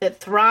realm that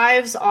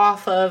thrives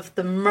off of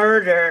the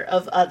murder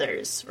of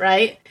others,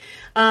 right?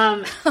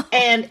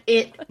 And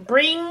it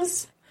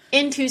brings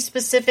into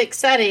specific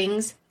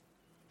settings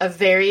of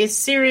various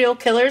serial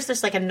killers.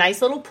 There's like a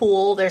nice little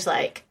pool. There's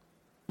like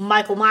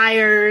Michael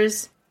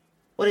Myers,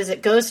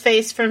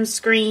 Ghostface from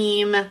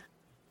Scream,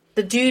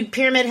 the dude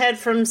Pyramid Head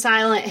from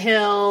Silent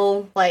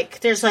Hill. Like,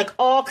 there's like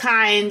all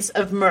kinds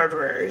of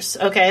murderers,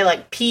 okay?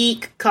 Like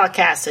peak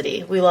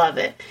caucasity. We love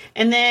it.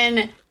 And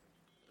then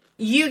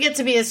you get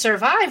to be a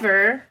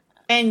survivor,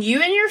 and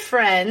you and your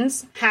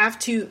friends have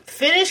to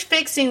finish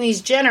fixing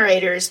these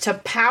generators to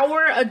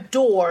power a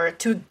door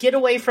to get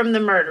away from the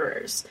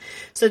murderers.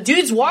 So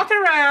dude's walking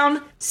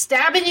around,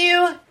 stabbing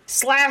you,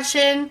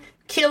 slashing,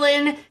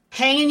 killing,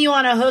 hanging you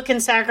on a hook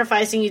and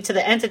sacrificing you to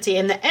the Entity.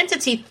 And the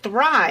Entity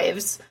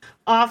thrives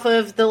off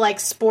of the, like,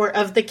 sport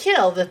of the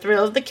kill, the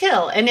thrill of the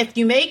kill. And if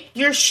you make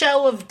your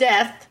show of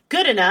death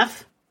good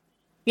enough,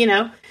 you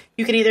know,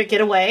 you can either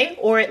get away,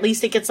 or at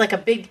least it gets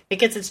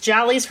its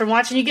jollies from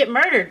watching you get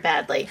murdered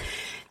badly.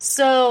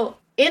 So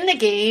in the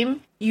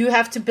game, you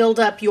have to build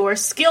up your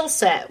skill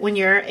set when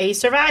you're a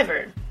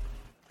survivor.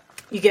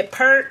 You get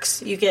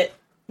perks, you get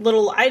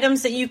little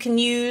items that you can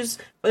use,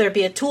 whether it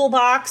be a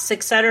toolbox,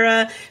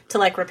 etc., to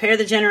like repair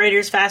the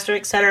generators faster,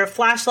 etc.,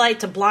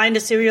 flashlight to blind a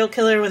serial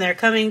killer when they're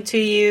coming to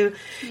you,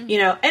 you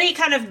know, any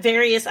kind of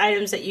various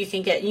items that you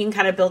can get, you can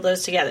kind of build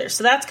those together.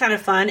 So that's kind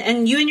of fun.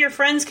 And you and your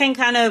friends can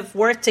kind of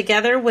work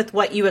together with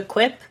what you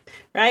equip,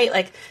 right?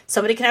 Like,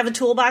 somebody can have a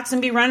toolbox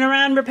and be running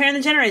around repairing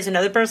the generators.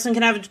 Another person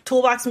can have a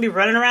toolbox and be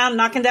running around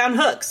knocking down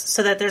hooks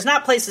so that there's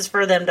not places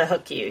for them to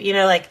hook you, you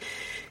know, like.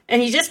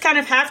 And you just kind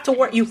of have to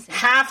work. You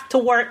have to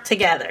work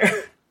together.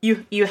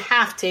 You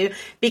have to,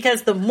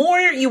 because the more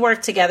you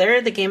work together,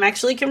 the game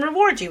actually can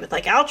reward you with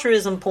like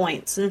altruism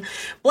points and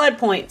blood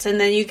points, and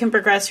then you can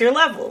progress your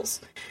levels.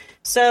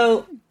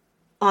 So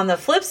on the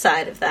flip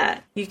side of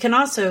that, you can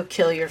also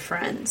kill your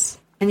friends,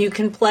 and you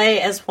can play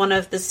as one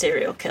of the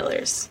serial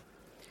killers.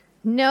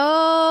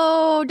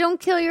 No, don't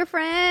kill your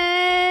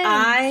friends.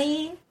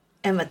 I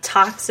am a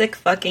toxic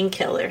fucking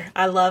killer.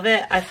 I love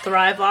it. I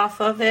thrive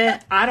off of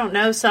it. I don't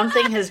know.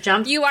 Something has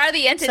jumped. You are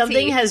the entity.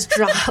 Something has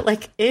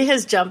it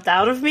has jumped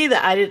out of me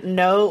that I didn't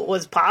know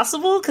was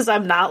possible because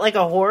I'm not like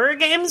a horror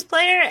games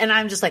player, and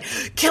I'm just like,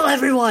 kill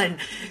everyone.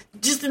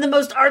 Just in the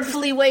most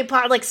artfully way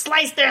possible, like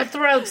slice their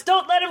throats.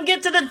 Don't let them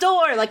get to the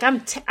door. Like I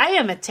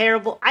am a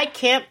terrible. I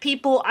camp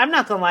people. I'm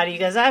not gonna lie to you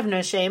guys. I have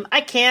no shame. I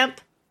camp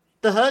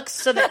the hooks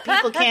so that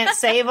people can't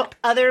save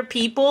other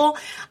people.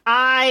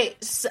 I'm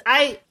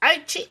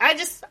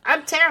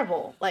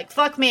terrible. Like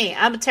fuck me.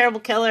 I'm a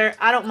terrible killer.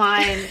 I don't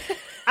mind.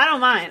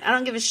 I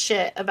don't give a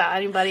shit about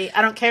anybody.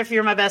 I don't care if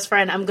you're my best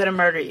friend. I'm gonna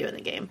murder you in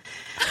the game.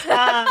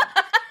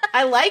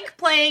 I like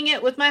playing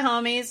it with my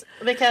homies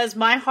because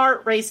my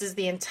heart races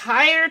the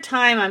entire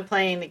time I'm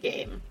playing the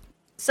game.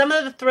 Some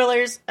of the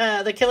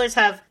the killers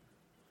have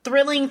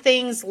thrilling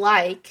things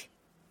like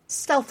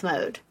stealth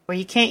mode, where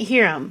you can't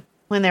hear them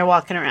when they're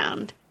walking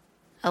around.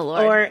 Oh,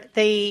 Lord. Or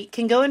they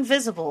can go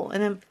invisible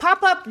and then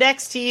pop up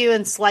next to you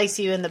and slice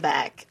you in the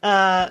back.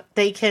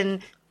 They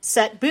can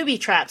set booby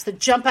traps that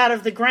jump out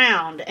of the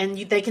ground, and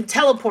they can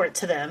teleport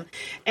to them.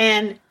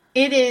 And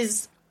it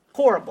is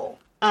horrible.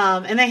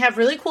 And they have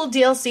really cool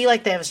DLC,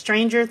 like they have a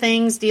Stranger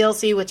Things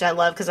DLC, which I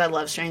love because I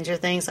love Stranger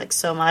Things like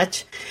so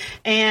much.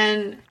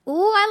 And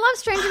I love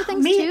Stranger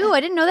Things too.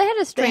 I didn't know they had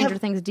a Stranger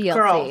Things DLC.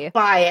 Girl,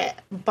 buy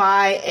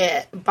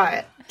it.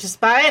 Just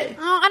buy it.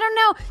 Oh, I don't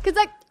know, because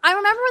like I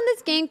remember when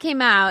this game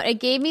came out, it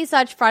gave me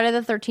such Friday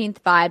the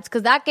 13th vibes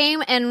because that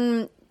game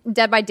and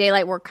Dead by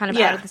Daylight were kind of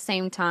out at the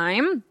same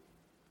time.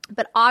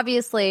 But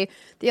obviously,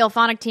 the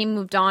IllFonic team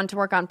moved on to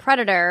work on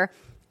Predator.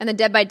 And the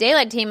Dead by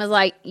Daylight team is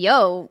like,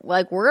 yo,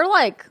 like we're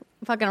like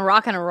fucking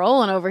rocking and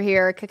rolling over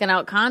here, kicking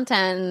out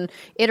content and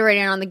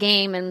iterating on the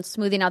game and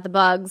smoothing out the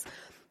bugs.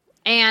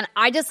 And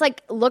I just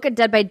like look at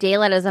Dead by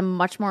Daylight as a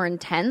much more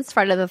intense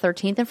Friday the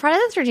 13th. And Friday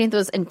the 13th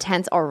was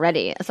intense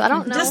already. So I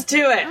don't know. Just do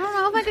it. I don't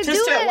know if I could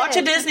Just do it. Watch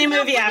a Disney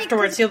movie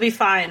afterwards. You'll be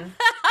fine.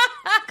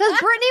 Because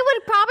Brittany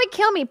would probably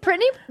kill me.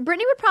 Brittany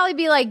would probably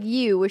be like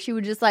you, where she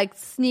would just like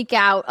sneak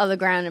out of the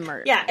ground and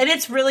murder. Yeah, and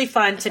it's really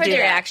fun to do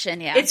your it.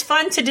 Action, yeah. It's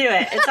fun to do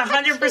it. It's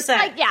 100%.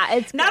 Like, yeah,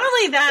 it's not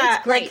only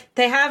that, like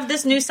they have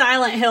this new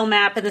Silent Hill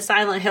map and the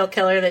Silent Hill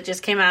Killer that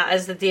just came out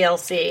as the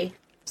DLC.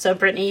 So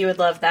Brittany, you would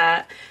love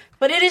that.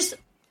 But it is,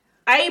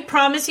 I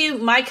promise you,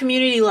 my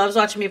community loves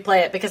watching me play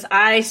it because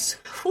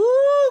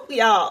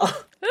y'all,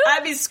 I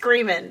be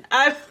screaming.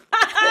 I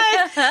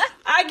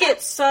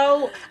get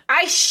so,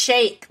 I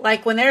shake.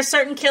 Like when there's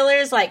certain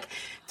killers, like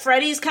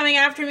Freddy's coming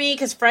after me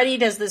because Freddy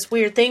does this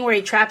weird thing where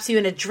he traps you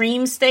in a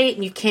dream state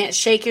and you can't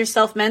shake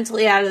yourself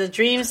mentally out of the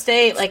dream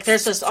state. Like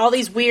there's just all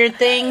these weird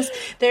things.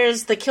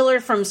 There's the killer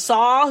from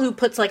Saw who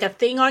puts like a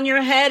thing on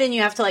your head and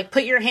you have to like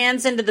put your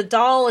hands into the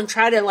doll and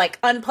try to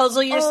like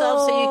unpuzzle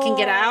yourself so you can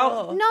get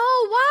out. No,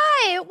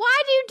 why?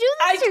 Why do you do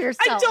this to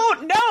yourself? I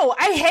don't know.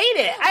 I hate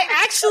it.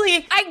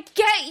 I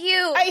get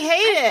you. I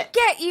hate it.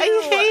 Get you.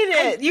 I hate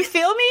it. You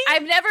feel me?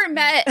 I've never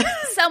met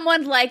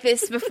someone like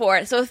this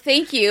before, so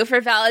thank you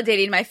for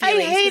validating my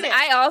feelings. I hate it.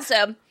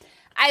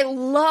 I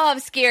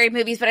love scary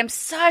movies, but I'm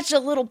such a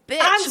little bitch.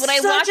 When I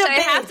watch it, I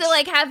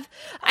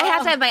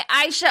have to have my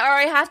eyes shut, or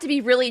I have to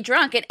be really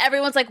drunk. And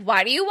everyone's like,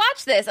 "Why do you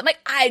watch this?" I'm like,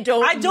 I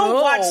don't know.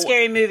 Watch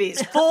scary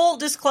movies. Full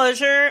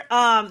disclosure,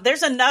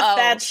 there's enough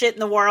bad shit in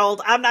the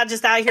world. I'm not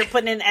just out here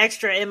putting an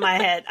extra in my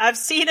head. I've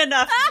seen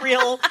enough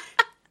real.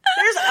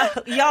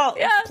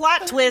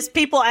 Plot twist,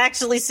 people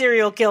actually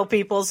serial kill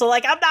people. So,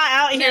 like, I'm not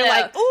out here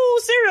like, ooh,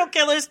 serial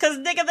killers, because,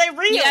 nigga, they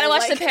real. You gotta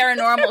watch the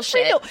paranormal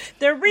shit. Real.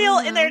 They're real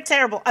and they're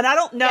terrible. And I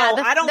don't know.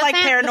 I don't like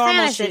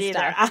paranormal shit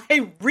either. Stuff.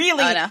 I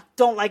really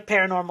don't like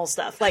paranormal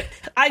stuff. Like,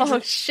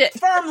 shit.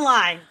 Firm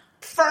line.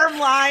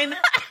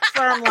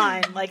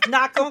 Like,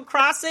 not gonna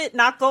cross it,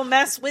 not gonna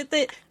mess with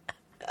it.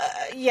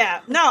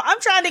 No, I'm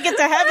trying to get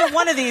to heaven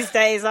one of these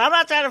days. I'm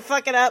not trying to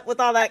fuck it up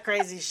with all that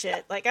crazy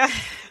shit. Like,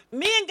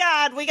 me and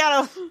God,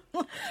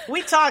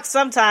 we talk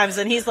sometimes,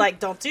 and he's like,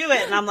 don't do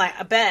it. And I'm like,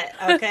 I bet,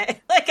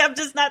 okay? Like, I'm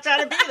just not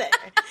trying to be there.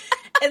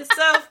 And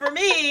so, for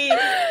me,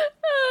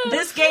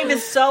 this game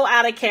is so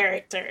out of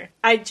character.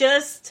 I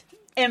just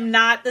am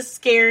not the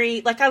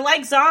scary, like, I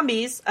like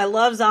zombies. I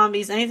love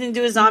zombies. Anything to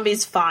do with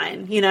zombies,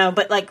 fine,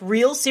 but, like,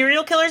 real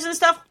serial killers and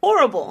stuff,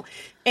 horrible.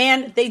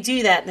 And they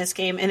do that in this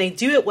game, and they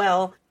do it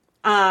well.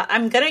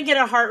 I'm going to get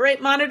a heart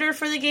rate monitor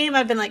for the game.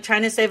 I've been, like,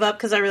 trying to save up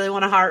because I really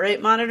want a heart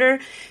rate monitor.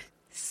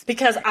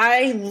 Because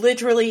I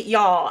literally,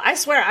 I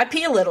swear, I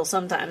pee a little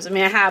sometimes. I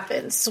mean, it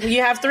happens. When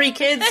you have 3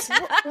 kids,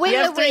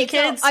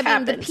 kids, I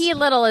mean, the pee a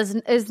little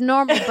is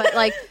normal, but,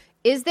 like,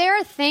 is there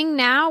a thing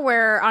now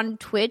where on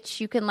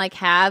Twitch you can, like,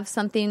 have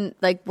something,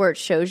 like, where it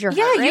shows your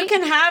heart rate? Yeah, you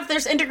can have,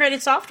 there's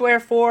integrated software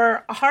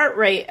for heart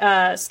rate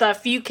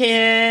stuff. I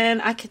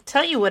can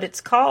tell you what it's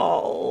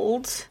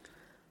called.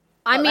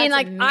 I mean,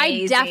 like,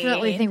 amazing. I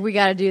definitely think we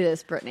got to do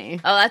this, Brittany.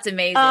 Oh, that's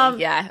amazing.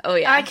 Yeah. Oh,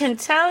 yeah. I can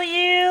tell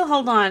you.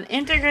 Hold on.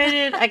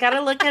 Integrated. I got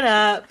to look it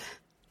up.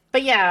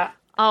 But yeah.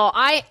 Oh,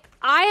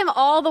 I am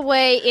all the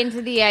way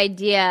into the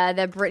idea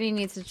that Brittany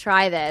needs to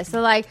try this.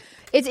 So, like,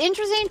 it's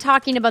interesting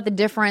talking about the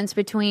difference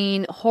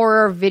between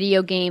horror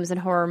video games and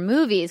horror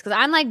movies. Because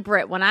I'm like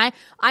Britt,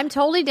 I'm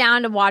totally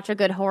down to watch a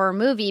good horror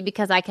movie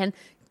because I can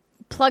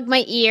plug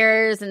my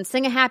ears and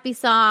sing a happy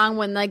song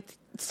when like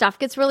stuff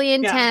gets really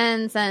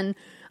intense and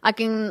I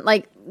can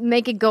like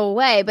make it go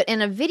away. But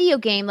in a video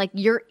game, like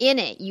you're in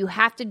it. You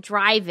have to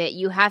drive it.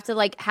 You have to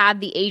like have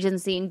the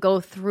agency and go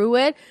through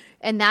it.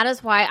 And that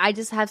is why I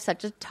just have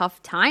such a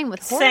tough time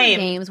with horror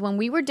games. When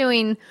we were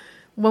doing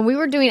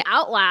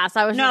Outlast,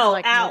 I was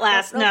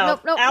Outlast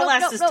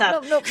is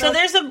tough. So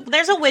there's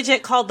a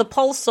widget called the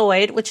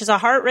Pulsoid, which is a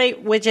heart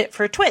rate widget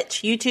for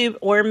Twitch, YouTube,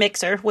 or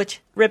Mixer, which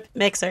rip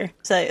Mixer.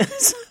 So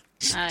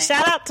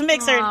shout out to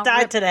Mixer,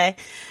 died today.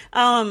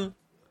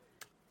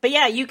 But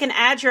yeah, you can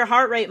add your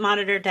heart rate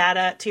monitor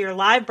data to your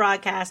live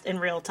broadcast in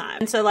real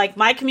time. And so, like,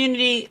 my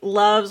community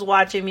loves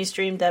watching me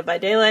stream Dead by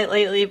Daylight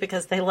lately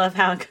because they love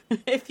how,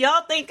 if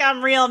y'all think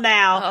I'm real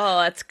now,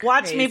 that's crazy.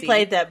 Watch me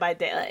play Dead by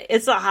Daylight.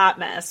 It's a hot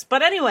mess.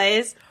 But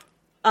anyways,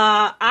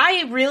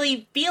 I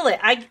really feel it.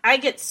 I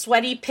get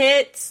sweaty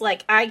pits.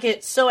 Like,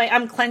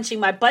 I'm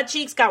clenching. My butt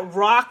cheeks got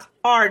rock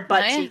hard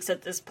butt cheeks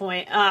at this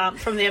point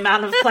from the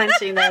amount of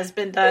clenching that has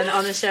been done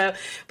on the show.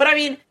 But I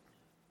mean,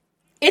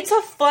 it's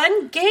a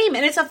fun game,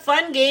 and it's a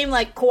fun game,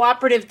 like,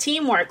 cooperative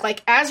teamwork.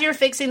 Like, as you're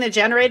fixing the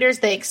generators,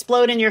 they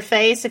explode in your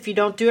face. If you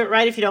don't do it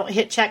right, if you don't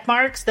hit check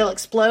marks, they'll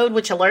explode,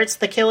 which alerts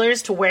the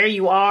killers to where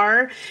you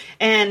are.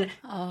 And,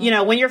 you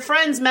know, when your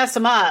friends mess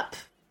them up,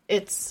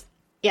 it's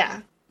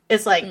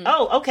like,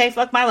 oh, okay,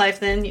 fuck my life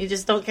then. You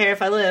just don't care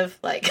if I live.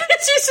 Like,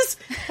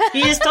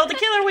 you just told the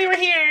killer we were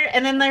here.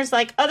 And then there's,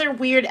 like, other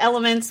weird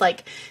elements,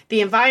 like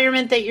the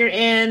environment that you're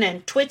in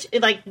and Twitch,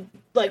 like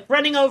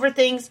running over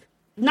things,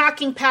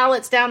 knocking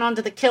pallets down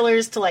onto the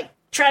killers to like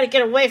try to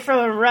get away from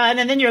a run,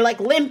 and then you're like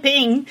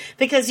limping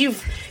because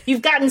you've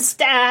gotten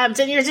stabbed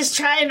and you're just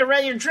trying to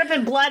run, you're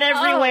dripping blood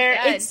everywhere.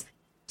 It's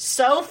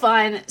so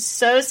fun,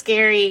 so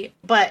scary,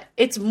 but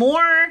it's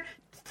more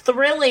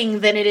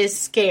thrilling than it is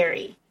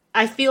scary.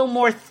 I feel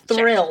more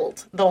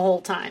thrilled the whole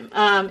time.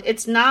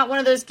 It's not one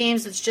of those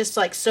games that's just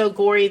like so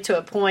gory to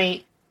a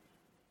point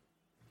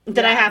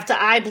that I have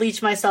to eye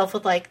bleach myself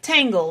with like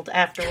Tangled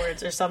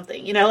afterwards or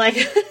something, you know, like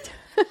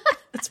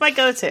it's my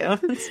go-to.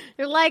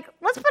 You're like,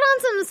 let's put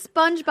on some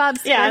SpongeBob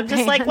SquarePants. Yeah, I'm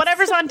just like,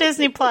 whatever's on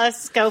Disney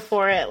Plus, go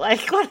for it.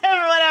 Like,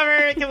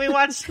 whatever. Can we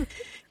watch,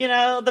 you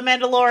know, The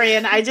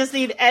Mandalorian? I just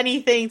need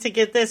anything to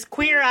get this.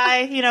 Queer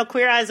Eye, you know,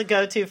 Queer Eye is a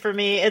go-to for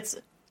me. It's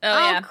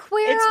my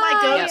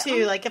go-to.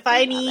 Yeah. Like, if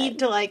I need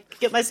to, like,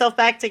 get myself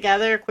back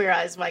together, Queer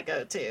Eye is my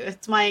go-to.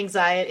 It's my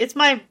anxiety. It's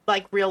my,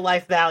 like,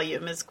 real-life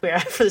Valium is Queer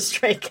Eye for the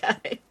Straight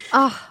Guy.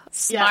 Oh,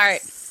 smart.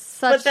 Yes.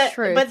 But Dead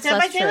by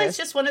Daylight is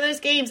just one of those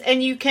games,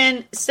 and you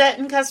can set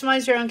and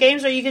customize your own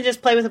games, or you can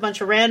just play with a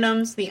bunch of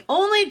randoms. The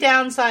only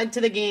downside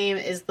to the game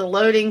is the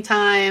loading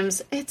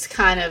times. It's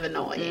kind of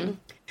annoying.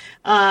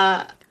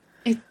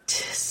 It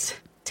just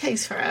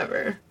takes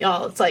forever,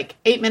 y'all. It's like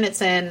 8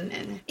 minutes in.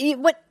 And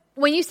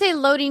when you say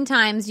loading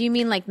times, you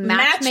mean like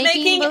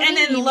matchmaking and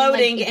then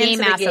loading like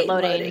into the game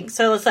loading.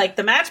 So it's like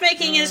the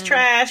matchmaking is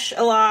trash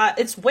a lot.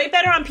 It's way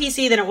better on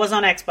PC than it was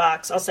on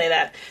Xbox. I'll say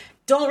that.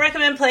 Don't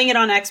recommend playing it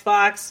on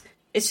Xbox.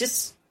 I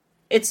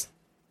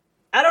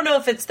don't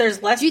know if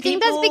there's less people. Do you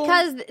think that's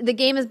because the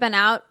game has been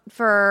out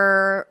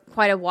for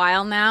quite a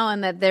while now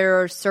and that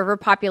their server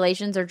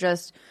populations are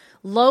just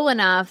low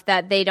enough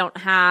that they don't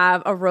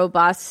have a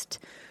robust,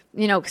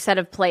 you know, set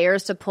of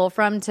players to pull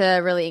from to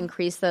really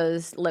increase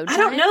those load times?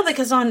 I don't know,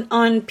 because on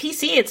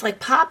PC it's like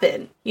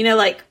popping, you know,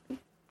 like.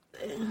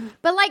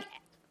 But like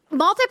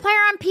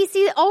multiplayer on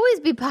PC always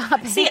be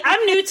popping. See,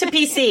 I'm new to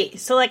PC,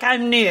 so like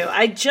I'm new.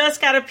 I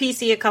just got a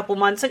PC a couple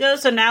months ago,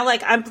 so now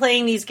like I'm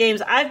playing these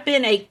games. I've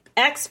been a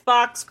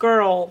Xbox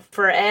girl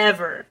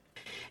forever,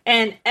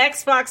 and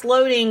Xbox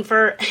loading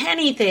for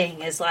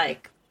anything is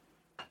like,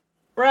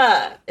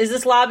 bruh, is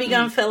this lobby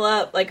gonna fill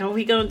up? Like, are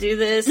we gonna do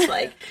this?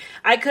 Like,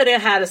 I could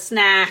have had a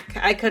snack.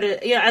 I could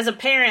have, you know, as a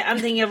parent, I'm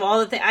thinking of all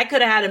the things. I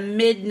could have had a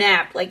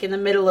mid-nap, like, in the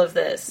middle of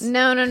this.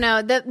 No.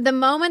 The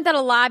moment that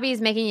a lobby is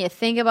making you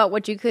think about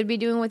what you could be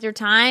doing with your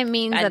time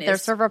means that their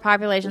server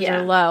populations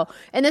are low.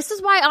 And this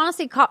is why,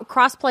 honestly,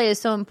 crossplay is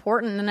so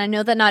important. And I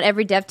know that not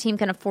every dev team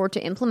can afford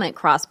to implement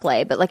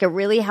crossplay, but, like, it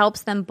really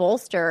helps them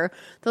bolster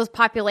those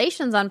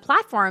populations on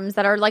platforms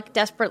that are, like,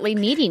 desperately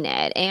needing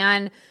it.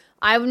 And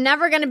I'm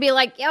never going to be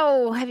like,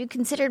 yo, have you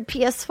considered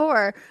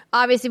PS4?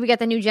 Obviously, we got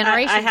the new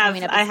generation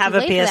coming up. I have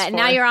a PS4. And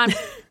now you're on.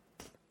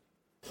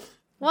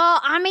 Well,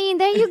 I mean,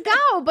 there you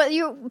go. But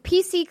your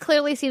PC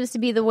clearly seems to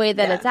be the way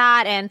that it's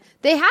at. And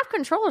they have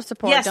controller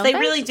support, yes, don't they? Yes,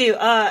 they really do.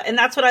 And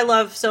that's what I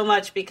love so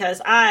much, because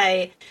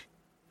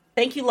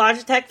thank you,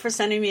 Logitech, for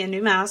sending me a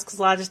new mouse, because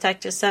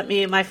Logitech just sent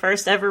me my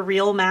first ever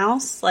real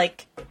mouse.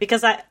 Like,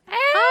 because I...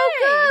 Oh,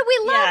 good. We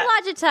love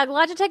Logitech.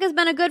 Logitech has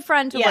been a good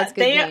friend to us.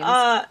 Good games.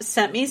 They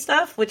sent me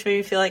stuff, which made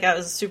me feel like I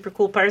was a super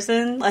cool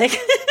person. Like,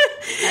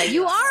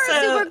 You are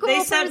a super cool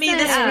They sent me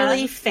this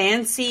really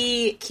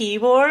fancy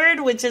keyboard,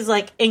 which is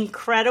like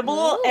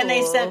incredible, and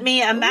they sent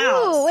me a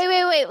mouse. Ooh,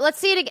 wait. Let's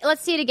see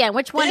it again.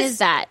 Which one is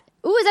that?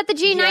 Ooh, is that the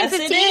G915? Yes,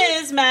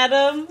 it is,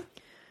 madam.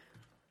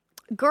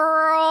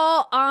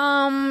 Girl,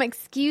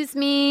 excuse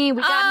me.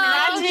 We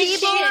got Magic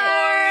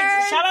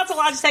keyboards. Shout out to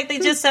Logitech. They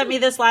just sent me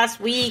this last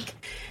week,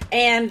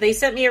 and they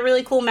sent me a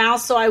really cool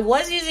mouse. So I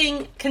was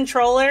using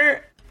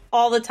controller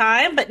all the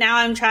time, but now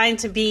I'm trying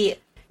to be,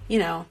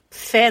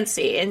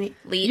 fancy and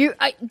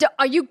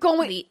are you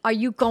going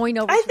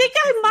over? I think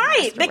I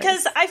might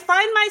because I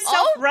find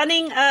myself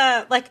running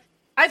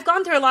I've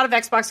gone through a lot of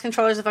Xbox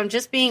controllers. If I'm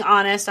just being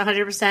honest,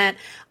 100%,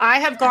 I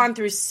have gone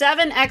through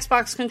 7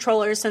 Xbox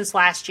controllers since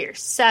last year.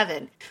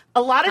 7.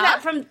 A lot of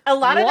that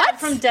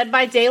from Dead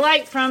by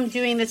Daylight, from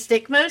doing the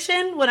stick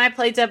motion. When I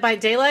play Dead by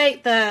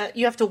Daylight,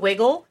 you have to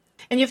wiggle.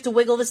 And you have to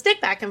wiggle the stick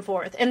back and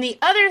forth. And the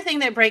other thing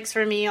that breaks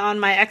for me on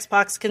my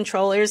Xbox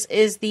controllers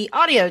is the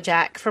audio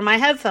jack for my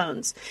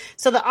headphones.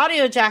 So the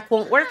audio jack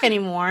won't work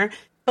anymore,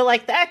 but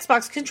the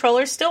Xbox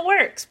controller still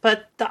works.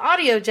 But the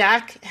audio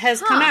jack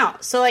has come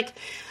out. So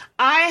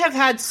I have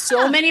had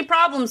so many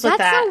problems with that.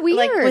 That's so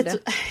weird.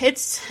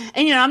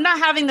 I'm not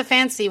having the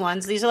fancy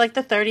ones. These are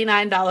the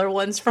 $39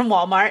 ones from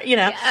Walmart,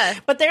 Yeah.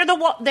 But they're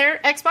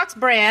Xbox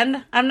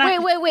brand. I'm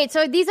not. Wait.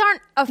 So these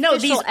aren't official. No,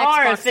 these Xbox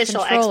are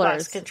official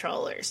controllers. Xbox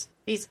controllers.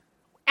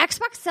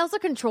 Xbox sells a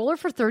controller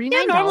for $39.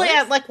 Yeah, normally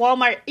at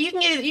Walmart, you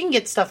can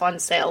get stuff on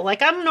sale.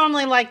 I'm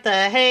normally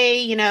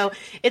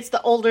it's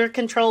the older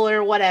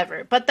controller,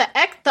 whatever. But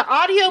the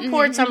audio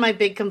ports are my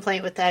big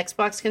complaint with the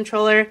Xbox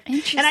controller.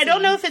 And I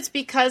don't know if it's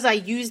because I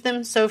use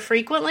them so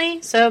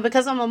frequently. So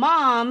because I'm a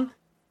mom,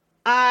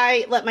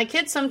 I let my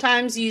kids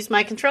sometimes use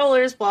my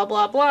controllers, blah,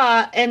 blah,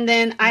 blah, and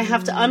then I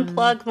have to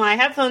unplug my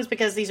headphones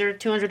because these are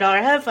 $200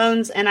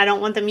 headphones, and I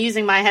don't want them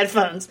using my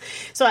headphones.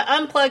 So I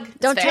unplug.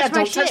 Don't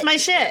touch my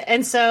shit.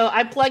 And so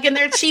I plug in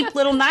their cheap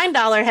little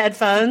 $9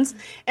 headphones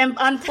and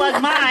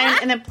unplug mine,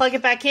 and then plug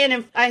it back in,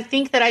 and I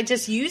think that I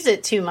just use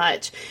it too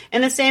much.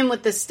 And the same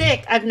with the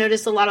stick. I've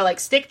noticed a lot of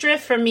stick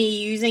drift from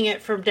me using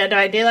it for Dead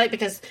by Daylight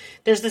because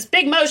there's this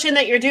big motion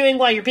that you're doing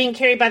while you're being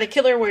carried by the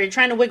killer where you're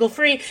trying to wiggle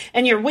free,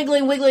 and you're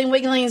wiggling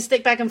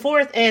stick back and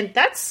forth, and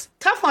that's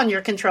tough on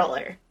your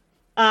controller.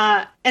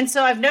 And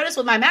so I've noticed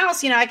with my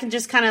mouse, I can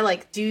just kind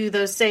of do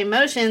those same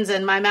motions,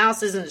 and my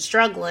mouse isn't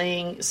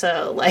struggling.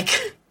 So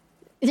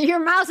your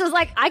mouse is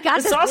I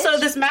got this.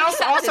 This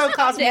mouse also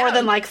costs more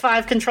than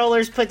 5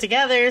 controllers put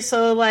together.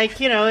 So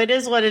it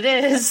is what it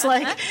is.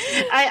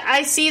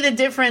 I see the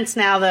difference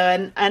now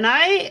though, and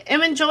I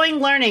am enjoying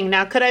learning.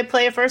 Now, could I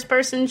play a first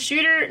person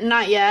shooter?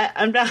 Not yet.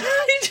 I'm not.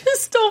 I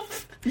just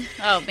don't.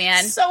 Oh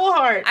man, so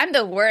hard. I'm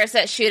the worst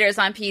at shooters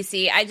on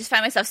PC. I just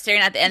find myself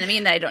staring at the enemy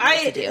and I don't know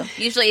what to do.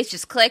 Usually it's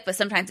just click, but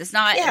sometimes it's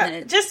not. Yeah,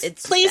 and then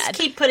it's please bad.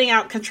 Keep putting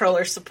out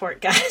controller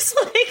support, guys.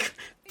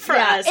 For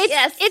us.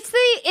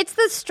 It's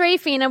the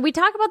strafing, and we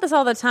talk about this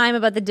all the time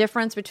about the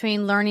difference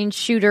between learning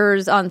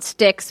shooters on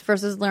sticks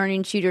versus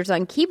learning shooters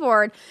on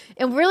keyboard.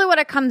 And really what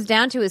it comes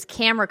down to is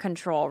camera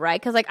control,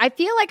 right? Because I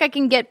feel like I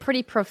can get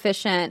pretty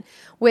proficient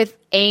with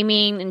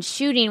aiming and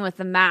shooting with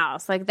the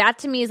mouse. That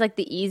to me is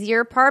the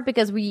easier part,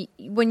 because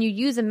when you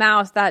use a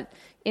mouse that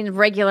in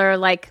regular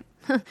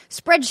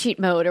spreadsheet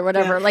mode or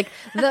whatever,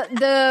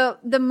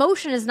 the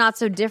motion is not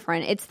so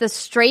different. It's the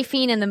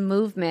strafing and the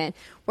movement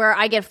where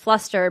I get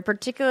flustered,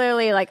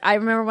 particularly I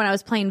remember when I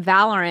was playing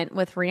Valorant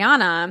with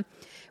Rihanna,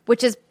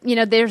 which is,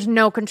 there's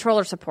no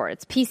controller support.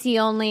 It's PC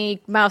only,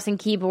 mouse and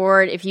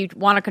keyboard. If you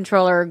want a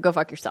controller, go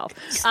fuck yourself.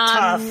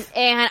 Tough.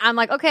 And I'm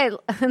okay.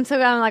 And so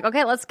I'm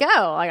okay, let's go.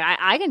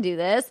 I can do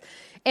this.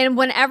 And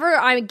whenever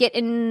I get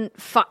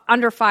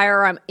under fire,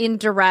 or I'm in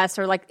duress,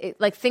 or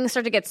things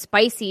start to get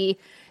spicy,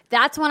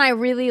 that's when I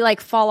really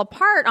fall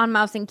apart on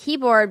mouse and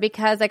keyboard,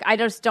 because I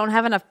just don't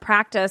have enough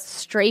practice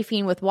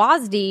strafing with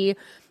WASD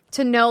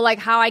to know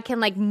how I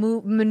can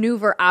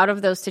maneuver out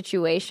of those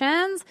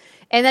situations.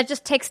 And that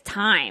just takes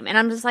time. And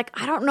I'm just I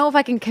don't know if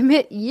I can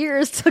commit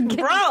years to get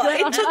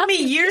good. It took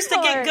me years to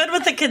get good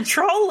with the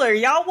controller.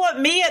 Y'all want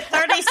me at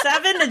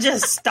 37 to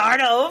just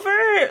start over?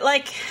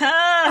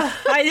 I'm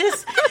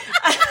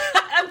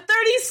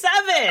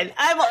 37.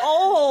 I'm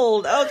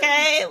old,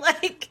 okay?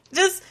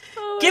 Just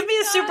give me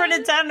a Super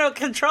Nintendo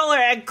controller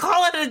and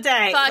call it a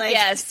day. Fuck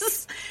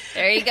yes.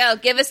 There you go.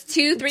 Give us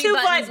 2-3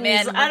 buttons,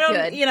 man. I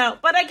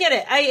don't, but I get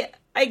it.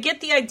 I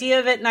get the idea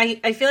of it, and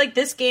I feel like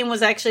this game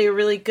was actually a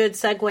really good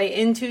segue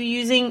into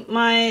using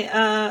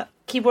my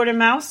keyboard and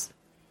mouse.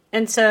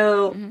 And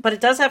so, but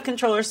it does have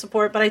controller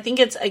support, but I think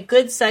it's a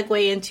good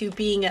segue into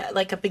being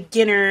a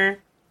beginner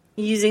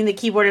using the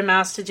keyboard and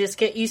mouse to just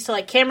get used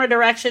to camera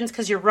directions,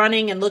 because you're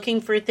running and looking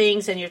for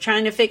things and you're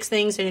trying to fix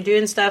things and you're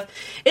doing stuff.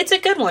 It's a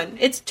good one.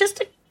 It's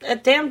just a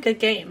damn good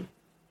game.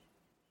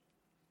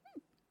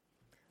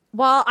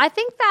 Well, I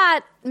think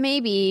that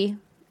maybe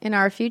in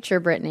our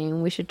future, Brittany,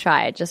 we should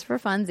try it just for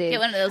funsies.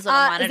 Get one of those little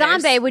monitors.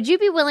 Zombie, would you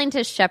be willing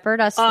to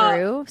shepherd us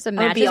through some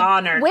matches? I would be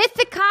honored. With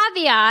the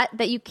caveat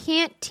that you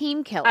can't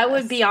team kill us. I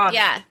would be honored.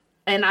 Yeah.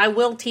 And I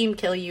will team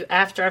kill you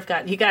after I've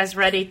gotten you guys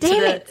ready.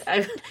 Damn it.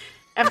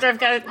 After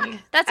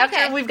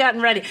we've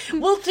gotten ready.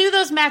 We'll do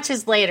those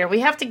matches later.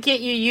 We have to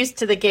get you used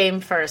to the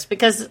game first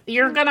because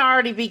you're going to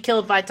already be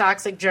killed by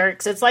toxic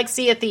jerks. It's like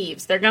Sea of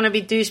Thieves. They're going to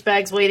be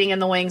douchebags waiting in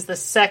the wings the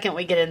second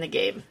we get in the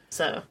game.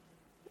 So.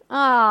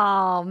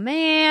 Oh,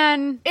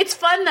 man. It's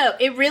fun, though.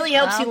 It really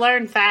helps you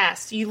learn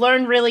fast. You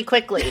learn really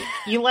quickly.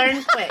 You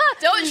learn quick.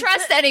 Don't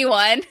trust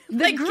anyone.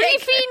 The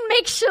griefing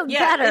makes you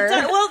better.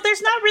 Well,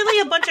 there's not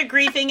really a bunch of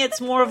griefing. It's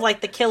more of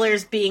like the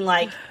killers being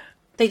like,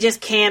 they just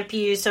camp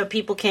you so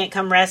people can't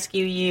come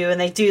rescue you,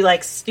 and they do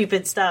like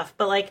stupid stuff.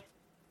 But like,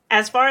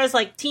 as far as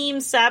like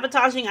team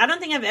sabotaging, I don't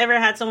think I've ever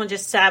had someone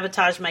just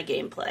sabotage my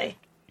gameplay.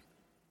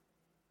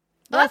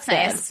 Well, that's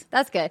nice. Good.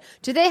 That's good.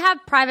 Do they have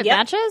private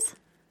matches?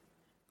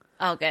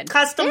 Oh, good.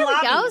 Custom there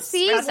lobbies. Go.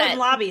 See? Custom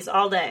lobbies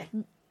all day.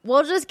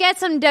 We'll just get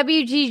some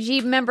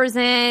WGG members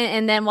in,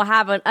 and then we'll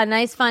have a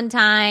nice fun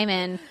time,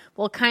 and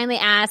we'll kindly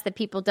ask that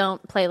people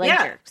don't play like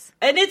jerks.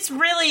 And it's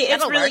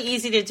really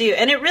easy to do.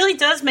 And it really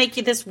does make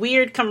you this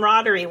weird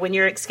camaraderie when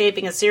you're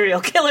escaping a serial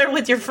killer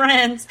with your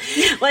friends.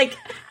 Like...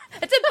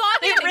 It's a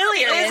bonding It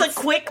really experience. is a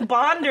quick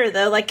bonder,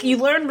 though. Like, you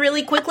learn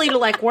really quickly to,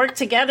 like, work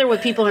together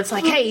with people. It's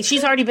like, hey,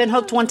 she's already been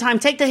hooked one time.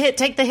 Take the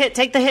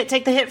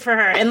hit for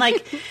her. And,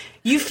 like,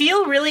 you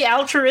feel really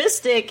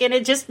altruistic, and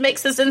it just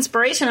makes this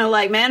inspiration of,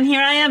 like, man,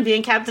 here I am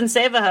being Captain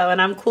Savaho,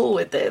 and I'm cool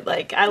with it.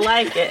 Like, I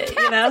like it,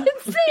 you know?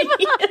 Captain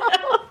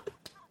Savaho!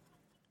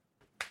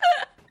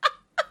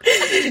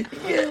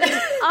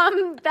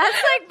 That's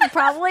like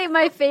probably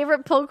my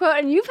favorite pull quote,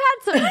 and you've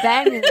had some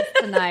bangers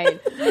tonight,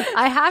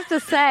 I have to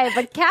say.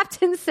 But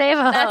Captain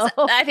Savaho,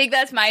 I think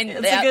that's mine.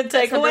 It's a good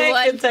takeaway.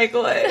 I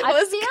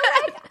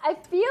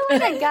feel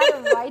like I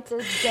gotta write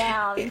this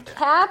down,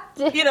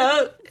 Captain. You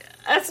know,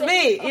 that's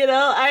me. You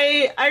know,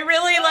 I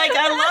really like.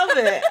 I love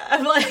it.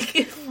 I'm like,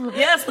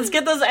 yes, let's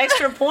get those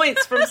extra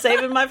points from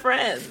saving my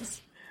friends.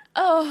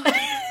 Oh.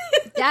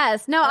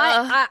 Yes. No,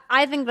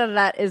 I think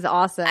that is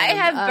awesome. I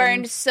have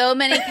burned so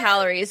many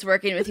calories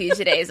working with you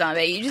today,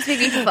 Zombie. You just make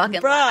me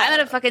fucking laugh. I'm at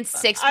a fucking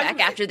six-pack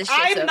after the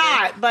shit's over. I'm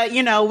not, but,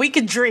 you know, we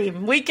could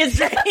dream. We could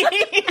dream.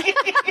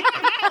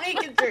 We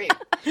could dream.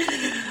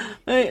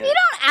 You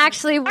don't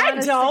actually want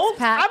a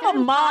six-pack. I'm a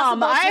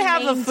mom. I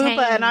have a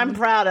fupa, and I'm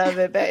proud of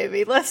it,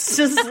 baby. Let's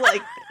just,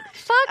 like...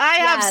 I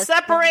have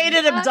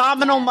separated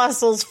abdominal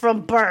muscles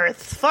from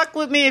birth. Fuck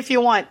with me if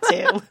you want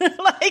to.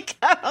 Like,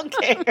 I don't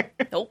care.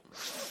 Nope.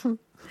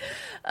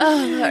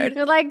 Oh, Lord.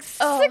 You're like,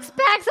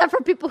 6-packs are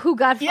for people who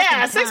got fucking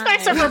time.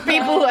 6-packs are for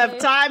people who have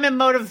time and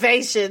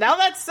motivation. All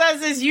that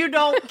says is you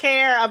don't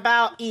care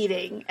about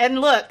eating.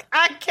 And look,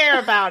 I care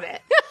about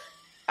it.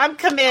 I'm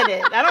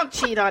committed. I don't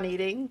cheat on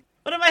eating.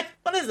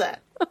 What is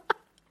that?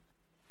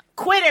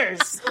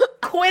 Quitters.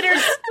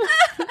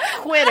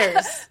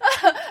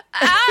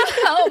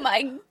 Ow,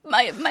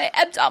 my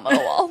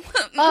abdominal wall.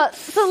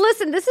 So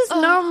listen, this is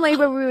normally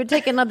where we would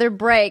take another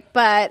break,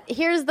 but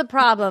here's the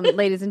problem,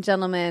 ladies and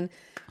gentlemen.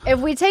 If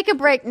we take a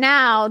break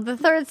now, the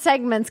third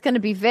segment's going to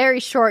be very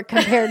short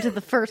compared to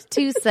the first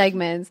two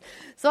segments.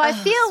 So I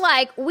feel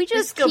like we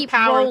just keep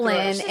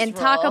rolling and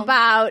talk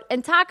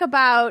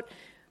about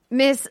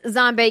Miss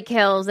Zombie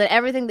Kills and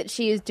everything that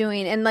she is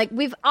doing. And like,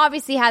 we've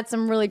obviously had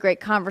some really great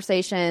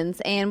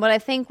conversations. And what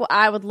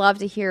I would love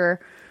to hear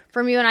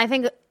from you, and I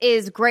think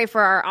is great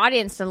for our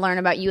audience to learn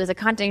about you as a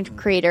content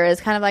creator, is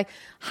kind of like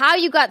how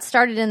you got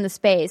started in the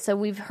space. So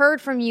we've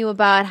heard from you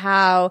about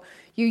how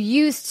you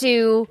used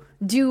to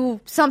do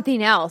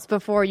something else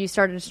before you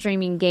started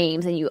streaming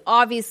games, and you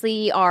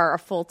obviously are a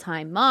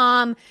full-time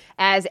mom,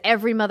 as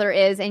every mother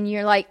is, and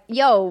you're like,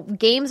 yo,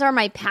 games are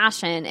my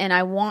passion, and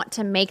I want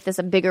to make this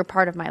a bigger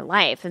part of my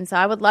life. And so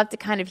I would love to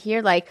kind of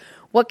hear, like,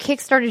 what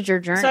kickstarted your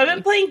journey? So I've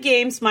been playing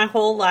games my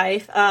whole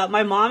life.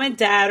 My mom and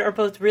dad are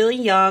both really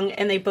young,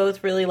 and they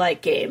both really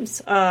like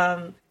games.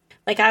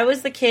 Like, I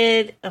was the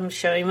kid, I'm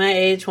showing my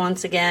age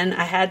once again,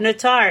 I had an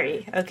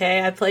Atari,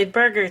 okay? I played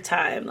Burger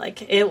Time.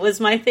 Like, it was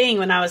my thing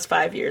when I was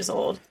 5 years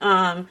old.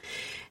 And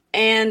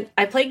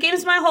I played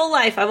games my whole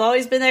life. I've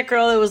always been that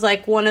girl that was,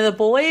 like, one of the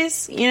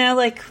boys, you know,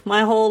 like,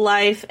 my whole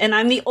life. And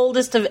I'm the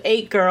oldest of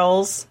 8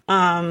 girls.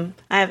 I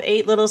have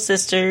 8 little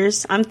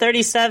sisters. I'm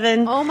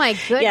 37. Oh, my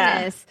goodness.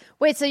 Yeah.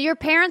 Wait, so your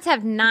parents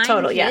have 9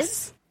 total, kids?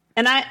 Yes.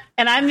 And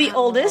I'm the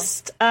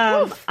oldest.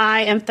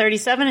 I am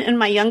 37, and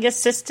my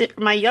youngest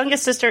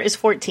sister is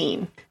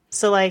 14.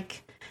 So,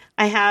 like,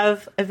 I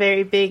have a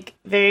very big,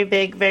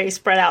 very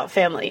spread out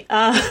family.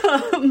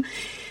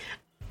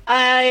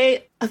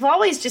 I've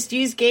always just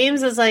used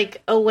games as,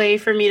 like, a way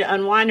for me to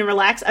unwind and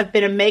relax. I've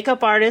been a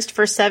makeup artist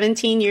for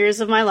 17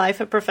 years of my life,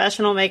 a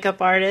professional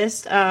makeup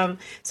artist.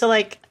 So,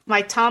 like,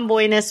 my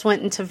tomboyness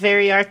went into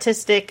very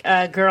artistic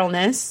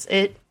girlness.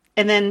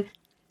 And then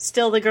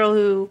still the girl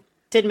who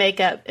did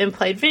makeup and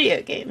played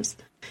video games.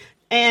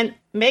 And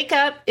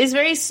makeup is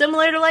very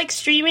similar to, like,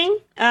 streaming.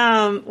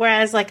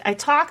 Whereas, like, I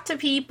talk to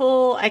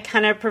people, I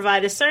kind of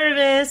provide a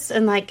service,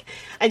 and, like,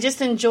 I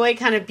just enjoy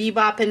kind of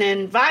bebopping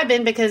and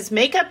vibing, because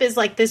makeup is,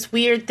 like, this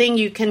weird thing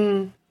you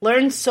can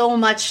learn so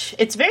much.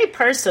 It's very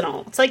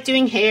personal. It's like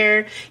doing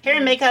hair. Hair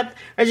and makeup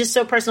are just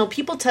so personal.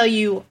 People tell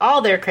you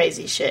all their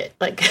crazy shit.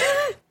 Like,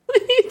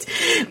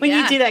 when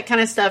you do that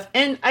kind of stuff.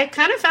 And I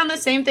kind of found the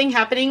same thing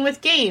happening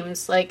with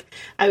games. Like,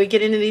 I would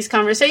get into these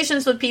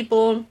conversations with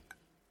people,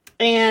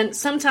 and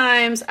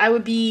sometimes I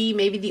would be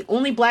maybe the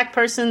only Black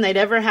person they'd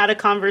ever had a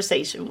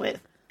conversation with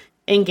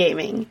in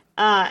gaming.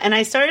 And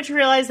I started to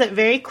realize that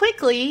very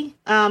quickly,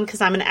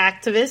 because I'm an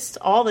activist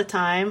all the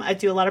time. I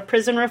do a lot of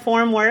prison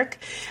reform work.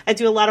 I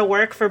do a lot of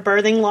work for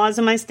birthing laws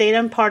in my state.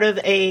 I'm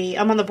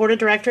on the board of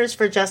directors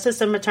for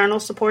Justice and Maternal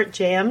Support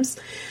JAMS.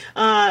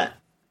 I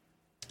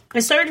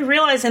started to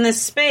realize in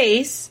this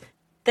space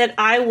that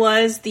I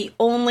was the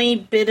only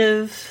bit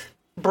of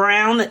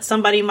brown that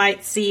somebody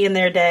might see in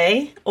their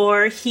day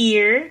or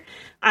hear.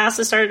 I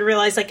also started to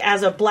realize, like,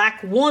 as a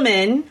Black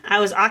woman, I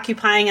was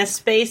occupying a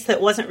space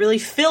that wasn't really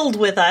filled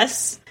with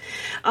us.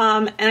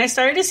 And I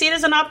started to see it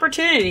as an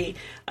opportunity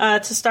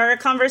to start a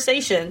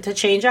conversation, to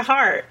change a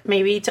heart,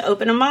 maybe to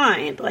open a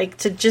mind, like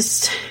to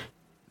just,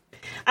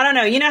 I don't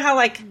know. You know how,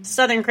 like,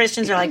 Southern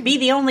Christians are like, be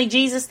the only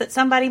Jesus that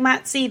somebody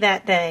might see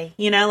that day.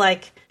 You know,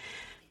 like,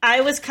 I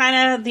was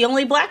kind of the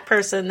only Black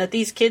person that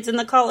these kids in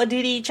the Call of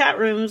Duty chat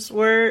rooms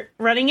were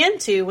running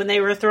into when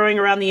they were throwing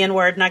around the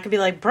N-word. And I could be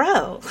like,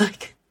 bro,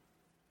 like,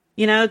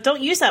 you know,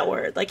 don't use that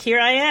word. Like,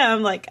 here I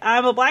am, like,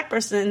 I'm a Black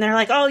person. And they're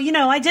like, oh, you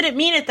know, I didn't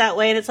mean it that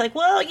way. And it's like,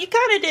 well, you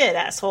kind of did,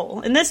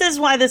 asshole. And this is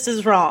why this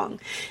is wrong.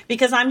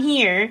 Because I'm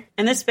here,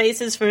 and this space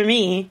is for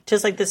me,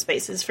 just like this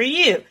space is for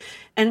you.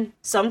 And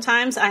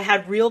sometimes I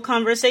had real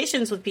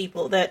conversations with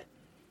people that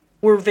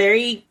were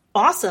very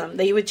awesome.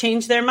 They would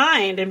change their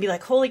mind and be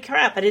like, holy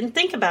crap, I didn't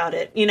think about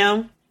it. You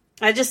know,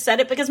 I just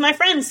said it because my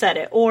friend said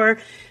it. Or,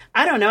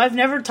 I don't know, I've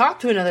never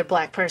talked to another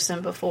Black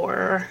person before.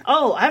 Or,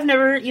 oh, I've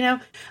never, you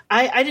know,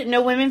 I didn't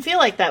know women feel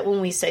like that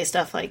when we say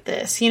stuff like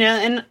this, you know.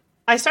 And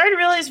I started to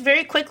realize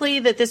very quickly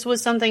that this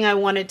was something I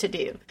wanted to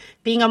do.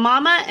 Being a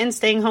mama and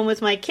staying home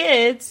with my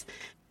kids,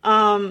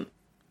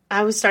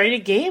 I was starting to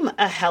game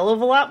a hell of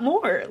a lot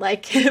more,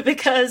 like,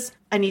 because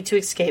I need to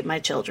escape my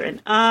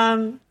children.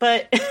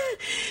 But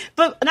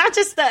not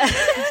just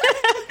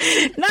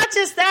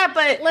that,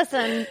 but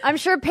listen, I'm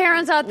sure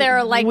parents out there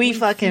are like, we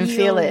fucking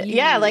feel it. You.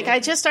 Yeah. Like, I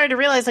just started to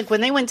realize, like,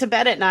 when they went to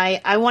bed at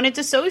night, I wanted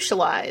to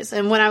socialize.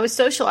 And when I was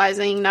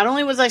socializing, not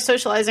only was I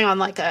socializing on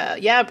like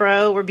yeah,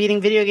 bro, we're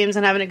beating video games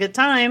and having a good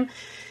time,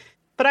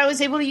 but I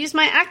was able to use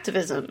my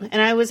activism, and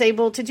I was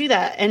able to do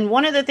that. And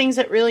one of the things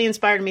that really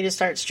inspired me to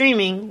start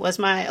streaming was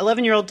my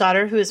 11-year-old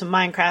daughter, who is a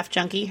Minecraft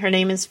junkie. Her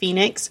name is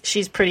Phoenix.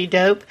 She's pretty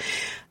dope.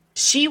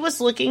 She was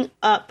looking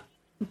up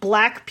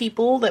Black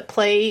people that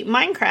play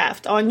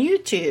Minecraft on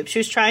YouTube. She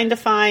was trying to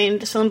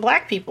find some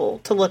Black people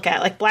to look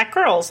at, like Black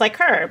girls like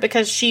her,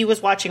 because she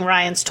was watching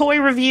Ryan's Toy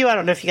Review. I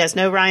don't know if you guys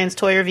know Ryan's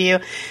Toy Review.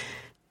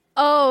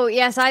 Oh,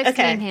 yes, I've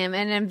seen him,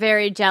 and I'm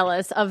very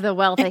jealous of the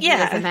wealth that he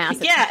has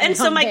amassed. Yeah, and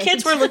so my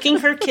kids were looking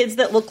for kids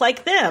that look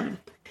like them,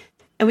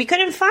 and we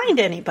couldn't find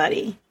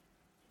anybody.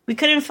 We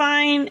couldn't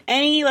find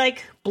any,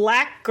 like,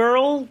 Black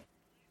girl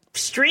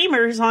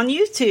streamers on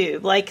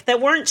YouTube, like,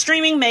 that weren't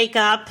streaming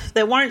makeup,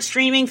 that weren't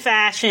streaming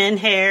fashion,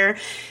 hair,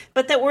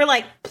 but that were,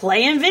 like,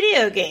 playing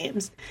video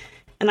games.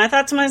 And I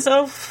thought to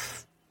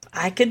myself,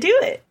 I could do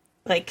it.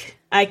 Like,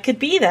 I could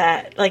be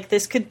that. Like,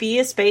 this could be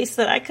a space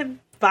that I could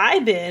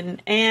vibe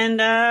in,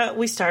 and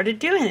we started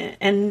doing it,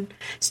 and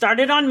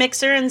started on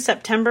Mixer in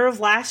September of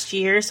last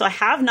year, so I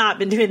have not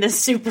been doing this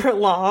super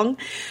long,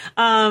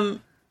 and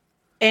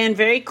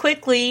very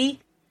quickly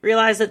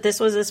realized that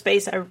this was a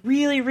space I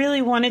really,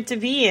 really wanted to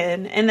be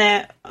in, and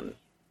that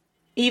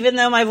even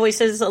though my voice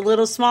is a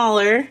little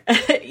smaller,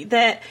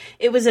 that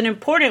it was an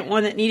important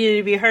one that needed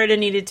to be heard and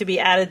needed to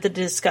be added to the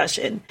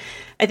discussion.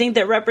 I think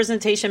that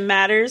representation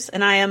matters,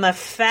 and I am a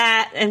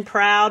fat and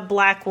proud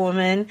Black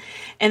woman,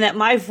 and that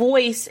my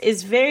voice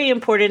is very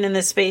important in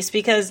this space,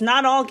 because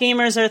not all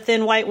gamers are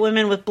thin white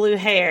women with blue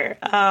hair.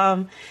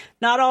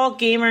 Not all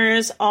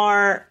gamers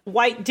are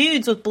white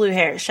dudes with blue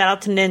hair. Shout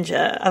out to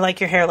Ninja. I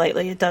like your hair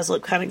lately. It does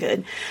look kind of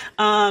good.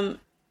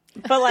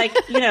 But, like,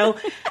 you know,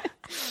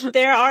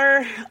 there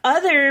are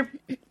other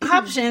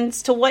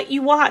options to what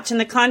you watch and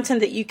the content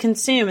that you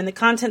consume, and the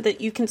content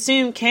that you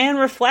consume can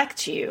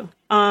reflect you.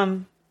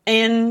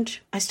 And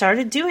I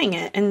started doing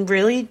it, and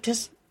really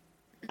just,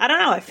 I don't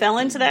know, I fell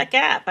into that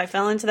gap. I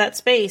fell into that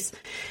space.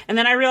 And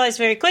then I realized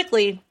very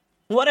quickly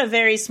what a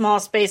very small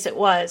space it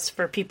was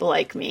for people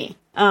like me.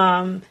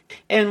 And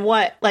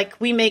what, like,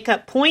 we make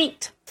up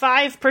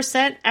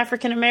 0.5%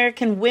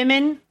 African-American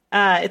women.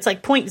 It's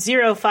like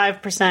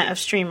 0.05% of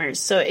streamers.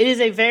 So it is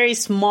a very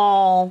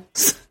small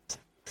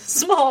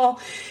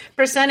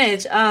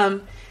percentage.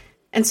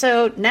 And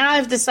so now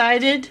I've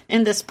decided,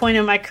 in this point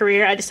in my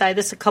career, I decided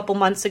this a couple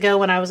months ago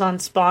when I was on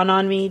Spawn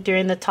on Me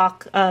during the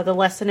talk, the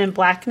Lesson in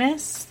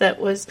Blackness,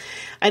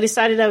 I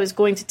decided I was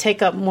going to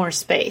take up more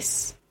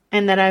space,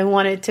 and that I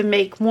wanted to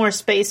make more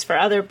space for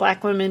other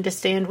Black women to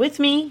stand with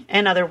me,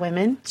 and other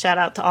women. Shout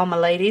out to all my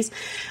ladies.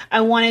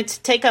 I wanted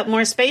to take up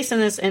more space in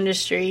this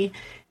industry,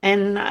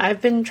 and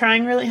I've been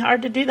trying really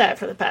hard to do that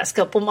for the past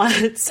couple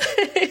months.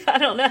 I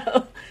don't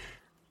know.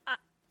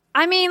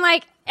 I mean,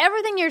 like,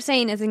 everything you're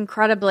saying is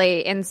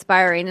incredibly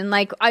inspiring. And,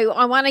 like,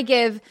 I want to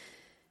give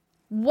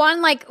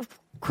one, like,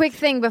 quick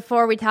thing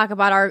before we talk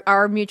about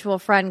our mutual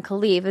friend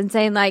Khalif, and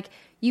saying like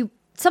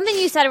something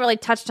you said really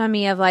touched on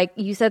me. Of like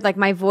you said like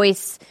my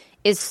voice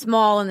is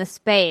small in the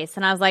space,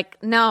 and I was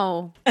like,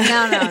 no.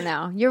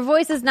 Your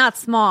voice is not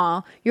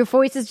small. Your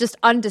voice is just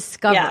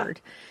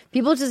undiscovered. Yeah.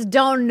 People just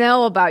don't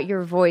know about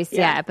your voice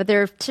yet, but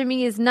there to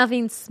me is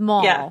nothing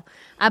small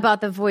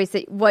about the voice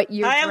that what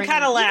you're. I am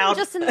kind of loud.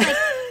 Just in like,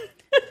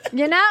 just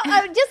even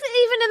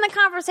in the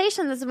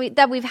conversations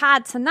that we've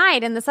had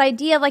tonight, and this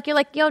idea of like you're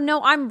like, yo,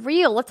 no, I'm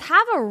real. Let's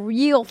have a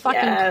real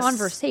fucking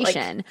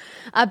conversation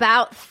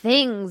about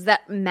things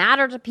that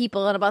matter to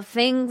people and about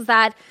things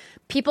that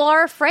people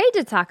are afraid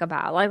to talk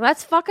about. Like,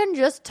 let's fucking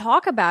just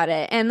talk about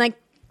it. And like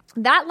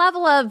that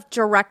level of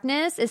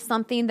directness is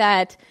something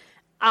that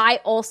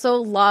I also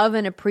love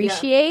and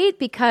appreciate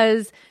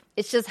because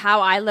it's just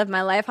how I live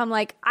my life. I'm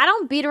like, I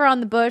don't beat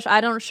around the bush.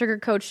 I don't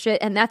sugarcoat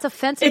shit. And that's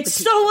offensive. It's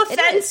so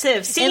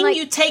offensive. Seeing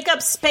you take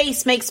up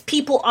space makes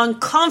people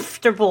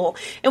uncomfortable.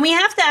 And we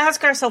have to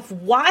ask ourselves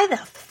why the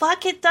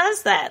fuck it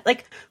does that.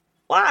 Like,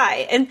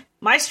 why? And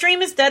my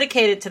stream is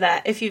dedicated to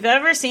that. If you've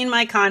ever seen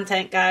my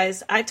content,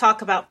 guys, I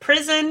talk about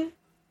prison.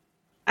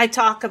 I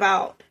talk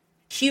about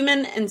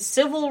human and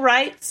civil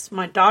rights.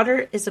 My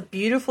daughter is a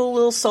beautiful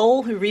little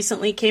soul who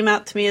recently came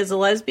out to me as a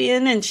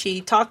lesbian, and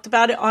she talked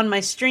about it on my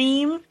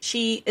stream.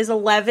 She is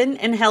 11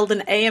 and held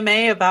an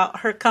AMA about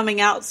her coming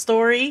out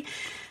story.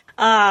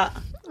 Oh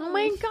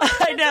my God.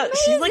 I know.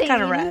 She's like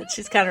kind of rad.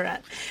 She's kind of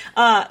rad.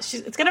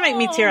 It's going to make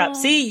me tear up.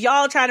 See,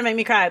 y'all trying to make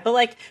me cry. But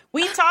like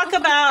we talk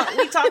about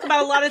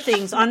a lot of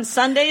things. On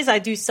Sundays, I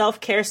do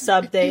self-care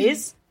sub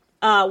days.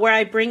 Where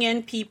I bring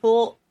in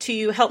people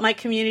to help my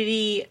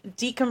community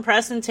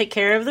decompress and take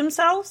care of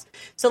themselves.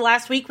 So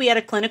last week we had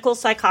a clinical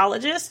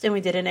psychologist and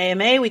we did an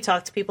AMA. We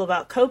talked to people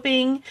about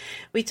coping.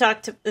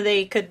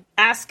 They could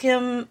ask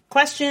him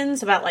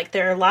questions about like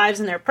their lives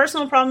and their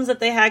personal problems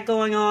that they had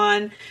going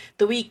on.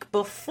 The week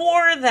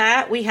before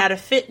that, we had a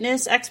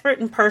fitness expert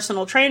and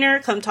personal trainer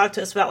come talk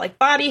to us about like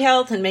body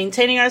health and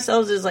maintaining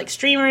ourselves as like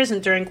streamers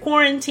and during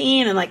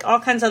quarantine and like all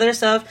kinds of other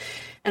stuff.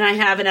 And I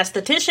have an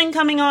esthetician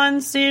coming on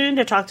soon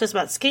to talk to us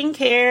about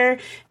skincare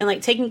and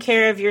like taking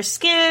care of your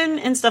skin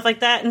and stuff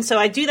like that. And so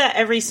I do that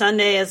every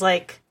Sunday as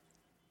like,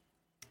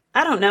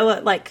 I don't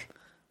know, like.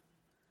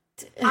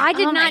 I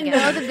did not know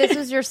that this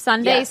was your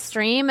Sunday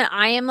stream. And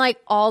I am like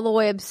all the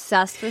way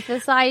obsessed with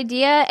this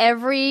idea.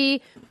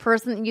 Every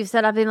person that you've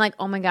said, I've been like,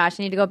 oh my gosh,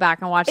 I need to go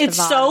back and watch the VOD.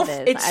 It's so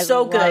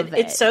good.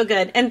 It's so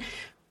good. And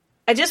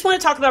I just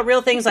want to talk about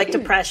real things like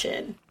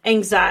depression,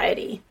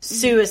 anxiety,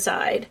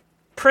 suicide,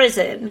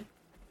 prison,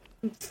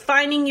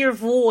 finding your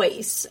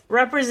voice,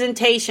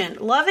 representation,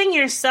 loving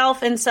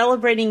yourself and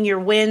celebrating your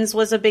wins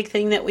was a big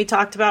thing that we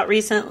talked about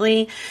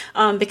recently,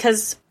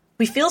 because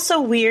we feel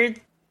so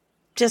weird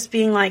just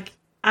being like,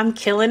 I'm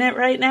killing it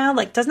right now.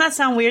 Like, doesn't that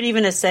sound weird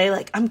even to say,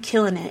 like, I'm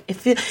killing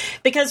it?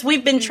 Because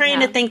we've been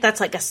trained to think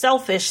that's like a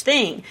selfish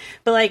thing.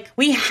 But like,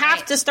 we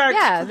have to start.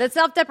 Yeah, that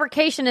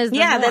self-deprecation is the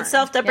norm. That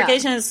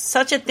self-deprecation is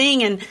such a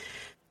thing. And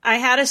I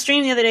had a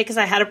stream the other day because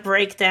I had a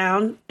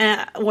breakdown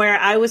where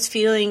I was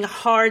feeling a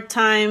hard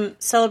time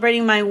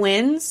celebrating my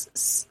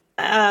wins.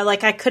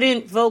 Like I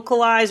couldn't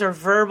vocalize or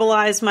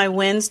verbalize my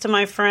wins to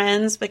my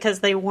friends because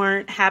they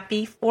weren't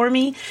happy for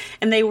me.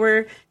 And they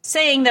were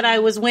saying that I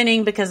was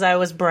winning because I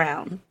was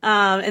brown.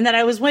 And that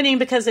I was winning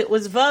because it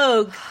was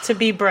vogue to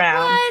be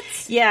brown.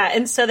 What? Yeah.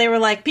 And so they were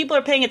like, people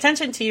are paying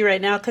attention to you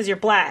right now because you're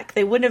black.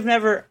 They wouldn't have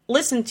never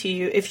listened to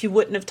you if you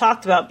wouldn't have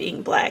talked about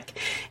being black.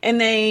 And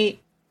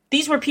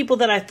these were people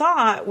that I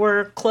thought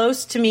were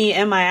close to me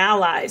and my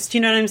allies. Do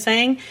you know what I'm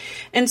saying?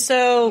 And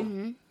so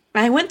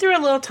I went through a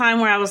little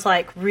time where I was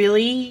like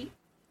really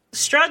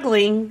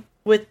struggling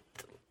with,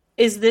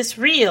 is this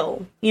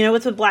real? You know,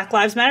 with the Black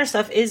Lives Matter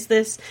stuff, is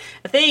this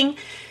a thing?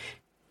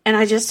 And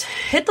I just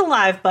hit the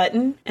live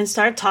button and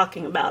started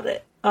talking about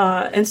it.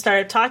 And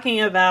started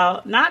talking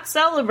about not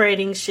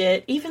celebrating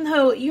shit, even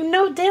though you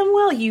know damn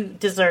well you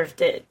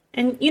deserved it.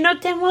 And you know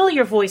damn well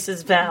your voice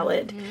is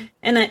valid.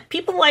 And that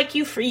people like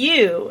you for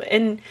you.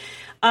 And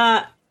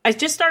I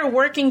just started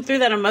working through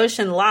that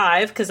emotion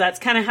live because that's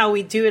kind of how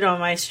we do it on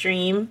my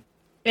stream.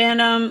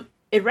 And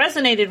it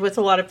resonated with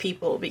a lot of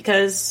people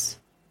because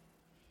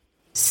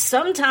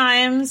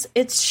sometimes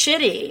it's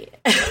shitty.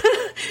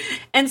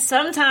 And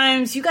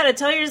sometimes you got to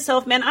tell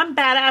yourself, man, I'm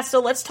badass. So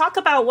let's talk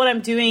about what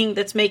I'm doing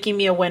that's making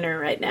me a winner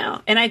right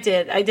now. And I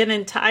did an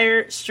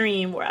entire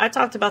stream where I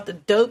talked about the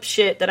dope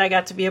shit that I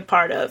got to be a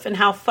part of and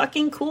how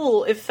fucking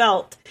cool it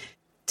felt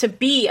to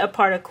be a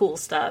part of cool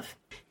stuff.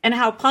 And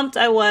how pumped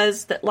I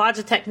was that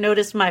Logitech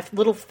noticed my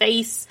little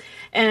face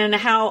and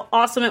how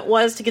awesome it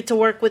was to get to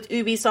work with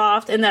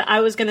Ubisoft and that I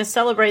was going to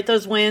celebrate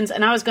those wins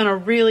and I was going to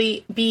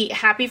really be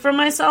happy for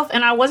myself.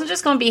 And I wasn't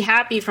just going to be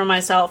happy for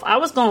myself. I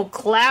was going to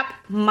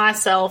clap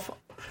myself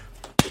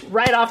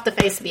right off the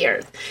face of the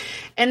earth.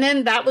 And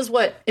then that was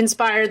what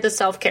inspired the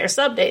self-care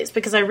sub days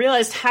because I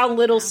realized how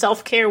little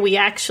self-care we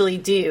actually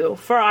do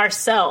for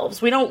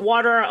ourselves. We don't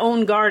water our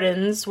own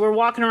gardens. We're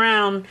walking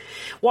around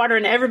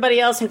watering everybody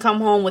else and come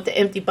home with the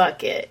empty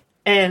bucket.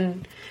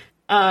 And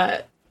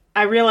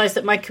I realized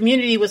that my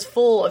community was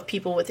full of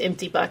people with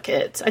empty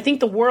buckets. I think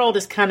the world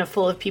is kind of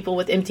full of people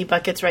with empty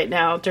buckets right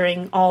now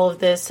during all of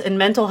this, and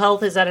mental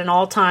health is at an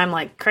all-time,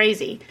 like,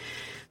 crazy.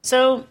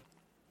 So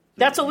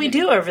that's what we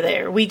do over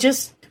there. We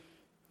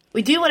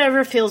do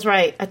whatever feels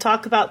right. I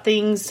talk about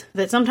things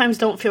that sometimes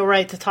don't feel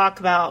right to talk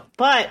about,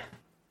 but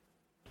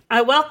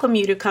I welcome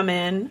you to come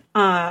in.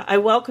 I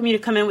welcome you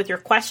to come in with your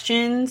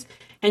questions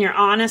and your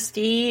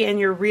honesty and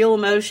your real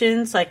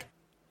emotions. Like,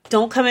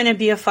 don't come in and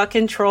be a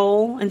fucking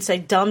troll and say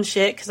dumb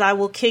shit, because I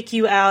will kick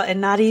you out and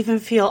not even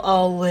feel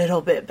a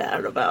little bit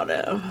bad about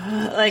it.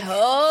 Like,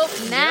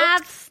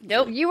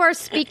 nope. You are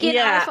speaking.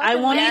 Yeah, I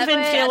won't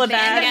even feel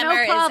bad.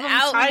 No problem.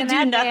 I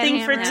do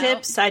nothing for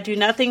tips. I do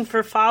nothing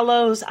for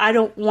follows. I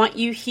don't want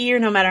you here,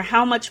 no matter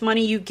how much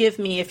money you give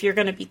me. If you're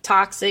going to be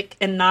toxic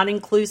and not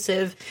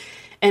inclusive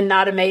and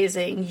not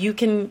amazing, you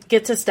can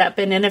get to step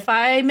in. And if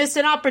I miss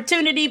an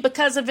opportunity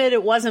because of it,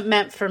 it wasn't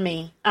meant for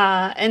me.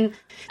 And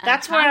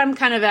that's where I'm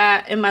kind of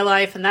at in my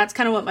life. And that's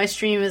kind of what my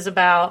stream is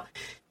about.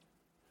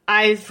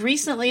 I've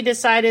recently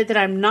decided that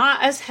I'm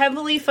not as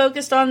heavily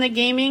focused on the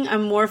gaming.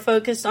 I'm more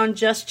focused on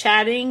just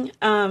chatting,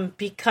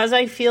 because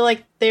I feel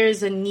like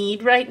there's a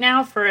need right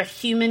now for a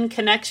human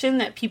connection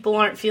that people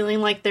aren't feeling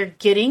like they're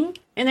getting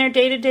in their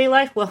day-to-day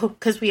life. Well,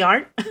 because we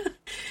aren't.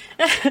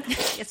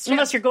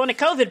 Unless you're going to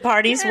COVID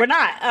parties, we're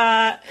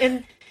not.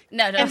 And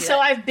so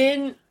I've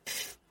been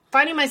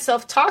finding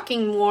myself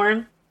talking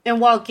more. And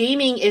while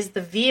gaming is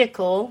the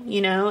vehicle,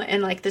 you know,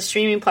 and like the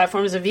streaming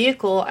platform is a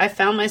vehicle, I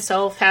found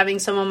myself having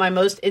some of my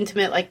most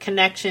intimate like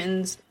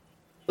connections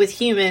with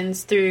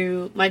humans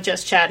through my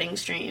Just Chatting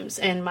streams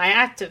and my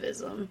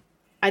activism.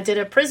 I did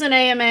a prison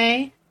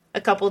AMA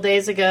a couple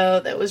days ago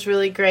that was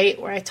really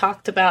great, where I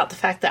talked about the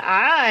fact that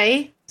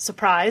I,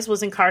 surprise,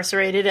 was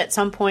incarcerated at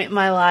some point in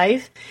my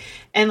life,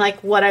 and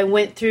like what I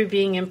went through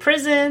being in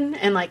prison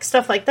and like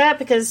stuff like that,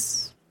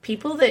 because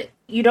people that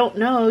you don't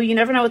know, you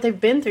never know what they've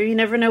been through, you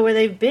never know where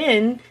they've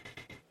been.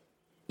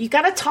 You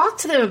got to talk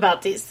to them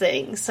about these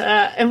things.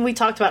 And we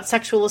talked about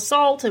sexual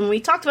assault, and we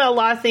talked about a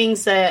lot of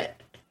things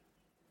that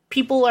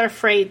people are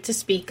afraid to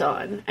speak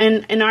on.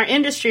 And in our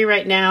industry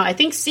right now, I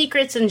think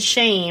secrets and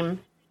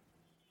shame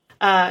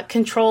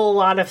control a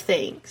lot of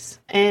things.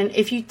 And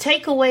if you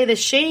take away the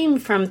shame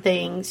from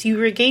things, you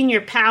regain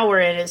your power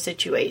in a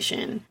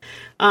situation.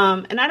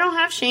 And I don't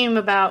have shame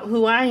about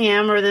who I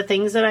am or the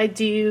things that I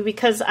do,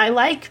 because I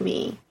like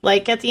me.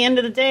 Like, at the end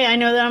of the day, I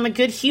know that I'm a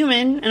good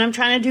human, and I'm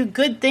trying to do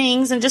good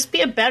things and just be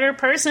a better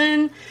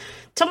person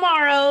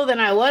tomorrow than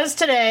I was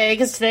today,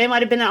 because today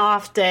might have been an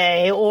off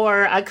day,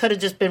 or I could have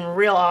just been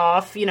real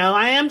off. You know,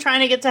 I am trying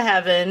to get to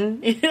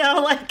heaven, you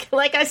know,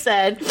 like I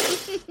said.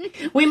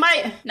 We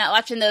might... Not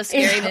watching those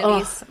scary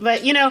movies.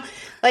 But, you know,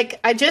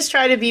 like, I just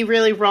try to be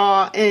really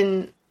raw,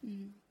 and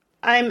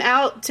I'm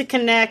out to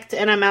connect,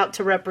 and I'm out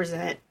to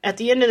represent. At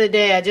the end of the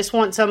day, I just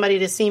want somebody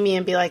to see me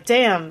and be like,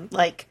 damn,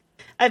 like,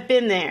 I've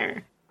been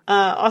there.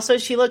 Also,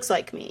 she looks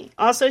like me.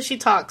 Also, she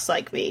talks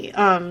like me.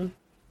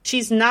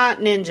 She's not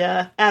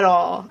ninja at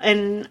all.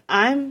 And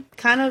I'm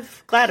kind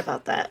of glad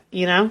about that,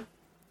 you know?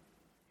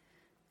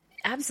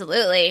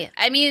 Absolutely.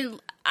 I mean,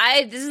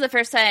 this is the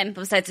first time,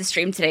 besides the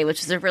stream today,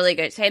 which was a really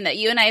good time, that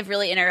you and I have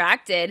really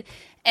interacted.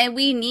 And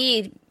we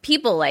need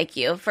people like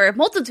you for a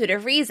multitude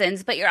of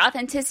reasons, but your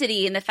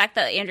authenticity and the fact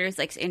that Andrew's,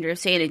 like Andrew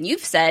said, and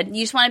you've said,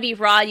 you just want to be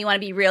raw, you want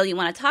to be real, you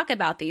want to talk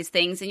about these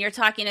things. And you're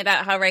talking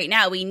about how right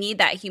now we need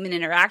that human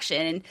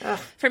interaction. And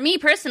for me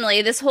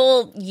personally, this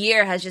whole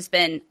year has just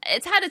been,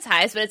 it's had its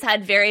highs, but it's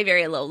had very,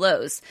 very low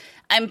lows.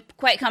 I'm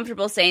quite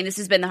comfortable saying this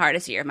has been the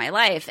hardest year of my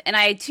life. And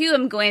I, too,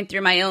 am going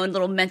through my own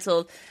little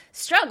mental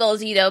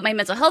struggles, you know, my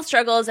mental health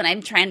struggles, and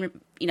I'm trying,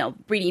 you know,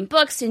 reading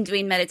books and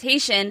doing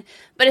meditation.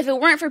 But if it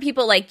weren't for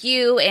people like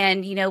you,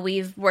 and, you know,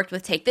 we've worked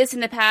with Take This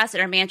in the past,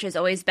 and our mantra has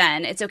always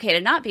been, it's okay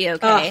to not be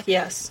okay. Oh,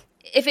 yes.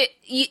 If it,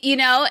 you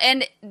know,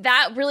 and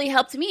that really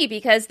helped me,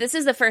 because this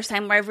is the first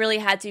time where I've really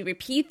had to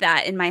repeat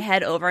that in my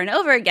head over and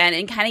over again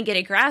and kind of get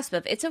a grasp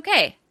of, it's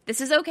okay.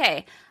 This is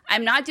okay.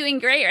 I'm not doing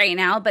great right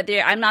now, but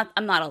I'm not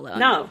alone.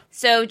 No.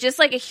 So just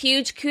like a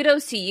huge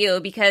kudos to you,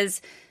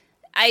 because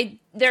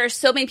there are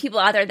so many people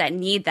out there that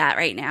need that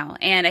right now,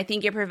 and I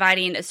think you're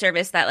providing a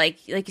service that,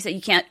 like you said,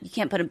 you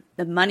can't put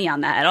the money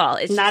on that at all.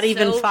 It's not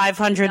even so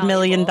 $500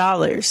 million.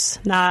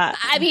 Not.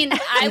 I mean,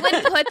 I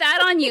would put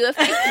that on you if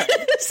I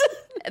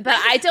could, but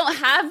I don't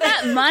have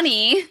that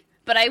money.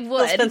 But I would.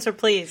 Well, Spencer,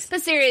 please.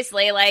 But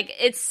seriously, like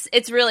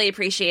it's really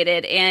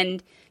appreciated,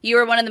 and you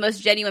are one of the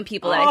most genuine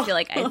people that I feel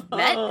like I've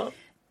met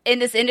in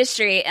this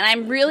industry, and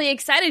I'm really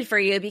excited for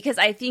you, because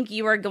I think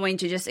you are going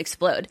to just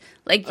explode.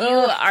 Like, you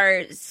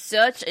are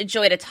such a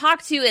joy to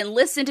talk to and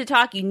listen to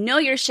talk. You know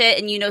your shit,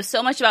 and you know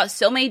so much about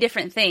so many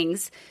different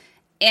things.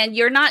 and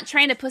you're not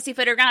trying to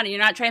pussyfoot around, and you're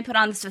not trying to put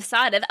on this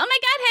facade of, oh my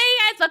God,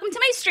 hey guys, welcome to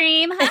my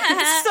stream.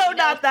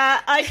 Not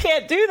that. I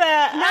can't do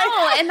that.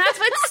 No, and that's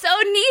what's so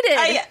needed.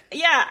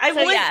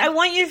 I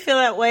want you to feel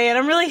that way, and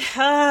I'm really,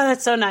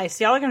 that's so nice.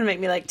 Y'all are going to make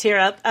me like tear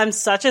up. I'm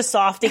such a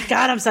softie.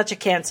 God, I'm such a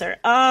Cancer.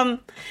 What?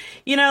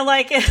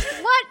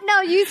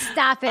 No, you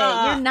stop it.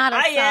 You're not a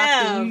softie.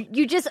 Am.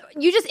 You just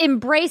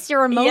embrace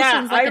your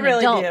emotions like an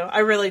adult. I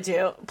really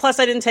do. Plus,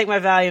 I didn't take my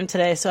Valium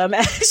today, so I'm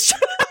extra.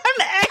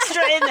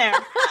 In there.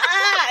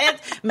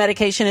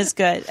 Medication is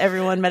good.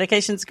 Everyone,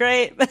 medication's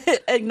great.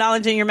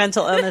 Acknowledging your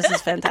mental illness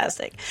is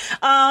fantastic.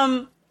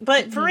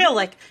 But for real,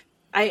 like,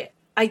 I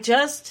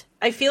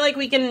feel like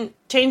we can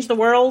change the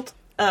world.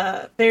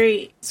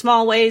 Very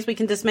small ways. We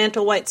can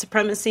dismantle white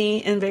supremacy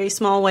in very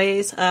small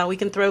ways. We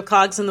can throw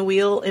cogs in the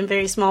wheel in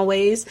very small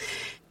ways.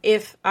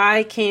 If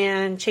I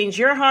can change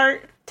your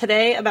heart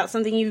today about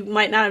something you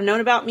might not have known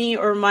about me,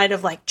 or might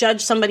have like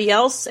judged somebody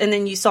else, and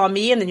then you saw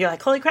me and then you're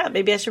like, holy crap,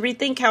 maybe I should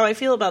rethink how I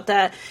feel about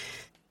that.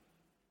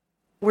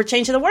 We're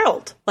changing the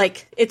world.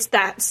 Like, it's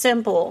that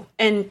simple.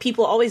 And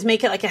people always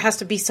make it like it has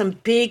to be some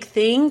big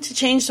thing to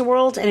change the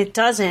world, and it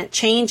doesn't.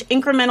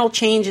 Incremental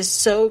change is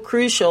so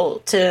crucial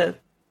to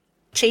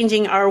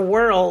changing our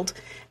world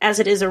as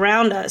it is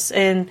around us.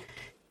 And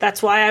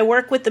that's why I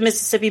work with the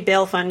Mississippi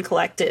Bail Fund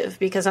Collective,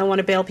 because I want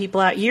to bail people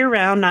out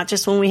year-round, not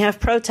just when we have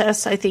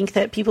protests. I think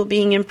that people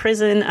being in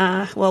prison,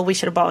 we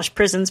should abolish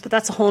prisons, but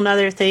that's a whole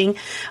nother thing.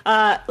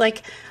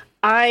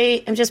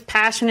 I am just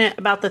passionate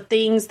about the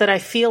things that I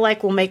feel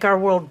like will make our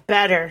world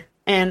better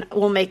and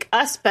will make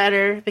us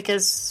better,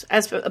 because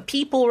as a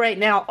people right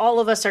now, all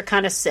of us are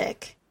kind of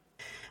sick.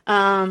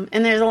 And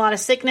there's a lot of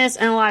sickness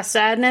and a lot of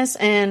sadness,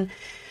 and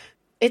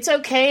it's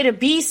okay to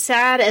be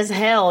sad as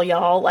hell,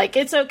 y'all. Like,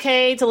 it's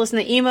okay to listen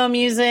to emo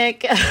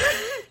music.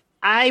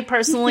 I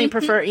personally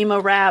prefer emo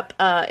rap.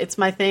 It's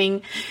my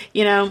thing.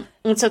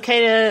 It's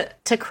okay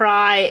to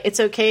cry. It's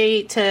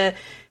okay to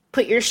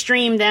put your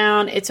stream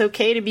down. It's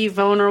okay to be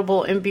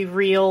vulnerable and be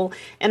real.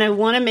 And I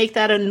want to make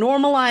that a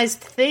normalized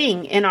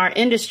thing in our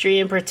industry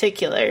in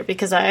particular,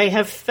 because I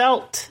have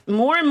felt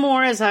more and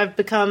more as I've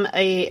become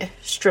a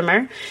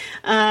streamer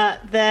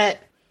that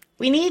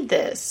we need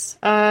this.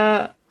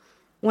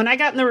 When I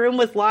got in the room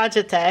with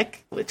Logitech,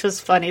 which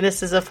was funny,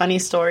 this is a funny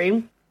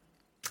story.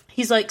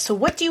 He's like, so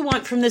what do you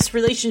want from this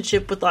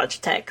relationship with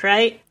Logitech,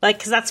 right? Like,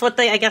 because that's what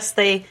they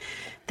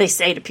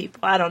say to people.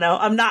 I don't know.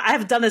 I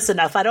haven't done this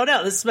enough. I don't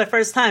know. This is my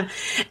first time.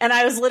 And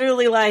I was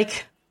literally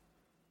like,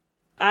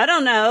 I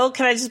don't know.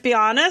 Can I just be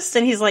honest?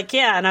 And he's like,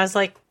 yeah. And I was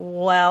like,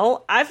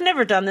 well, I've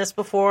never done this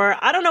before.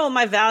 I don't know what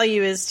my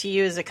value is to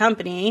you as a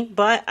company,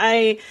 but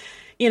I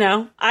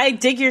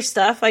dig your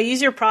stuff. I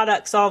use your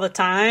products all the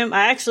time.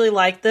 I actually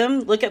like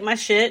them. Look at my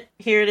shit.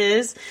 Here it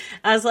is.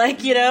 I was like,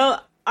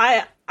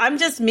 I'm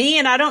just me,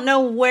 and I don't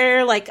know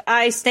where, like,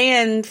 I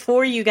stand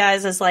for you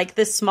guys as, like,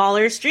 this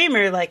smaller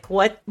streamer. Like,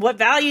 what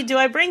value do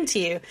I bring to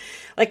you?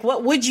 Like,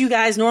 what would you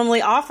guys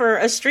normally offer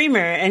a streamer?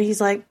 And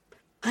he's like,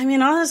 I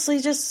mean, honestly,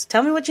 just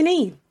tell me what you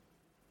need.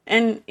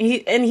 And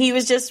he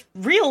was just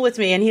real with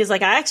me. And he was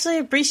like, I actually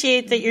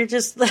appreciate that you're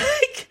just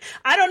like,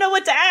 I don't know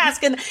what to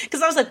ask. And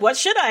because I was like, what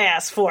should I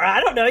ask for?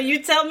 I don't know.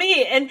 You tell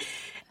me.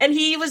 And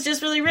he was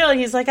just really real.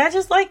 He's like, I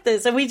just like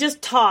this. And we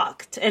just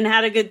talked and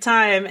had a good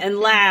time and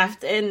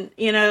laughed. And,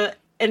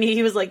 and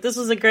he was like, this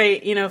was a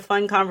great,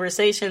 fun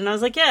conversation. And I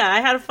was like, yeah, I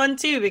had fun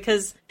too,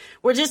 because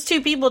we're just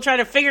two people trying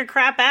to figure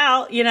crap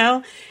out,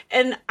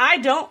 and I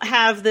don't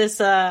have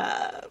this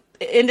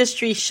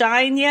industry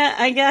shine yet,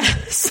 I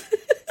guess.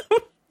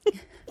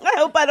 I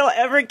hope I don't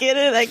ever get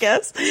it, I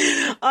guess.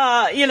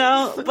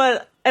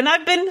 And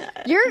I've been...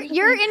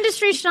 Your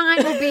industry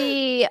shine will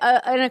be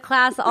in a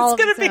class all of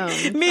its own. It's going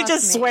to be me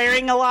just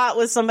swearing a lot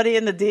with somebody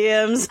in the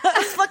DMs.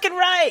 That's fucking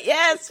right.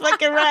 Yes,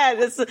 fucking right.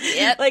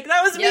 Yep. Like,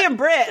 that was me and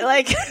Britt.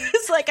 Like,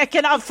 it's like, I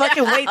cannot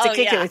fucking wait to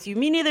kick it with you.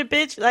 Me neither,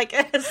 bitch. Like,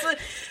 I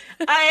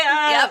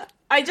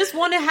just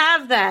want to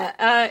have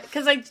that.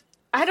 Because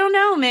I don't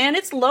know, man.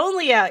 It's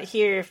lonely out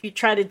here if you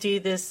try to do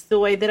this the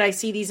way that I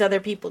see these other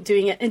people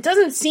doing it. It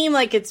doesn't seem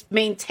like it's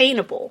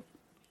maintainable.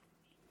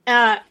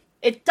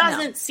 It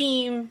doesn't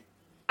seem...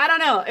 I don't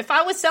know. If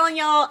I was telling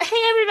y'all,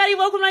 hey, everybody,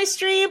 welcome to my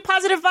stream.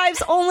 Positive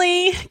vibes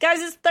only. Guys,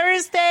 it's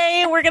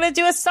Thursday. We're going to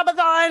do a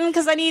subathon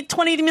because I need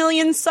 20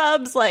 million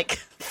subs. Like,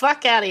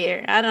 fuck out of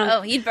here. I don't know.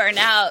 Oh, you'd burn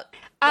out.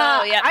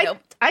 I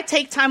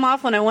take time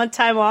off when I want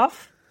time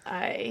off.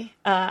 I'm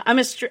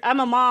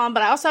a mom,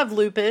 but I also have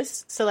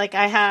lupus. So, like,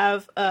 I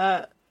have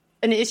an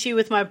issue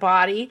with my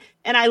body,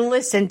 and I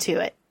listen to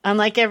it.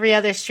 Unlike every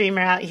other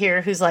streamer out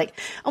here who's like,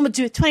 I'm going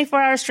to do a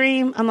 24-hour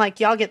stream. I'm like,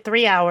 y'all get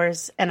 3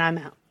 hours, and I'm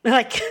out.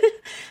 Like,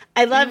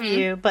 I love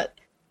you, but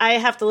I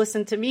have to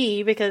listen to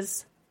me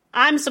because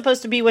I'm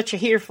supposed to be what you're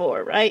here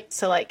for, right?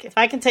 So, like, if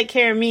I can take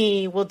care of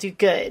me, we'll do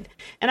good.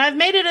 And I've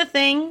made it a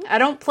thing. I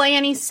don't play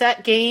any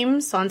set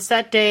games on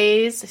set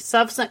days.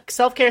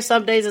 Self-care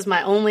sub days is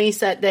my only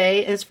set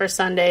day. It's for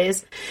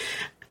Sundays.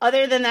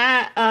 Other than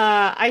that,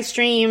 I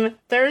stream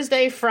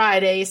Thursday,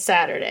 Friday,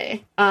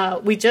 Saturday.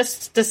 We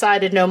just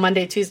decided no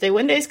Monday, Tuesday,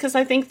 Wednesdays because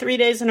I think 3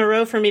 days in a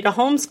row for me to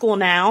homeschool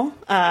now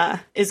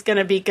is going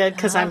to be good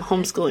because I'm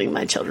homeschooling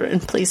my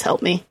children. Please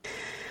help me.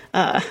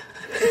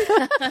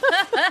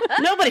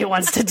 Nobody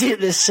wants to do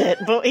this shit,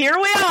 but here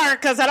we are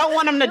because I don't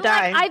want them to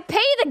die. I pay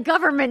the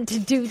government to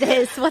do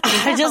this. What the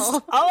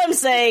hell? All I'm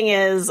saying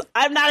is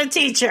I'm not a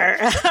teacher.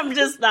 I'm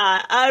just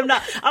not. I'm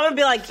gonna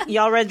be like,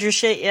 y'all read your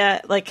shit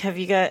yet? Like, have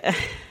you got?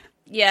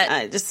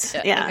 Yeah.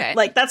 Okay.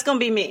 Like that's gonna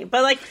be me.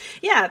 But like,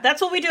 yeah,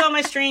 that's what we do on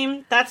my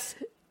stream. That's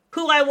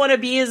who I want to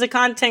be as a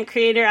content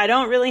creator. I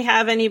don't really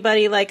have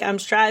anybody like I'm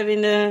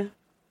striving to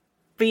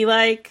be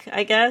like.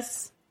 I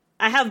guess.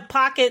 I have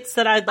pockets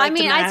that I'd like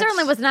to match. I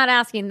certainly was not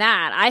asking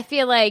that. I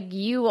feel like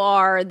you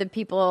are the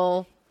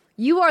people.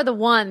 You are the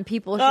one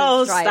people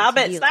should strive stop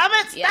to it! be Stop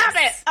like. it! Stop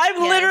it!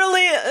 I'm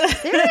literally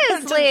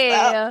seriously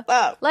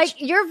stop. Like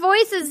your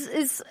voice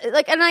is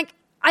like, and like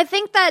I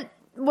think that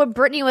what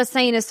Brittany was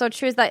saying is so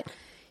true. Is that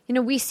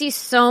we see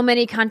so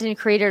many content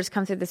creators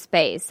come through the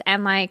space,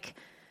 and like.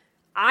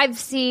 I've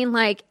seen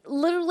like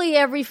literally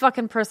every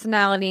fucking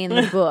personality in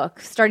the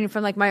book, starting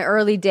from like my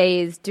early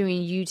days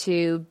doing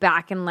YouTube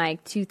back in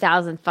like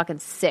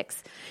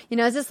 2006.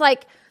 It's just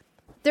like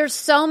there's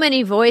so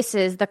many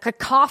voices. The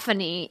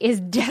cacophony is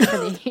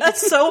deafening.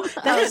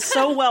 That is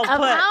so well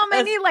put. How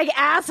many like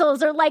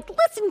assholes are like,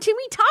 listen to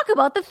me talk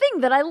about the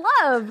thing that I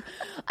love,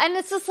 and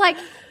it's just like.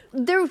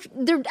 There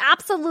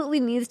absolutely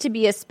needs to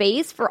be a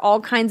space for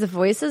all kinds of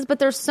voices, but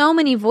there's so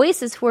many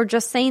voices who are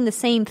just saying the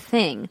same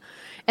thing.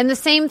 And the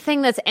same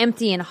thing that's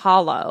empty and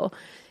hollow.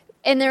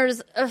 And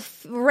there's a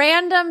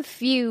random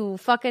few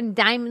fucking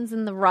diamonds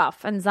in the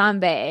rough. And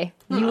Zombie,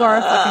 you are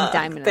a fucking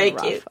diamond in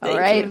the rough. All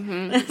right?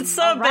 Mm-hmm. It's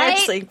so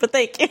embarrassing, but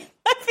thank you.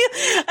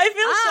 I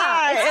feel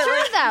shy. It's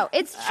true, though.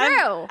 It's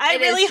true. I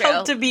really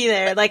hope to be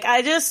there. Like,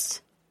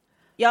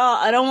 y'all,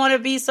 I don't want to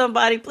be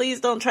somebody.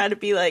 Please don't try to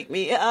be like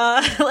me.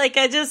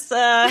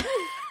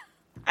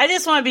 I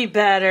just want to be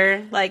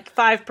better, like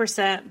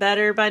 5%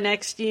 better by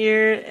next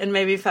year, and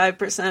maybe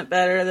 5%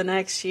 better the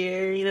next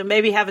year.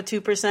 Maybe have a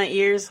 2%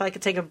 year so I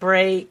could take a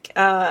break.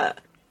 You know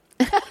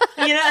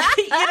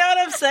what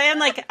I'm saying?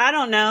 Like, I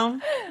don't know.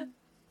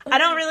 I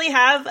don't really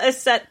have a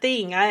set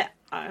thing. I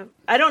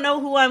don't know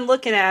who I'm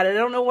looking at. I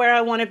don't know where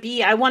I want to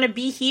be. I want to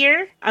be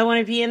here. I want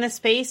to be in this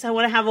space. I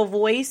want to have a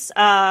voice.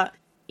 I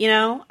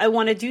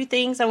want to do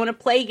things. I want to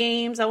play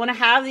games. I want to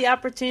have the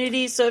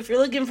opportunity. So if you're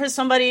looking for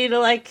somebody to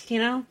like,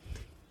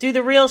 do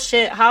the real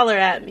shit, holler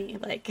at me.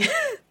 Like,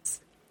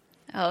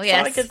 oh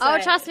yes.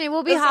 Trust me,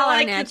 we'll be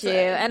hollering at you.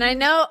 And I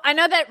know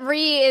that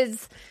Ree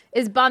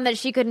is bummed that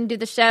she couldn't do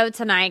the show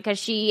tonight because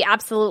she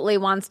absolutely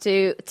wants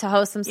to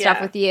host some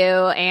stuff with you.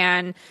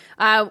 And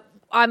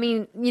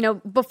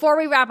before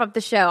we wrap up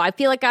the show, I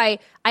feel like I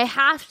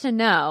have to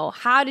know,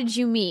 how did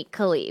you meet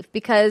Khalif?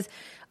 Because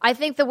I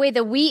think the way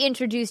that we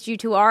introduced you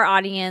to our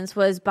audience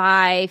was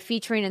by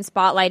featuring and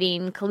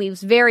spotlighting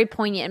Khalif's very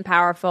poignant and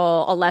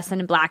powerful A Lesson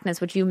in Blackness,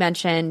 which you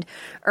mentioned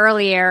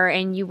earlier,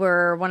 and you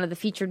were one of the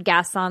featured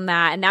guests on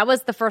that. And that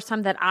was the first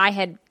time that I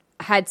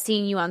had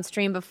seen you on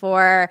stream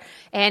before,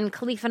 and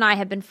Khalif and I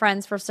have been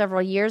friends for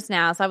several years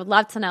now, so I would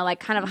love to know, like,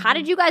 kind of how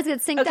did you guys get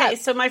synced up? Okay,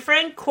 so my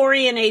friend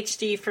Corey and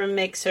HD from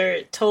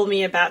Mixer told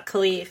me about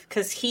Khalif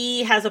because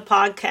he has a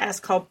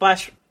podcast called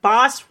Boss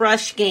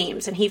Rush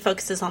Games, and he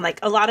focuses on like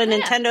a lot of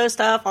Nintendo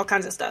stuff, all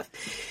kinds of stuff.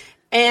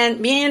 And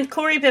me and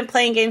Corey have been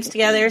playing games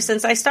together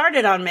since I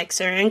started on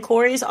Mixer, and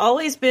Corey's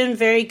always been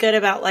very good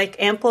about like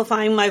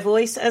amplifying my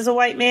voice as a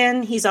white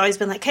man. He's always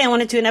been like, hey, I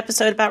want to do an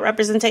episode about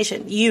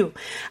representation.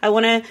 I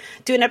want to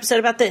do an episode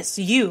about this.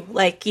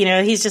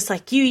 He's just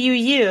like,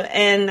 you.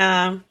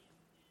 And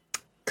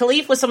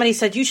Khalif was somebody who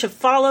said, you should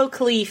follow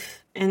Khalif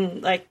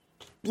and like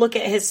look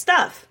at his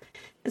stuff.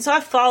 And so I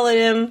followed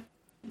him,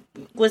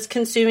 was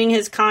consuming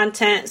his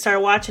content,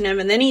 started watching him,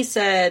 and then he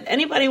said,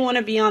 anybody want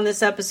to be on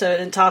this episode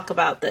and talk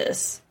about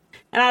this?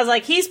 And I was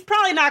like, he's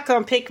probably not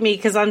going to pick me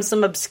because I'm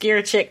some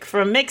obscure chick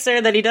from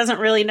Mixer that he doesn't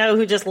really know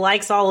who just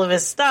likes all of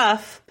his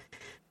stuff.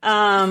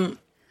 But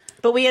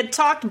we had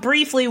talked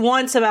briefly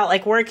once about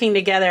like working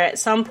together at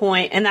some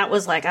point, and that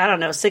was like, I don't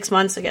know, 6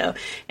 months ago.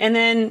 And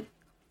then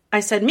I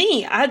said,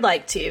 I'd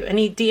like to. And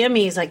he DM'd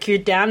me. He's like, you're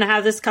down to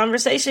have this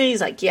conversation? He's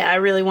like, yeah, I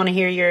really want to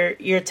hear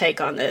your take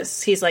on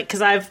this. He's like,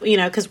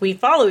 because we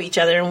follow each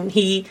other and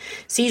he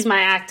sees my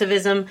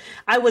activism.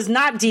 I was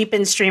not deep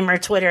in streamer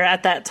Twitter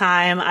at that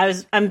time.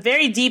 I'm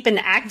very deep in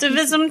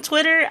activism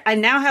Twitter. I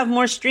now have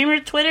more streamer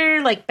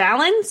Twitter, like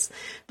balance.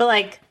 But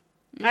like,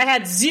 I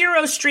had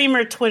zero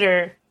streamer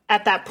Twitter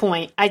at that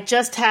point. I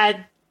just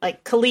had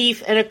like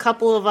Khalif and a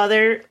couple of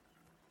other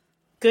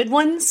good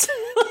ones.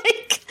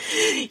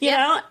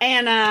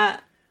 And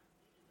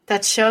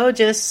that show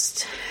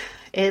just,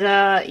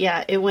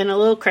 it went a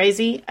little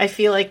crazy. I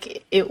feel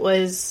like it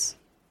was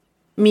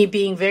me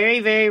being very,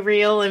 very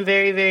real and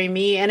very, very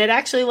me. And it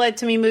actually led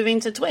to me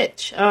moving to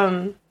Twitch.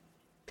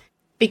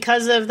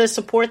 Because of the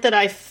support that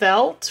I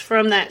felt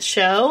from that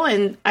show,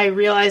 and I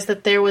realized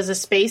that there was a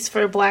space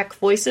for Black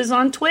voices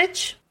on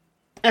Twitch.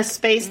 a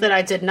space that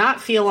I did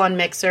not feel on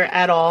Mixer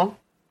at all.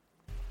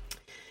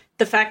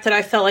 The fact that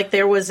I felt like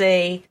there was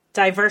a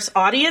diverse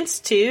audience,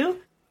 too,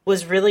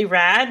 was really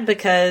rad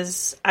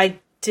because I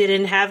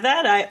didn't have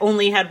that. I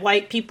only had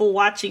white people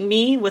watching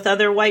me with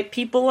other white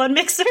people on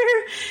Mixer.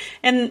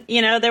 And,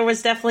 you know, there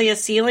was definitely a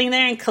ceiling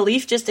there. And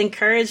Khalif just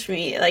encouraged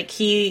me. Like,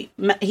 he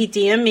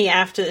DM'd me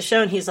after the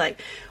show, and he's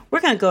like, we're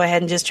going to go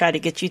ahead and just try to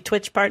get you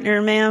Twitch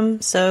partner, ma'am.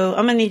 So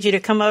I'm going to need you to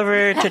come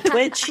over to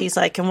Twitch. He's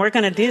like, and we're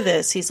going to do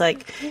this. He's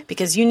like,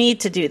 because you need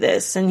to do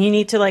this and you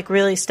need to like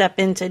really step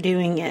into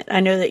doing it.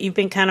 I know that you've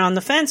been kind of on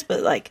the fence,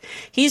 but like,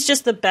 he's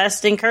just the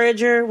best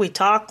encourager. We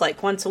talk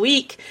like once a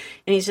week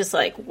and he's just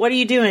like, what are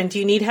you doing? Do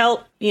you need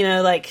help? You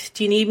know, like,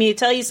 do you need me to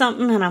tell you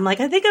something? And I'm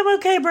like, I think I'm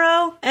okay,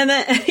 bro. And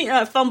then, you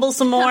know, I fumble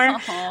some more.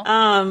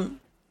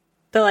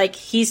 But, like,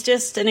 he's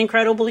just an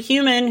incredible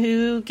human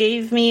who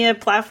gave me a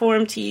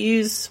platform to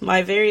use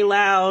my very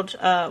loud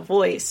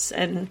voice.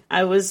 And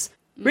I was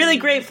really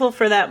grateful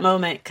for that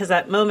moment, because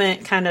that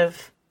moment kind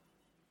of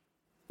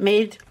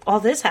made all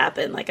this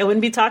happen. Like, I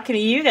wouldn't be talking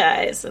to you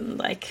guys. And,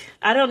 like,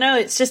 I don't know.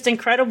 It's just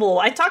incredible.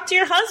 I talked to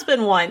your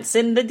husband once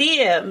in the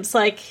DMs.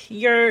 Like,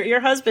 your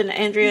husband,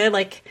 Andrea,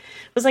 like,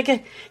 was like,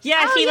 he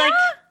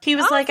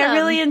was awesome. Like, I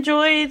really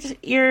enjoyed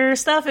your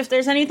stuff. If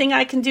there's anything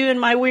I can do in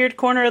my weird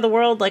corner of the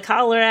world, like,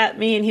 holler at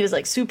me. And he was,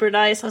 like, super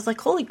nice. I was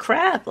like, holy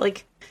crap.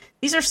 Like,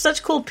 these are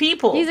such cool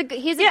people. He's a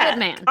good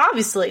man.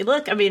 Obviously.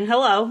 Look, I mean,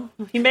 hello.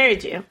 He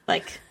married you.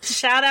 Like,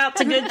 shout out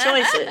to good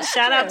choices.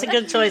 Shout out to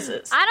good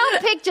choices. I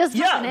don't pick just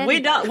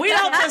we don't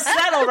just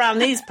settle around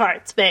these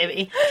parts,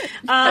 baby.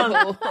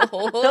 But,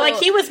 like,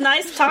 he was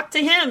nice. Talk to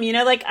him. You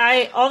know, like,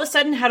 I all of a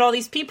sudden had all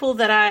these people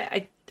that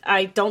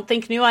I don't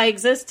think knew I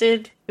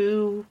existed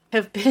who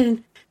have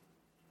been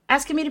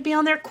asking me to be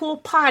on their cool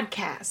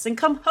podcasts and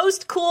come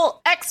host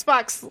cool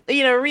Xbox,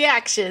 you know,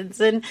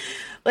 reactions. And,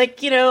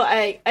 like, you know,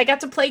 I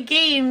got to play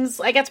games.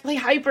 I got to play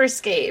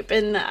Hyperscape.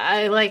 And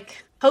I,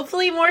 like,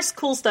 hopefully more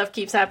cool stuff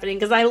keeps happening,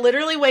 because I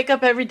literally wake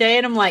up every day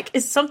and I'm like,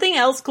 is something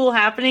else cool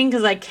happening?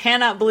 Because I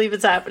cannot believe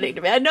it's happening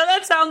to me. I know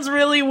that sounds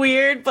really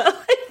weird, but,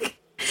 like,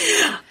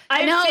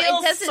 I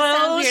feel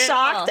so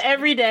shocked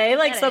every day.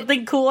 Like,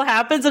 something cool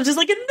happens. I'm just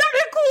like, another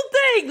cool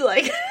thing.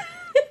 Like,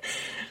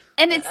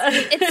 and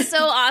it's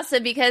so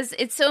awesome, because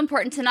it's so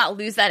important to not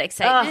lose that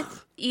excitement.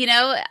 You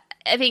know,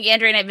 I think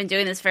Andrea and I have been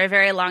doing this for a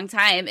very long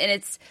time, and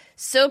it's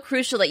so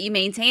crucial that you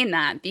maintain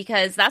that,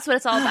 because that's what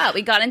it's all about.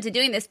 We got into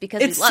doing this because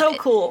we love it. It's so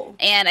cool.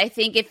 And I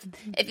think if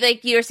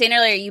like you were saying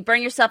earlier, you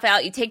burn yourself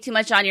out, you take too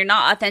much on, you're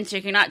not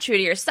authentic, you're not true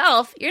to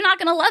yourself, you're not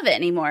going to love it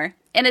anymore.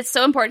 And it's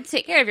so important to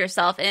take care of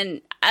yourself.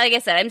 And like I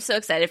said, I'm so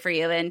excited for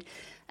you. And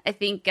I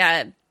think,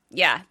 like,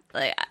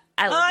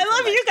 I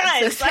love you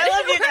guys. I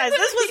love you guys.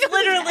 This was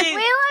literally. We love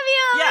you.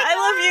 Yeah, I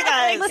love you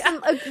guys. Listen,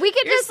 we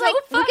could just so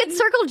we could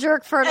circle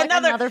jerk for like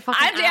another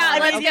fucking hour.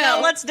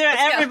 Let's do it,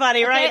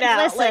 everybody, right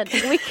now. Listen, like,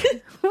 we can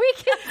do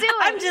it.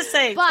 I'm just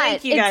saying.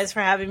 Thank you guys for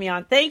having me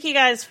on. Thank you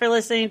guys for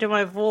listening to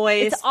my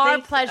voice. It's our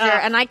pleasure,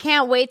 and I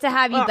can't wait to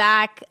have you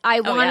back.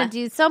 I want to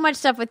do so much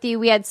stuff with you.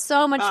 We had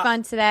so much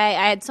fun today.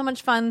 I had so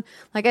much fun,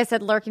 like I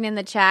said, lurking in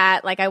the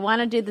chat. Like, I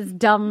want to do this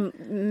dumb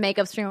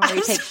makeup stream where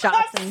we take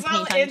shots and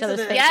paint on each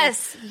other's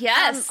faces.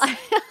 Yes. I'm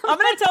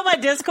going to tell my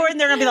Discord, and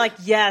they're going to be like,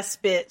 yes,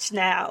 bitch,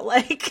 now.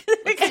 Like,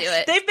 let's do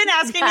it. They've been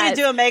asking me to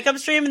do a makeup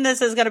stream, and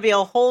this is going to be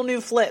a whole new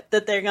flip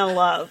that they're going to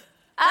love.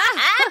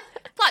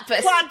 Plot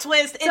twist. Plot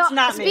twist. It's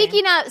not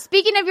speaking me.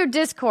 Speaking of your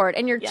Discord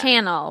and your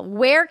channel,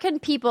 where can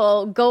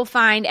people go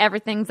find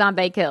everything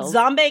Zombie Kills?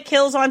 Zombie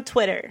Kills on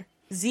Twitter.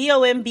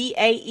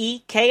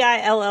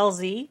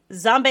 ZOMBAEKILLZ.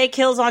 Zombie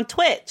Kills on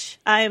Twitch.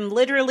 I am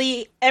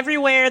literally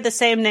everywhere, the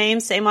same name,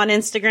 same on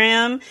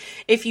Instagram.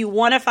 If you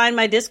want to find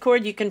my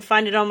Discord, you can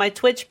find it on my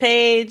Twitch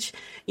page.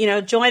 You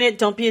know, join it.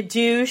 Don't be a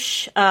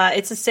douche.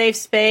 It's a safe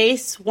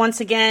space.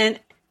 Once again,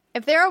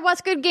 if they're a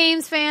What's Good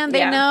Games fan,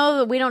 they know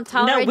that we don't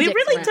tolerate. No, we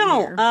really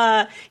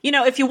don't. You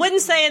know, if you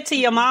wouldn't say it to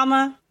your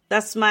mama,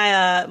 that's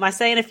my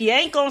saying. If you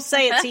ain't gonna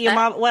say it to your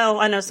mama, well,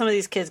 I know some of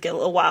these kids get a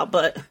little wild,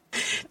 but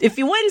if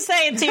you wouldn't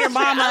say it to your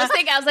mama, I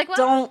was like, well,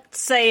 don't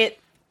say it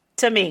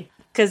to me,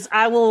 because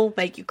I will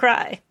make you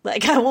cry.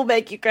 Like, I will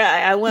make you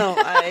cry. I will.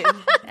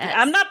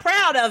 I'm not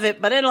proud of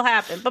it, but it'll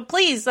happen. But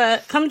please,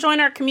 come join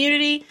our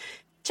community.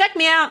 Check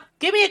me out.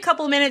 Give me a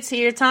couple minutes of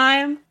your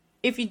time.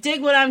 If you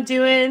dig what I'm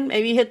doing,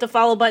 maybe hit the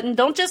follow button.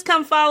 Don't just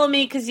come follow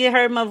me because you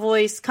heard my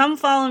voice. Come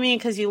follow me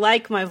because you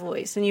like my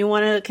voice and you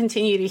want to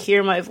continue to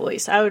hear my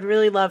voice. I would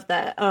really love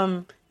that.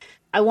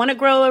 I want to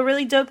grow a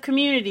really dope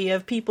community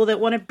of people that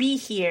want to be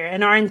here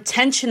and are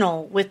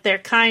intentional with their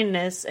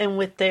kindness and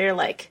with their,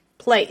 like,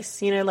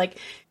 place. You know, like,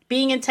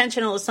 being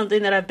intentional is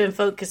something that I've been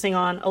focusing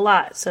on a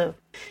lot. So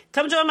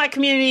come join my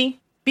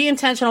community. Be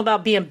intentional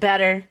about being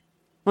better.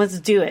 Let's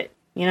do it,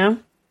 you know?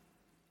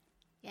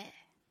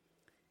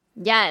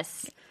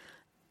 Yes.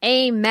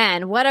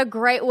 Amen. What a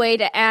great way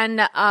to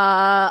end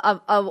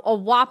a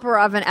whopper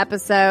of an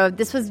episode.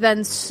 This has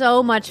been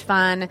so much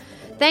fun.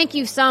 Thank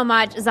you so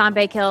much,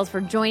 Zombie Kills, for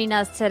joining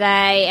us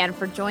today and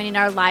for joining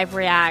our live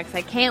reacts.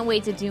 I can't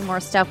wait to do more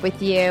stuff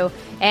with you,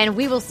 and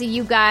we will see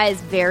you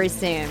guys very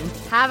soon.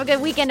 Have a good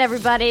weekend,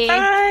 everybody.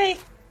 Bye.